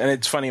saying this. And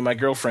it's funny, my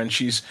girlfriend,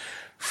 she's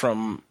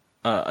from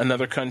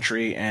another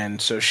country, and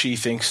so she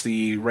thinks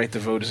the right to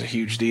vote is a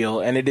huge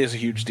deal, and it is a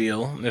huge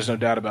deal. There's no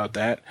doubt about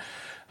that.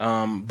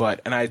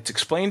 And I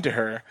explained to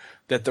her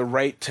that the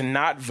right to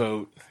not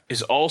vote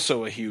is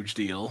also a huge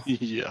deal.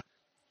 Yeah.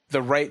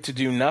 The right to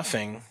do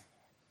nothing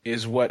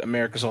is what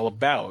America's all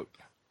about.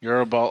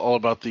 You're all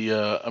about the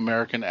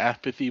American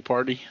Apathy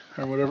Party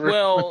or whatever.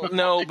 Well,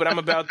 no, but I'm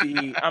about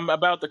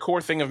the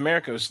core thing of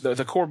America.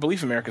 The core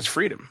belief of America is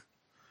freedom.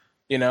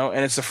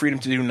 And it's the freedom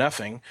to do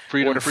nothing.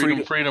 Freedom,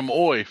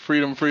 oi.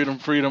 Freedom,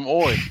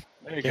 oi.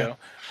 There you go.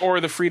 Or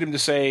the freedom to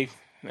say,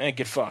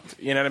 get fucked.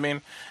 You know what I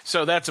mean?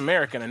 So that's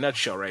America in a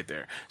nutshell right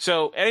there.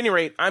 So at any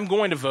rate, I'm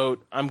going to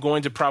vote. I'm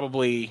going to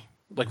probably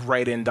like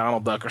write in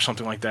Donald Duck or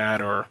something like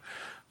that, or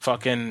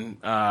fucking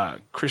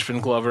Crispin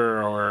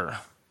Glover or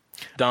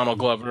Donald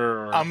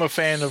Glover. Or, I'm a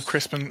fan of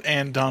Crispin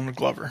and Donald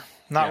Glover.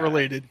 Not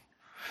related.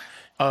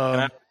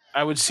 And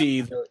I would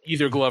see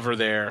either Glover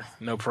there,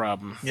 no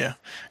problem. Yeah,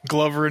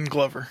 Glover and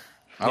Glover.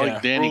 I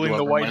like Danny ruling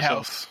Glover the White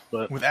myself, House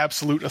but with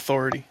absolute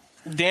authority.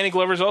 Danny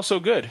Glover's also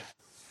good.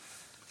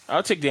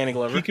 I'll take Danny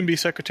Glover. He can be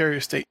Secretary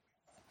of State.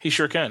 He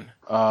sure can.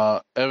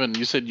 Evan,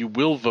 you said you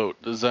will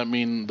vote. Does that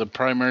mean the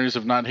primaries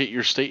have not hit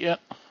your state yet?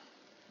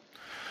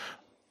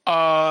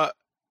 I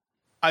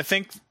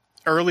think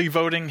early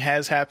voting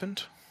has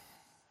happened,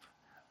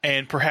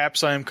 and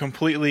perhaps I am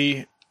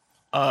completely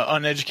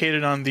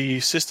uneducated on the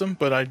system,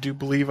 but I do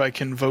believe I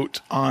can vote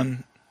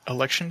on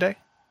Election Day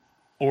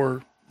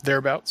or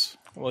thereabouts.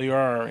 Well, you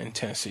are in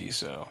Tennessee,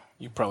 so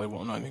you probably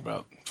won't know anything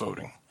about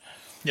voting.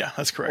 Yeah,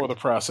 that's correct. Or the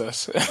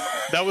process.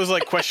 That was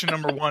like question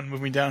number 1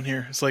 moving down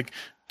here. It's like,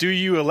 do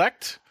you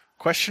elect?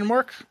 Question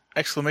mark?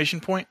 Exclamation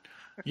point.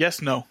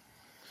 Yes, no.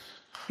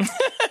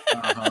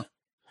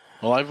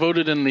 Well, I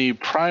voted in the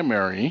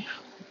primary,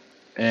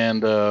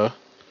 and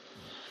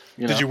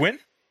Did you win?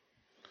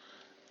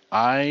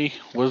 I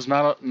was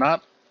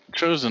not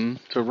chosen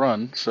to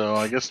run, so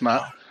I guess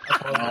not.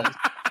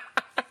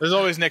 There's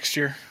always next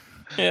year.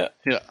 Yeah.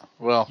 Yeah.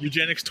 Well,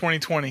 Eugenics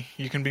 2020.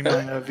 You can be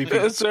my VP.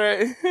 That's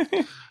right.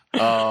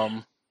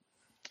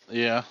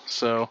 yeah.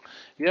 So,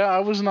 yeah, I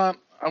was not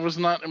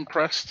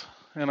impressed.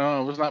 I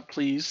was not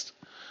pleased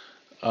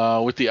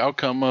with the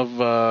outcome of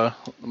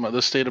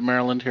the state of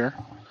Maryland here.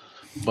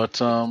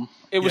 But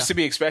it was to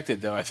be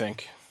expected, though, I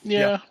think.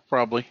 Yeah,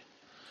 probably.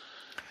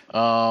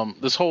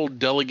 This whole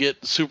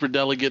super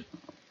delegate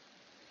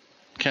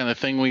kind of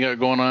thing we got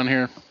going on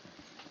here,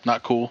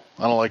 not cool.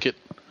 I don't like it.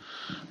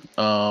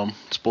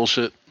 It's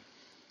bullshit.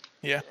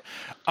 Yeah.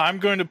 I'm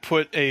going to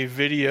put a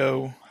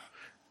video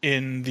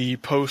in the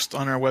post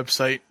on our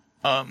website.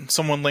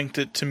 Someone linked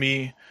it to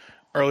me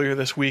earlier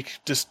this week,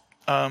 just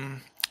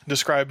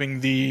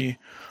describing the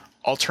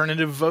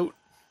alternative vote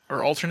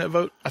or alternate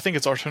vote. I think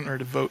it's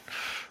alternative vote.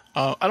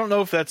 I don't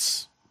know if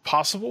that's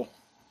possible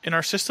in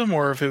our system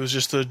or if it was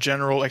just a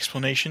general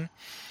explanation,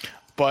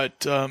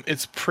 but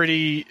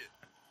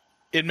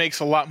it makes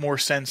a lot more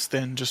sense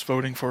than just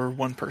voting for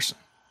one person.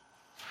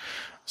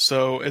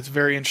 So it's a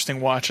very interesting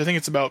watch. I think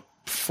it's about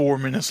 4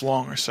 minutes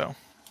long or so.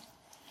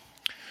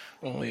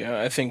 Well, yeah,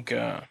 I think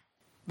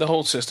the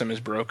whole system is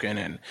broken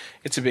and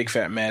it's a big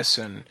fat mess,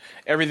 and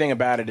everything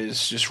about it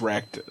is just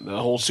wrecked. The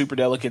whole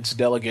superdelegates,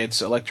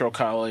 delegates, electoral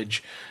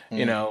college,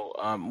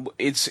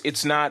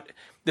 it's not.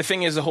 The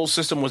thing is, the whole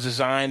system was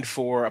designed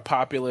for a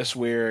populace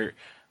where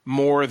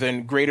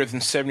greater than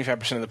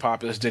 75% of the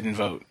populace didn't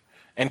vote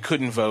and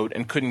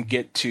couldn't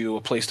get to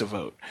a place to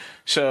vote.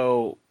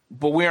 So,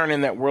 but we aren't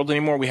in that world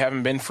anymore. We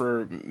haven't been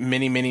for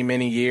many, many,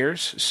 many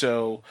years.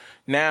 So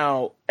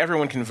now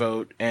everyone can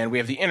vote, and we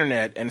have the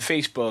internet and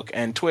Facebook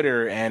and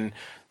Twitter and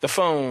the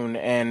phone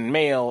and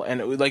mail,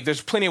 and like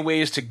there's plenty of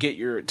ways to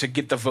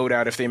get the vote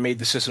out if they made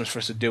the systems for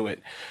us to do it.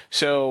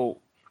 So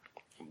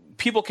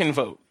people can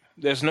vote.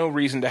 There's no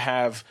reason to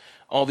have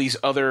all these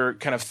other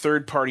kind of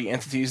third-party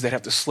entities that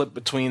have to slip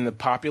between the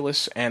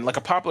populace, and like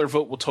a popular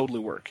vote will totally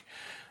work.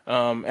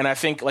 And I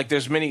think like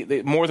there's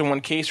more than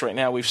one case right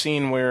now we've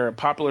seen where a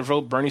popular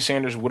vote, Bernie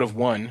Sanders would have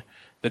won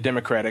the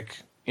Democratic,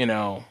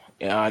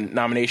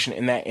 nomination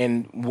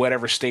in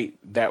whatever state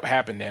that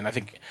happened in.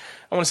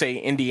 I want to say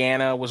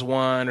Indiana was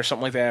one or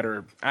something like that,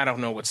 or I don't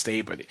know what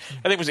state, but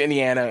I think it was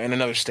Indiana and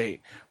another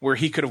state where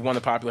he could have won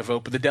the popular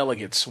vote, but the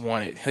delegates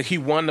won it. Like he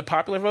won the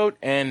popular vote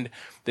and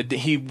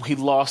he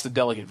lost the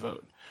delegate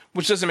vote,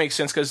 which doesn't make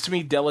sense because to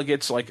me,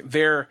 delegates, like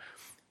they're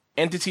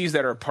entities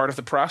that are part of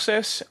the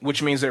process,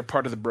 which means they're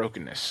part of the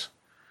brokenness.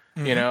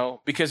 Mm-hmm.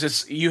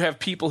 Because you have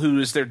people who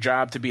is their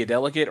job to be a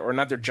delegate, or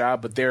not their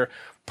job, but their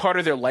part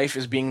of their life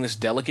is being this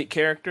delegate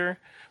character,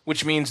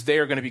 which means they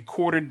are going to be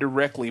courted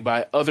directly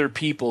by other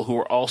people who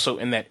are also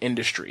in that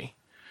industry.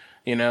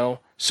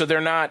 So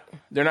they're not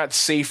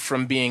safe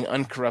from being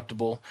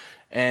uncorruptible,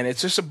 and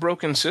it's just a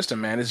broken system,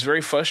 man. It's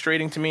very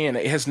frustrating to me, and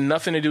it has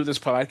nothing to do with this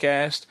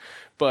podcast,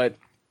 but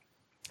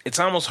it's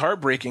almost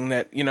heartbreaking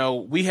that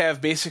we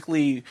have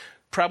basically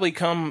probably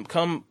come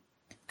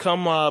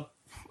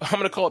I'm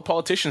going to call it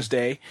Politicians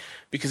Day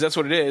because that's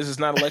what it is. It's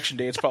not Election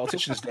Day. It's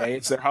Politicians Day.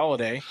 It's their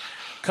holiday.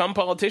 Come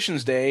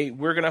Politicians Day,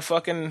 we're going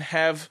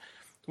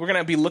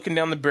to be looking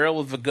down the barrel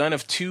of the gun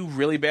of two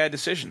really bad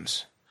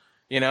decisions,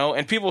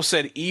 and people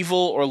said evil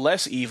or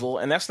less evil,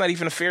 and that's not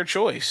even a fair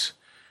choice.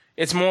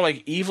 It's more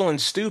like evil and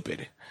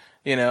stupid,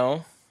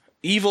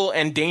 evil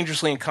and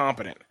dangerously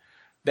incompetent.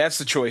 That's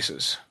the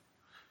choices,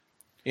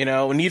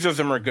 neither of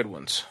them are good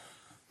ones.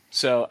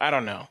 So I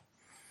don't know.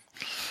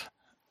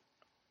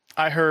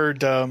 I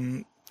heard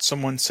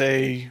someone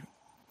say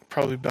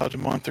probably about a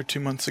month or 2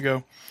 months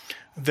ago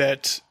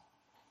that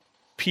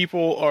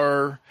people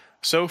are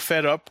so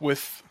fed up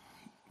with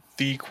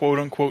the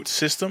quote-unquote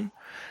system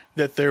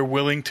that they're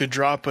willing to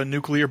drop a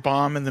nuclear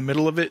bomb in the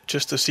middle of it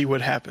just to see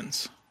what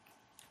happens.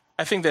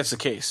 I think that's the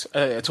case.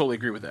 I totally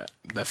agree with that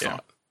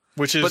thought.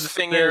 Which is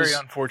very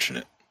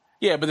unfortunate.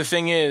 Yeah, but the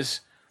thing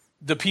is,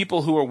 the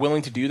people who are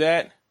willing to do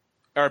that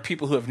are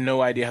people who have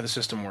no idea how the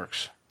system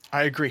works.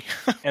 I agree.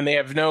 And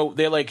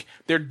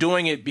they're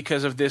doing it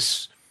because of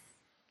this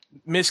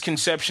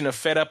misconception of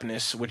fed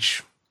upness,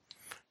 which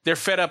they're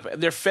fed up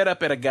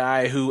at a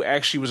guy who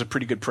actually was a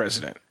pretty good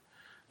president,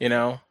 you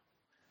know?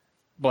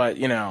 But,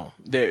 you know,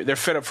 they're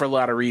fed up for a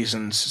lot of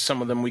reasons.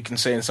 Some of them we can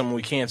say and some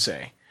we can't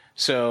say.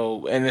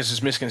 So, and this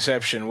is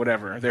misconception,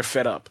 whatever. They're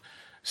fed up.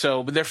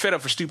 So, but they're fed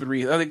up for stupid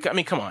reasons. I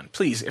mean, come on,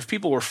 please. If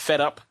people were fed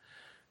up,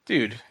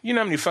 dude, you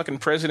know how many fucking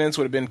presidents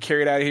would have been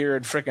carried out here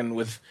and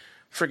with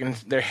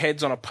their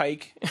heads on a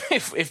pike?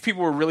 if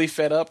people were really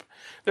fed up,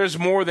 there's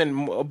more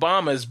than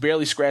Obama's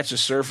barely scratched the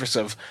surface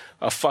of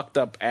a fucked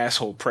up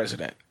asshole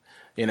president,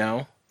 you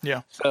know?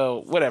 Yeah.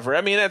 So, whatever.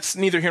 I mean, that's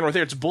neither here nor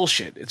there. It's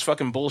bullshit. It's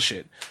fucking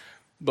bullshit.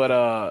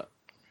 But,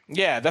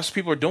 yeah, that's what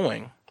people are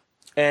doing.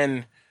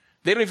 And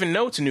they don't even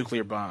know it's a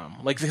nuclear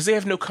bomb. Like, because they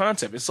have no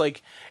concept. It's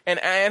like, and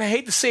I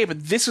hate to say it,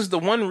 but this is the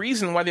one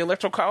reason why the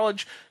Electoral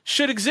College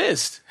should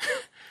exist.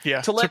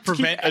 Yeah, to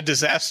prevent a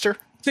disaster.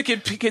 To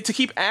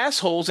keep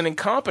assholes and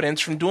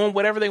incompetents from doing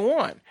whatever they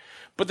want.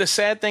 But the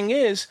sad thing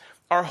is,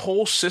 our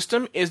whole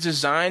system is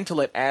designed to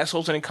let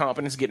assholes and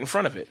incompetents get in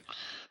front of it.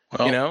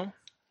 Well, you know?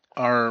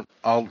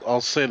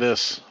 I'll say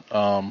this.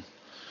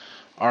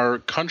 Our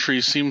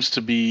country seems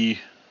to be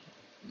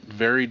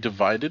very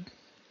divided.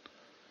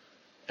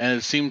 And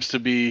it seems to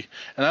be,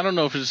 and I don't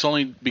know if it's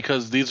only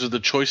because these are the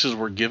choices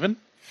we're given,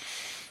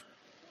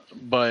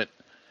 but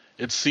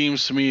it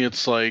seems to me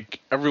it's like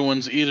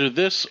everyone's either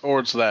this or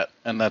it's that,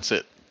 and that's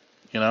it,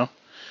 you know?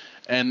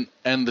 And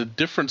the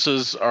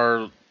differences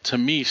are, to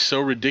me, so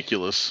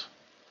ridiculous.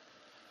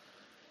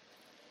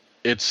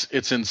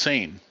 It's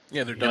insane.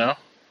 Yeah, they're dumb. You know?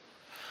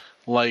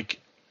 Like,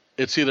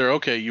 it's either,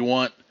 okay, you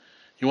want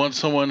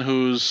someone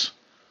who's,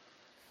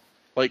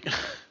 like,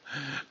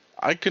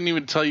 I couldn't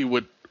even tell you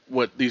what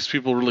these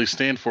people really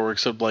stand for,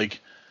 except, like,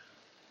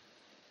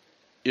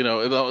 you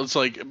know, it's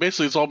like,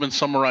 basically it's all been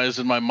summarized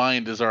in my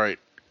mind as, all right,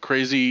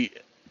 crazy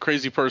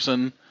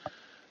person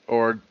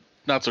or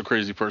not so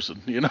crazy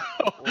person, you know?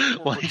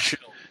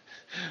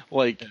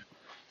 like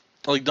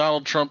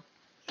Donald Trump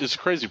is a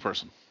crazy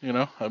person, you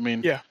know? I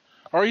mean, yeah.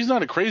 Or he's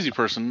not a crazy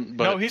person,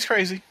 but no, he's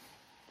crazy.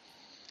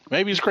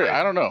 Maybe he's crazy.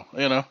 I don't know,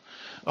 you know?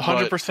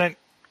 100%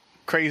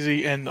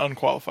 crazy and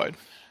unqualified.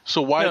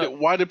 So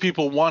why do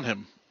people want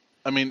him?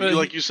 I mean,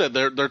 like you said,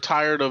 they're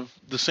tired of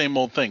the same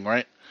old thing,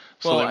 right?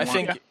 So well, I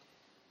think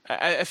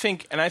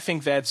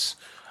that's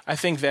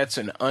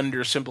an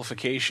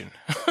undersimplification,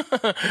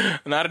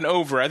 not an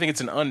over. I think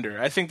it's an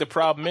under. I think the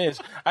problem is,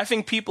 I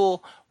think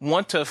people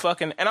want to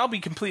fucking, and I'll be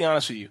completely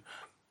honest with you.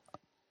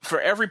 For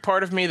every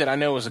part of me that I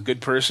know is a good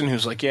person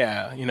who's like,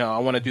 yeah, you know, I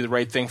want to do the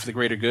right thing for the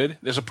greater good.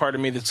 There's a part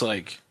of me that's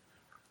like,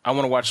 I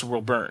want to watch the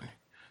world burn,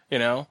 you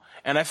know?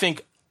 And I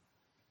think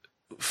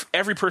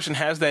every person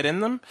has that in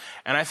them.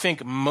 And I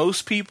think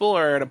most people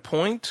are at a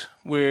point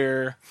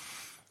where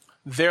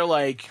they're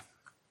like,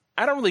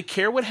 I don't really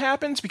care what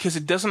happens because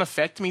it doesn't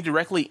affect me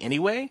directly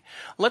anyway.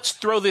 Let's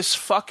throw this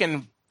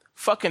fucking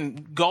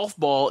golf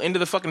ball into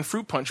the fucking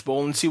fruit punch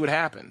bowl and see what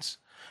happens.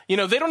 You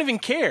know, they don't even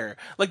care.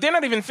 Like, they're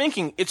not even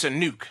thinking it's a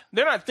nuke.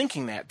 They're not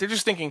thinking that. They're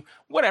just thinking,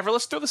 whatever,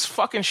 let's throw this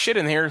fucking shit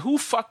in here. Who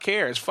fuck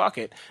cares? Fuck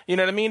it. You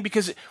know what I mean?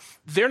 Because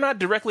they're not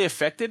directly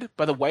affected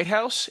by the White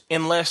House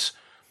unless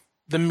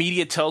the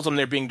media tells them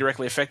they're being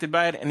directly affected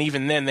by it. And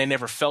even then, they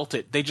never felt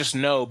it. They just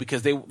know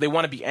because they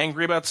want to be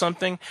angry about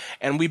something.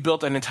 And we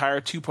built an entire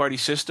two-party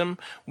system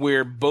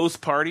where both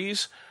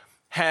parties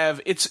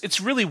have, it's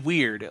really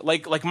weird.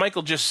 Like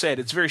Michael just said,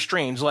 it's very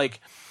strange.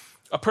 Like,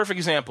 a perfect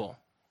example.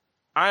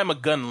 I am a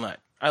gun nut.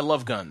 I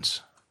love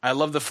guns. I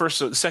love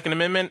the Second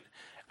Amendment.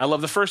 I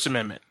love the First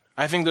Amendment.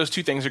 I think those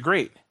two things are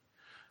great.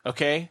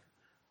 Okay?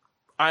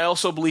 I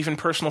also believe in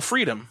personal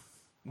freedom,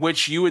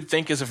 which you would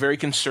think is a very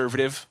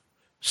conservative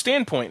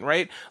standpoint,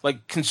 right?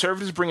 Like,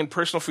 conservatives bring in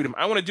personal freedom.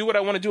 I want to do what I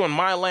want to do on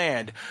my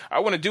land. I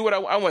want to do what I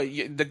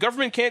want. The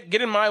government can't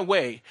get in my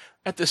way.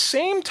 At the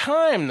same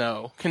time,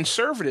 though,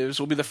 conservatives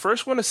will be the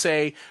first one to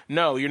say,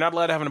 no, you're not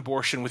allowed to have an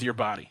abortion with your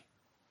body.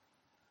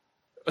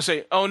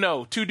 Say, oh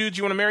no, two dudes,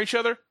 you want to marry each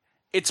other?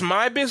 It's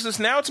my business.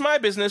 Now it's my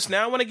business.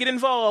 Now I want to get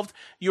involved.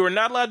 You are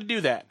not allowed to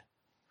do that.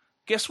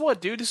 Guess what,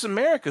 dude? This is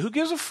America. Who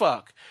gives a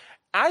fuck?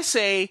 I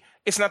say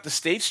it's not the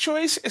state's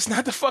choice. It's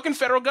not the fucking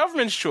federal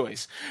government's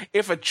choice.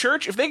 If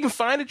they can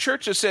find a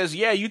church that says,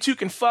 yeah, you two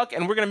can fuck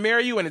and we're going to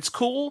marry you and it's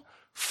cool,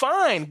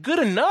 fine. Good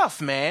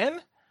enough,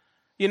 man.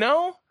 You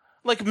know?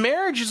 Like,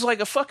 marriage is like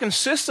a fucking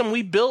system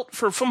we built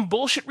for some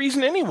bullshit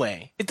reason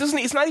anyway.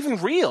 It's not even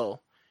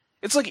real.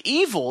 It's like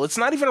evil. It's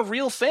not even a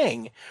real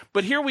thing.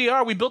 But here we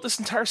are. We built this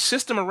entire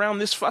system around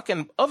this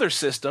fucking other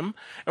system.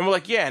 And we're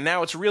like, yeah,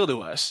 now it's real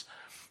to us.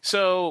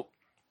 So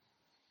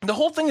the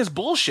whole thing is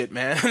bullshit,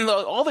 man.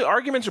 All the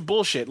arguments are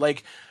bullshit.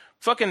 Like,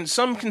 Fucking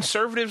some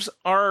conservatives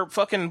are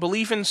fucking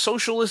believe in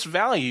socialist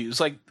values.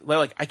 Like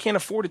I can't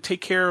afford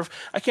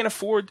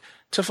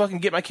to fucking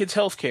get my kids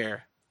health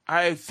care.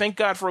 I thank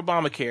God for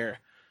Obamacare.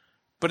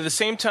 But at the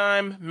same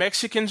time,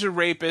 Mexicans are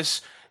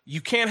rapists.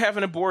 You can't have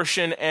an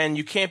abortion and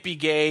you can't be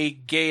gay.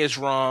 Gay is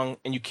wrong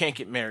and you can't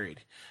get married.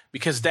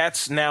 Because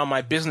that's now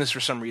my business for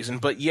some reason.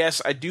 But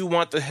yes, I do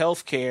want the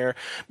health care.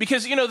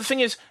 Because, the thing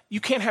is, you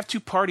can't have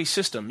two-party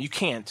system. You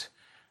can't.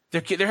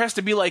 There has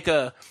to be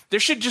there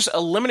should just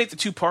eliminate the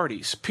two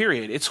parties,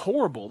 period. It's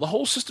horrible. The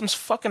whole system's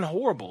fucking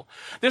horrible.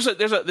 There's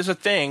a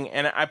thing,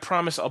 and I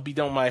promise I'll be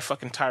done with my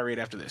fucking tirade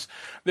after this.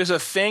 There's a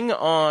thing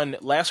on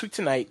Last Week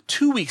Tonight,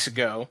 2 weeks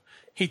ago.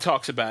 He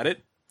talks about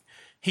it.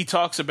 He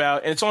talks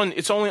about, and it's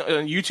only on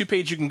a YouTube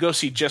page. You can go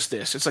see just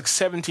this. It's like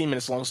 17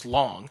 minutes long. It's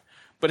long,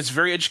 but it's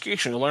very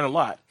educational. You'll learn a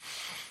lot.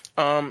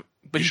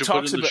 But you he should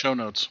talks put it in the about, show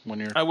notes when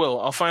you're. I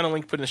will. I'll find a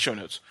link, put in the show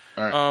notes.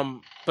 All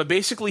right. But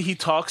basically, he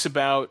talks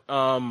about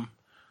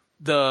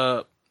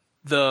the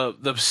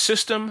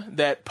system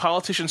that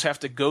politicians have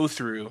to go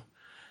through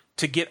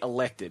to get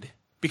elected,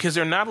 because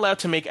they're not allowed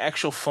to make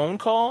actual phone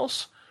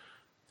calls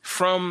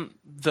from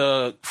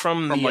the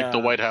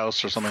White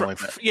House or something like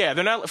that. Yeah,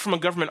 they're not from a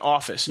government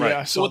office. Right.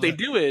 Yeah, so what they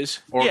do is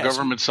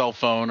government cell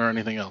phone or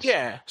anything else.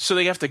 Yeah, so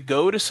they have to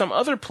go to some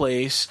other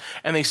place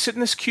and they sit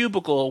in this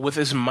cubicle with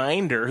this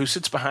minder who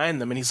sits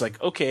behind them, and he's like,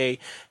 "Okay,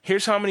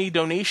 here's how many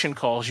donation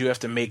calls you have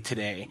to make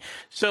today."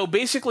 So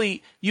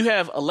basically, you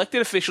have elected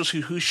officials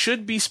who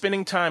should be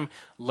spending time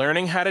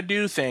learning how to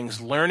do things,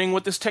 learning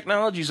what this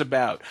technology is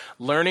about,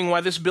 learning why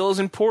this bill is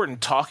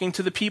important, talking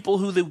to the people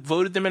who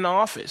voted them in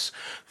office,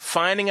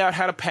 finding out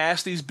how to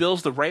pass these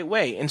bills the right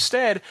way.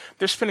 Instead,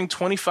 they're spending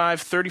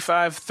 25,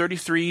 35,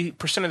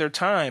 33% of their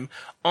time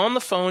on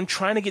the phone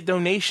trying to get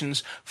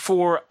donations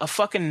for a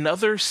fucking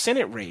another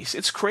Senate race.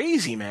 It's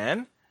crazy,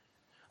 man.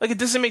 Like, it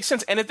doesn't make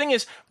sense. And the thing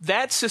is,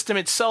 that system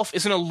itself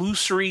is an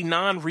illusory,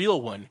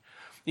 non-real one.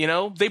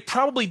 They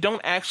probably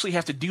don't actually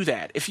have to do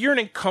that. If you're an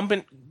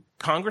incumbent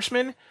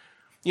congressman,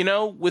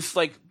 with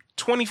like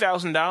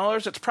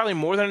 $20,000, that's probably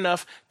more than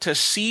enough to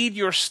seed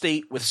your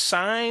state with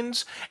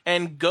signs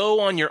and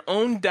go on your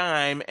own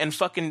dime and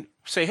fucking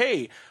say,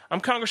 "Hey,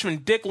 I'm Congressman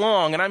Dick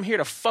Long, and I'm here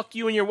to fuck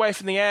you and your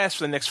wife in the ass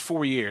for the next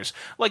 4 years."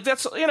 Like,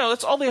 that's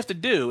all they have to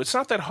do. It's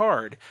not that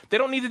hard. They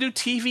don't need to do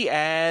TV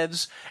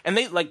ads, and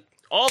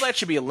all that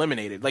should be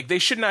eliminated. Like, they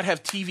should not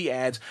have TV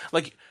ads.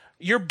 Like,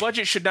 your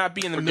budget should not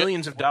be in the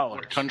millions of dollars.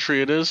 What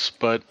country it is,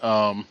 but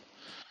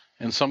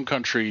in some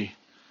country,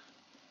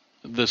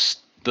 the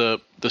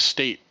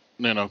state,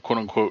 quote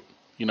unquote,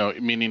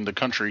 meaning the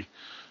country,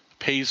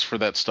 pays for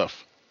that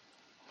stuff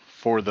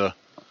for the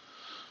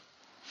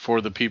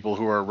people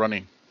who are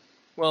running.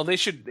 Well, they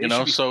should be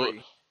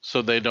free.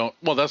 So they don't.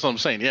 Well, that's what I'm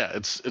saying. Yeah,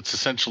 it's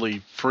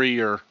essentially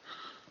free or,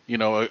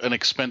 an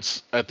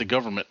expense at the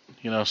government.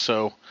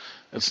 So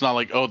it's not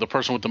like, oh, the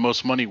person with the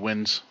most money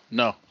wins.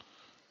 No,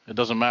 it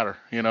doesn't matter.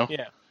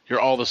 Yeah, you're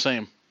all the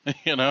same.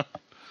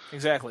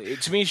 Exactly.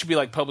 To me, it should be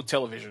like public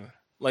television.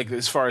 Like,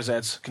 as far as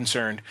that's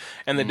concerned.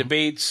 And the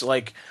debates,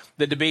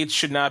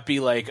 should not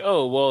be like,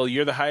 "Oh, well,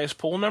 you're the highest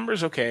poll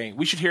numbers? Okay."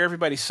 We should hear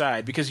everybody's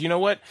side. Because you know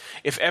what?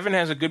 If Evan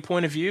has a good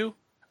point of view,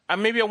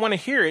 maybe I want to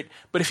hear it.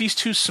 But if he's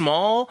too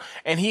small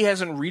and he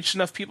hasn't reached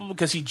enough people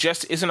because he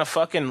just isn't a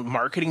fucking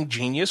marketing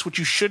genius, which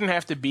you shouldn't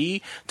have to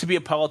be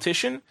a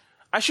politician,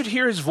 I should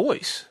hear his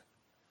voice.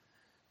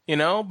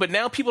 But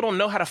now people don't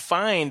know how to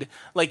find,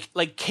 like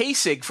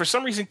Kasich. For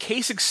some reason,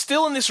 Kasich's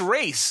still in this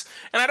race,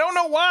 and I don't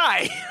know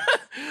why.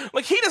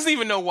 Like, he doesn't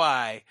even know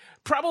why.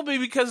 Probably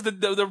because the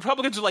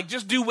Republicans are like,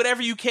 just do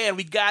whatever you can.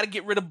 We got to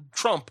get rid of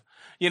Trump.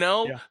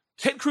 Yeah.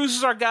 Ted Cruz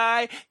is our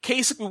guy.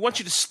 Kasich, we want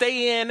you to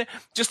stay in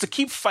just to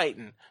keep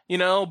fighting.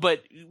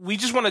 But we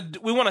just want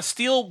to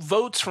steal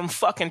votes from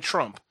fucking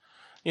Trump.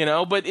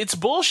 But it's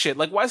bullshit.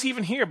 Like, why is he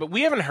even here? But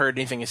we haven't heard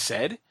anything he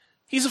said.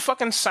 He's a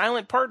fucking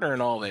silent partner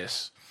in all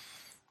this.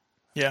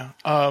 Yeah.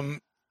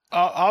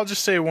 I'll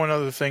just say one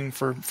other thing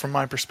from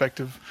my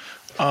perspective.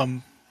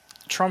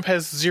 Trump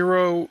has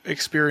zero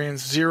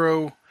experience,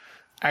 zero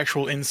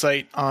actual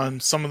insight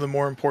on some of the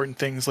more important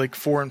things like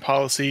foreign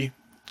policy.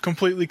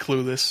 Completely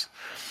clueless.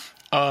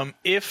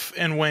 If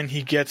and when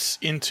he gets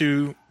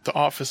into the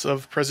office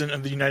of President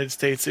of the United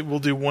States, it will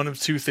do one of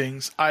two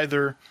things.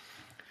 Either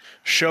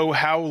show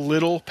how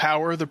little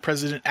power the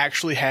president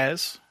actually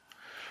has,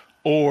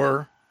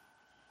 or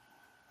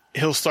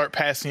he'll start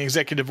passing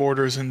executive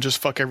orders and just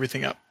fuck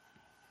everything up.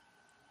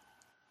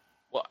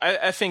 Well,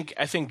 I think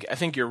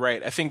you're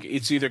right. I think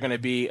it's either going to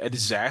be a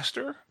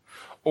disaster,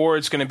 or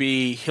it's going to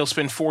be he'll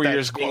spend 4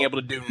 years being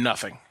able to do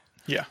nothing.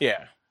 Yeah.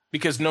 Yeah.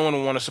 Because no one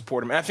will want to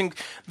support him. And I think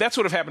that's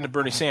what have happened to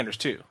Bernie Sanders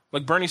too.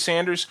 Like, Bernie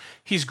Sanders,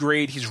 he's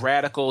great, he's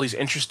radical, he's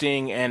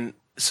interesting, and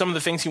some of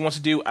the things he wants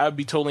to do, I would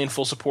be totally in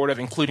full support of,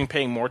 including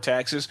paying more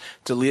taxes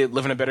to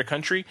live in a better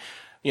country.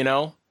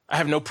 I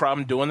have no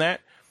problem doing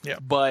that. Yeah.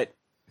 But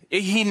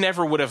he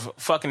never would have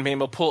fucking been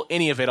able to pull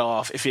any of it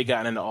off if he had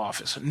gotten into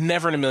office.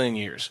 Never in a million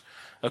years.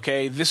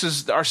 Okay, this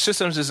is our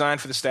system's designed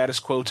for the status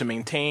quo to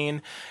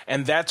maintain,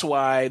 and that's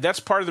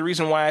part of the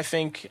reason why I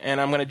think,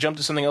 and I'm going to jump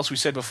to something else we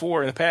said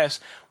before in the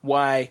past,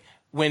 why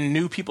when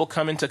new people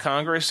come into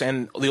Congress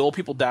and the old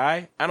people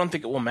die, I don't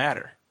think it will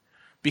matter,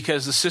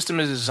 because the system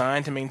is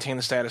designed to maintain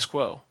the status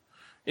quo.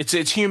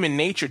 It's human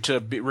nature to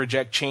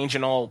reject change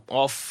in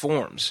all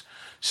forms.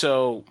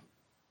 So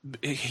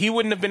he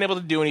wouldn't have been able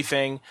to do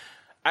anything.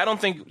 I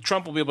don't think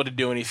Trump will be able to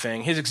do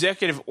anything. His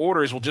executive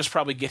orders will just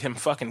probably get him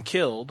fucking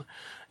killed.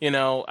 You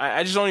know,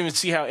 I just don't even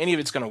see how any of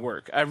it's going to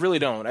work. I really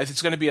don't.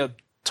 It's going to be a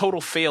total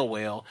fail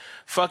whale.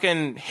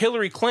 Fucking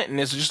Hillary Clinton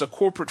is just a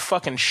corporate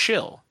fucking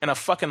shill and a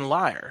fucking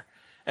liar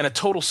and a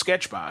total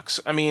sketchbox.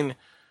 I mean,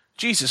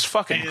 Jesus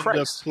fucking Christ.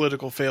 And a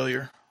political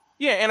failure.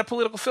 Yeah, and a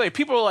political failure.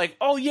 People are like,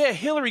 oh yeah,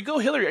 Hillary, go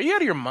Hillary. Are you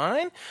out of your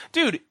mind?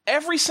 Dude,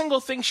 every single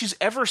thing she's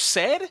ever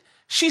said,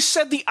 she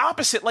said the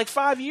opposite like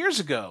 5 years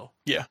ago.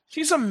 Yeah.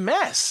 She's a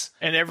mess.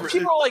 And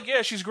people are like,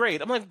 yeah, she's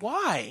great. I'm like,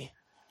 why?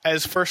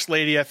 As First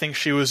Lady, I think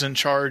she was in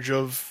charge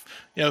of,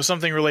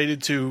 something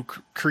related to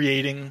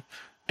creating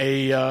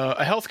a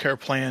healthcare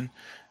plan.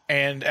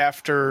 And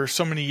after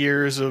so many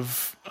years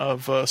of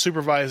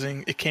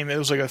supervising, it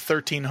was like a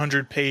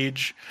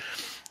 1,300-page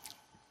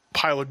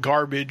pile of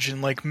garbage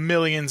and like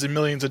millions and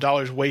millions of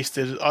dollars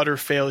wasted, utter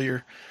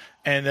failure.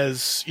 And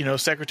as,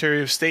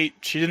 Secretary of State,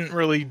 she didn't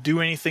really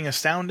do anything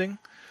astounding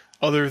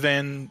other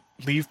than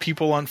leave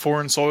people on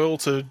foreign soil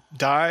to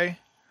die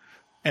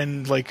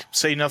and like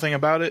say nothing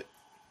about it.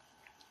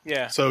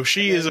 Yeah. So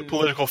she is a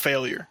political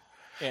failure.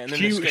 Yeah, and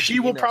she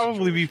will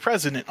probably be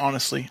president,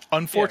 honestly.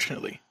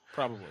 Unfortunately. Yeah,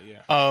 probably,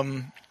 yeah.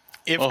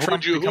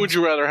 Who would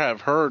you rather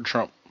have, her or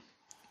Trump?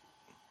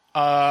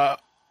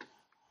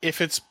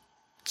 If it's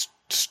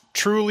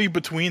truly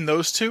between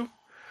those two,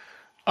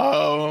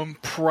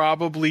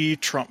 probably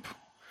Trump,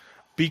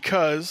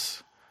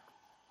 because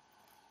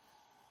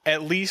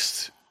at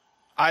least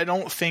I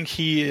don't think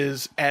he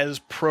is as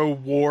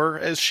pro-war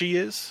as she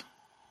is.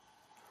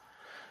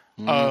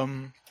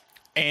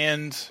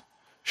 And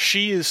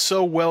she is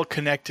so well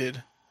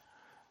connected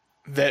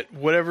that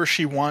whatever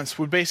she wants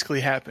would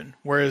basically happen.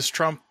 Whereas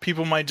Trump,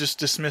 people might just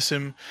dismiss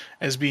him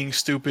as being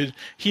stupid.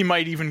 He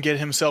might even get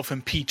himself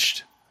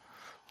impeached.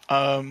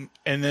 And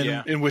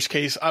then in which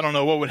case, I don't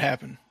know what would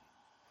happen.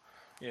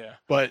 Yeah.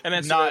 But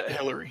not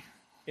Hillary.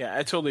 Yeah,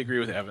 I totally agree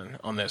with Evan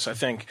on this. I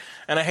think,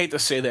 and I hate to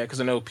say that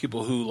because I know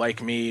people who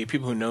like me,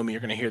 people who know me are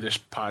going to hear this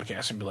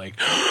podcast and be like,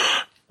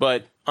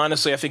 but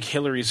honestly, I think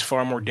Hillary's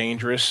far more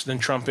dangerous than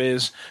Trump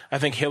is. I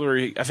think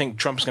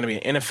Trump's going to be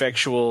an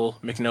ineffectual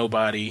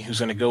McNobody who's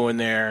going to go in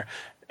there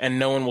and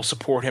no one will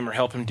support him or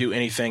help him do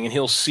anything. And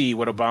he'll see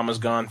what Obama's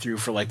gone through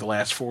for like the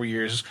last 4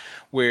 years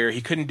where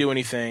he couldn't do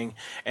anything.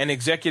 And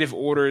executive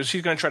orders,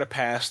 he's going to try to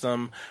pass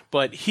them,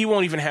 but he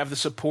won't even have the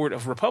support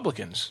of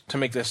Republicans to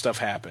make that stuff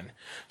happen.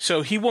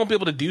 So he won't be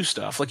able to do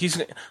stuff. Like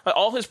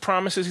all his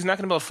promises, he's not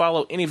going to be able to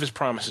follow any of his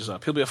promises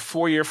up. He'll be a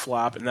 4-year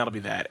flop and that'll be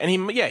that. And he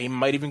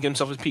might even get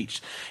himself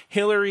impeached.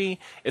 Hillary,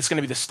 it's going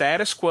to be the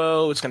status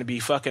quo. It's going to be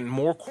fucking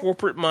more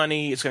corporate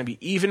money. It's going to be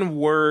even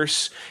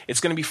worse. It's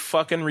going to be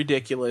fucking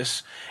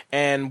ridiculous.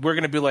 And we're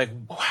going to be like,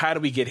 how do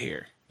we get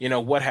here?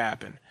 What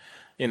happened?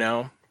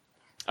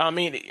 I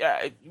mean,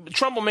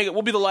 Trump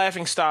we'll be the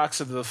laughing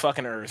stocks of the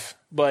fucking earth,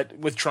 but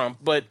with Trump.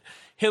 But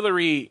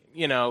Hillary,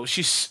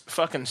 she's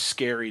fucking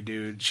scary,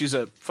 dude. She's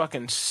a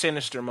fucking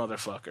sinister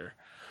motherfucker.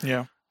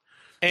 Yeah.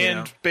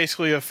 And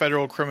basically a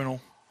federal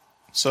criminal.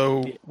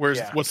 So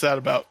what's that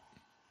about?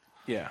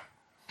 Yeah.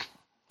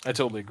 I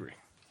totally agree.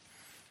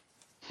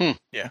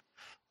 Yeah.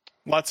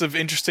 Lots of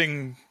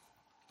interesting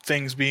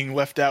things being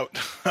left out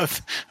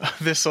of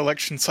this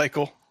election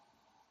cycle.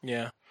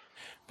 Yeah.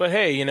 But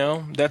hey,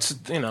 that's,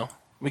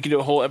 we could do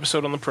a whole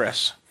episode on the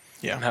press.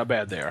 Yeah. And how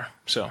bad they are.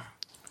 So.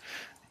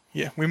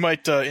 Yeah, we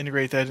might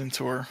integrate that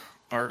into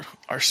our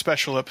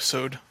special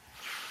episode.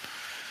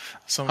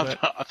 I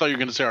thought you were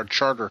going to say our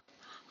charter.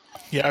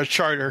 Yeah, our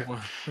charter.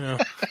 Yeah.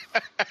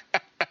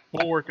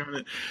 We'll work on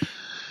it.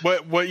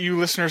 What you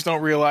listeners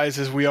don't realize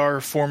is we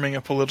are forming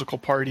a political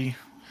party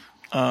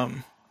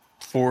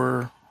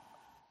for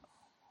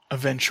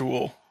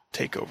eventual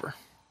takeover.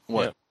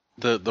 What?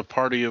 Yep. The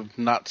party of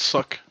not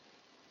suck?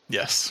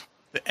 Yes.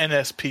 The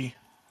NSP.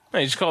 No,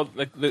 you just call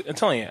it, I'm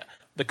telling you,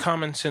 the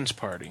Common Sense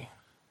Party.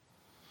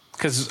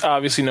 Because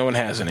obviously no one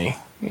has any.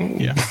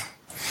 Yeah.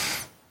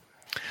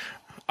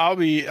 I'll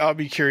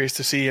be curious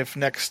to see if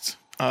next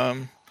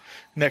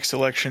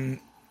election,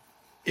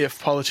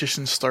 if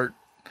politicians start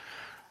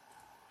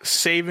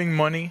saving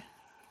money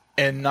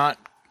and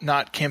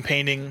not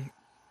campaigning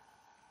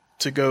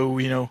to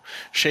go,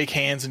 shake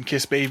hands and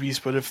kiss babies,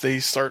 but if they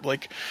start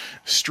like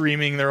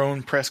streaming their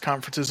own press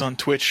conferences on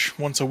Twitch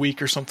once a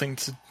week or something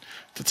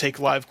to take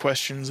live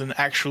questions and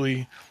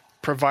actually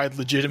provide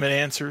legitimate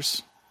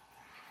answers.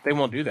 They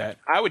won't do that.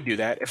 I would do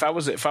that if I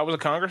was a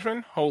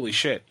congressman. Holy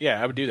shit!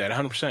 Yeah, I would do that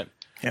 100%.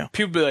 Yeah,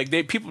 people would be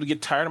like, people would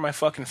get tired of my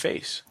fucking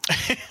face.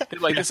 They're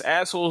like, this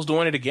asshole's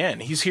doing it again.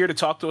 He's here to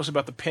talk to us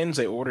about the pins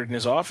they ordered in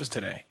his office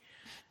today.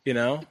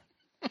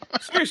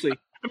 Seriously.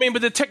 I mean,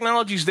 but the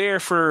technology's there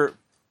for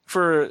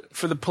for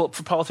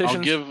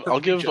politicians. I'll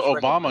give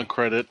Obama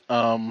credit.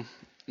 Now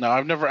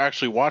I've never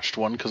actually watched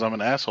one because I'm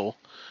an asshole,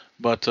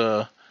 but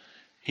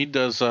he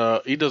does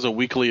a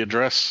weekly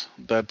address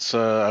that's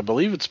I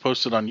believe it's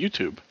posted on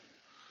YouTube.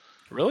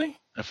 Really?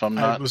 If I'm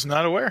not, I was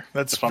not aware.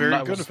 That's very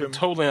good of him.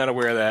 Totally not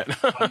aware of that.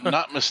 if I'm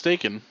not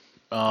mistaken.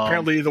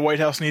 Apparently, the White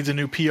House needs a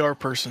new PR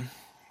person.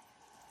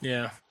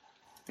 Yeah.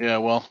 Yeah,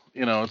 well,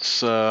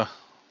 it's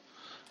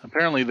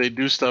apparently they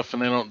do stuff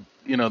and they don't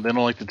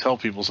like to tell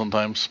people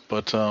sometimes,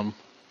 but I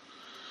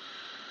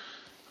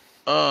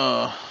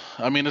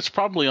mean, it's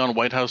probably on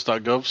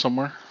whitehouse.gov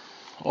somewhere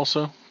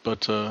also,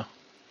 but all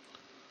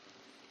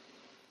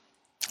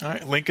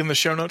right, link in the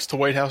show notes to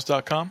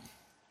whitehouse.com.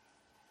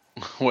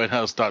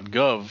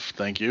 whitehouse.gov,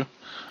 thank you.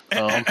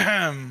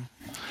 Yeah.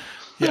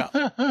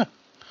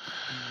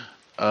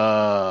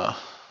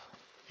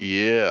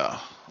 Yeah.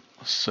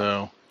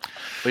 So,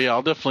 but yeah,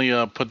 I'll definitely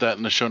put that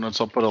in the show notes.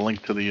 I'll put a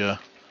link to the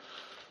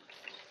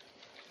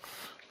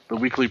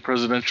weekly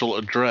presidential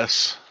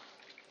address.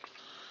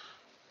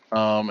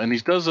 And he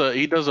does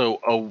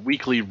a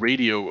weekly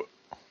radio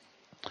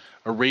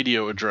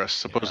address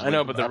supposedly. I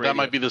know, but that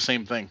might be the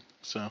same thing.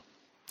 So,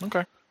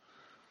 Okay.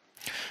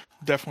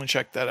 Definitely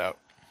check that out.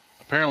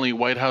 apparently,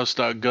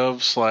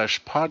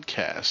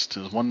 whitehouse.gov/podcast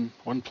is one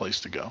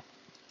place to go.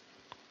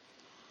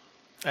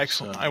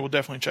 Excellent. I will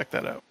definitely check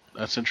that out.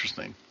 That's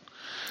interesting.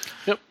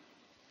 Yep.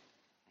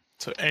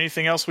 So,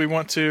 anything else we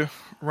want to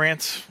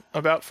rant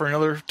about for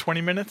another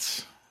 20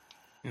 minutes?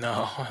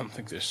 No, I don't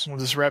think there's. We'll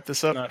just wrap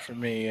this up. Not for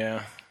me.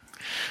 Yeah.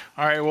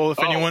 All right. Well,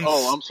 if anyone's.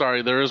 Oh, I'm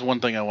sorry. There is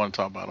one thing I want to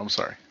talk about. I'm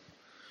sorry.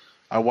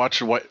 I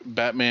watched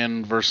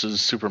Batman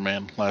versus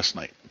Superman last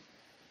night.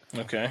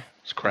 Okay.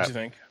 It's crap. What do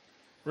you think?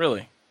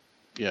 Really?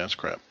 Yeah, it's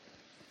crap.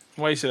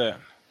 Why you say that?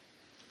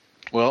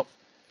 Well,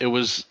 it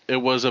was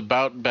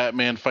about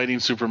Batman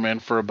fighting Superman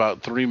for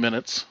about 3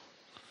 minutes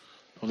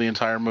of the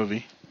entire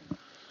movie,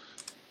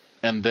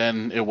 and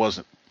then it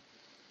wasn't.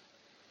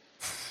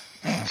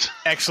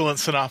 Excellent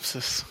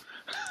synopsis.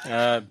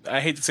 I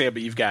hate to say it,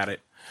 but you've got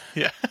it.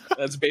 Yeah.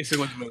 That's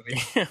basically the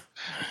movie.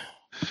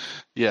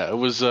 Yeah, it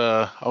was.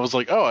 I was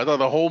like, oh, I thought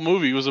the whole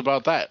movie was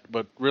about that,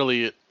 but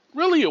really it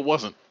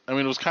wasn't. I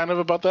mean, it was kind of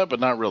about that,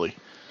 but not really.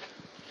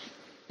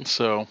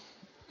 So,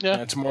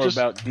 yeah, It's more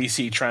about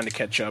DC trying to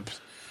catch up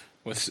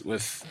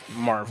with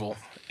Marvel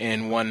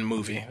in one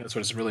movie. That's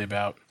what it's really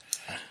about.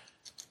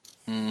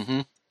 Mm-hmm.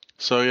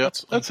 So yeah,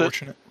 that's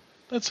unfortunate.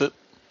 That's it.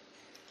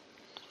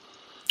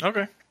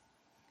 Okay.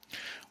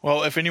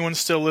 Well, if anyone's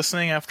still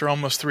listening after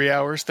almost 3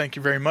 hours, thank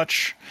you very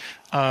much.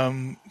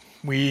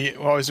 We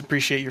always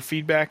appreciate your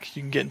feedback.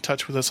 You can get in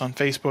touch with us on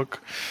Facebook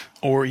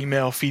or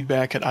email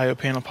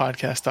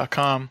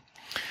feedback@iopanelpodcast.com.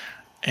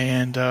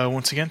 And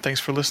once again, thanks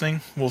for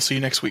listening. We'll see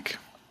you next week.